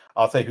position.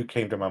 I'll say who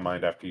came to my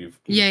mind after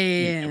you've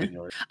given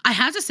yours. I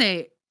have to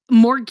say,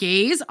 more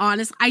gays,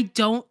 honest. I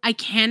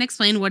can't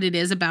explain what it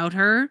is about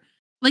her.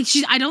 Like,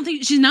 I don't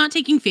think she's not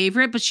taking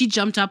favorite, but she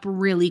jumped up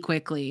really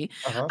quickly.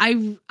 Uh-huh.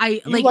 You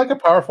like a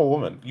powerful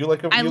woman.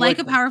 I like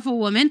a powerful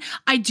woman.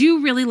 I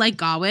do really like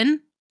Gawain.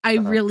 I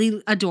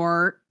really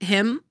adore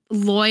him.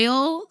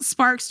 Loyal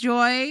sparks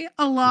joy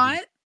a lot.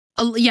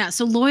 Mm-hmm.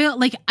 So Loyal,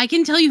 like, I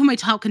can tell you who my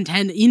top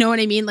contend. You know what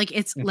I mean? Like,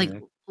 it's like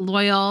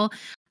Loyal,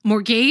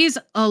 Morghese,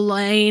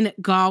 Elaine,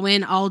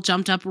 Gawain all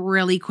jumped up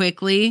really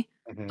quickly.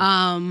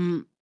 Mm-hmm.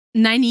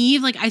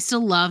 Nynaeve, like, I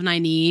still love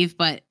Nynaeve,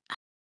 but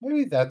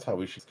maybe that's how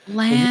we should.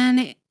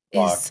 Lan,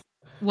 block. is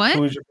what?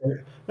 Who is your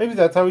favorite? Maybe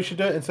that's how we should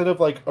do it. Instead of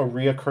like a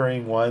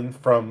reoccurring one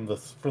from the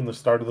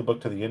start of the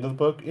book to the end of the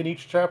book in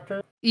each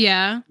chapter.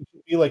 Yeah. It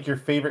should be like your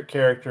favorite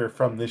character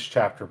from this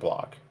chapter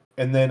block,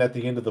 and then at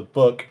the end of the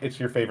book, it's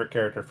your favorite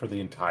character for the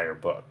entire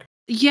book.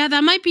 Yeah,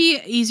 that might be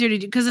easier to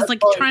do because it's That's like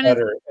probably trying to.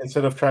 better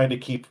instead of trying to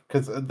keep,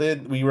 because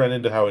then we run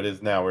into how it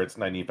is now, where it's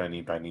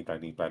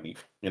Nynaeve.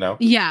 You know?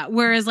 Yeah,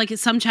 whereas like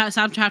some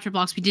chapter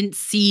blocks we didn't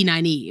see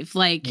Nynaeve.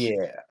 Like,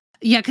 Yeah.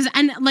 yeah, because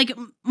and like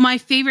my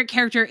favorite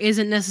character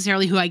isn't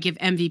necessarily who I give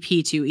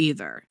MVP to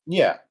either.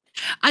 Yeah.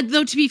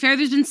 Though to be fair,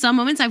 there's been some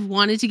moments I've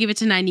wanted to give it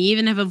to Nynaeve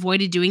and have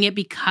avoided doing it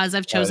because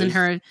I've chosen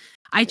her.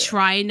 I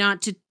try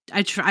not to.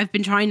 I've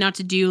been trying not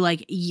to do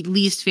like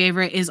least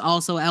favorite is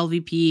also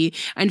LVP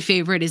and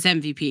favorite is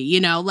MVP. You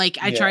know, like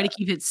I try to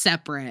keep it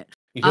separate.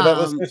 You hear that,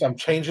 listeners? I'm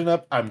changing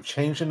up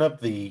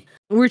the.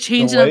 We're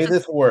changing the way up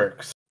this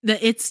works.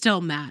 It's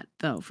still Matt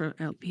though for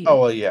LP.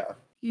 Oh well, yeah.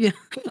 Yeah.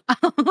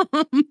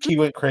 He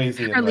went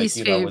crazy and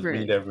least favorite. was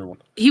mean to everyone.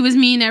 He was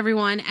mean to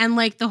everyone, and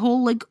like the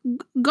whole like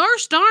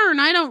gosh darn,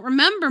 I don't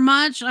remember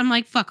much. I'm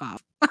like, fuck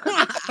off.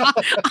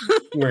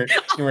 you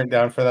weren't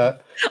down for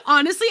that?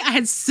 Honestly, I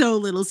had so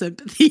little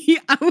sympathy.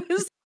 I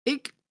was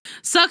like,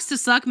 sucks to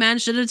suck, man.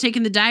 Should have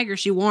taken the dagger.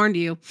 She warned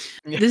you.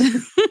 Yeah.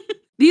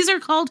 These are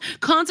called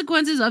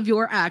consequences of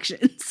your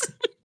actions.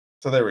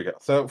 So there we go.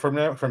 So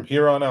from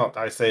here on out,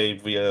 I say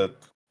via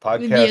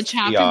podcast, via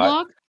chapter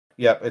block.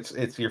 Yeah,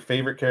 it's your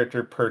favorite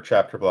character per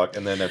chapter block,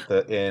 and then at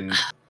the end,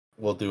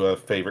 we'll do a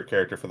favorite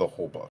character for the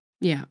whole book.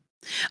 Yeah.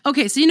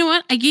 Okay, so you know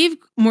what? I gave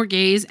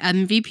Morghese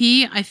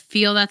MVP. I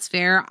feel that's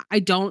fair.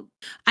 I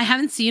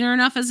haven't seen her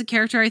enough as a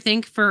character, I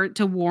think,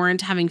 to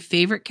warrant having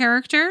favorite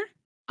character.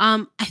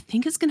 I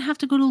think it's gonna have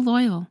to go to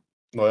Loyal.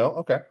 Loyal,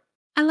 okay.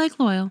 I like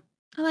Loyal.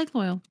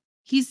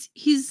 He's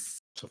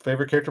So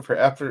favorite character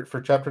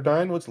for chapter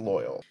 9 was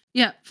Loyal.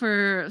 Yeah,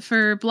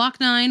 for block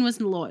 9 was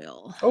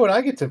Loyal. Oh, and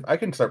I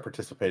can start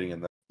participating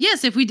in that.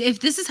 Yes, if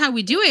this is how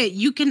we do it,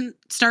 you can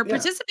start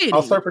participating.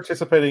 I'll start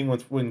participating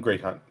when Great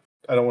Hunt.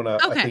 I don't want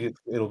to. Okay. I think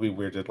it'll be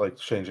weird to like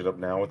change it up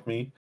now with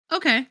me.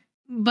 Okay,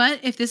 but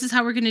if this is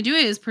how we're going to do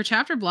it, is per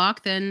chapter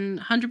block, then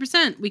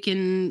 100% we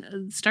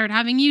can start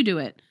having you do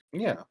it.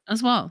 Yeah,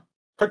 as well.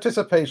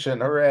 Participation,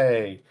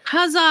 hooray!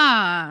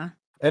 Huzzah!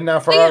 And now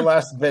for our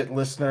last bit,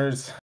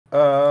 listeners.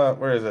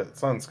 Where is it?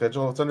 It's on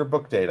schedule. It's under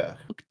book data.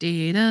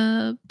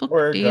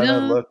 We're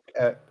gonna look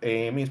at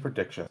Aimee's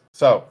prediction.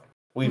 So,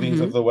 weavings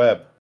of the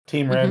web.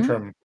 Team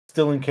Rantrum,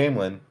 still in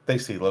Caemlyn, they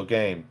see low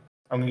gain.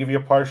 I'm gonna give you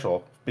a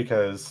partial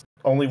because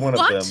only one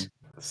of them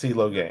see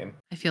low gain.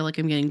 I feel like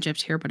I'm getting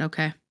gypped here, but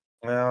okay.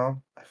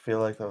 Well, I feel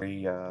like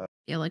feel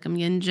like I'm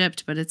getting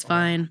gypped, but it's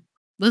fine.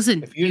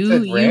 Listen, if you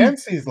said Rand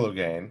sees low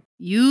gain,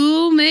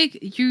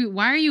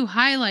 why are you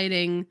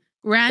highlighting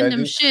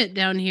random shit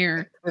down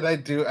here? But I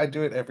do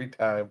it every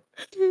time.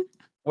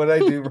 What I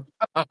do wrong?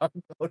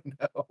 Oh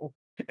no.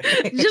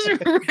 Just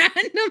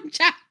random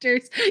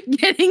chapters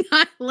getting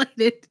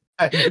highlighted.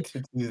 I need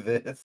to do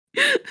this.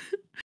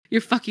 You're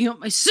fucking up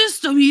my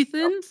system,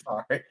 Ethan. I'm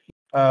sorry.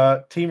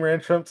 Team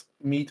Rantrums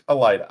meet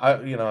Elida.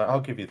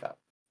 I'll give you that.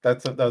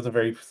 That was a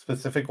very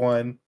specific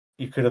one.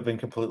 You could have been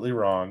completely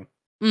wrong.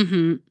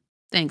 Mm-hmm.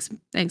 Thanks,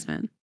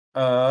 man.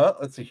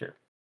 Let's see here.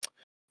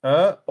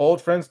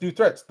 Old friends, new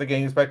threats. The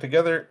gang is back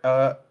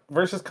together.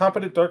 Versus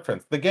competent dark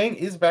friends. The gang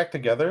is back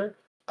together.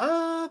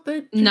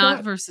 They're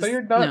not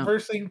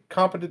versing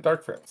competent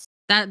dark friends.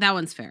 That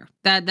one's fair.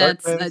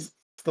 That's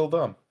still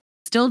dumb.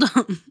 Still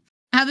dumb.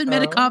 Haven't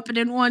met a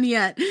competent one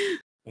yet. You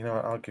know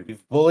what? I'll give you.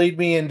 Bullied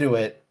me into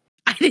it.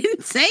 I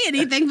didn't say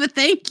anything, but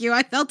thank you.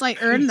 I felt I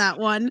earned that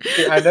one.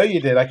 I know you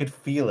did. I could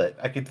feel it.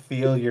 I could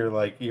feel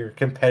your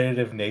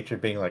competitive nature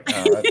being like,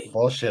 oh, that's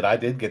bullshit. I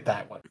did get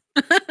that one.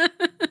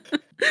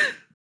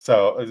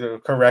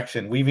 So,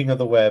 correction. Weaving of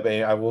the web.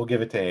 I will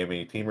give it to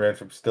Aimee. Team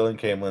Rantrum still in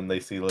Caemlyn.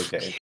 They see low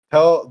gain.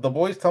 Tell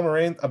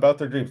Moiraine about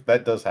their dreams.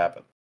 That does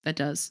happen. That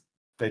does.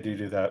 They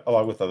do that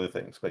along with other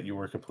things, but you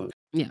were completely.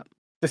 Yeah.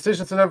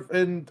 Decisions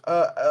in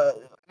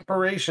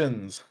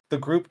operations. The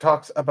group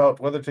talks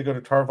about whether to go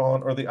to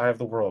Tarvalon or the Eye of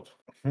the World.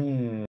 I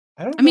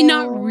mean,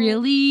 not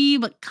really,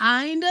 but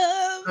kind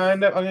of.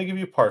 I'm gonna give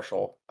you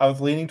partial. I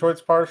was leaning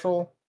towards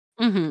partial.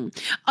 Mm-hmm.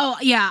 Oh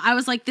yeah, I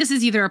was like, this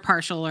is either a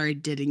partial or I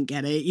didn't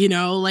get it.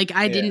 Like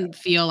I didn't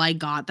feel I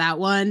got that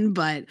one,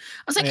 but I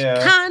was like,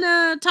 kind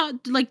of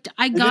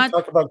I got.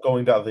 Talk about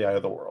going down the Eye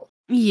of the World.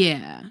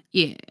 Yeah.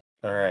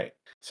 All right.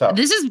 So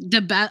this is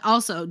the best.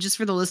 Also, just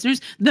for the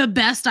listeners, the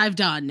best I've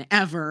done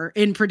ever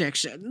in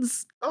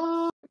predictions.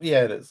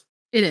 Yeah, it is.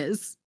 It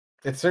is.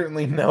 It's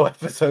certainly no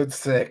episode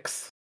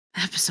 6.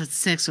 Episode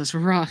 6 was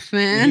rough,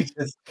 man. You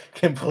just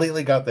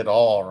completely got that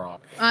all wrong.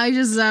 I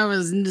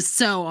was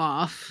so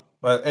off.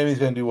 But Aimee's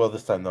gonna do well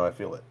this time, though. I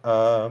feel it.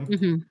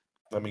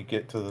 Let me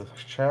get to the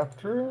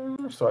chapter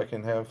so I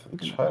can have the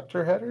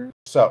chapter header.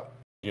 So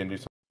you gonna do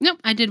something? Nope,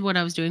 I did what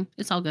I was doing.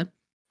 It's all good.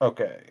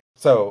 Okay.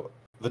 So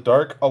the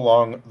dark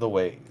along the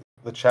way.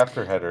 The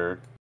chapter header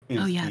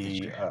is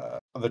the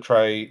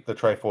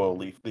trifoil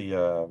leaf,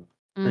 the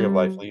tree of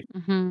life leaf.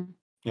 Mm-hmm.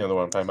 You know the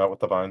one I'm talking about with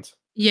the vines.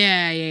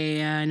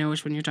 Yeah. I know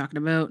which one you're talking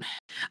about.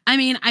 I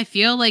mean, I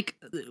feel like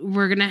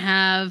we're gonna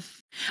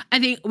have. I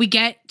think we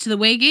get to the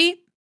Waygate.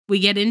 We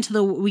get into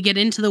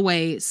the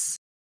ways,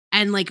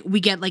 and like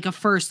we get like a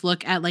first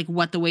look at like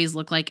what the ways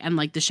look like and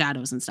like the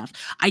shadows and stuff.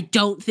 I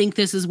don't think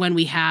this is when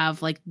we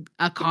have like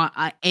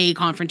a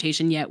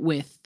confrontation yet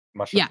with.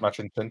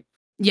 Mushington.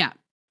 Yeah.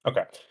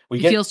 Okay. It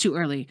feels too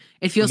early.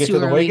 It feels we get too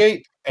to the early.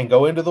 Waygate and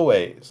go into the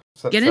ways.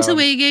 Get into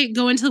the Waygate,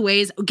 go into the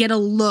ways, get a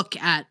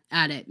look at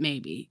it,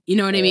 maybe. You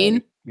know what I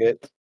mean?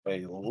 Get a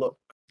look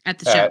at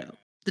the shadow,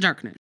 the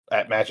darkness.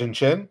 At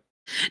Mushington?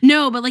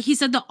 No, but like he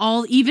said,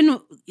 even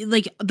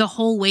like the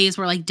whole ways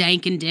were like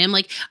dank and dim.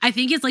 Like I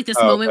think it's like this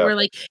moment where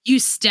like you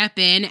step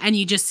in and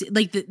you just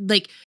like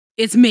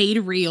it's made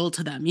real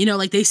to them. You know,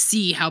 like they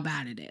see how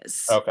bad it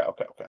is. Okay.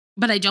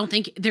 But I don't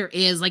think there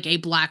is like a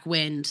black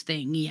wind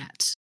thing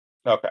yet.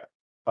 Okay.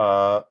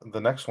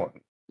 The next one.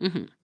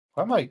 Mm-hmm.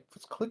 I might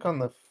let's click on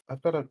the.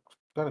 I've got a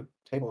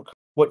table.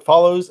 What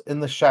follows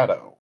in the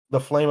shadow? The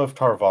Flame of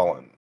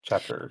Tarvalon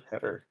chapter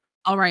header.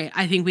 All right,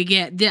 I think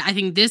I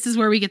think this is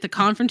where we get the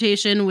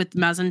confrontation with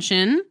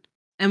Mazan-Shin,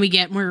 and we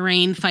get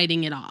Moiraine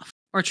fighting it off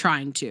or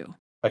trying to.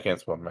 I can't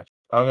spell match.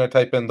 I'm gonna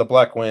type in the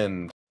Black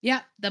Wind.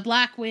 Yeah, the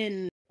Black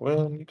Wind.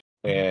 Wind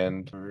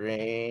and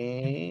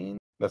rain.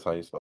 That's how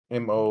you spell.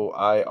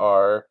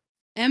 Moiraine.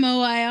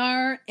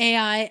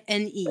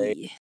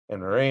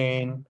 And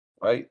rain.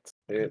 Lights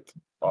it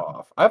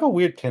off. I have a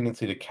weird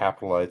tendency to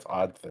capitalize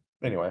odd things.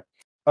 Anyway,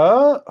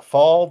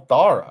 Fall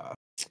Dara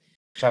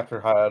chapter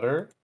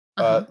header.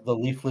 The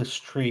leafless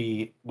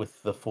tree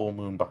with the full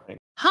moon behind.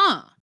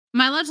 Huh?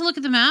 Am I allowed to look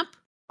at the map?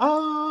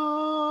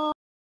 I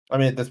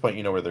mean, at this point,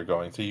 you know where they're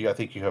going, so I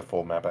think you have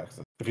full map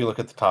access. If you look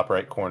at the top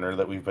right corner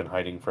that we've been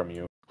hiding from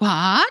you.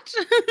 What?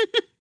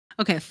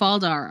 Okay, Fall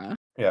Dara.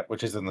 Yeah,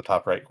 which is in the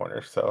top right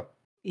corner. So.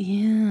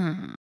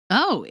 Yeah.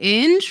 Oh,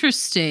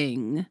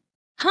 interesting.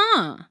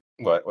 Huh?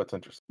 What's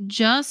interesting?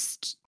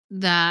 Just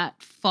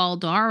that Fall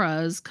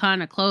Dara is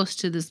kind of close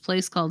to this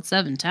place called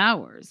Seven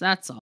Towers.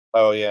 That's all.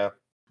 Oh yeah.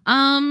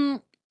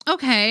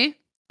 Okay.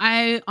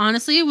 I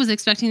honestly was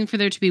expecting for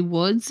there to be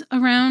woods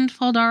around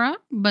Fall Dara,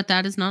 but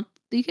that is not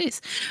the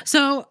case.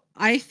 So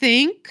I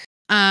think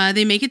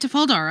they make it to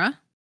Fall Dara.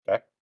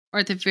 Okay. Or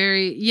at the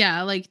very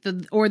like the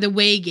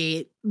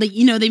Waygate. Like,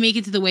 they make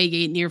it to the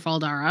Waygate near Fall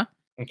Dara.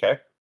 Okay.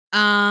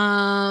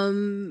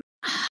 I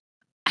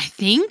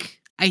think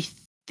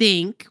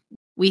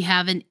we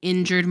have an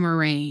injured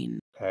Moiraine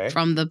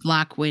from the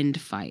Black Wind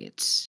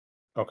fight.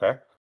 Okay.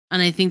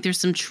 And I think there's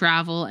some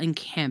travel and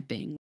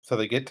camping. So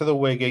they get to the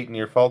Waygate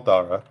near Fall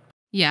Dara.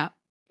 Yeah.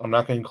 I'm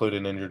not going to include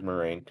an injured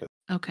Moiraine.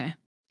 Okay.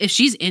 If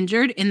she's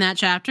injured in that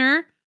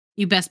chapter,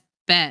 you best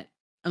bet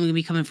I'm going to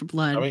be coming for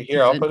blood. I mean,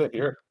 here, I'll put it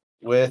here.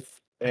 With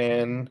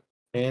an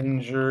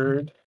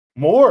injured...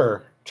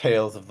 More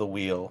Tales of the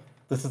Wheel.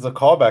 This is a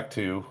callback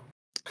to...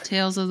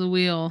 Tales of the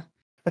Wheel.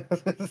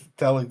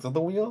 Tellings of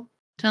the Wheel?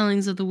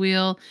 Tellings of the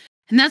Wheel.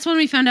 And that's when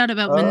we found out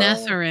about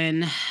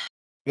Manetheren.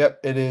 Yep,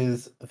 it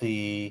is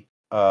the...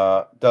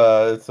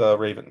 it's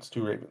ravens,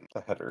 2 ravens,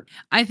 a header.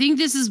 I think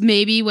this is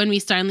maybe when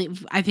we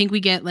I think we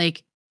get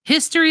like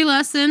history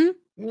lesson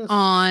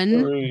on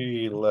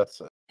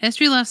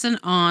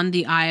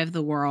the Eye of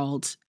the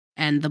World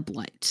and the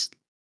Blight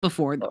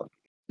before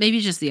maybe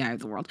just the Eye of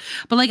the World.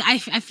 But like I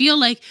feel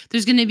like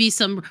there's going to be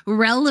some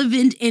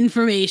relevant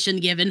information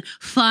given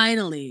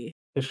finally.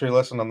 History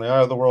lesson on the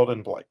Eye of the World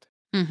and Blight.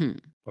 Mm-hmm.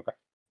 Okay.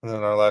 And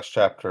then our last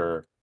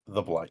chapter,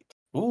 the Blight.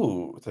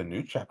 Ooh, it's a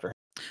new chapter.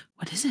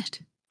 What is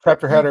it?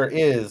 Chapter header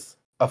is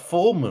a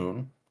full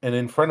moon, and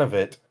in front of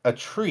it, a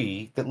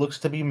tree that looks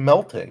to be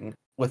melting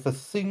with a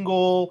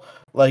single,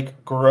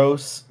 like,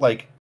 gross,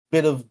 like,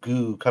 bit of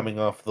goo coming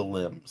off the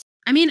limbs.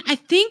 I mean, I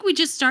think we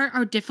just start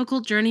our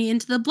difficult journey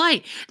into the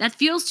Blight. That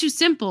feels too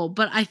simple,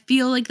 but I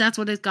feel like that's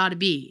what it's got to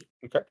be.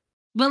 Okay.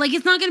 But, like,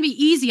 it's not going to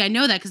be easy. I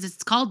know that because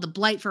it's called the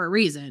Blight for a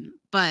reason,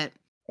 but...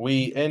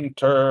 We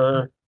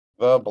enter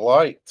the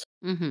Blight.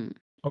 Mm-hmm.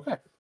 Okay.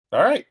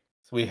 All right.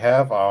 So we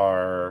have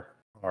our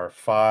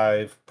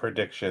 5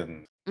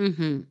 predictions.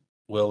 Mm-hmm.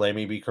 Will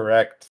Aimee be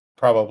correct?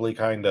 Probably,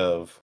 kind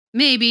of.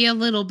 Maybe a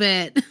little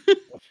bit.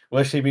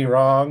 Will she be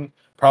wrong?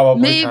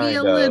 Probably, maybe kind a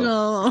of.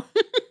 Little.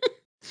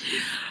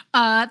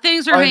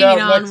 Thanks for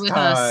hanging on with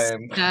us,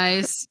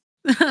 guys.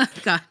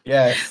 God.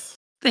 Yes.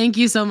 Thank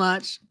you so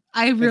much.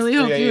 I really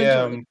hope you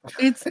enjoyed.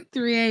 It's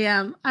 3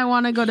 a.m. I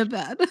want to go to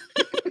bed.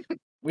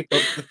 We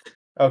hope.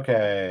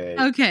 Okay.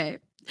 Okay.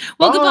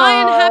 Well, goodbye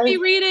and happy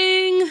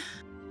reading.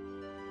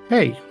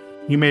 Hey,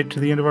 you made it to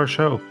the end of our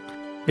show.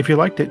 If you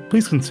liked it,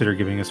 please consider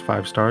giving us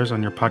 5 stars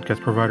on your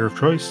podcast provider of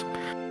choice.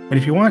 And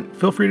if you want,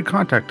 feel free to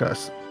contact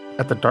us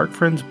at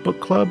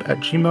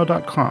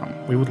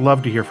thedarkfriendsbookclub@gmail.com. We would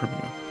love to hear from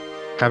you.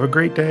 Have a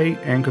great day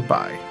and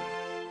goodbye.